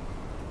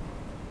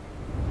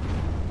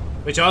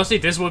 Which, honestly,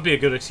 this would be a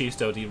good excuse,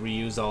 though, to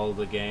reuse all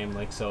the game,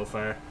 like, so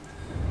far.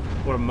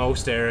 Or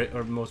most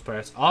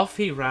parts. Off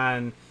he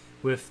ran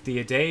with the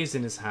Adaze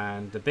in his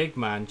hand. The big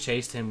man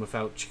chased him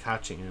without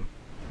catching him.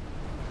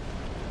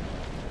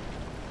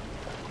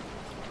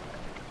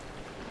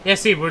 Yeah,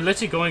 see, we're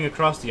literally going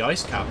across the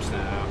ice caps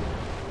now.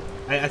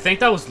 I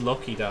think that was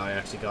lucky that I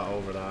actually got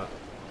over that.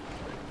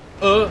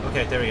 Oh,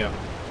 okay, there we go.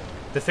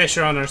 The fish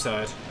are on our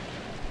side.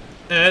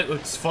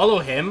 Let's follow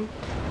him.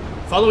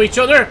 Follow each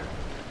other!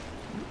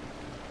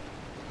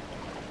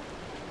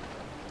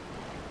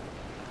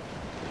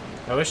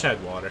 I wish I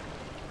had water.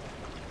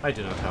 I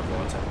do not have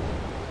water.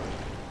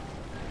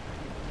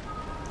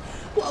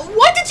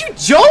 Why did you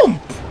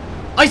jump?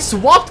 I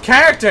swapped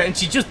character and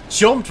she just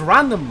jumped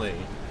randomly.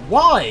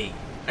 Why?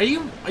 Are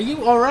you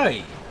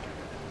alright?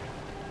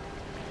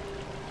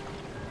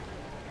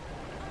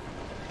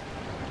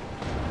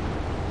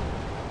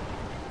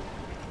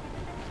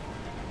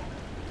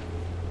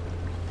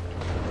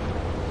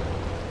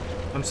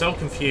 I'm so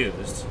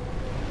confused.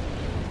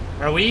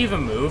 Are we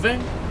even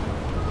moving?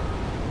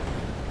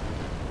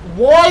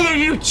 Why are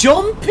you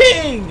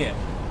jumping?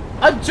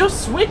 I'm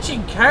just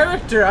switching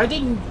character. I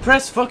didn't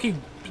press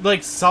fucking,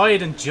 like,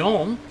 side and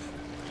jump.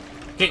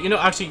 Okay, you know,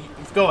 actually,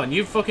 go on.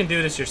 You fucking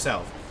do this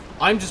yourself.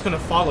 I'm just gonna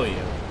follow you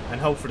and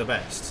hope for the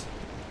best.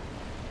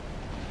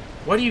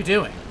 What are you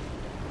doing?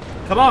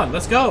 Come on,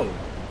 let's go.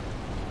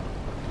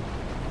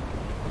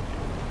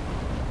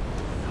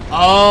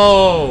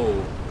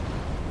 Oh.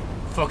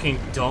 Fucking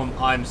dumb.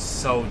 I'm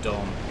so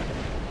dumb.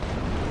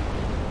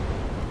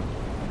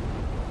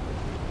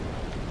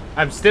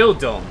 I'm still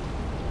dumb.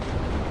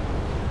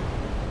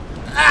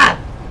 Ah!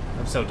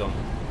 I'm so dumb.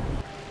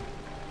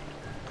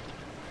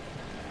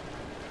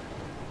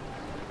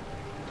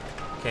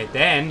 Okay,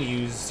 then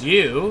use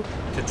you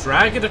to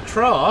drag it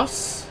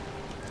across.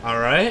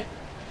 Alright.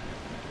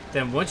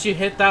 Then once you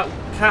hit that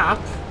cap,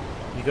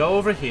 you go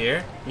over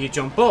here, you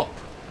jump up.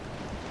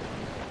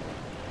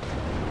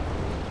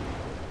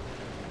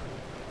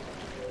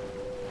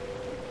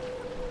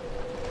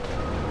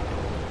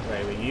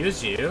 Right, we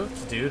use you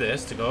to do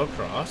this, to go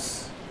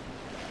across.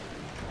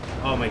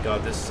 Oh my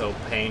god, this is so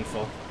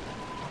painful.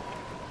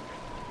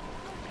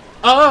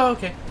 Oh,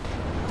 okay.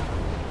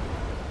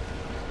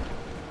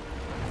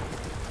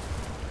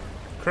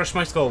 Crush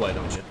my skull, why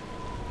don't you?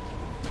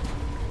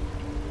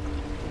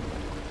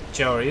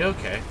 Joe, are you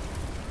okay?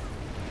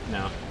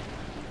 No.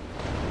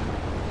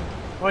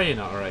 Why are you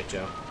not alright,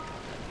 Joe?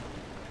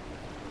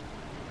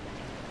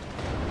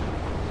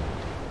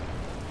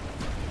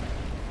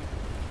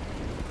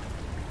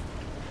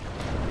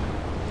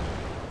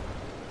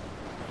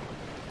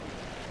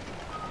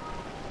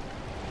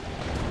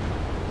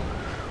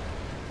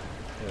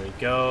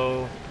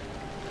 go.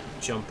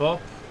 Jump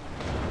up.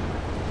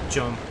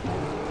 Jump.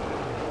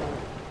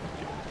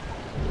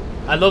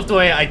 I love the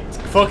way I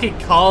fucking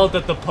called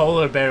that the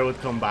polar bear would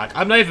come back.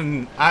 I'm not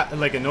even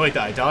like annoyed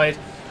that I died.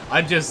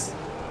 I'm just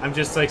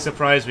like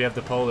surprised we have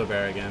the polar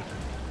bear again.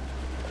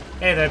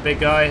 Hey there, big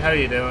guy. How are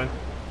you doing?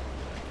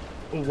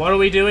 What are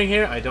we doing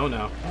here? I don't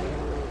know.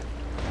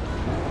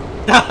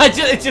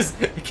 It just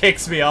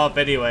kicks me off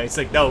anyway. It's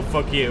like, no,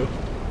 fuck you.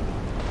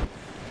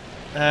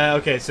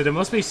 Okay, so there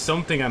must be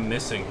something I'm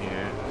missing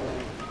here.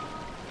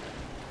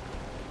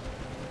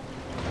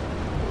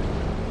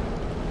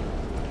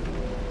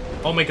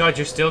 Oh my god,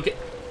 you're still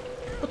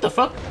what the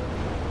fuck?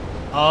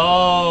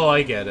 Oh,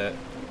 I get it.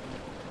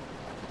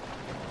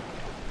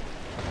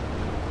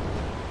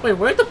 Wait,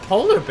 where'd the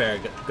polar bear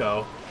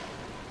go?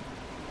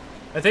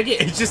 I think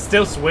it's just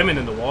still swimming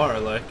in the water,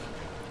 like.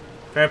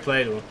 Fair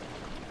play to him.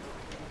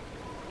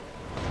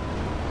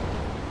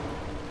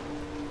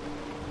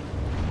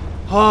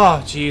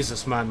 Oh,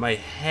 Jesus, man. My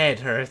head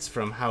hurts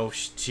from how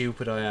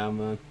stupid I am,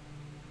 man.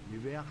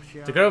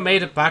 The girl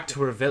made it back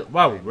to her village.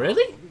 Wow,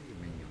 really?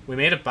 We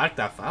made it back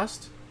that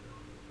fast?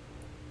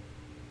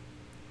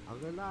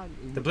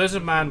 The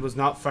Blizzard Man was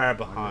not far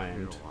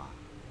behind.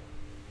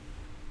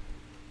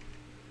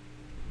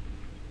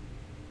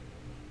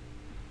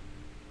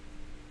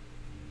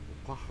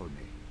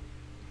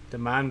 The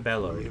man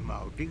bellowed.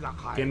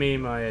 Give me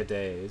my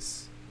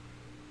days.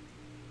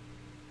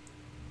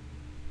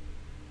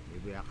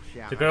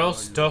 The girl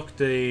stuck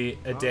the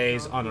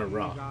days on a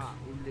rock.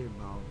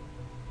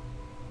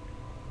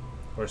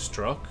 Or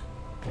struck.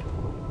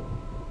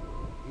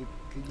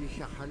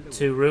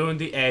 To ruin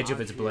the edge of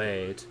its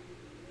blade.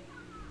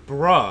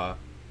 Bruh.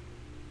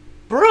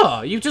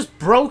 Bruh, you just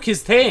broke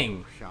his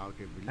thing!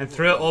 And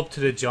threw it up to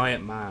the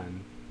giant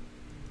man.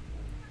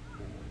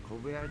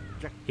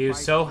 He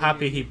was so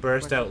happy he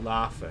burst out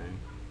laughing.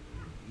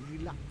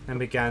 And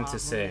began to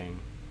sing.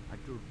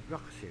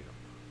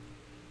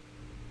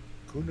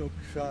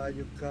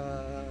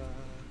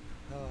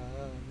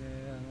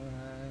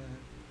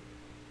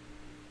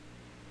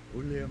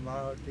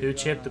 Who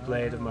chipped the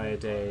blade of my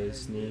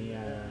days?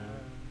 Nia.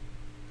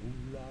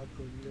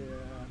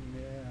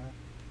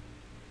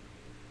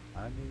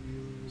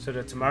 So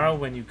that tomorrow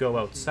when you go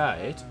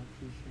outside,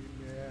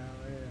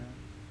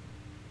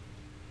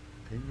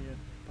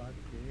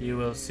 you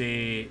will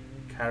see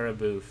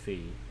caribou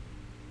feed.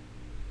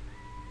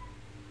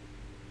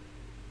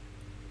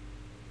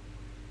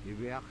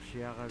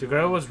 The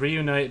girl was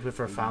reunited with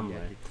her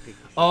family.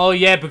 Oh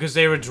yeah, because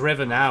they were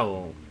driven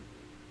out.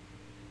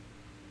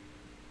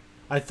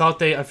 I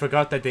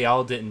forgot that they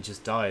all didn't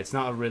just die. It's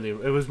not a really...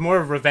 It was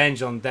more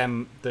revenge on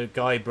them, the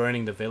guy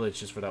burning the village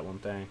just for that one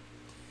thing.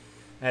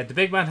 The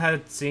big man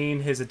had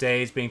seen his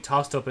days being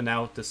tossed up and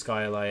out the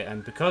skylight,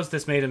 and because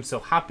this made him so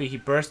happy, he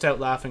burst out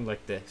laughing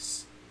like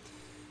this.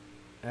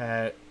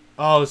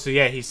 Oh, so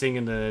yeah, he's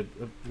singing the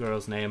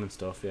girl's name and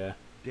stuff, yeah.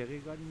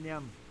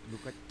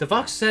 The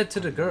fox said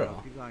to the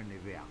girl,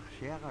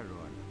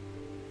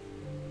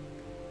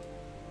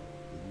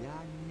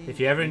 if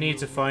you ever need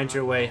to find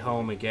your way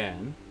home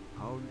again,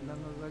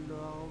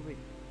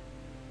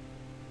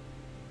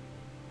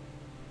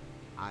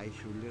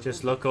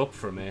 just look up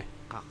for me.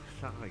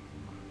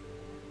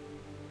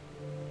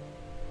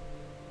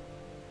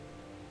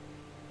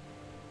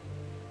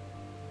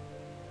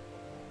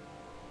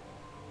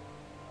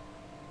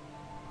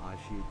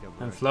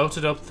 And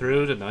floated up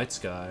through the night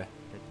sky.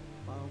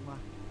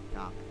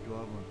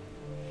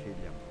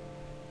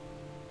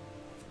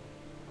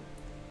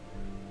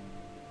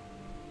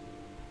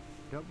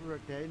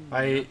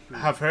 I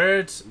have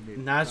heard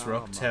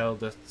Nazruk tell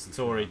the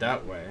story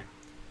that way.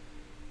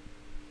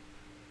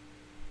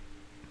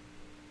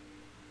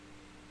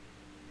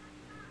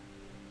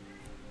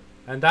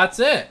 And that's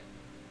it.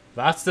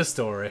 That's the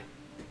story.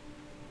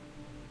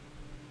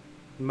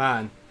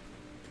 Man.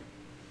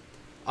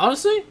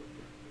 Honestly,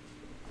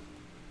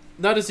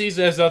 not as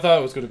easy as I thought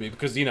it was going to be,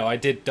 because, you know, I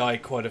did die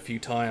quite a few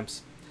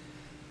times.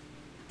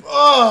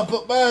 Oh,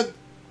 but man,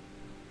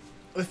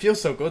 it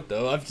feels so good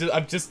though.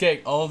 I'm just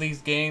getting all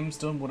these games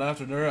done one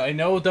after another. I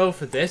know though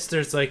for this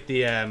there's like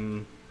the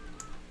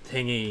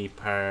thingy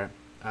part.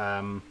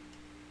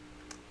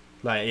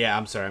 Like yeah,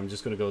 I'm sorry. I'm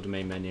just gonna go to the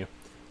main menu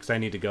because I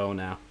need to go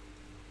now.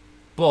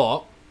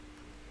 But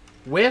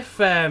with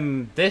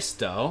this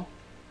though,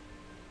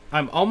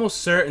 I'm almost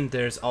certain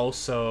there's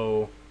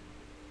also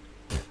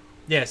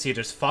yeah. See,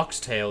 there's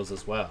Foxtails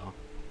as well.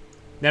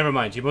 Never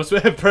mind. You must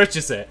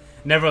purchase it.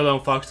 Never alone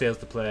Foxtails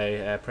to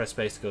play. Press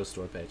space to go to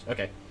store page.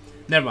 Okay.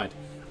 Never mind.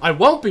 I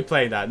won't be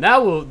playing that.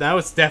 Now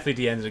it's definitely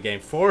the end of the game.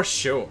 For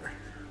sure.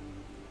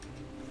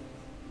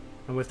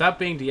 And with that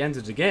being the end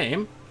of the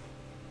game,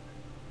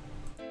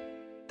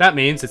 that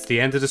means it's the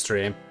end of the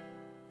stream.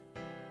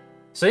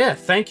 So yeah,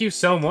 thank you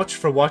so much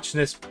for watching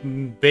this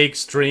big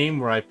stream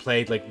where I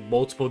played like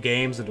multiple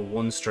games into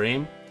one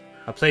stream.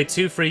 I played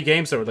 2 free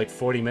games that were like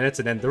 40 minutes,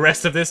 and then the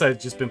rest of this I've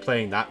just been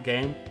playing that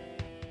game.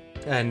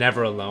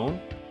 Never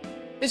Alone.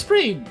 It's a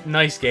pretty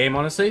nice game,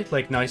 honestly.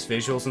 Like, nice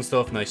visuals and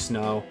stuff, nice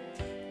snow.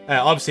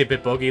 Obviously a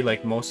bit buggy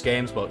like most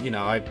games, but you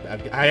know,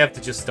 I have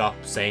to just stop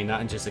saying that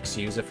and just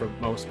excuse it for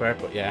the most part,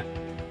 but yeah.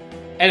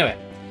 Anyway,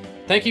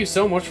 thank you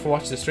so much for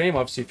watching the stream.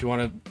 Obviously, if you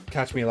want to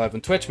catch me live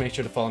on Twitch, make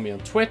sure to follow me on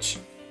Twitch.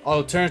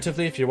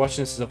 Alternatively, if you're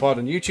watching this as a VOD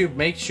on YouTube,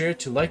 make sure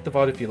to like the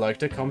VOD if you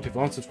liked it, comment if you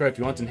want, subscribe if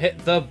you want, and hit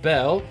the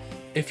bell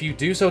if you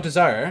do so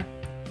desire.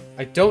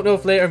 I don't know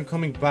if later I'm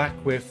coming back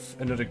with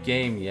another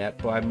game yet,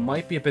 but I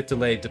might be a bit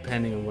delayed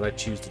depending on what I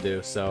choose to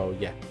do, so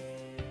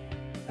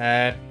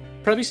yeah.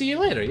 Probably see you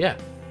later, yeah.